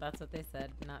professor. That's what they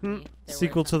said, not me. Their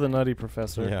Sequel words, to not the mine. Nutty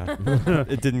Professor. Yeah.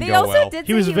 It didn't They go also well. did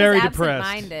He say was very absent depressed.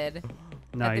 minded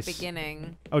Nice. at the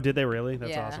beginning. Oh, did they really?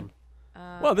 That's Yeah. awesome.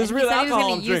 well, there's and he real said he was alcohol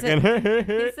gonna I'm use it- drinking.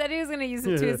 He said he was going to use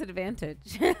it to his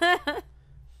advantage.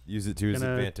 Use it to his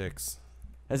Gonna- advantage.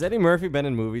 Has Eddie Murphy been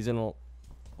in movies in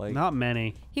like? Not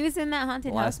many. He was in that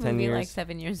haunted Last house 10 movie like years.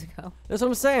 7 years ago. That's what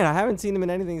I'm saying. I haven't seen him in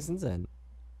anything since then.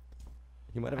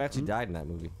 He might have actually died in that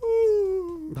movie.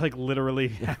 Like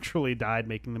literally, actually died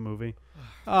making the movie.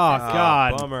 Oh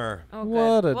God. Bummer. Oh,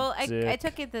 What good. a Well, I dick.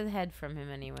 took it the head from him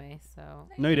anyway, so.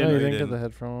 No, you No, didn't. you he didn't get didn't. the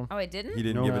head from him. Oh, I didn't? He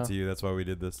didn't No. give No. it to you. That's why we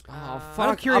did this. Oh, Out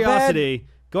fuck. of curiosity,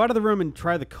 go out of the room and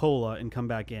try the cola and come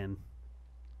back in.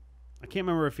 I can't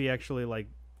remember if he actually like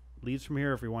leaves from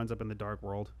here or if he winds up in the dark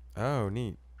world. Oh,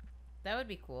 neat. That would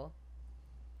be cool.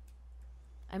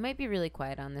 I might be really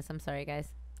quiet on this. I'm sorry, guys.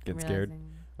 Get I'm scared.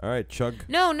 realizing- All right, chug.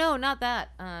 No, not that.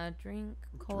 Drink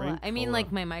cola. Drink I mean, cola.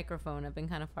 like my microphone. I've been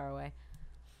kind of far away.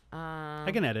 I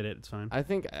can edit it. It's fine. I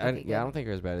think. Okay, I good. don't think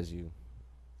you're as bad as you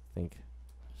think.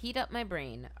 Heat up my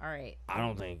brain. All right. I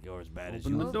don't think you're as bad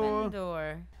Open the Open door. the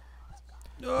door.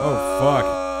 Oh, fuck.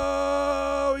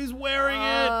 Oh, he's wearing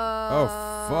it. Oh,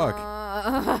 fuck.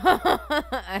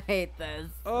 I hate this.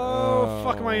 Oh,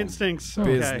 fuck my instincts.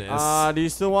 Okay. Business. Do you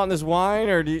still want this wine,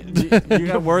 or do you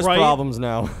got worse Right. problems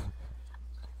now?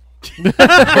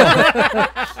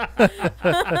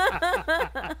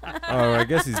 Oh, I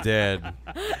guess he's dead.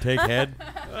 Take head.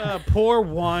 Pour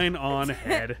wine on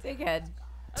head. Take head.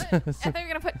 I thought you were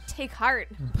gonna put take heart.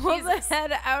 Pull the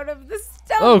head out of the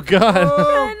stump. Oh God!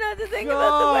 Try not to think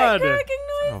about the God. white cracking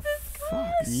Oh,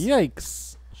 noises.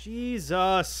 Yikes!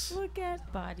 Jesus. Look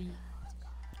at body.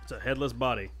 It's a headless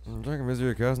body. I'm talking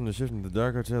Mr. Cousin to shift into the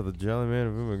dark hotel. The jolly man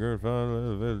of whom a girl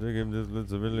found.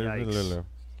 Yikes.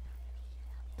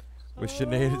 With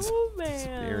Sinead's Oh, man.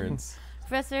 disappearance.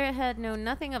 Professor had known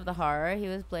nothing of the horror. He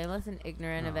was blameless and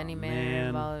ignorant of Aw, any manner man.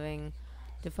 involving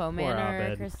DeFoe Poor Manor,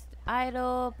 Abed. Cursed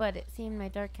Idol, but it seemed my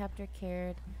dark captor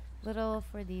cared little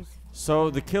for these. So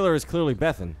the killer is clearly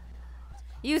Bethan.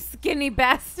 You skinny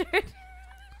bastard.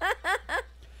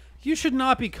 You should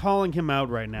not be calling him out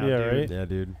right now, Yeah, dude. right? Yeah,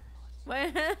 dude.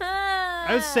 I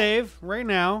would save right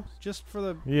now, just for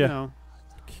the, you Yeah. know,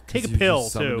 take a 'Cause you pill,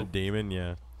 just summoned too. a demon,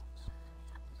 yeah.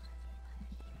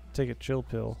 Take a chill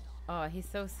pill. Oh, he's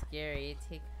so scary.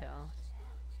 Take a pill.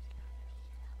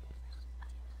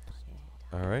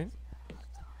 All right.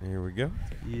 Here we go.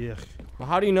 Yeah. Well,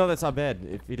 how do you know that's Abed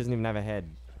if he doesn't even have a head?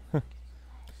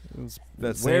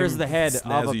 That Where's same the head of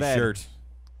snazzy Abed? shirt.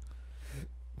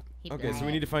 He Okay, so died.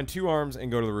 we need to find 2 arms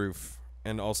and go to the roof.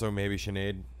 And also maybe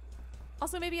Sinead.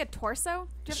 Also, maybe a torso.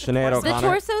 Do you have Sinead the torso? The O'Connor.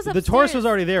 torso's upstairs. The torso's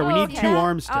already there. We Oh, need okay. 2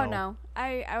 arms still. Oh no,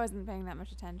 I wasn't paying that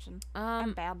much attention.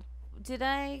 I'm bad. Did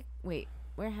I wait?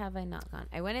 Where have I not gone?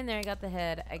 I went in there. I got the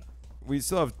head. We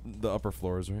still have the upper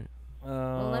floors, right?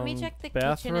 Well, let me check the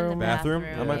bathroom? kitchen and the Bathroom?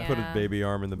 I might put a yeah. baby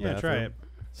arm in the Yeah, bathroom.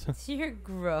 try it. You're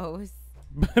gross.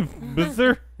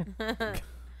 Bither?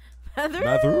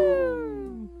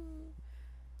 Bathroom.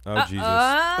 Oh, Jesus.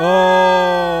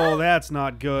 Oh, that's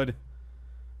not good.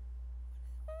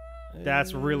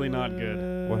 That's really not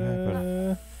good. What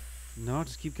happened? No,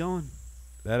 just keep going.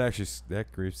 That actually,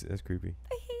 that creeps. That's creepy.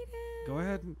 I hate it. Go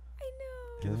ahead. and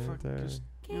I Get know. the fuck, there. just,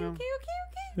 Okay, you know,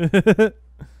 okay.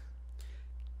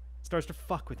 starts to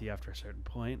fuck with you after a certain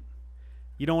point.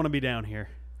 You don't want to be down here.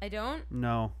 I don't.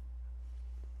 No.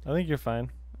 I think you're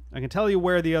fine. I can tell you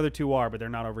where the other 2 are, but they're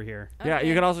not over here. Yeah,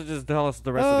 you can also just tell us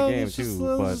the rest of the game let's just, too.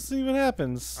 let's But just see what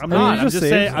happens. I'm I mean, not. you I'm just saved.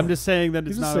 saying. I'm just saying that You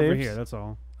it's just not over saved. here. That's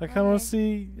all. I kind of want Okay. to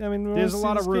see. I mean, we There's a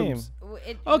wanna lot see of this game.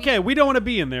 rooms. Okay, we don't want to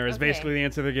be in there. Is Okay. basically the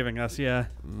answer they're giving us. Yeah.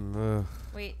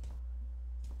 Wait.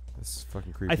 That's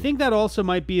fucking creepy. I think that also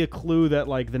might be a clue that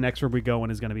like the next room we go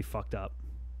in is going to be fucked up.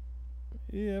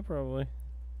 Yeah, probably.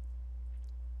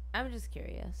 I'm just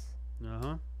curious. Uh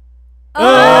huh.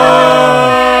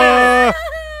 Oh!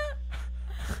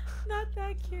 Not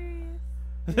that curious.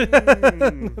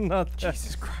 Not that.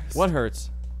 Jesus Christ. what hurts?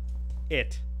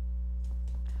 It.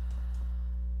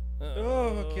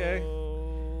 Oh, okay.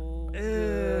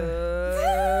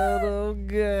 Oh, God.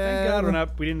 Thank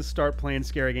God we didn't start playing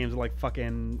scary games like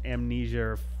fucking Amnesia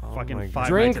or my fucking God. Five Nights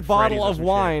Drink at bottle Freddy's or of some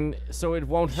wine so it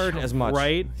won't hurt shit. as much.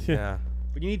 Right? Yeah.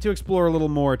 But you need to explore a little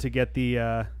more to get the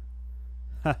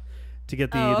to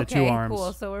get the Oh, the okay, 2 arms.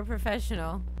 cool. So we're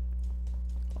professional.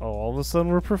 Oh, all of a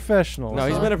sudden we're professionals. No,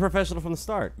 he's huh? been a professional from the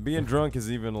start. Being drunk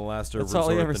is even a last That's all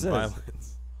he resort ever than says.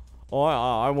 violence. Oh,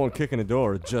 I won't kick in the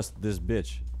door. Just this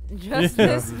bitch. Just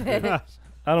this bit.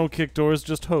 I don't kick doors,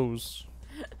 just hose.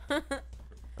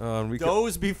 And we could,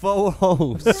 Those before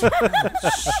hoes.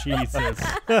 Jesus.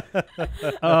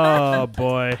 Oh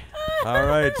boy. all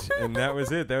right, and that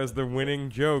was it. That was the winning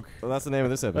joke. Well, that's the name of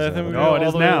this I think episode. we Oh, go it all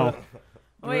is the way now. to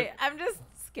the- Wait, I'm just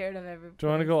scared of everybody. Do you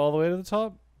want to go all the way to the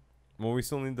top? Well, we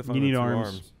still need to find You the need 2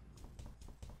 arms.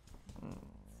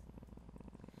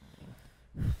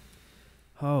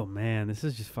 Oh man, this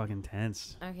is just fucking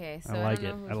tense. Okay, so I I, like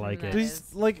don't know it. whose I like room it. that He's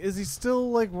is. like, is he still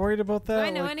like worried about that? Do I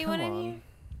know Like, anyone come in on. here?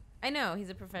 I know he's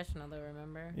a professional though.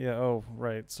 Remember, Yeah. Oh,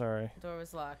 right. Sorry. the door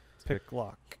was locked. Pick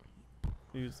lock.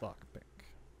 Use lock pick.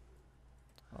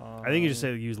 I think you just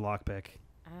say use lockpick.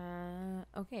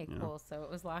 Okay, Yeah. cool. So it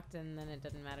was locked, and then it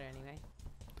doesn't matter anyway.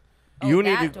 You Oh,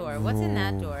 need that to- door. What's in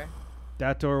that door?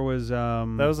 That door was that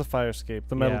was a fire escape.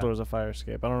 The metal Yeah. door is a fire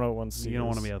escape. I don't know what one C you don't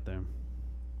want is. to be out there.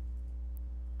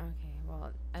 Okay,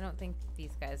 well, I don't think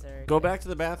these guys are. Go good. back to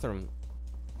the bathroom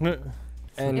It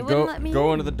and wouldn't go let me go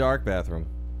in. into the dark bathroom.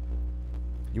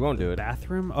 You won't do it.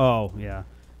 Bathroom? Oh yeah.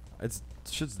 It's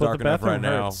shit's But dark the enough right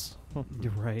bathroom now. hurts.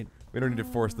 You're right. We don't need to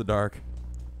force the dark.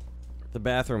 The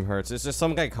bathroom hurts. Is there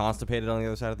some guy constipated on the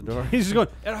other side of the door? He's just going,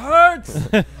 it hurts!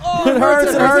 Oh, it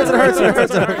hurts! It hurts! It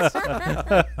hurts! It hurts! It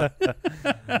hurts!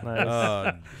 Nice.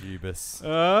 Oh, jeebus.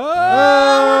 Oh,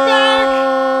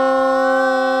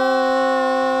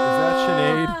 Is that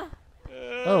Sinead?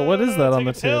 Oh, what is that on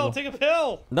the Take a pill, table? take a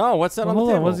pill! No, what's that Well, on the hold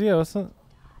table? on. What's that?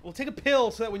 Well, take a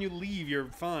pill so that when you leave, you're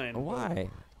fine. Why?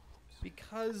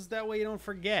 Because that way you don't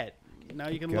forget. Now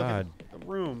you can God. look at the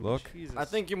room. Look. Jesus. I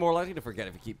think you're more likely to forget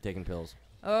if you keep taking pills.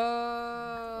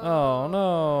 Oh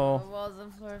no. The walls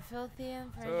and floor are filthy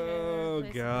and Oh,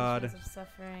 God. Of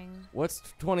suffering. What's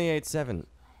 28.7?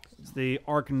 It's the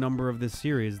arc number of this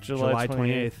series, July July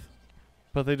 28th.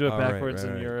 But they do it Oh, right, backwards right,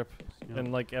 in right. Europe Yeah.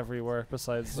 and like everywhere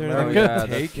besides Is there America. another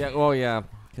yeah, take? yeah, well, yeah,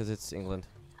 because it's England.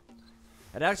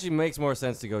 It actually makes more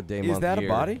sense to go day, Is month, that year.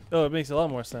 a body? Oh, it makes a lot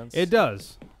more sense. It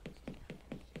does.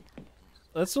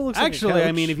 That still looks Actually, like a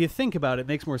I mean, couch. if you think about it, it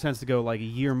makes more sense to go like a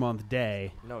year, month,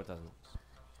 day. No, it doesn't.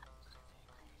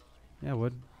 Yeah, it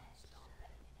would.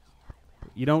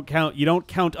 You don't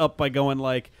count up by going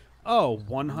like, oh,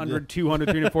 100, 200,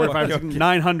 300, 400,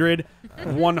 900,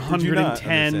 110,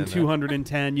 understand that?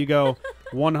 210. You go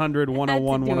 100,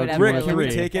 101, do it 102, every Rick, can we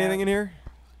 103. take anything in here?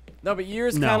 No, but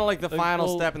year's No. kind of like the Like, final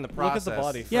well, step in the look at process. the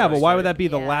body Yeah, but first, why right? would that be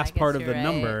the Yeah, I last guess part of you're the right.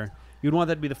 number? You'd want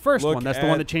that to be the first Look one. That's the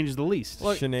one at- that changes the least.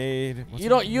 Sinead. You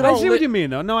don't. You I don't. see what you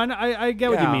mean, though. No, I get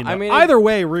what you Yeah, mean. I though. mean, either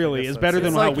way, really, guess is so. better It's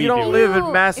than like how we you don't do live it. in If we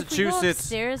go Massachusetts.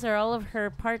 upstairs, are all of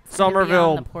her parts Somerville.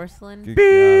 on the porcelain? Good God,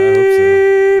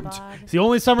 I hope so. Bod? It's the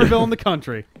only Somerville in the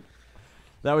country.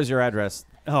 That was your address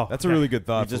Oh, That's a really good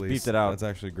thought. You just Felice. beeped it out. That's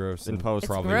actually gross. in and post.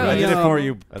 It's Probably gross. right. I did it for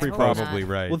you. That's Totally probably not.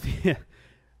 right. Well,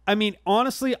 I mean,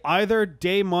 honestly, either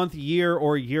day, month, year,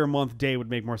 or year, month, day would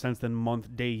make more sense than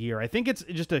month, day, year. I think it's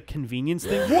just a convenience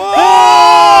thing.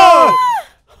 Whoa!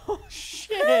 Oh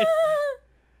shit!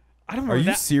 I don't remember Are you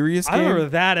that. serious, I don't game? remember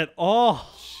that at all.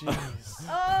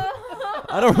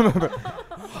 I don't remember.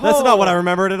 That's not what I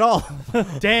remembered at all.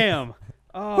 Damn.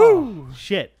 Oh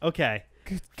shit. Okay.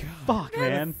 Good God. Fuck,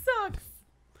 man. Sucks.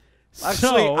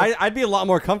 Actually, So- I'd be a lot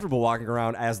more comfortable walking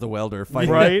around as the welder fighting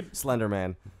Right? Slender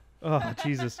Man. Oh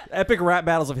Jesus. Epic rap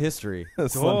battles of history.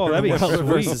 Oh, that'd be Welder sweet.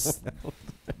 versus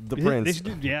the They Prince.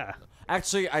 should do- yeah.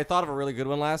 Actually, I thought of a really good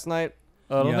one last night.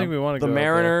 I don't Yeah. think we want to The go out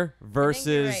there. Mariner I think versus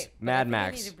you're right, but I Mad think I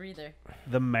Max. need a breather.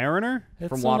 The Mariner. It's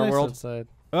from so nice Waterworld. outside.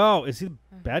 Oh, is he the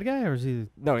bad guy or is he?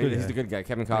 No, Good he's guy. the good guy,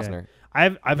 Kevin Costner.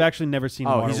 I've actually never seen.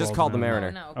 Oh, he's just Waterworld, called the no.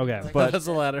 Mariner. No, Okay, But That's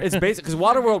the latter. it's basic because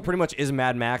Waterworld pretty much is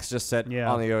Mad Max just set Yeah.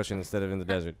 on the ocean instead of in the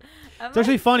desert. It's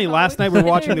actually funny. Last night we were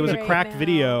watching. There was a cracked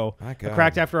video, My a God.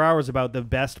 cracked after hours about the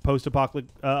best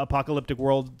post-apocalyptic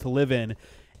world to live in.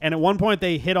 And at one point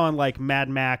they hit on like Mad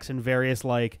Max and various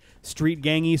like street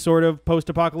gangy sort of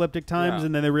post-apocalyptic times, Yeah.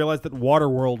 and then they realized that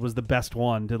Waterworld was the best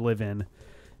one to live in A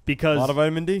because lot of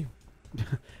vitamin D.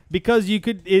 because you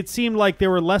could. It seemed like there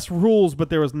were less rules, but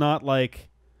there was not like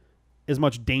as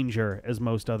much danger as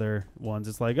most other ones.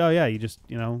 It's like, oh yeah, you just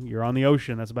you're on the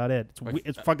ocean. That's about it.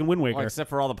 It's fucking Wind Waker. Well, except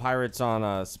for all the pirates on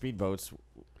speedboats.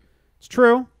 It's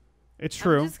true. It's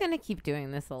true. I'm just gonna keep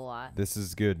doing this a lot. This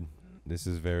is good. This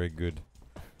is very good.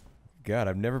 God,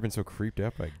 I've never been so creeped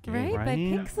out by a game. Right? By Right?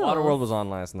 pixels. Waterworld was on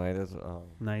last night.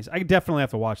 Nice. I definitely have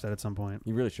to watch that at some point.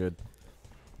 You really should.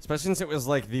 Especially since it was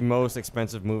like the most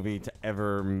expensive movie to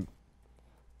ever.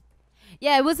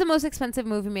 Yeah, it was the most expensive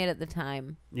movie made at the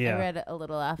time. Yeah. I read it a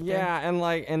little after. Yeah, and didn't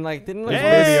like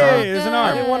Hey, there's an good. arm.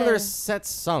 I think one of their sets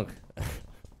sunk.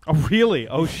 Oh really?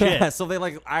 Oh shit. Yeah, so they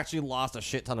like actually lost a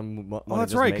shit ton of money. Oh,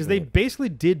 that's just right, because they making it. basically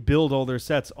did build all their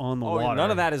sets on the water. None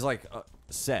of that is like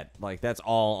set. Like that's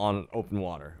all on open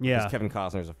water. Yeah. Because Kevin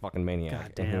Costner's a fucking maniac.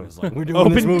 God And he damn. was like, we're doing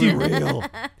Open this movie dew. real.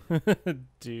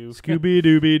 Do. Scooby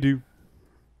Dooby Doo.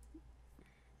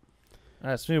 All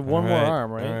right, so we need one more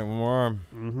arm, right? All right, one more arm.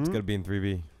 Mm-hmm. It's got to be in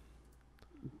 3B.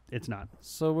 It's not.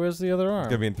 So where's the other arm? It's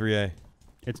got to be in 3A.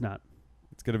 It's not.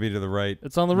 It's got to be to the right.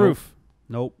 It's on the Nope. roof.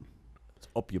 Nope. It's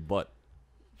up your butt.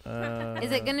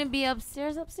 Is it gonna be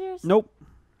upstairs? Upstairs? Nope.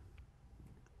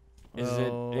 Is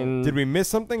Oh. it in? Did we miss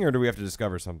something, or do we have to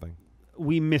discover something?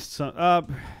 We missed some.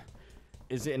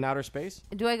 Is it in outer space?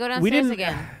 Do I go downstairs We didn't.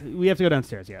 again? We have to go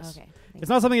downstairs. Yes. Okay. It's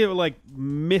not something that we like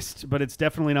missed, but it's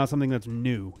definitely not something that's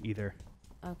new either.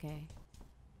 Okay.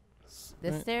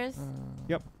 This stairs?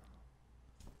 Yep.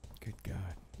 Good God.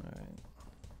 All right.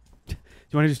 Do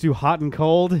you want to just do hot and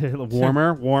cold?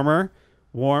 Warmer, warmer,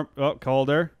 warm. Oh,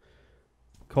 colder.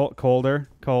 Colder,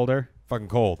 colder. Fucking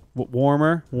cold.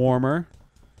 Warmer, warmer.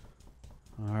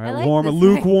 All right, like warmer. this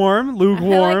Lukewarm, I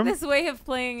lukewarm. like this way of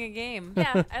playing a game.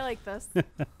 Yeah, I like this. I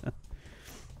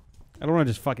don't want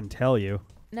to just fucking tell you.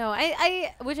 No,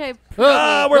 I which I.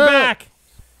 Ah, we're back.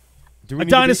 Do A need to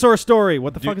dinosaur story.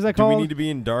 What the be, fuck is that do called? we need to be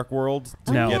in Dark World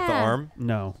to No. get the Yeah. arm?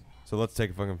 No. So let's take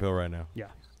a fucking pill right now. Yeah.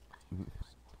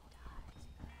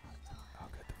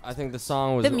 I think the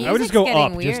song was The I would music's just go getting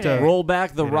up. weirder. Just to, roll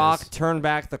back the It rock, is. turn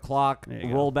back the clock, There you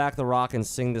go. roll back the rock, and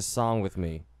sing this song with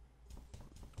me.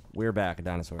 We're back, a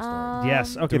dinosaur story.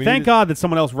 yes. Do Okay. we Thank need to- God that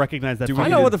someone else recognized that. Do we I fucking-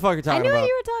 need know to- what the fuck you're I talking knew about. what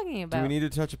you were talking Do about. we need to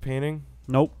touch a painting?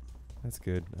 Nope. That's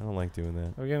good. I don't like doing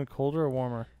that. Are we getting colder or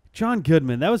warmer? John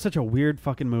Goodman. That was such a weird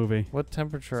fucking movie. What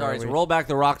temperature Sorry, are so we? roll back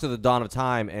the rock to the dawn of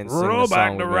time and sing Roll this back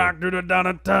song the with rock me. to the dawn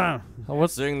of time.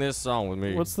 What's Sing this song with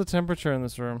me. the temperature in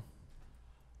this room?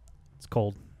 It's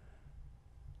cold.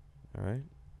 All right.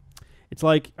 It's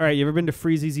like, all right, you ever been to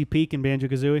Freezeezy Peak in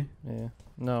Banjo-Kazooie? Yeah.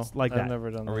 No. It's like I've that. never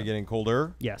done that. Are we getting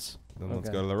colder? Yes. Then let's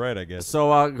Okay. go to the right, I guess.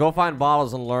 So go find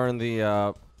bottles and learn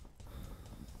the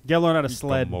Get learn how to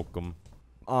sled. Mokum.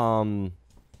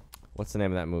 what's the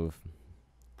name of that move?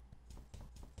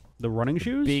 The running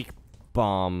shoes? Beak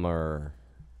bomb or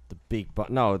the beak bomb.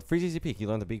 No, Freeze Easy Peak. You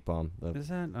learn the beak bomb. Is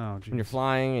that? Oh, When you're jeez.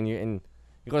 flying and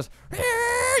it goes.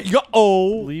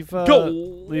 Yo. Leave Go.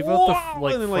 leave out the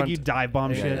like and then like front you dive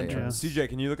bomb yeah, shit. entrance. CJ,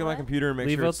 can you look at my What? computer and make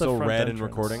Leave sure out it's the still front red and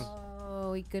entrance. recording?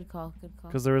 Oh, good call. Good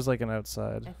call. because there was like an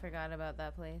outside. I forgot about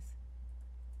that place.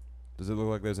 Does it look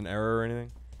like there's an error or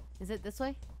anything? Is it this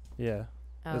way? Yeah.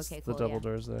 Oh, It's okay, the cool. double Yeah.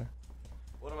 doors there.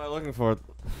 What am I looking for?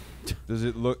 Does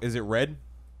it look? Is it red?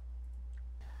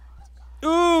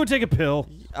 Ooh, take a pill.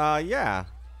 Yeah.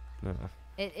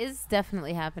 It is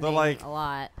definitely happening like- a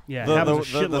lot. Yeah, The, it happens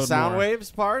a the shitload sound more.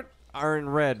 waves part are in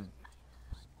red.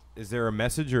 Is there a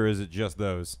message or is it just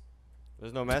those?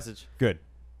 There's no message. Good.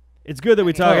 It's good that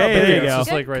we talk. Oh, Hey, there there you you go. go.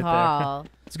 Just like right there. call.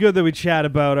 It's good that we chat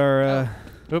about our.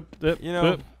 Oop, oop, You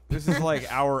know, oop. this is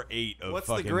like hour 8 of What's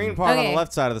the fucking. green part on Okay. the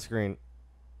left side of the screen?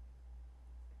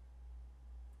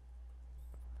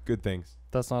 Good things.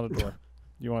 That's not a door.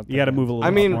 You want? You got to move a little.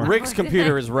 I mean, more. Rick's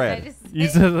computer is Did I red. just You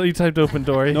say- said you typed open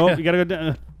door. Nope, yeah. you gotta go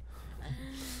down.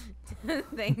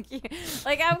 Thank you.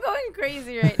 Like I'm going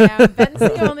crazy right now. Ben's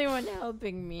the only one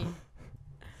helping me.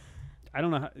 I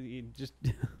don't know. How, you just.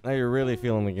 Now you're really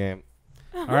feeling the game.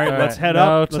 All right, All let's right, head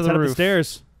now up. to Let's the head up the roof.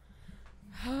 stairs.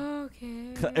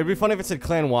 Okay. It'd be funny if it said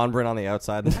Clanbronwyn on the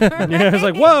outside. Yeah, it's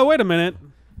like, whoa, wait a minute.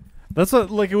 That's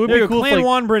what like it would There be you go. cool. Clan if,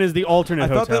 like, Wanbrin is the alternate I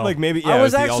hotel. thought that like maybe. Yeah, I it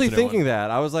was the actually alternate thinking one.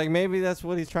 that. I was like, maybe that's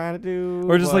what he's trying to do.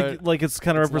 or just but like it's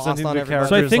kind of it's lost representing on the everybody. characters.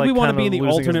 So I think we like, want to kind be in of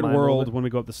the losing his alternate mind a little world bit. when we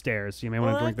go up the stairs. You may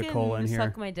want to drink the cola in here.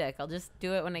 Suck my dick. I'll just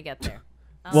do it when I get there.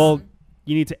 Well,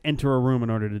 you need to enter a room in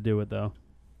order to do it, though.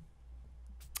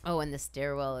 Oh, and the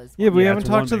stairwell is. Yeah, but we Yeah, haven't it's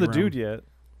one talked to the big room. dude yet.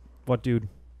 What dude?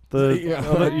 The Jeff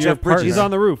your Bridges. partner. He's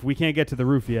on the roof. We can't get to the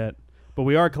roof yet, but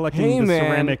we are collecting Hey, the man.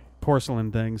 ceramic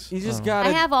porcelain things. You just Oh. gotta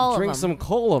I have all of drink them. some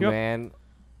cola, Yep. man.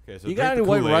 Okay, so You drink got any the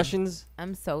White Kool-Aid. Russians?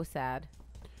 I'm so sad.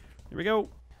 Here we go.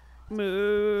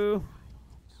 Moo. Okay.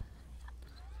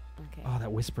 Oh,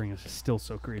 that whispering is still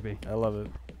so creepy. I love it.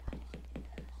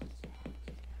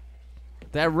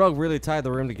 That rug really tied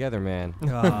the room together, man.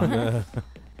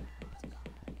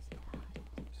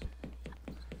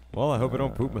 Well, I hope I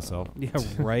don't poop myself. Yeah,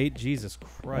 right. Jesus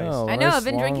Christ. Oh, I know. nice I've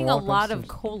been long drinking a walk lot upstairs. of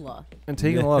cola. And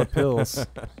taking a lot of pills.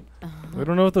 We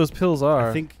don't know what those pills are.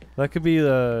 I think that could be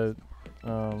the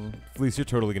Fleece, you're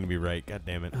totally gonna be right. God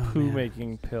damn it. poo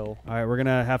making pill. All right, we're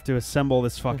gonna have to assemble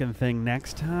this fucking thing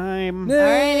next time.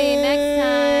 Alrighty,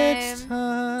 next time.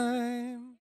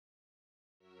 time.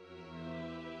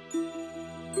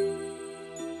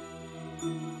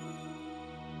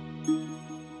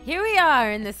 Here we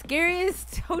are in the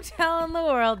scariest hotel in the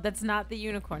world. That's not the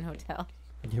Unicorn Hotel.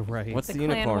 You're right. What's The the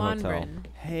Unicorn Hotel? Clanbronwyn.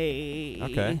 Hey.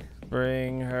 Okay.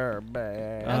 Bring her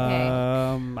back. Okay.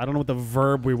 I don't know what the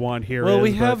verb we want here Well, is,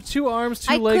 we but- have 2 arms,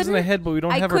 2 I legs, and a couldn't- head, but we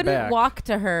don't I have her couldn't back. walk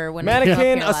to her when Mannequin, I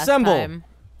came up here last assemble. time.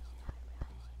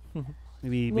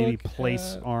 maybe Look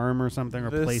place at arm or something or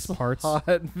This place parts. hot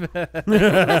man.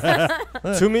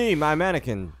 To me, my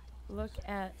mannequin. Look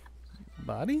at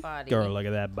Body? body. Girl, look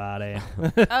at that body.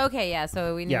 Okay, yeah.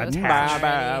 So we knew Yeah, it was attach.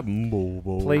 already.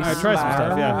 Place Alright, try some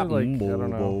stuff, yeah. Like, I don't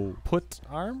know. Put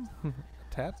arm?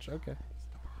 Attach? Okay.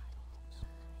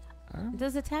 Arm?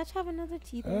 Does attach have another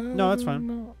T there? No, that's fine.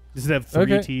 No. Does it have 3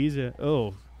 Okay. T's? Yeah.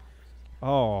 Oh.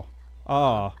 Oh.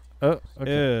 Oh. Oh,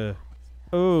 okay.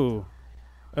 Oh.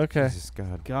 Okay. Jesus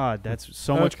God. God, that's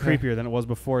so much Okay. creepier than it was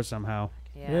before somehow.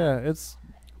 Yeah, it's...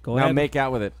 Go Now ahead. make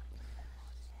out with it.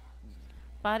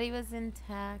 Body was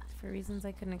intact for reasons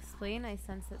I couldn't explain. I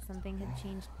sensed that something had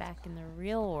changed back in the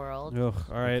real world. Ugh,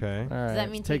 all right. Okay. All right. Does that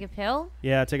mean take a pill?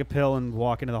 Yeah, take a pill and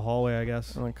walk into the hallway, I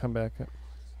guess. And then come back up.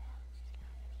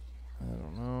 I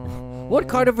don't know. What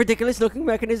kind of ridiculous looking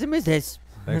mechanism is this?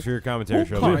 Thanks for your commentary, What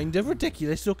Trilby. kind of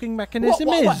ridiculous looking mechanism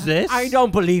is this? I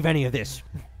don't believe any of this.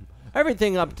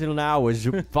 Everything up till now was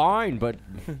fine, but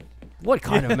what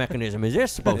kind of mechanism is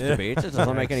this supposed to be? It just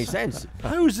doesn't make any sense.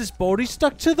 How is this body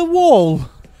stuck to the wall?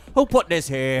 Who put this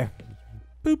here?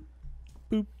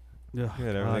 Yeah,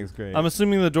 everything's great. I'm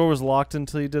assuming the door was locked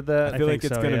until you did that. I feel like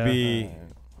think it's so, gonna yeah. be.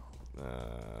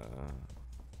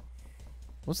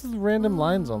 What's the random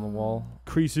lines on the wall?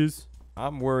 Creases.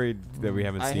 I'm worried that we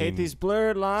haven't I seen. hate these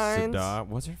blurred lines.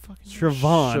 What's her fucking?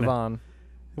 Siobhan. Siobhan.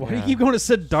 Why do you keep going to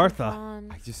Siddhartha?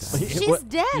 I just. She's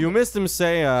dead. You missed him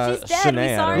say She's dead. We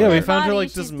Shanae. saw her Yeah, we dead found her, body. like,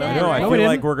 She's just dead. mad. No, I No, feel we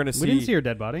like didn't. we're gonna see. We didn't see her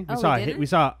dead body. Oh, We saw we didn't? we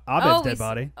saw Abed's dead s-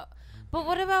 body. But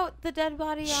what about the dead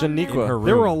body? Shaniqua. Her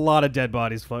There were a room. lot of dead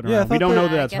bodies floating Yeah, I around. We thought don't know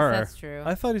that I that's guess her. That's true.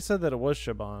 I thought he said that it was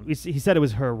Siobhan. He said it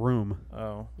was her room.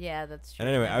 Oh. Yeah, that's true.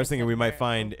 And anyway, I was thinking we might Never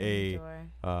find opened a. the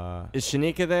door. Is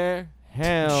Shanika there?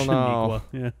 Hell no. Shaniqua.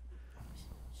 Yeah.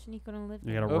 Shaniqua don't live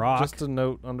You there. got a Oh, rock. just a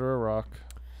note under a rock.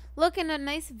 Look, and a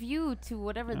nice view to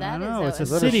whatever that is. don't know, out it's a in Is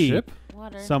that city. a ship?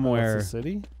 Water. Somewhere. That's a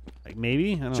city? Like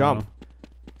maybe? I don't Jump. know.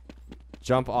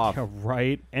 Jump off. Yeah,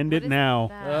 right. End What it is now.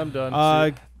 that? I'm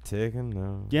done. Take a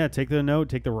note. Yeah, take the note,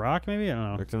 take the rock maybe? I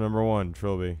don't know. Victim number 1,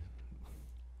 Trilby.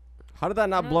 How did that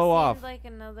not No, it blow seems off? like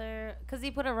another, because he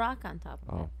put a rock on top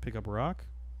of it. Oh. Pick up a rock?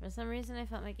 For some reason, I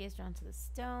felt my gaze drawn to the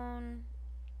stone.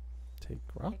 Take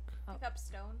rock. Pick up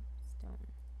stone.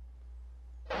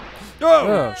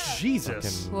 Oh,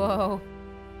 Jesus. Fucking Whoa.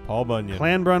 Paul Bunyan.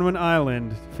 Clanbronwyn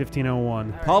Island,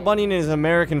 1501. Paul Bunyan is an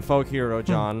American folk hero,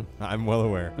 John. I'm well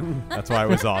aware. That's why it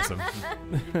was awesome.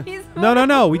 He's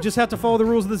No. We just have to follow the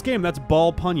rules of this game. That's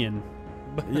Ball Punyon.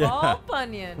 Ball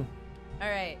Bunyan. All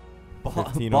right. Ball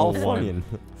 1501.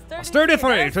 Funyon. Sturdy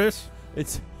That's- Freitas.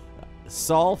 It's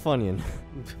Saul Funyon.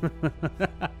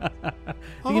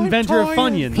 The inventor of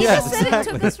Funyuns. He Yes, just said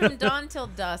it took us from dawn till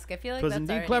dusk. I feel like It was that's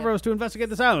indeed already clever of us to investigate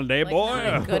this island, eh, like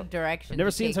not a boy? good direction. I've never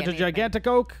to seen take such a anything. gigantic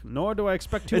oak, nor do I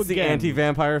expect to It's the again.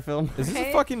 anti-vampire film. Is this a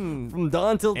Okay. fucking From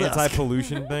dawn till dusk.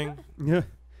 anti-pollution thing? Yeah.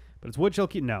 But it's wood shall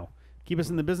keep. No. Keep us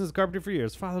in the business of carpentry for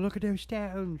years. Father, look at those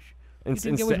stones. You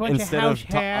think there was a bunch of Instead house of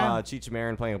hair? Cheech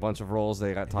Marin playing a bunch of roles,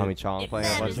 they got Tommy Chong playing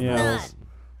a bunch of Yeah. roles.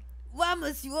 Why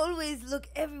must you always look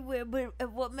everywhere but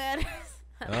at what matters?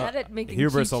 I'm bad at making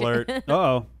Hubris Cheech. alert.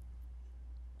 Uh-oh.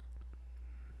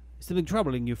 Is something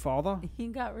troubling you, Father? He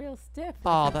got real stiff.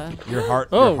 Father. Your heart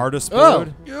Oh.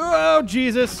 exploded? Oh,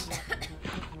 Jesus.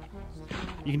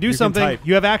 You can do can something. type.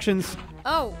 You have actions.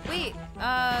 Oh, wait.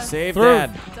 Save Through.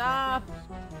 Dad. Stop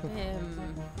him.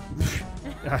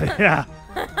 Yeah.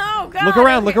 Oh, God. Look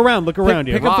around, look around, look around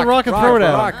you. pick up the rock and throw it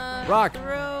at him. Rock.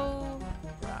 Throw.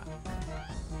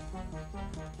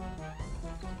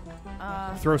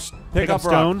 Throw, pick up up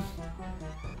rock. stone.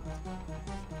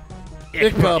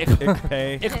 Ickpup.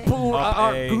 Ickpay.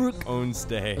 Ickpoo. Up own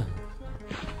stay.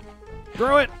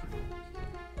 Throw it.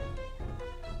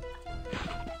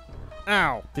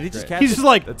 Ow. Did he just catch He's it? just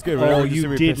like, That's good. We oh, never just you said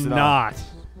we did pissed it not.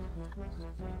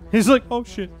 He's like, oh,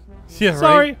 shit. Yeah,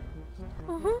 Sorry.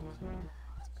 Uh-huh.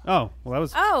 Oh, well, that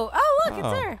was Oh, look,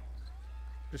 Oh. it's her.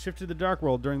 just shifted to the dark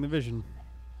world during the vision.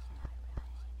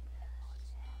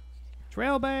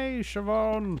 Trilby,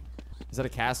 Siobhan. Is that a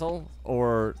castle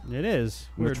or It is.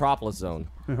 Weird. Metropolis Zone?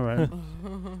 All right.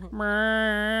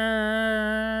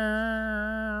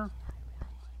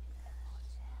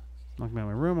 Knocked me out of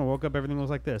my room. I woke up. Everything was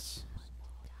like this.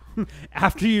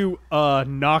 After you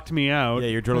knocked me out, Yeah,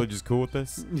 you're totally just cool with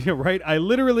this? yeah, right. I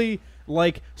literally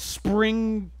like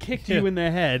spring kicked you in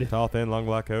the head. Tall, thin, long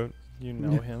black coat. You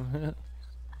know him.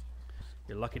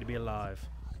 You're lucky to be alive.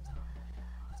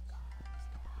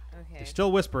 Okay. You're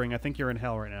still whispering. I think you're in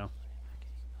hell right now.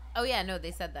 Oh, yeah, no,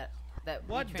 they said that. We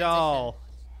What transitioned. doll?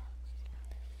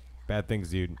 Bad things,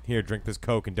 dude. Here, drink this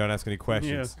Coke and don't ask any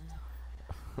questions.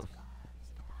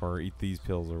 Or eat these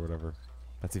pills or whatever.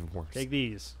 That's even worse. Take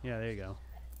these. Yeah, there you go.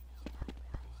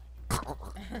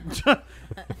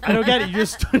 I don't get it. You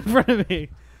just stood in front of me.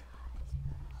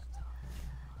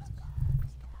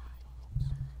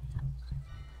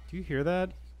 Do you hear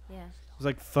that? Yeah. It was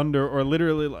like thunder, or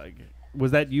literally like.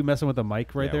 Was that you messing with the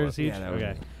mic right Yeah, it there, was. Siege? Yeah, that was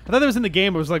Okay. me. I thought that was in the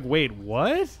game. I was like, wait,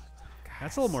 what?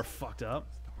 That's a little more fucked up.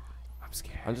 I'm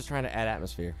scared. I'm just trying to add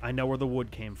atmosphere. I know where the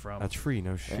wood came from. That's free,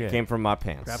 no shit. It came from my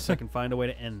pants. Perhaps I can find a way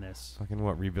to end this. Fucking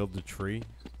what? Rebuild the tree?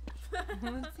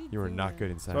 You were not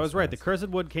good inside. So I was right. The cursed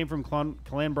wood came from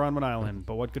Clanbronwyn Island,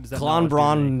 but what good does that knowledge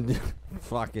do me?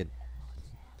 Fuck it.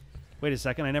 Wait a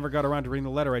second. I never got around to reading the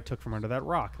letter I took from under that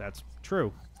rock. That's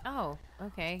true. Oh,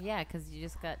 okay. Yeah, because you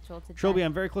just got jolted. Trilby, back.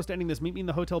 I'm very close to ending this. Meet me in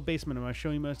the hotel basement, and I'll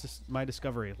show you my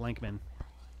discovery. Lankman.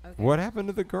 Okay. What happened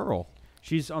to the girl?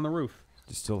 She's on the roof.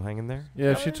 She's still hanging there?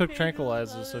 Yeah, she took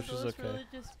tranquilizers, so she's okay.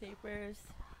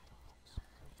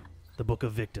 The Book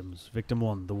of Victims. Victim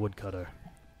 1, the woodcutter.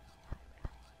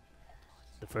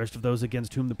 The first of those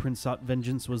against whom the prince sought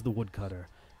vengeance was the woodcutter,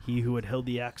 he who had held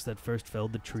the axe that first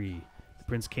felled the tree. The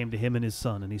prince came to him and his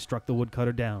son, and he struck the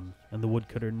woodcutter down, and the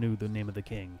woodcutter knew the name of the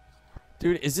king.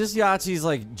 Dude, is this _𝗀𝗄𝗧's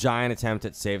like giant attempt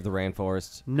at Save the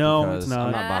Rainforest? No, Because it's not.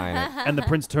 I'm not buying it. And the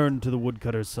prince turned to the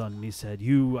woodcutter's son, and he said,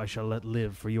 "You I shall let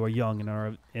live, for you are young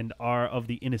and are of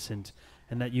the innocent,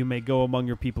 and that you may go among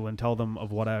your people and tell them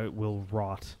of what I will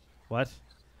wrought." What?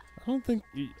 I don't think.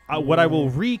 What I will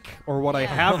wreak, or what I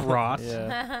have wrought.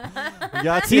 Yeah.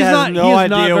 𝗀𝗄𝗧 He's has not- no he is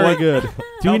not idea very what good.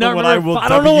 Do we not what really- I will. I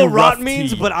don't know what W rot rough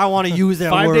means, tea. but I want to use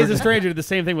that 5 word. Days a Stranger did the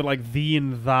same thing with like thee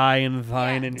and thy and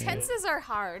thine and Tenses are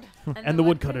hard. And the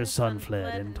woodcutter's son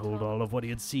fled and told all of what he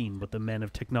had seen, but the men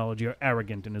of technology are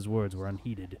arrogant and his words were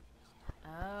unheeded.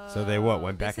 So they what,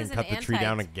 went back This and is cut an the tree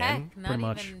down anti-tech, again? Not Pretty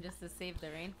much. even just to save the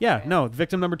rainforest. Yeah, no,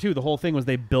 victim number 2, the whole thing was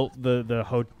they built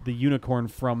the unicorn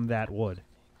from that wood.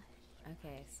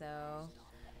 Okay, so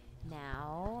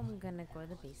now I'm gonna go to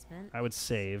the basement. I would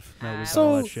save. No, we all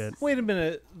So that shit. wait a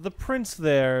minute. The prince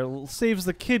there saves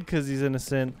the kid because he's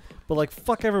innocent, but like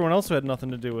fuck everyone else who had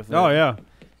nothing to do with it. Oh yeah,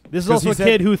 this is 'Cause also he a said-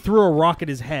 kid who threw a rock at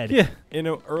his head. Yeah. In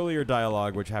an earlier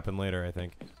dialogue, which happened later, I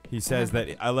think, he says that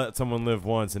I let someone live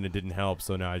once and it didn't help,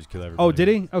 so now I just kill everybody. Oh, did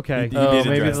he? Okay. He Oh, did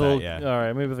maybe address the that, little, yeah. All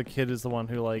right, maybe the kid is the one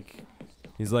who like.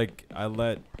 He's like, I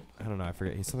don't know, I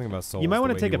forget. He's something about souls. You might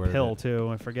want to take a pill too.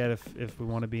 I forget if we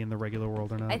want to be in the regular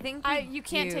world or not. I think You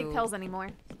can't take pills anymore.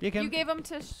 You can. You gave them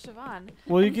to Siobhan.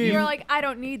 Well, you And gave. You're like, I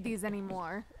don't need these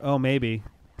anymore. Oh, maybe.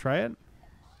 Try it.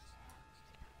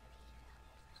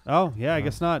 Oh yeah, I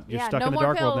guess not. You're Yeah, stuck no in the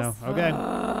more dark world pills. now.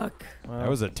 Okay. That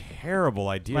was a terrible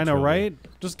idea. I know, Trilby. right?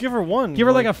 Just give her one. Give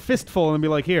her like a fistful and be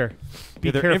like, "Here, be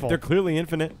Yeah, careful." they're clearly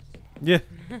infinite. Yeah.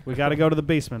 We got to go to the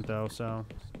basement though. So.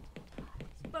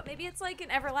 But maybe it's like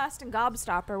an everlasting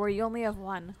gobstopper where you only have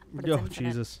one. But it's Oh infinite.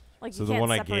 Jesus. Like So you the can't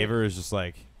one I separate. gave her is just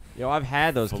like, Yo, I've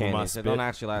had those Full of my candies. They don't spit.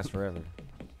 actually last forever.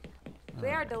 They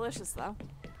are delicious though.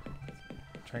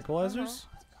 Tranquilizers.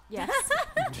 Yes.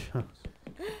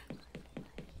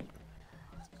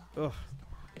 Ugh.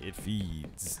 it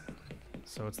feeds.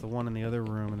 So it's the one in the other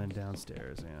room and then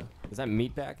downstairs. Yeah. Is that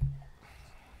meat back?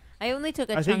 I only took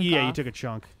a I chunk think off. you took a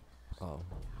chunk. Oh.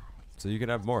 So you can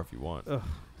have more if you want. Yeah.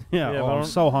 Yeah, oh, but I I'm don't-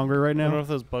 so hungry right I don't know now. if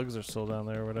those bugs are still down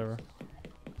there or whatever.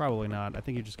 Probably not. I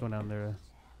think you're just going down there to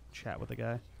chat with the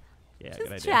guy. Yeah, good idea.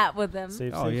 Just chat with them.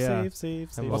 Save, Oh, save, yeah. save, save,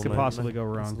 Have save. a What could little- possibly go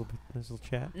nice wrong? little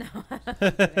chat.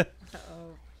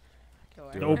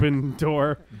 Door. The open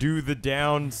door. Do the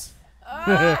downs.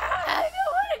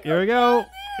 Here we go.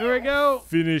 Here we go.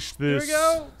 Finish Here this. we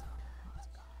go.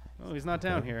 Oh, he's not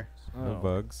down here. No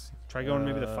bugs. Try going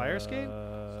maybe the fire escape.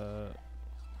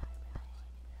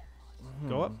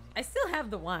 Go up. I still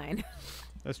have the wine.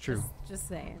 That's true. Just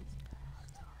saying.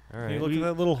 All Can you right. look at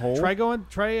that little hole? Try going.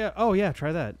 Try. Oh yeah,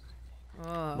 try that.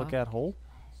 Oh. Look at hole.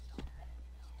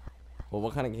 Well,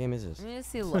 what kind of game is this? Let me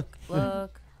see. Look.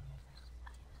 Look.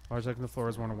 Ours like the floor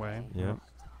is one away. Yeah.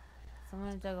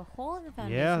 Someone dug a hole in the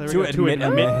foundation. Yeah, there we To go. admit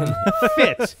a man.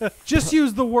 Fit. Just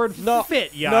use the word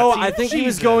fit. Yeah. No, I think he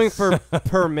was going for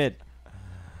permit.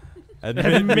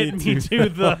 Admit me to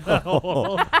the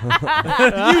hole.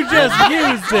 You just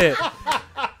used it.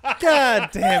 God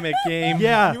damn it, game.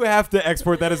 Yeah. You have to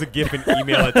export that as a GIF and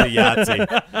email it to Yahtzee.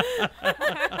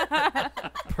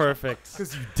 Perfect.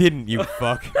 Because you didn't, you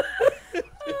fuck.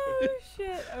 Oh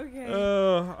shit. Okay.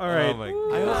 All right. Oh my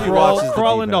God. Crawl,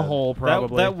 crawl into hole, That,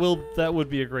 probably. that would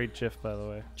be a great GIF, by the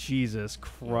way. Jesus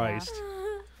Christ.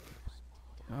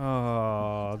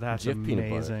 Oh, that's Jif peanut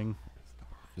butter. amazing.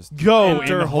 Just Go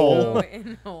Enter in hole. hole.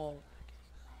 In hole.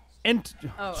 And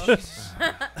Oh, okay.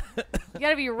 You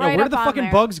gotta be Yo, right where up did the on fucking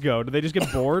there. bugs go? Did they just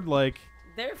get bored? Like,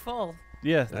 They're full.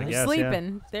 Yeah. I They're guess, yeah.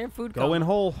 sleeping. They're food Go in coma.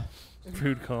 hole.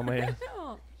 Food coma. Yeah.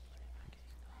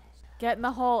 Get in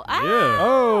the hole. Ah!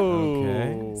 Oh.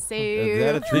 Okay. Save. Is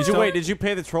that a tree Did you stump? wait? Did you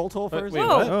pay the troll toll first? wait,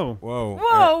 Whoa. what? Oh.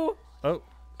 Whoa. Whoa.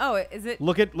 Oh, is it?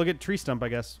 Look at tree stump, I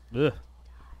guess. Ugh.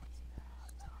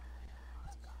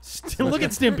 Look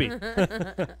at Stimpy.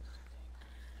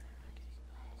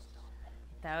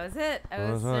 That was it. I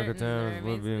Well, was it's like a certain town there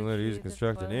would be remains later the used tree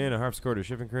constructed that in a harpsichord, a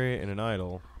shipping crate, and an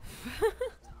idol.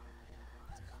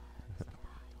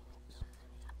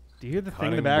 Do you hear the thing in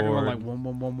Cutting the background going board. like wom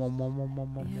wom wom wom wom wom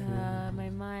wom wom? Yeah, my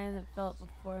mind that felt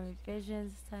before me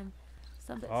visions. This time,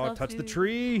 something. Oh, touch the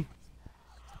tree.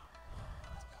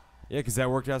 Yeah, because that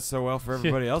worked out so well for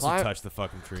everybody else who Climb- touched the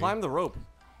fucking tree. Climb the rope.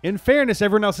 In fairness,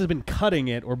 everyone else has been cutting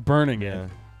it or burning Yeah. it.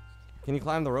 Can you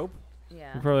climb the rope?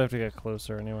 Yeah. You probably have to get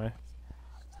closer anyway.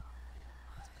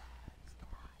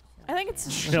 I think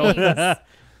it's Chill. cheese.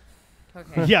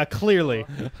 Okay. Yeah, clearly.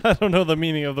 I don't know the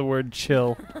meaning of the word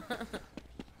chill.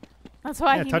 That's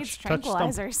why Yeah, he touch needs stump.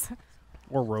 tranquilizers.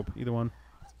 Or rope, either one.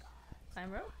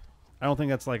 Climb rope? I don't think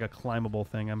that's like a climbable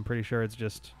thing. I'm pretty sure it's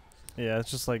just. Yeah,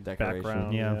 it's just like Decoration.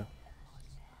 background. Yeah.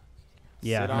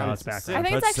 Yeah, Sit no, on it's it. background. I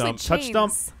think it's actually Touch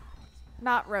stump. chains,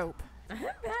 not rope. I'm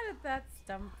bad at that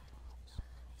stump.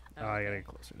 Oh, I gotta get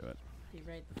closer to it. Be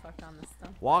right the fuck on the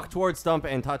stump. Walk towards Stump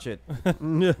and touch it.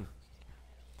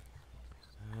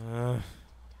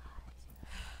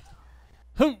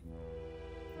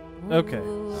 Okay,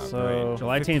 Ooh. so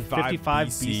July 18th, 55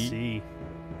 BC. BC.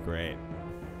 Great. it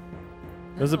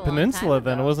was a That's long peninsula time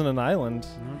then. It ago. wasn't an island.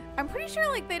 I'm pretty sure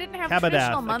like they didn't have 𝗙𝗶𝗿𝘀𝘀,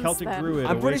 traditional a months Celtic then. druid.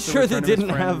 I'm pretty awaits the sure they return of his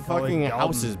didn't friend have colleague fucking Galton.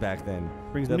 houses back then.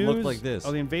 Brings that news looked like this.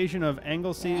 of the invasion of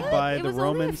Anglesey What? by It the was only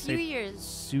a Romans. few years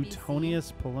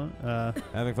Suetonius Polon.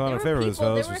 Having fallen in were favor with his people,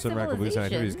 fellows there for were some radical beliefs and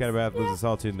activities, civilizations. 𝗙𝗶𝗿𝘀 lives in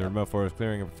solitude in the remote forest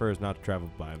clearing and prefers not to travel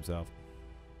by himself.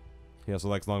 He also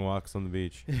likes long walks on the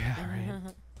beach. Yeah, right.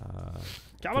 𝗙𝗶𝗿𝘀. Is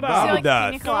he like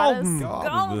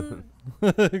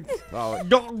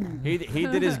Golden. Oh, he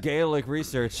did his Gaelic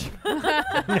research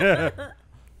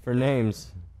for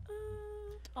names.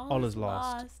 All is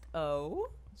lost. Oh.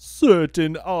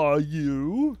 Certain are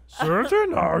you?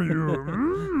 Certain are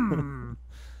you?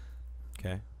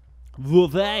 Okay. Will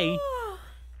they?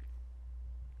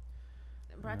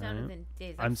 Brought down within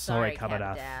days. I'm sorry,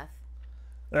 𝗙𝗶𝗿𝘀. 𝗙𝗶𝗿.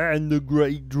 And the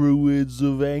great druids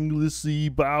of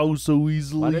𝗙𝗵𝗄𝗎 bow so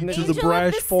easily didn't to it- the Angel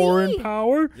brash of the foreign sea.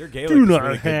 power. Your Gaelic Do is not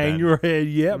really good, hang Ben. your head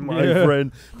yet, my Yeah.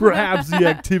 friend. Perhaps the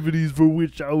activities for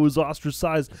which I was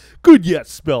ostracized could yet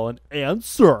spell an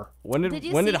answer. When Did did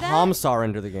you when see did that? Hamsar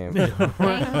enter the game?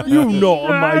 You know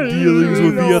my dealings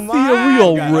with the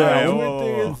ethereal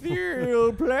realm.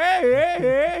 ethereal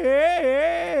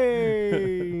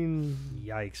plane.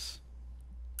 Yikes.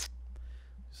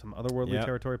 Some otherworldly Yep.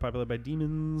 territory populated by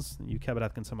demons. You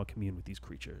𝗙𝗶𝗿𝘀 can somehow commune with these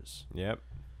creatures. Yep.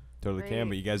 Totally can, Great.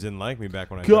 but you guys didn't like me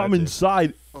back when I Come tried to.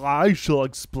 inside. I shall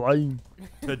explain.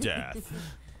 To death.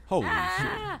 Holy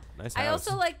shit. Nice I house.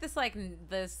 also like this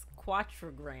this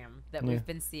quattrogram that we've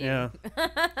been seeing. Yeah.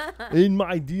 In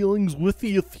my dealings with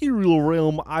the ethereal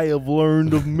realm, I have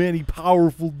learned of many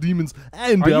powerful demons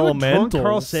and Are you a drunk elementals.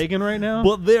 Carl Sagan right now?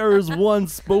 But there is one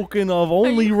spoken of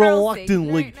only you Carl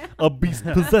reluctantly, Sagan right a beast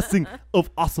possessing of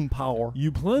awesome power.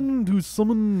 you plan to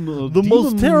summon The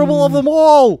most terrible of them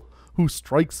all, who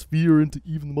strikes fear into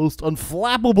even the most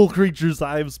unflappable creatures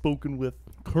I have spoken with.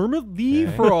 Kermit the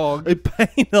Okay. Frog. A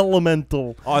pain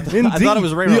elemental. Oh, I thought Indeed, it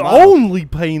was Ray the Romano. only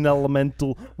pain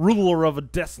elemental, ruler of a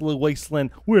desolate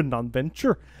wasteland where none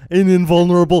venture, an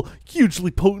invulnerable, hugely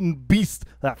potent beast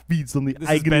that feeds on the This is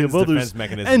agony Ben's of others. defense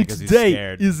mechanism And because he's today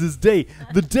scared. is his day,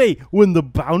 the day when the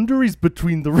boundaries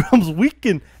between the realms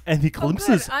weaken and he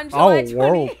glimpses on July our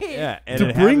world. 28th. Yeah, and To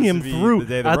it bring happens him to be through the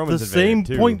day the at the Romans same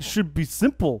invaded, too. point should be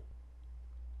simple.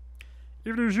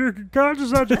 If there's you could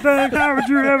conscious such a thing, how would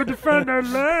you ever defend our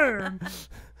land?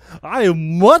 I have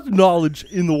much knowledge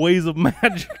in the ways of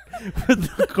magic.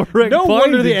 With the correct No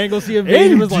wonder the binding, Anglesey any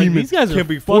invasion was like, demon these guys are can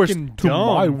be forced fucking to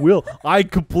my dumb. will. I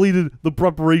completed the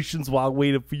preparations while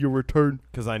waiting for your return.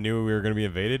 Because I knew we were going to be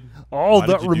invaded. All Why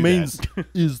did that you do remains that?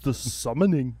 is the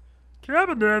summoning.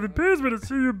 𝗙𝗵𝗿𝘀, it pains me to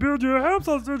see you build your house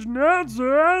on such nonsense.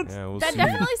 Yeah, we'll That see.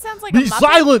 definitely sounds like a Be Muppet.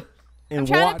 silent I'm and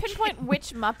trying watch. to pinpoint which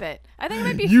Muppet. I think it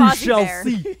might be You Fozzie shall Bear.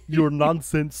 see your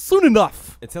nonsense soon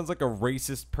enough. It sounds like a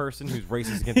racist person who's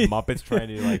racist against Muppets trying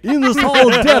to like In this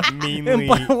hall of death, meanly and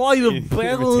by light of imitate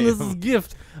battle and this him.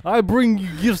 gift, I bring you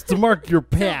gifts to mark your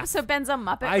path. So Ben's a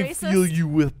Muppet I racist? feel you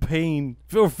with pain,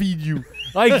 or feed you.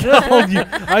 I call you.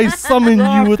 I summon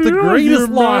you with the feel greatest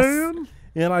you, loss, man.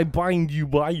 and I bind you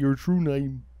by your true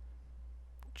name.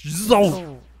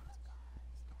 Chzo.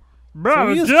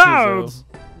 Brother he is Jones.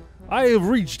 I have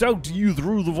reached out to you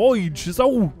through the void,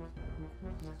 Chzo.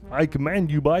 I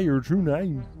command you by your true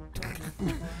name.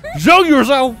 Show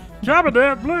yourself.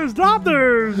 𝗙𝗵𝗿𝘀, please stop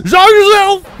there. Show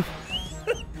yourself.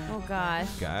 Oh gosh.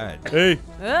 God. Hey, It's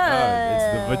the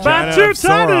My vagina two of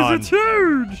Sauron. titties, it's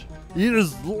huge. it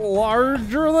is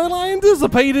larger than I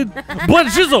anticipated, but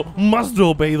Chzo must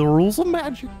obey the rules of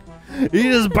magic. It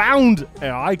is bound,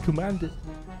 and I command it.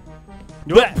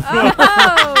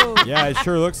 Oh! Yeah, it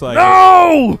sure looks like it.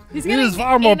 No! He's It getting is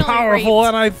far more anally powerful raped.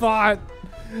 than I thought.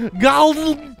 God,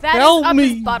 That is help up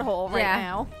me! his butthole right Yeah.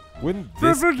 now. Wouldn't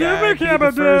this Forgive guy me, be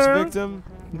the first 𝗙𝗵𝗿𝘀. victim?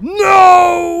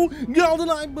 No! God,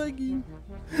 I beg you.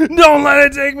 Don't let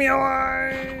it take me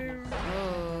alive!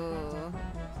 Oh.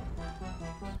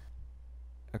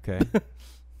 Okay.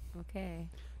 Okay.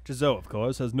 Chzo, of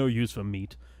course, has no use for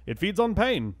meat. It feeds on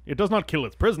pain. It does not kill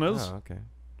its prisoners. Oh, okay.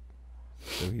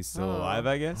 So he's still Oh. alive,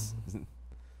 I guess?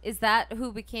 Is that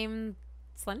who became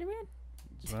Slenderman?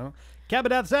 Well,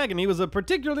 𝗙𝗶𝗿𝘀 agony was a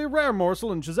particularly rare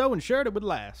morsel, and Chzo ensured it would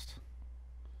last.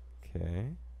 Okay.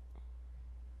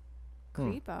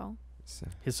 Creepo.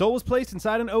 His soul was placed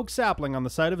inside an oak sapling on the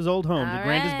site of his old home to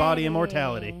grant his body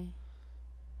immortality.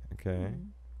 Okay.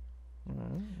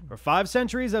 For 5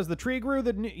 centuries, as the tree grew,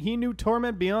 he knew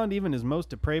torment beyond even his most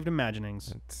depraved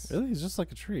imaginings. Really? He's just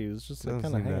like a tree. He's just like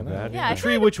Doesn't kind of seem that hanging out. bad. Yeah, I A feel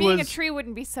tree like which being was- a tree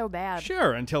wouldn't be so bad.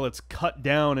 Sure, until it's cut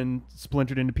down and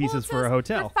splintered into Well, pieces it for a says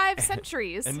hotel. For 5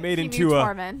 centuries. And made he into knew a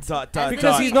torment.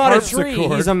 Because he's not a tree.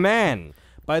 harpsichord. He's a man.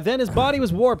 By then, his body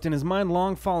was warped and his mind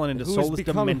long fallen into Who has soulless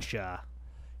become- dementia.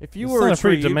 If you It's were a not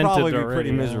pretty tree, you'd demented probably be already, pretty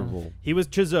yeah. miserable. He was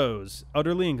Chzo's,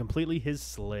 utterly and completely his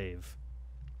slave.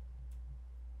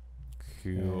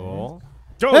 Cool.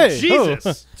 Oh, Hey,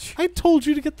 Jesus! I told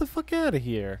you to get the fuck out of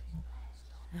here.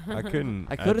 I couldn't.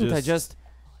 I couldn't. I just.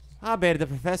 I bet the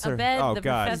professor. Oh, the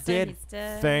God. professor, Dead. he's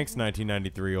dead. Thanks,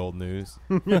 1993 old news.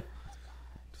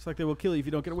 Just like they will kill you if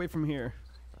you don't get away from here.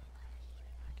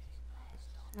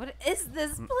 What is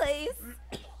this place?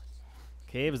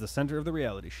 Cave is the center of the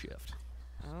reality shift.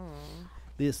 Oh.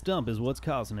 This stump is what's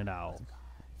causing it all.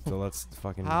 So let's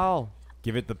fucking How?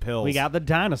 give it the pills. We got the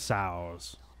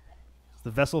dinosaurs. It's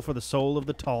the vessel for the soul of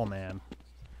the tall man.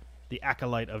 The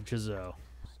acolyte of Chzo.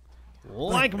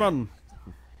 Lankman.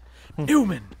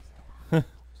 Newman. Of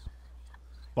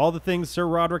all the things Sir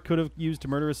Roderick could have used to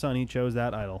murder his son, he chose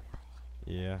that idol.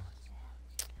 Yeah.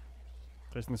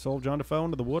 Placing the soul of John DeFoe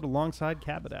into the wood alongside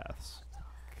𝗙𝗶𝗿𝘀.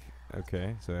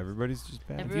 Okay, so everybody's just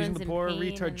bad. Everyone's Using the in poor pain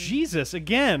retard. and- Jesus,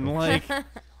 again, like.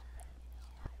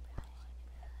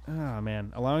 Oh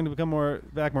man, allowing to become more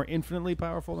infinitely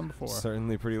powerful than before.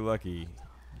 Certainly pretty lucky.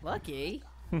 Lucky.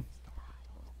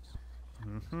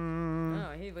 Mm-hmm.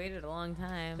 Oh, he waited a long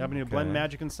time. Happening to blend Okay.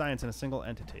 magic and science in a single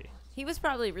entity. He was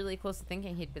probably really close to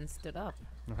thinking he'd been stood up.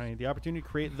 Right, the opportunity to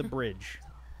create the bridge.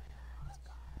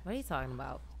 What are you talking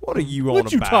about? What are you on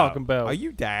What you about? talking about? Are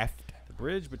you daft? The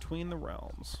bridge between the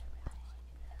realms.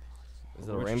 Is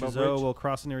it a Which rainbow Chzo bridge? will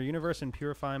cross into our universe and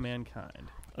purify mankind.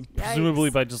 Presumably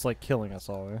Yikes. by just like killing us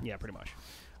all. Yeah, pretty much.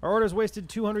 Our orders wasted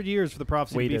 200 years for the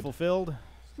prophecy to be Waited. fulfilled.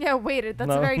 Yeah, waited. That's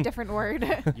No. a very different word.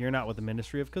 You're not with the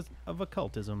Ministry of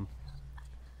Occultism.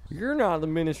 You're not the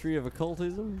Ministry of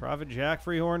Occultism. Prophet Jack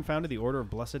Frehorn founded the Order of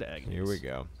Blessed Agnes. Here we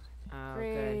go. Oh,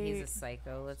 good. He's a Great.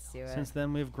 psycho. Let's do it. Since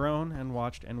then, we've grown and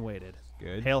watched and waited.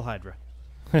 Good. Hail Hydra.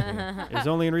 It was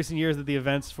only in recent years that the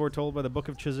events foretold by the Book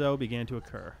of Chzo began to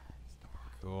occur.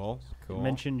 Cool. Cool. It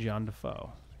mentioned John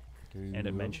DeFoe, and it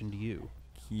Cool. mentioned you.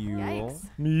 Cool. Yikes.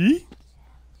 Me?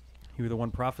 You were the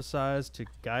one prophesied to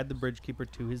guide the Bridgekeeper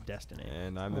to his destiny,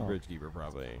 And I'm the Oh. bridge keeper,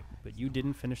 probably. but you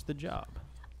didn't finish the job.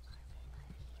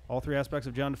 All 3 aspects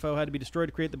of John DeFoe had to be destroyed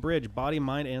to create the bridge: body,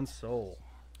 mind, and soul.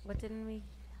 What didn't we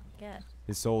get?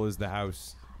 His soul is the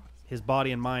house. His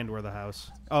body and mind were the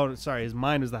house. Oh, sorry, his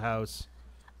mind is the house.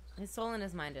 His soul and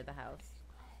his mind are the house.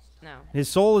 No. His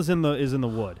soul is in the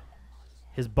wood.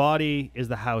 His body is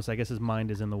the house. I guess his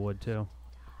mind is in the wood too.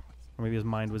 Or maybe his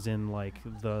mind was in like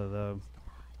the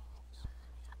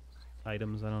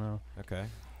items. I don't know. Okay.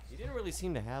 You didn't really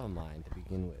seem to have a mind to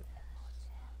begin with.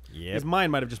 Yep. His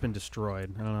mind might have just been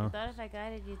destroyed. I don't I know. thought if I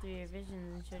guided you through your visions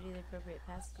and showed you the appropriate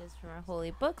passages from our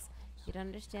holy books, you'd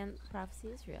understand that prophecy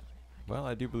is real. Well,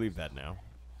 I do believe that now.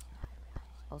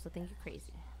 Also think you're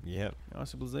crazy. Yep. I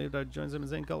also believe I joined him in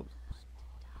Zane cult.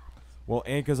 Well,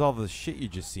 and because all the shit you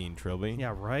just seen, Trilby.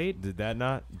 Yeah, right. Did that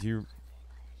not?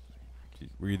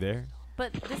 Were you there?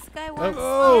 But this guy wants.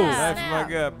 Oh! yeah. Knife in my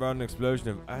gut brought an explosion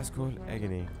of ice cold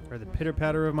agony. Or the pitter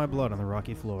patter of my blood on the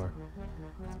rocky floor.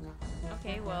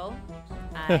 Okay, well,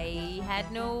 I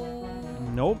had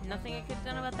Nope. nothing I could have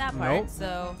done about that part. Nope.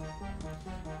 So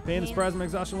Pain, surprise, and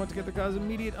exhaustion went together cause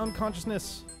immediate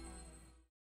unconsciousness.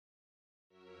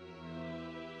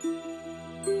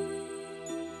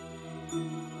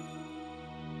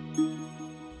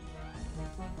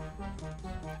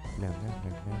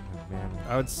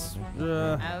 I would.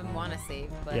 I would want to save,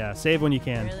 but Yeah, save when you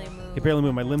can. barely move. I could barely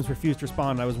move. My limbs refused to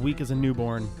respond. I was weak as a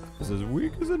newborn. This is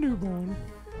weak as a newborn.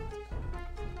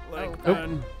 Oh, Oh.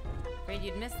 God. Afraid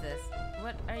you'd miss this.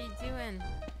 What are you doing?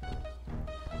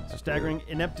 So staggering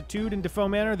ineptitude in DeFoe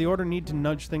Manor, the Order need to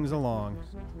nudge things along.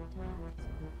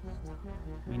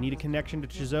 We need a connection to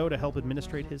Chzo to help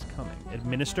administrate his coming.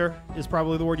 Administer is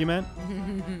probably the word you meant.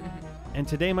 And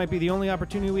today might be the only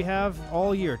opportunity we have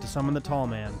all year to summon the Tall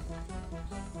Man.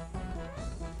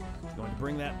 He's going to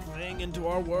bring that thing into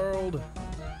our world.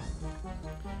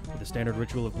 With a standard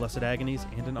ritual of blessed agonies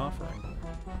and an offering.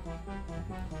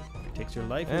 If he takes your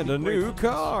life, And we'll a be new grateful.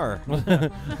 car. Okay.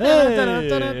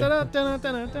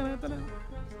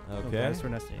 Okay.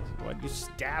 Why'd you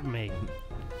stab me?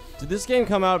 Did this game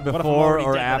come out What if I'm before already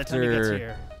or dead by the time he gets after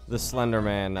here? the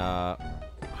Slenderman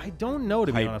I don't know,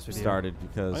 to be hype honest with you. started?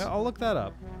 Because I'll look that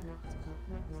up.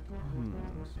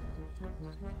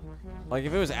 like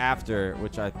if it was after,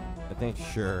 which I think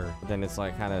Sure. then it's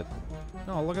like kind of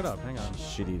No, I'll look it up. Hang on.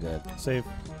 shitty that. Save.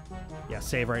 Yeah,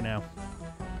 save right now.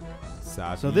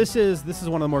 Sabi. So this is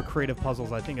one of the more creative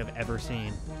puzzles I think I've ever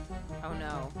seen. Oh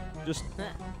no. Just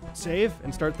save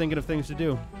and start thinking of things to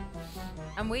do.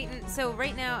 I'm waiting. So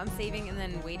right now I'm saving and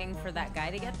then waiting for that guy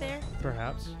to get there.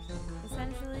 Perhaps.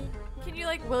 Essentially. Can you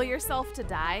like will yourself to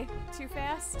die too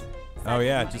fast? Oh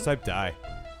yeah, funny. just type die.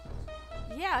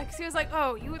 Yeah, because he was like,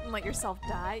 oh, you wouldn't let yourself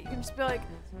die. You can just be like,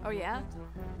 oh yeah.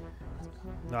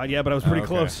 Yeah, but I was pretty okay.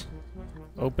 close.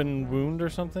 Open wound or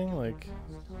something? Like.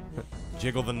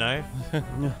 Jiggle the knife.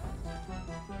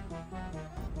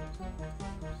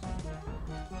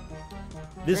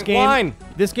 This Drink game. wine.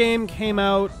 This game came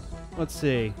out. Let's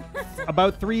see,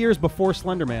 about 3 years before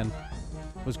Slenderman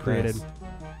was created. Nice.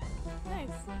 Nice.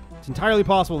 It's entirely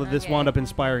possible that this Okay. wound up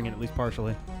inspiring it, at least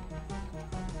partially.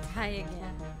 Die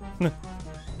again.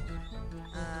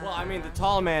 Well, I mean, the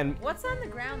tall man What's on the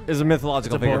ground? is a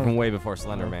mythological It's a figure book. from way before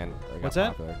Slenderman. got What's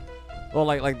that? popular. Well,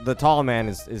 like the tall man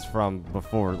is from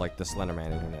before like the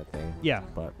Slenderman internet thing. Yeah,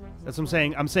 But that's what I'm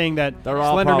saying. I'm saying that They're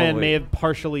all Slenderman probably- may have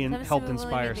partially Some helped stimuli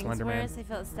inspire made things Slenderman. Worse. I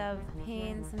felt a stab of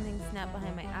pain. Something snapped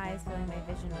behind my eyes, filling my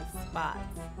vision with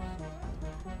spots.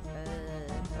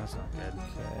 That's not good.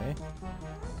 Okay.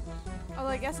 Oh,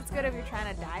 I guess it's good if you're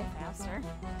trying to die faster.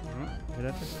 Did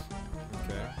that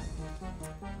Okay.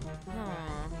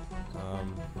 Huh.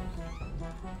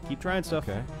 Keep trying stuff.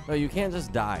 Okay. no, you can't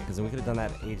just die because then we could have done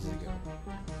that ages ago.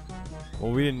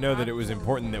 Well, we didn't know that it was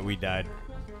important that we died.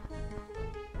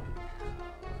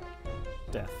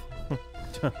 Death.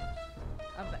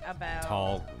 About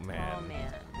Tall man. Tall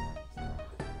man.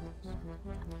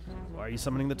 Why are you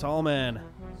summoning the tall man?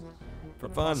 For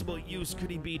What fun. possible use could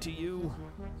he be to you?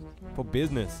 For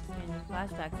business. In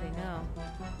flashbacks, I know.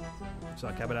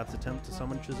 Saw 𝗙𝗵𝗿𝘀𝗁 attempt to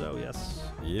summon Chzo, yes.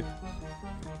 Yep.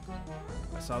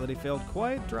 I saw that he failed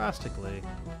quite drastically.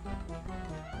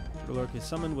 𝗙𝗵𝗿𝘀𝗁𝗃 is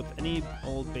summoned with any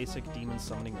old basic demon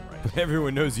summoning right.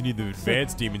 Everyone knows you need the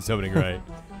advanced demon summoning right.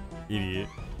 Idiot.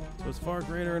 So it's far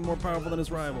greater and more powerful than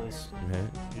his rivals. Okay.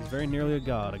 He's very nearly a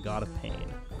god of pain.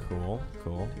 Cool.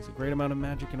 Cool. Takes a great amount of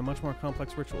magic and a much more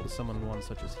complex ritual to summon one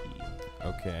such as he.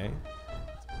 Okay.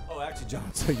 Oh, actually,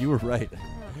 John, so you were right.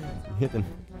 You hit the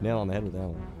nail on the head with that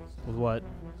one. With what?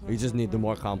 You just need the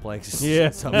more complex. Yeah.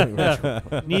 summoning ritual.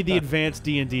 Need the advanced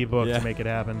D&D book Yeah. to make it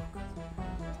happen.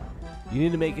 You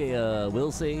need to make a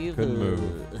will save. Couldn't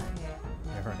move.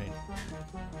 Yeah, right.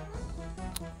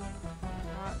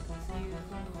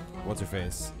 What's her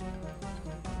face?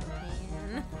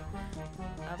 Man.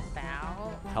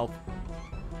 About. Help.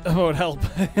 About help.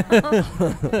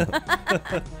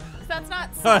 That's not.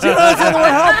 Oh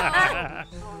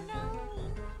no.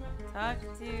 Talk to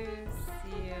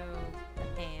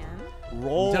𝗫𝗄𝗏.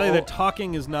 Roll. I'll tell you that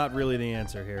talking is not really the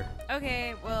answer here.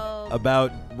 Okay, well.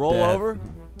 About Roll death. over.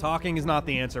 Talking is not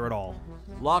the answer at all.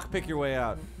 Lock pick your way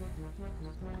out.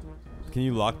 Can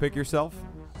you lockpick yourself?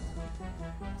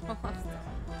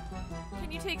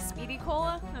 Can you take Speedy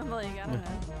Cola? I'm like, I don't know.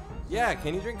 Yeah,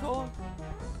 can you drink cola?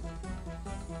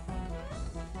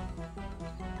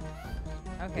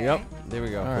 Okay. Yep. There we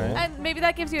go. All right. And maybe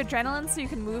that gives you adrenaline so you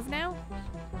can move now.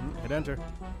 Hit enter.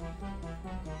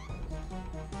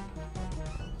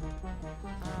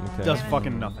 Okay. Does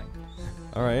fucking nothing.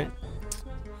 All right.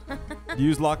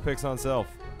 Use lockpicks on self.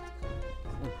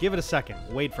 Give it a second.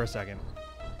 Wait for a second.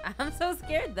 I'm so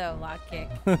scared though, lock kick.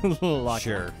 Lock.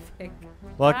 Sure. Kick.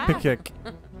 Lock Ah. pick kick.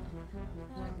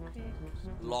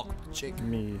 Lock chick.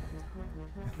 Me.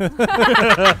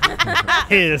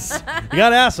 His. You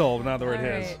got asshole, but not the word All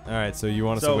his. right. All right. So you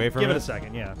want us So away from give it? it a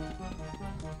second, yeah.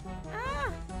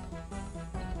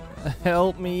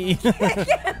 Help me.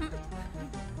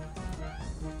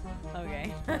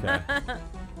 Okay. Okay.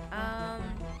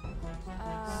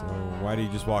 So why do you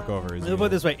just walk over? Is Let's put it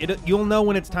this way. You'll know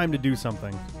when it's time to do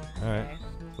something. All right. Okay.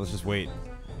 So let's just wait.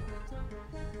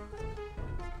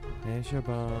 Hey,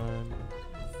 Shaban.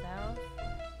 South.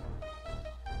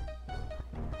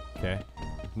 Okay.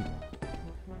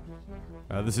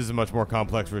 This is a much more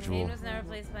complex ritual. Pain was now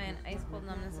replaced by an ice cold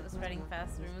numbness that was spreading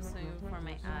fast. The room was swimming before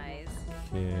my eyes.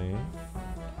 Okay.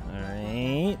 All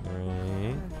right. All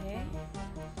right. Okay.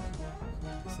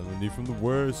 Somebody from the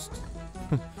West.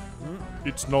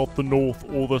 It's not the north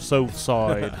or the south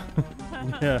side.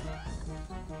 Yeah.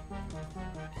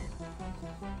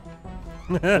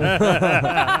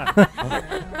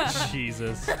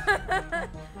 Jesus.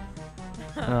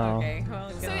 Oh. Okay. Well,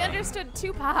 So we understood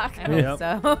Tupac. I hope Yep.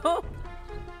 so.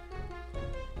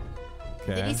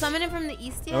 Did he Okay. summon him from the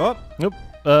east yet? Oh, Nope.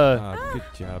 Good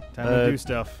job. time to do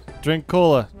stuff. Drink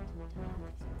cola.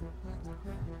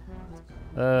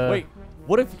 Wait,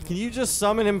 what if? Can you just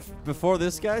summon him before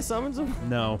this guy summons him?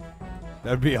 No,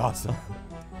 That'd be awesome.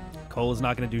 Cole is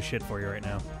not going to do shit for you right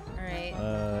now. All right.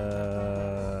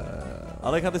 I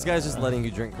like how this guy's just letting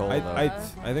you drink cola. though. I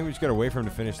think we just gotta wait for him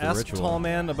to finish the Ask ritual. tall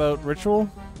man about ritual.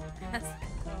 That's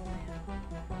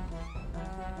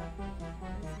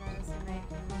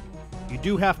You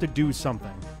do have to do something.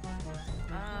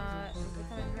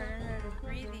 becoming harder to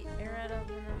breathe the air out of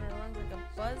my lungs like a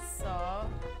buzzsaw.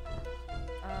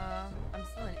 I'm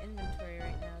still in inventory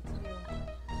right now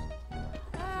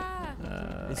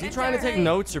too. Is he trying to take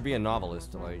notes or be a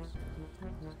novelist? Like,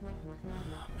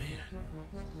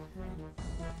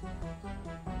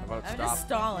 about I'm stop. just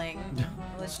stalling.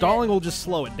 Legit. Stalling will just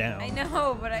slow it down. I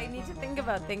know, but I need to think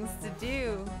about things to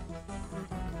do.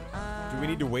 Do we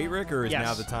need to wait, Rick, or is Yes.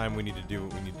 now the time we need to do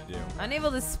what we need to do?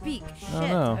 Unable to speak. Shit. don't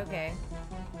know. Okay.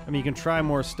 I mean, you can try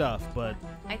more stuff, but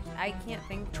I can't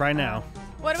think. try now.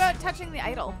 What about touching the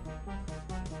idol?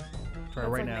 Try That's right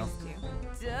like now. nice to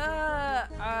you. Duh.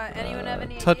 Anyone have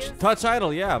any touch- ideas? Touch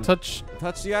idol, yeah. Touch.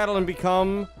 Touch the idol and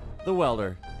become the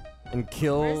welder, and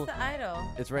kill. Where's the idol?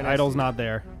 It's right next Idol's to you. not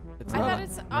there. It's I not. thought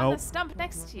it's on Nope. the stump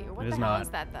next to you. What It the is hell not. is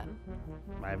that then?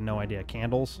 I have no idea.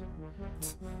 Candles?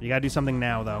 You gotta do something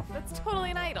now, though. That's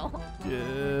totally an idol.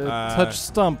 Touch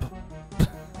stump.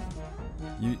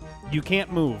 You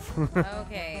can't move.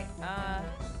 Okay.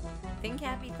 Think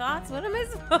happy thoughts. What am I?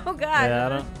 Oh God. Yeah, I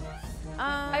don't.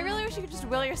 I really wish you could just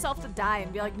will yourself to die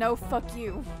and be like, no, fuck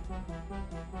you.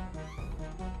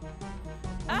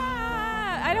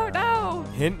 I don't know.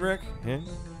 Hint, Rick. Hint.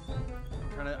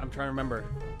 I'm trying to remember.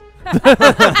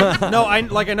 No, I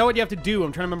know what you have to do.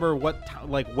 I'm trying to remember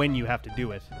when you have to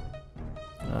do it.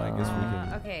 I guess we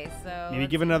can. Okay, so Maybe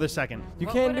give it another second. You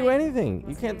What can't would do I- anything.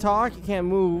 You can't talk. You can't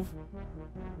move.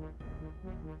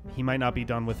 He might not be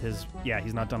done with his. Yeah,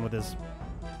 he's not done with his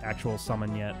actual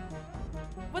summon yet.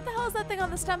 What the hell is that thing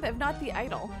on the stump if not the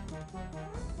idol?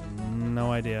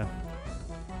 No idea.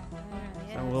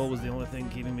 That will was the only thing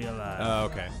keeping me alive. Oh,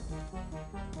 okay.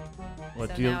 What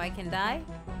So do you now I can die.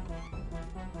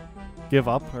 give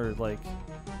up or like?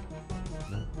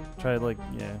 Try to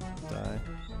die.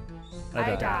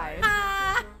 I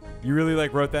died. You really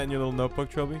wrote that in your little notebook,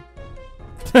 Trilby?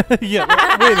 Yeah.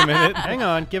 Wait a minute. Hang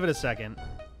on, give it a second.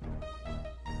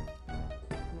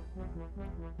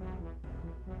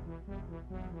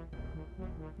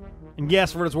 And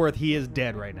yes, for what it's worth, he is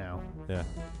dead right now. Yeah.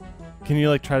 Can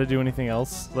you try to do anything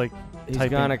else? He's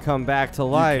typing? gonna come back to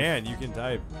life. You can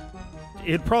type.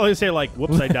 It'd probably say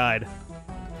 "Whoops, I died."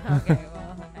 Okay,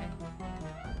 well,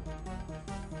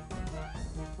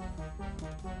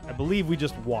 I believe we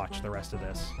just watch the rest of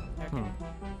this. okay.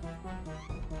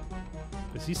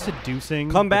 Is he seducing?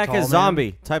 Come the back tall as man?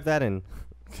 zombie. Type that in.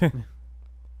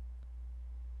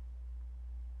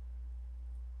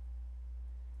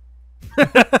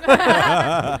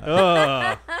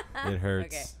 Ugh. It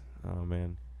hurts. Okay. Oh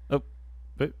man.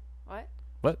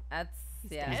 What? That's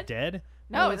yeah. He's dead?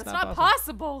 No, it's that's not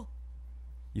possible.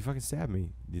 You fucking stabbed me,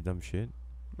 you dumb shit.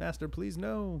 Master, please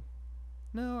no.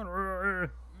 No.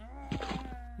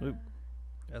 Oop.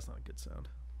 That's not a good sound.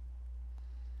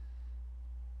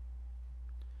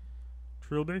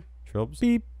 Trilby. Trilbs?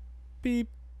 Beep, beep,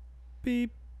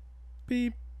 beep,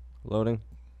 beep. Loading.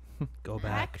 Go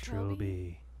Back, back, Trilby.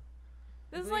 Trilby.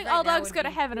 This is Believe like right all now dogs would go to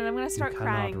be- heaven, and I'm gonna You start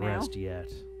crying cannot now. rest yet.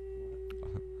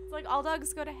 It's like all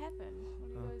dogs go to heaven. When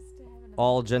he goes to heaven.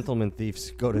 All gentlemen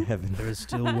thieves go to heaven. There is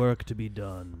still work to be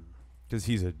done. Because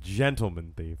he's a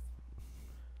gentleman thief.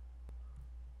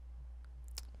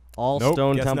 All Nope,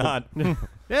 stone guess temple. not.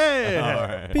 Hey! All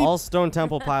right. All stone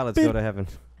temple pilots go to heaven.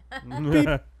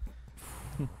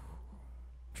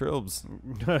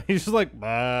 Trilbs. He's just like,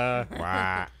 bah.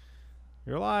 Wah.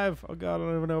 You're alive. Oh god, I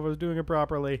don't even know if I was doing it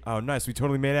properly. Oh, nice. We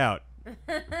totally made out.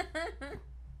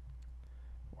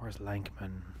 Where's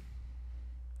Lankman?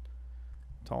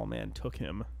 Tall man took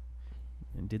him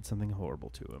and did something horrible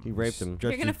to him. He raped him. You're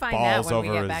Stretched gonna his find out balls when we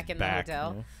over get his back in back. the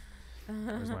hotel.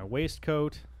 Where's my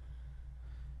waistcoat?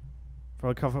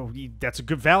 That's a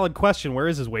good, valid question. Where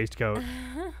is his waistcoat?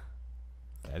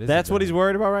 That is That's a what good he's one.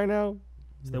 worried about right now?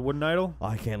 Is that wooden idol? Oh,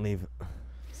 I can't leave.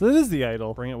 So that is the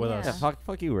idol. Bring it with Yeah. us. Yeah,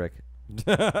 fuck you, Rick.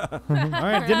 All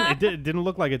right, it didn't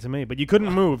look like it to me, but you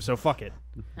couldn't move, so fuck it.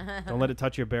 Don't let it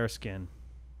touch your bare skin.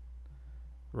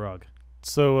 Rug.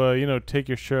 So take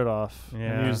your shirt off Yeah.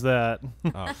 and use that.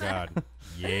 Oh, God.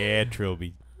 Yeah,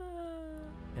 Trilby.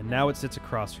 And now it sits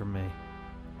across from me.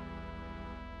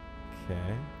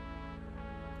 Okay.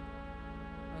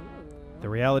 The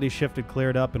reality shifted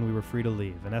cleared up, and we were free to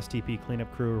leave. An STP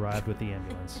cleanup crew arrived with the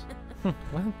ambulance.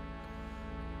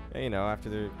 Yeah, you know, after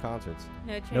their concerts.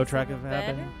 No track of of a bed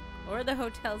happening? or the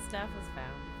hotel staff was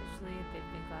found. Officially, they've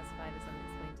been classified as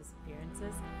unexplained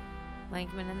disappearances.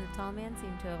 Lankman and the tall man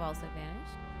seem to have also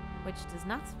vanished, which does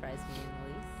not surprise me in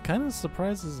the least. Kind of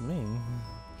surprises me.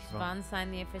 Vaughn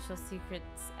signed the Official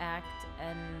Secrets Act,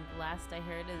 and last I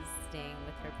heard is staying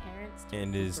with her parents. To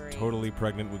And is recuperate. totally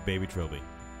pregnant with baby Trilby.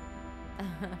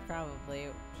 Probably.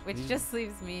 Which just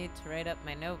leaves me to write up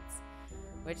my notes.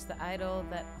 Which the idol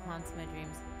that haunts my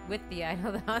dreams. With the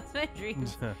idol that haunts my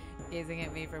dreams. Gazing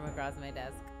at me from across my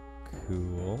desk.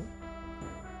 Cool.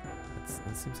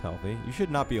 That seems healthy. You should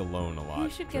not be alone a lot. You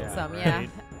should get Yeah, some, right. yeah.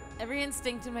 Every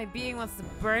instinct in my being wants to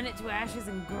burn it to ashes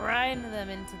and grind them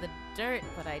into the dirt,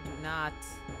 but I do not.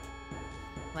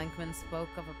 Lankman spoke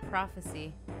of a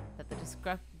prophecy that the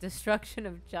destruction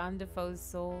of John DeFoe's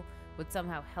soul would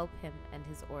somehow help him and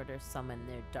his order summon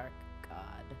their dark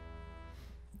god.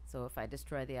 So if I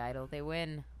destroy the idol, they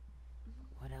win.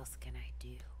 What else can I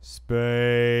do?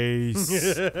 Space.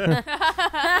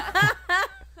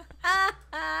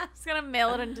 Just gonna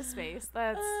mail it into space.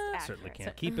 That's Certainly accurate.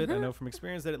 can't keep it. I know from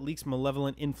experience that it leaks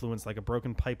malevolent influence like a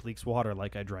broken pipe leaks water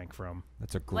like I drank from.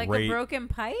 That's a Like great. a broken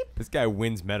pipe? This guy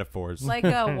wins metaphors. Like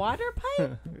a water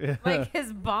pipe? Like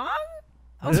his bong?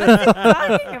 Oh, what's he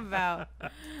talking about?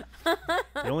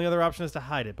 The only other option is to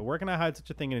hide it, but where can I hide such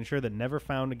a thing and ensure that never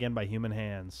found again by human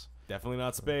hands? Definitely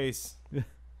not space.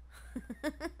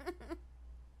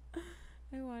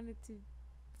 I wanted to.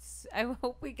 I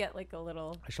hope we get like a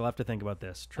little. I shall have to think about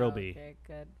this. Trilby, Okay,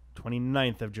 good.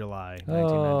 29th of July, Oh.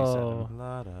 1997.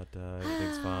 La da da.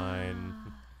 Everything's fine.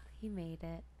 He made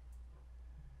it.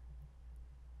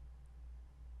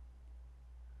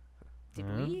 Did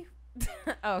Huh? we?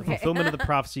 Oh, okay. Fulfillment of the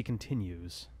prophecy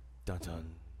continues. Dun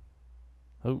dun.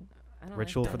 Oh, I don't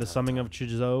Ritual like for the that. summoning of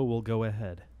Chzo will go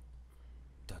ahead.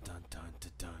 Dun dun dun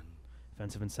dun dun.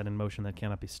 Offensive and set in motion that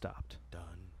cannot be stopped. Dun.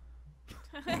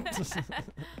 Ugh.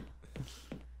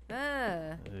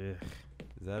 Ugh. Is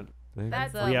that?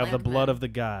 That's We have the Lampman. blood of the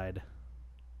guide.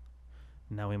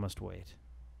 Now we must wait.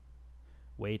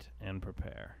 Wait and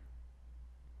prepare.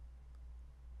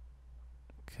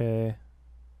 okay.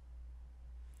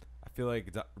 I feel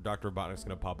like Dr. Robotnik's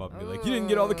gonna pop up and be like, "You didn't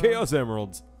get all the Chaos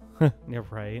Emeralds." Yeah,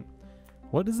 right.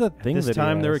 What is that thing This that he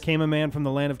time there has? came a man from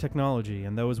the land of technology,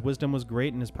 and though his wisdom was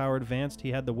great and his power advanced, he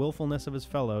had the willfulness of his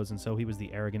fellows, and so he was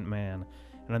the arrogant man.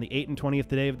 And on the 8th and 20th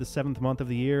day of the 7th month of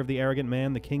the year of the arrogant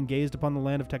man, the king gazed upon the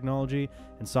land of technology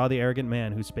and saw the arrogant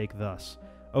man, who spake thus: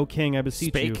 O king, I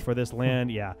beseech you, for this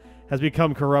land, has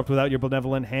become corrupt without your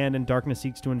benevolent hand, and darkness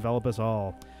seeks to envelop us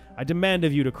all. I demand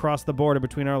of you to cross the border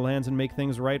between our lands and make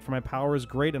things right, for my power is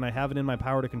great, and I have it in my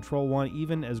power to control one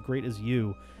even as great as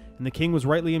you. And the king was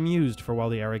rightly amused, for while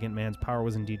the arrogant man's power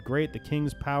was indeed great, the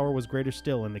king's power was greater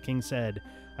still. And the king said,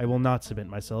 I will not submit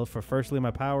myself, for firstly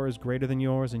my power is greater than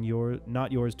yours, and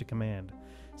not yours to command.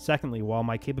 Secondly, while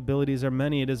my capabilities are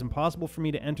many, it is impossible for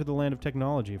me to enter the land of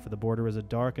technology, for the border is a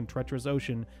dark and treacherous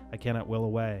ocean I cannot will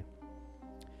away.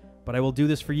 But I will do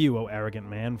this for you, O arrogant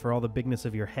man, for all the bigness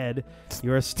of your head.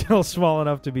 You are still small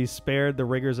enough to be spared the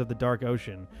rigors of the dark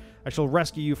ocean. I shall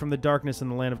rescue you from the darkness in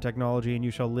the land of technology, and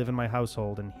you shall live in my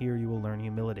household, and here you will learn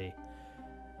humility.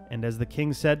 And as the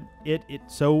king said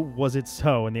so was it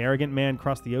so, and the arrogant man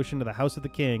crossed the ocean to the house of the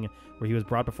king, where he was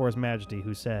brought before his majesty,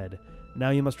 who said, Now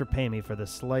you must repay me for the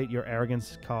slight your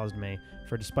arrogance caused me,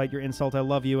 for despite your insult I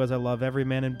love you as I love every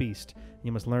man and beast.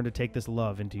 You must learn to take this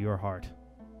love into your heart.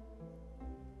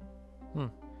 And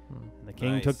the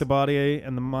king Nice. took the body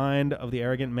and the mind of the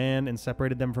arrogant man and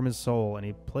separated them from his soul,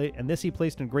 and this he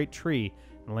placed in a great tree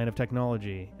in the land of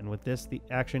technology. And with this the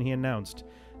action he announced,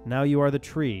 Now you are the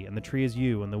tree, and the tree is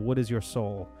you, and the wood is your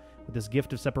soul. With this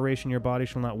gift of separation your body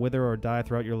shall not wither or die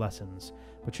throughout your lessons.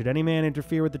 But should any man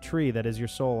interfere with the tree that is your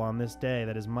soul on this day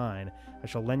that is mine, I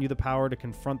shall lend you the power to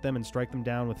confront them and strike them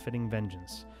down with fitting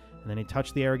vengeance. And then he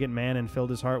touched the arrogant man and filled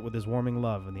his heart with his warming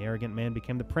love, and the arrogant man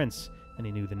became the prince, and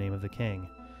he knew the name of the king.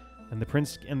 And the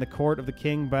prince and the court of the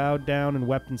king bowed down and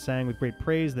wept and sang with great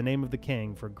praise the name of the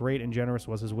king, for great and generous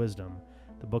was his wisdom.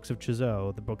 The books of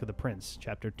Chzo, the book of the prince,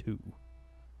 chapter 2.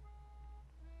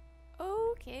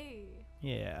 Okay.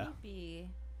 Yeah.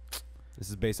 Maybe. This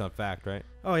is based on fact, right?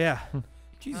 Oh, yeah.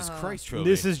 Jesus Uh-huh. Christ, Trilby.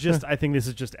 This is just, I think this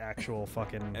is just actual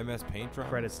fucking MS Paint drop.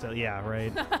 credit still. Yeah,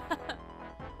 right.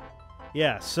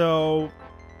 Yeah, so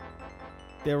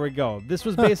there we go. This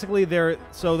was basically their,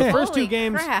 so the first two Holy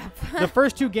games, crap. the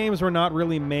first two games were not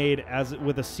really made as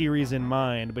with a series in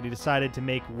mind, but he decided to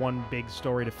make one big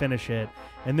story to finish it,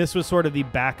 and this was sort of the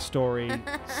backstory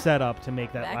setup to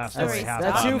make that last story Backstory happen.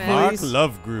 That's Stop you, it. Mark please.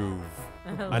 Lovegroove.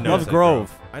 I know Love it said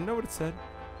Grove. I know what it said.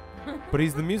 But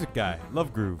he's the music guy.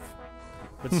 Love Groove.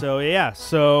 But so yeah,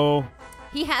 so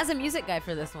He has a music guy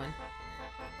for this one.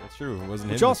 That's true. It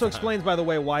wasn't which him also this time. explains, by the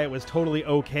way, why it was totally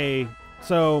okay.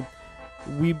 So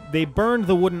they burned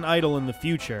the wooden idol in the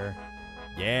future.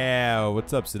 Yeah.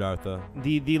 What's up, Siddhartha?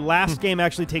 The last game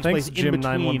actually takes Thanks, place Jim in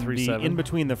between 9137. in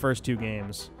between the first two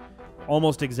games.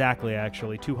 Almost exactly,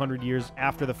 actually. 200 years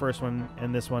after the first one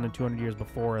and this one, and 200 years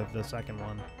before the second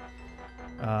one.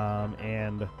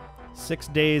 And 6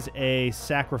 days a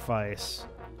sacrifice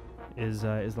is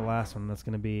the last one. That's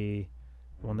going to be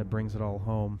the one that brings it all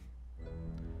home.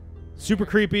 Super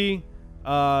creepy.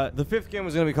 The 5th game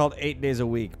was going to be called 8 Days a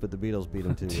Week, but the Beatles beat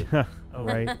them to it. Oh,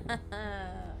 right.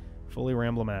 Fully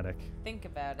ramblomatic. Think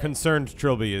about it. Concerned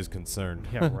Trilby is concerned.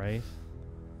 Yeah, right.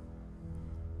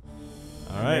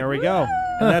 All right. There we go.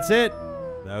 And that's it.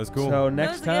 That was cool. So was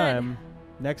next good. time,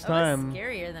 That was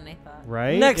scarier than I thought.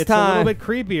 right? Next it's time. a little bit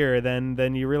creepier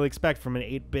than you really expect from an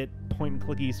 8-bit point and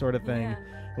clicky sort of thing. Yeah.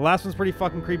 The last one's pretty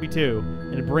fucking creepy too,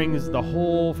 and it brings the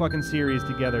whole fucking series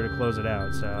together to close it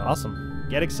out. So Awesome.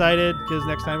 get excited because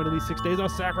next time it'll be 6 days of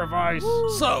sacrifice.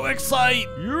 So excited.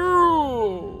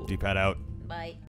 You. D-pad out. Bye.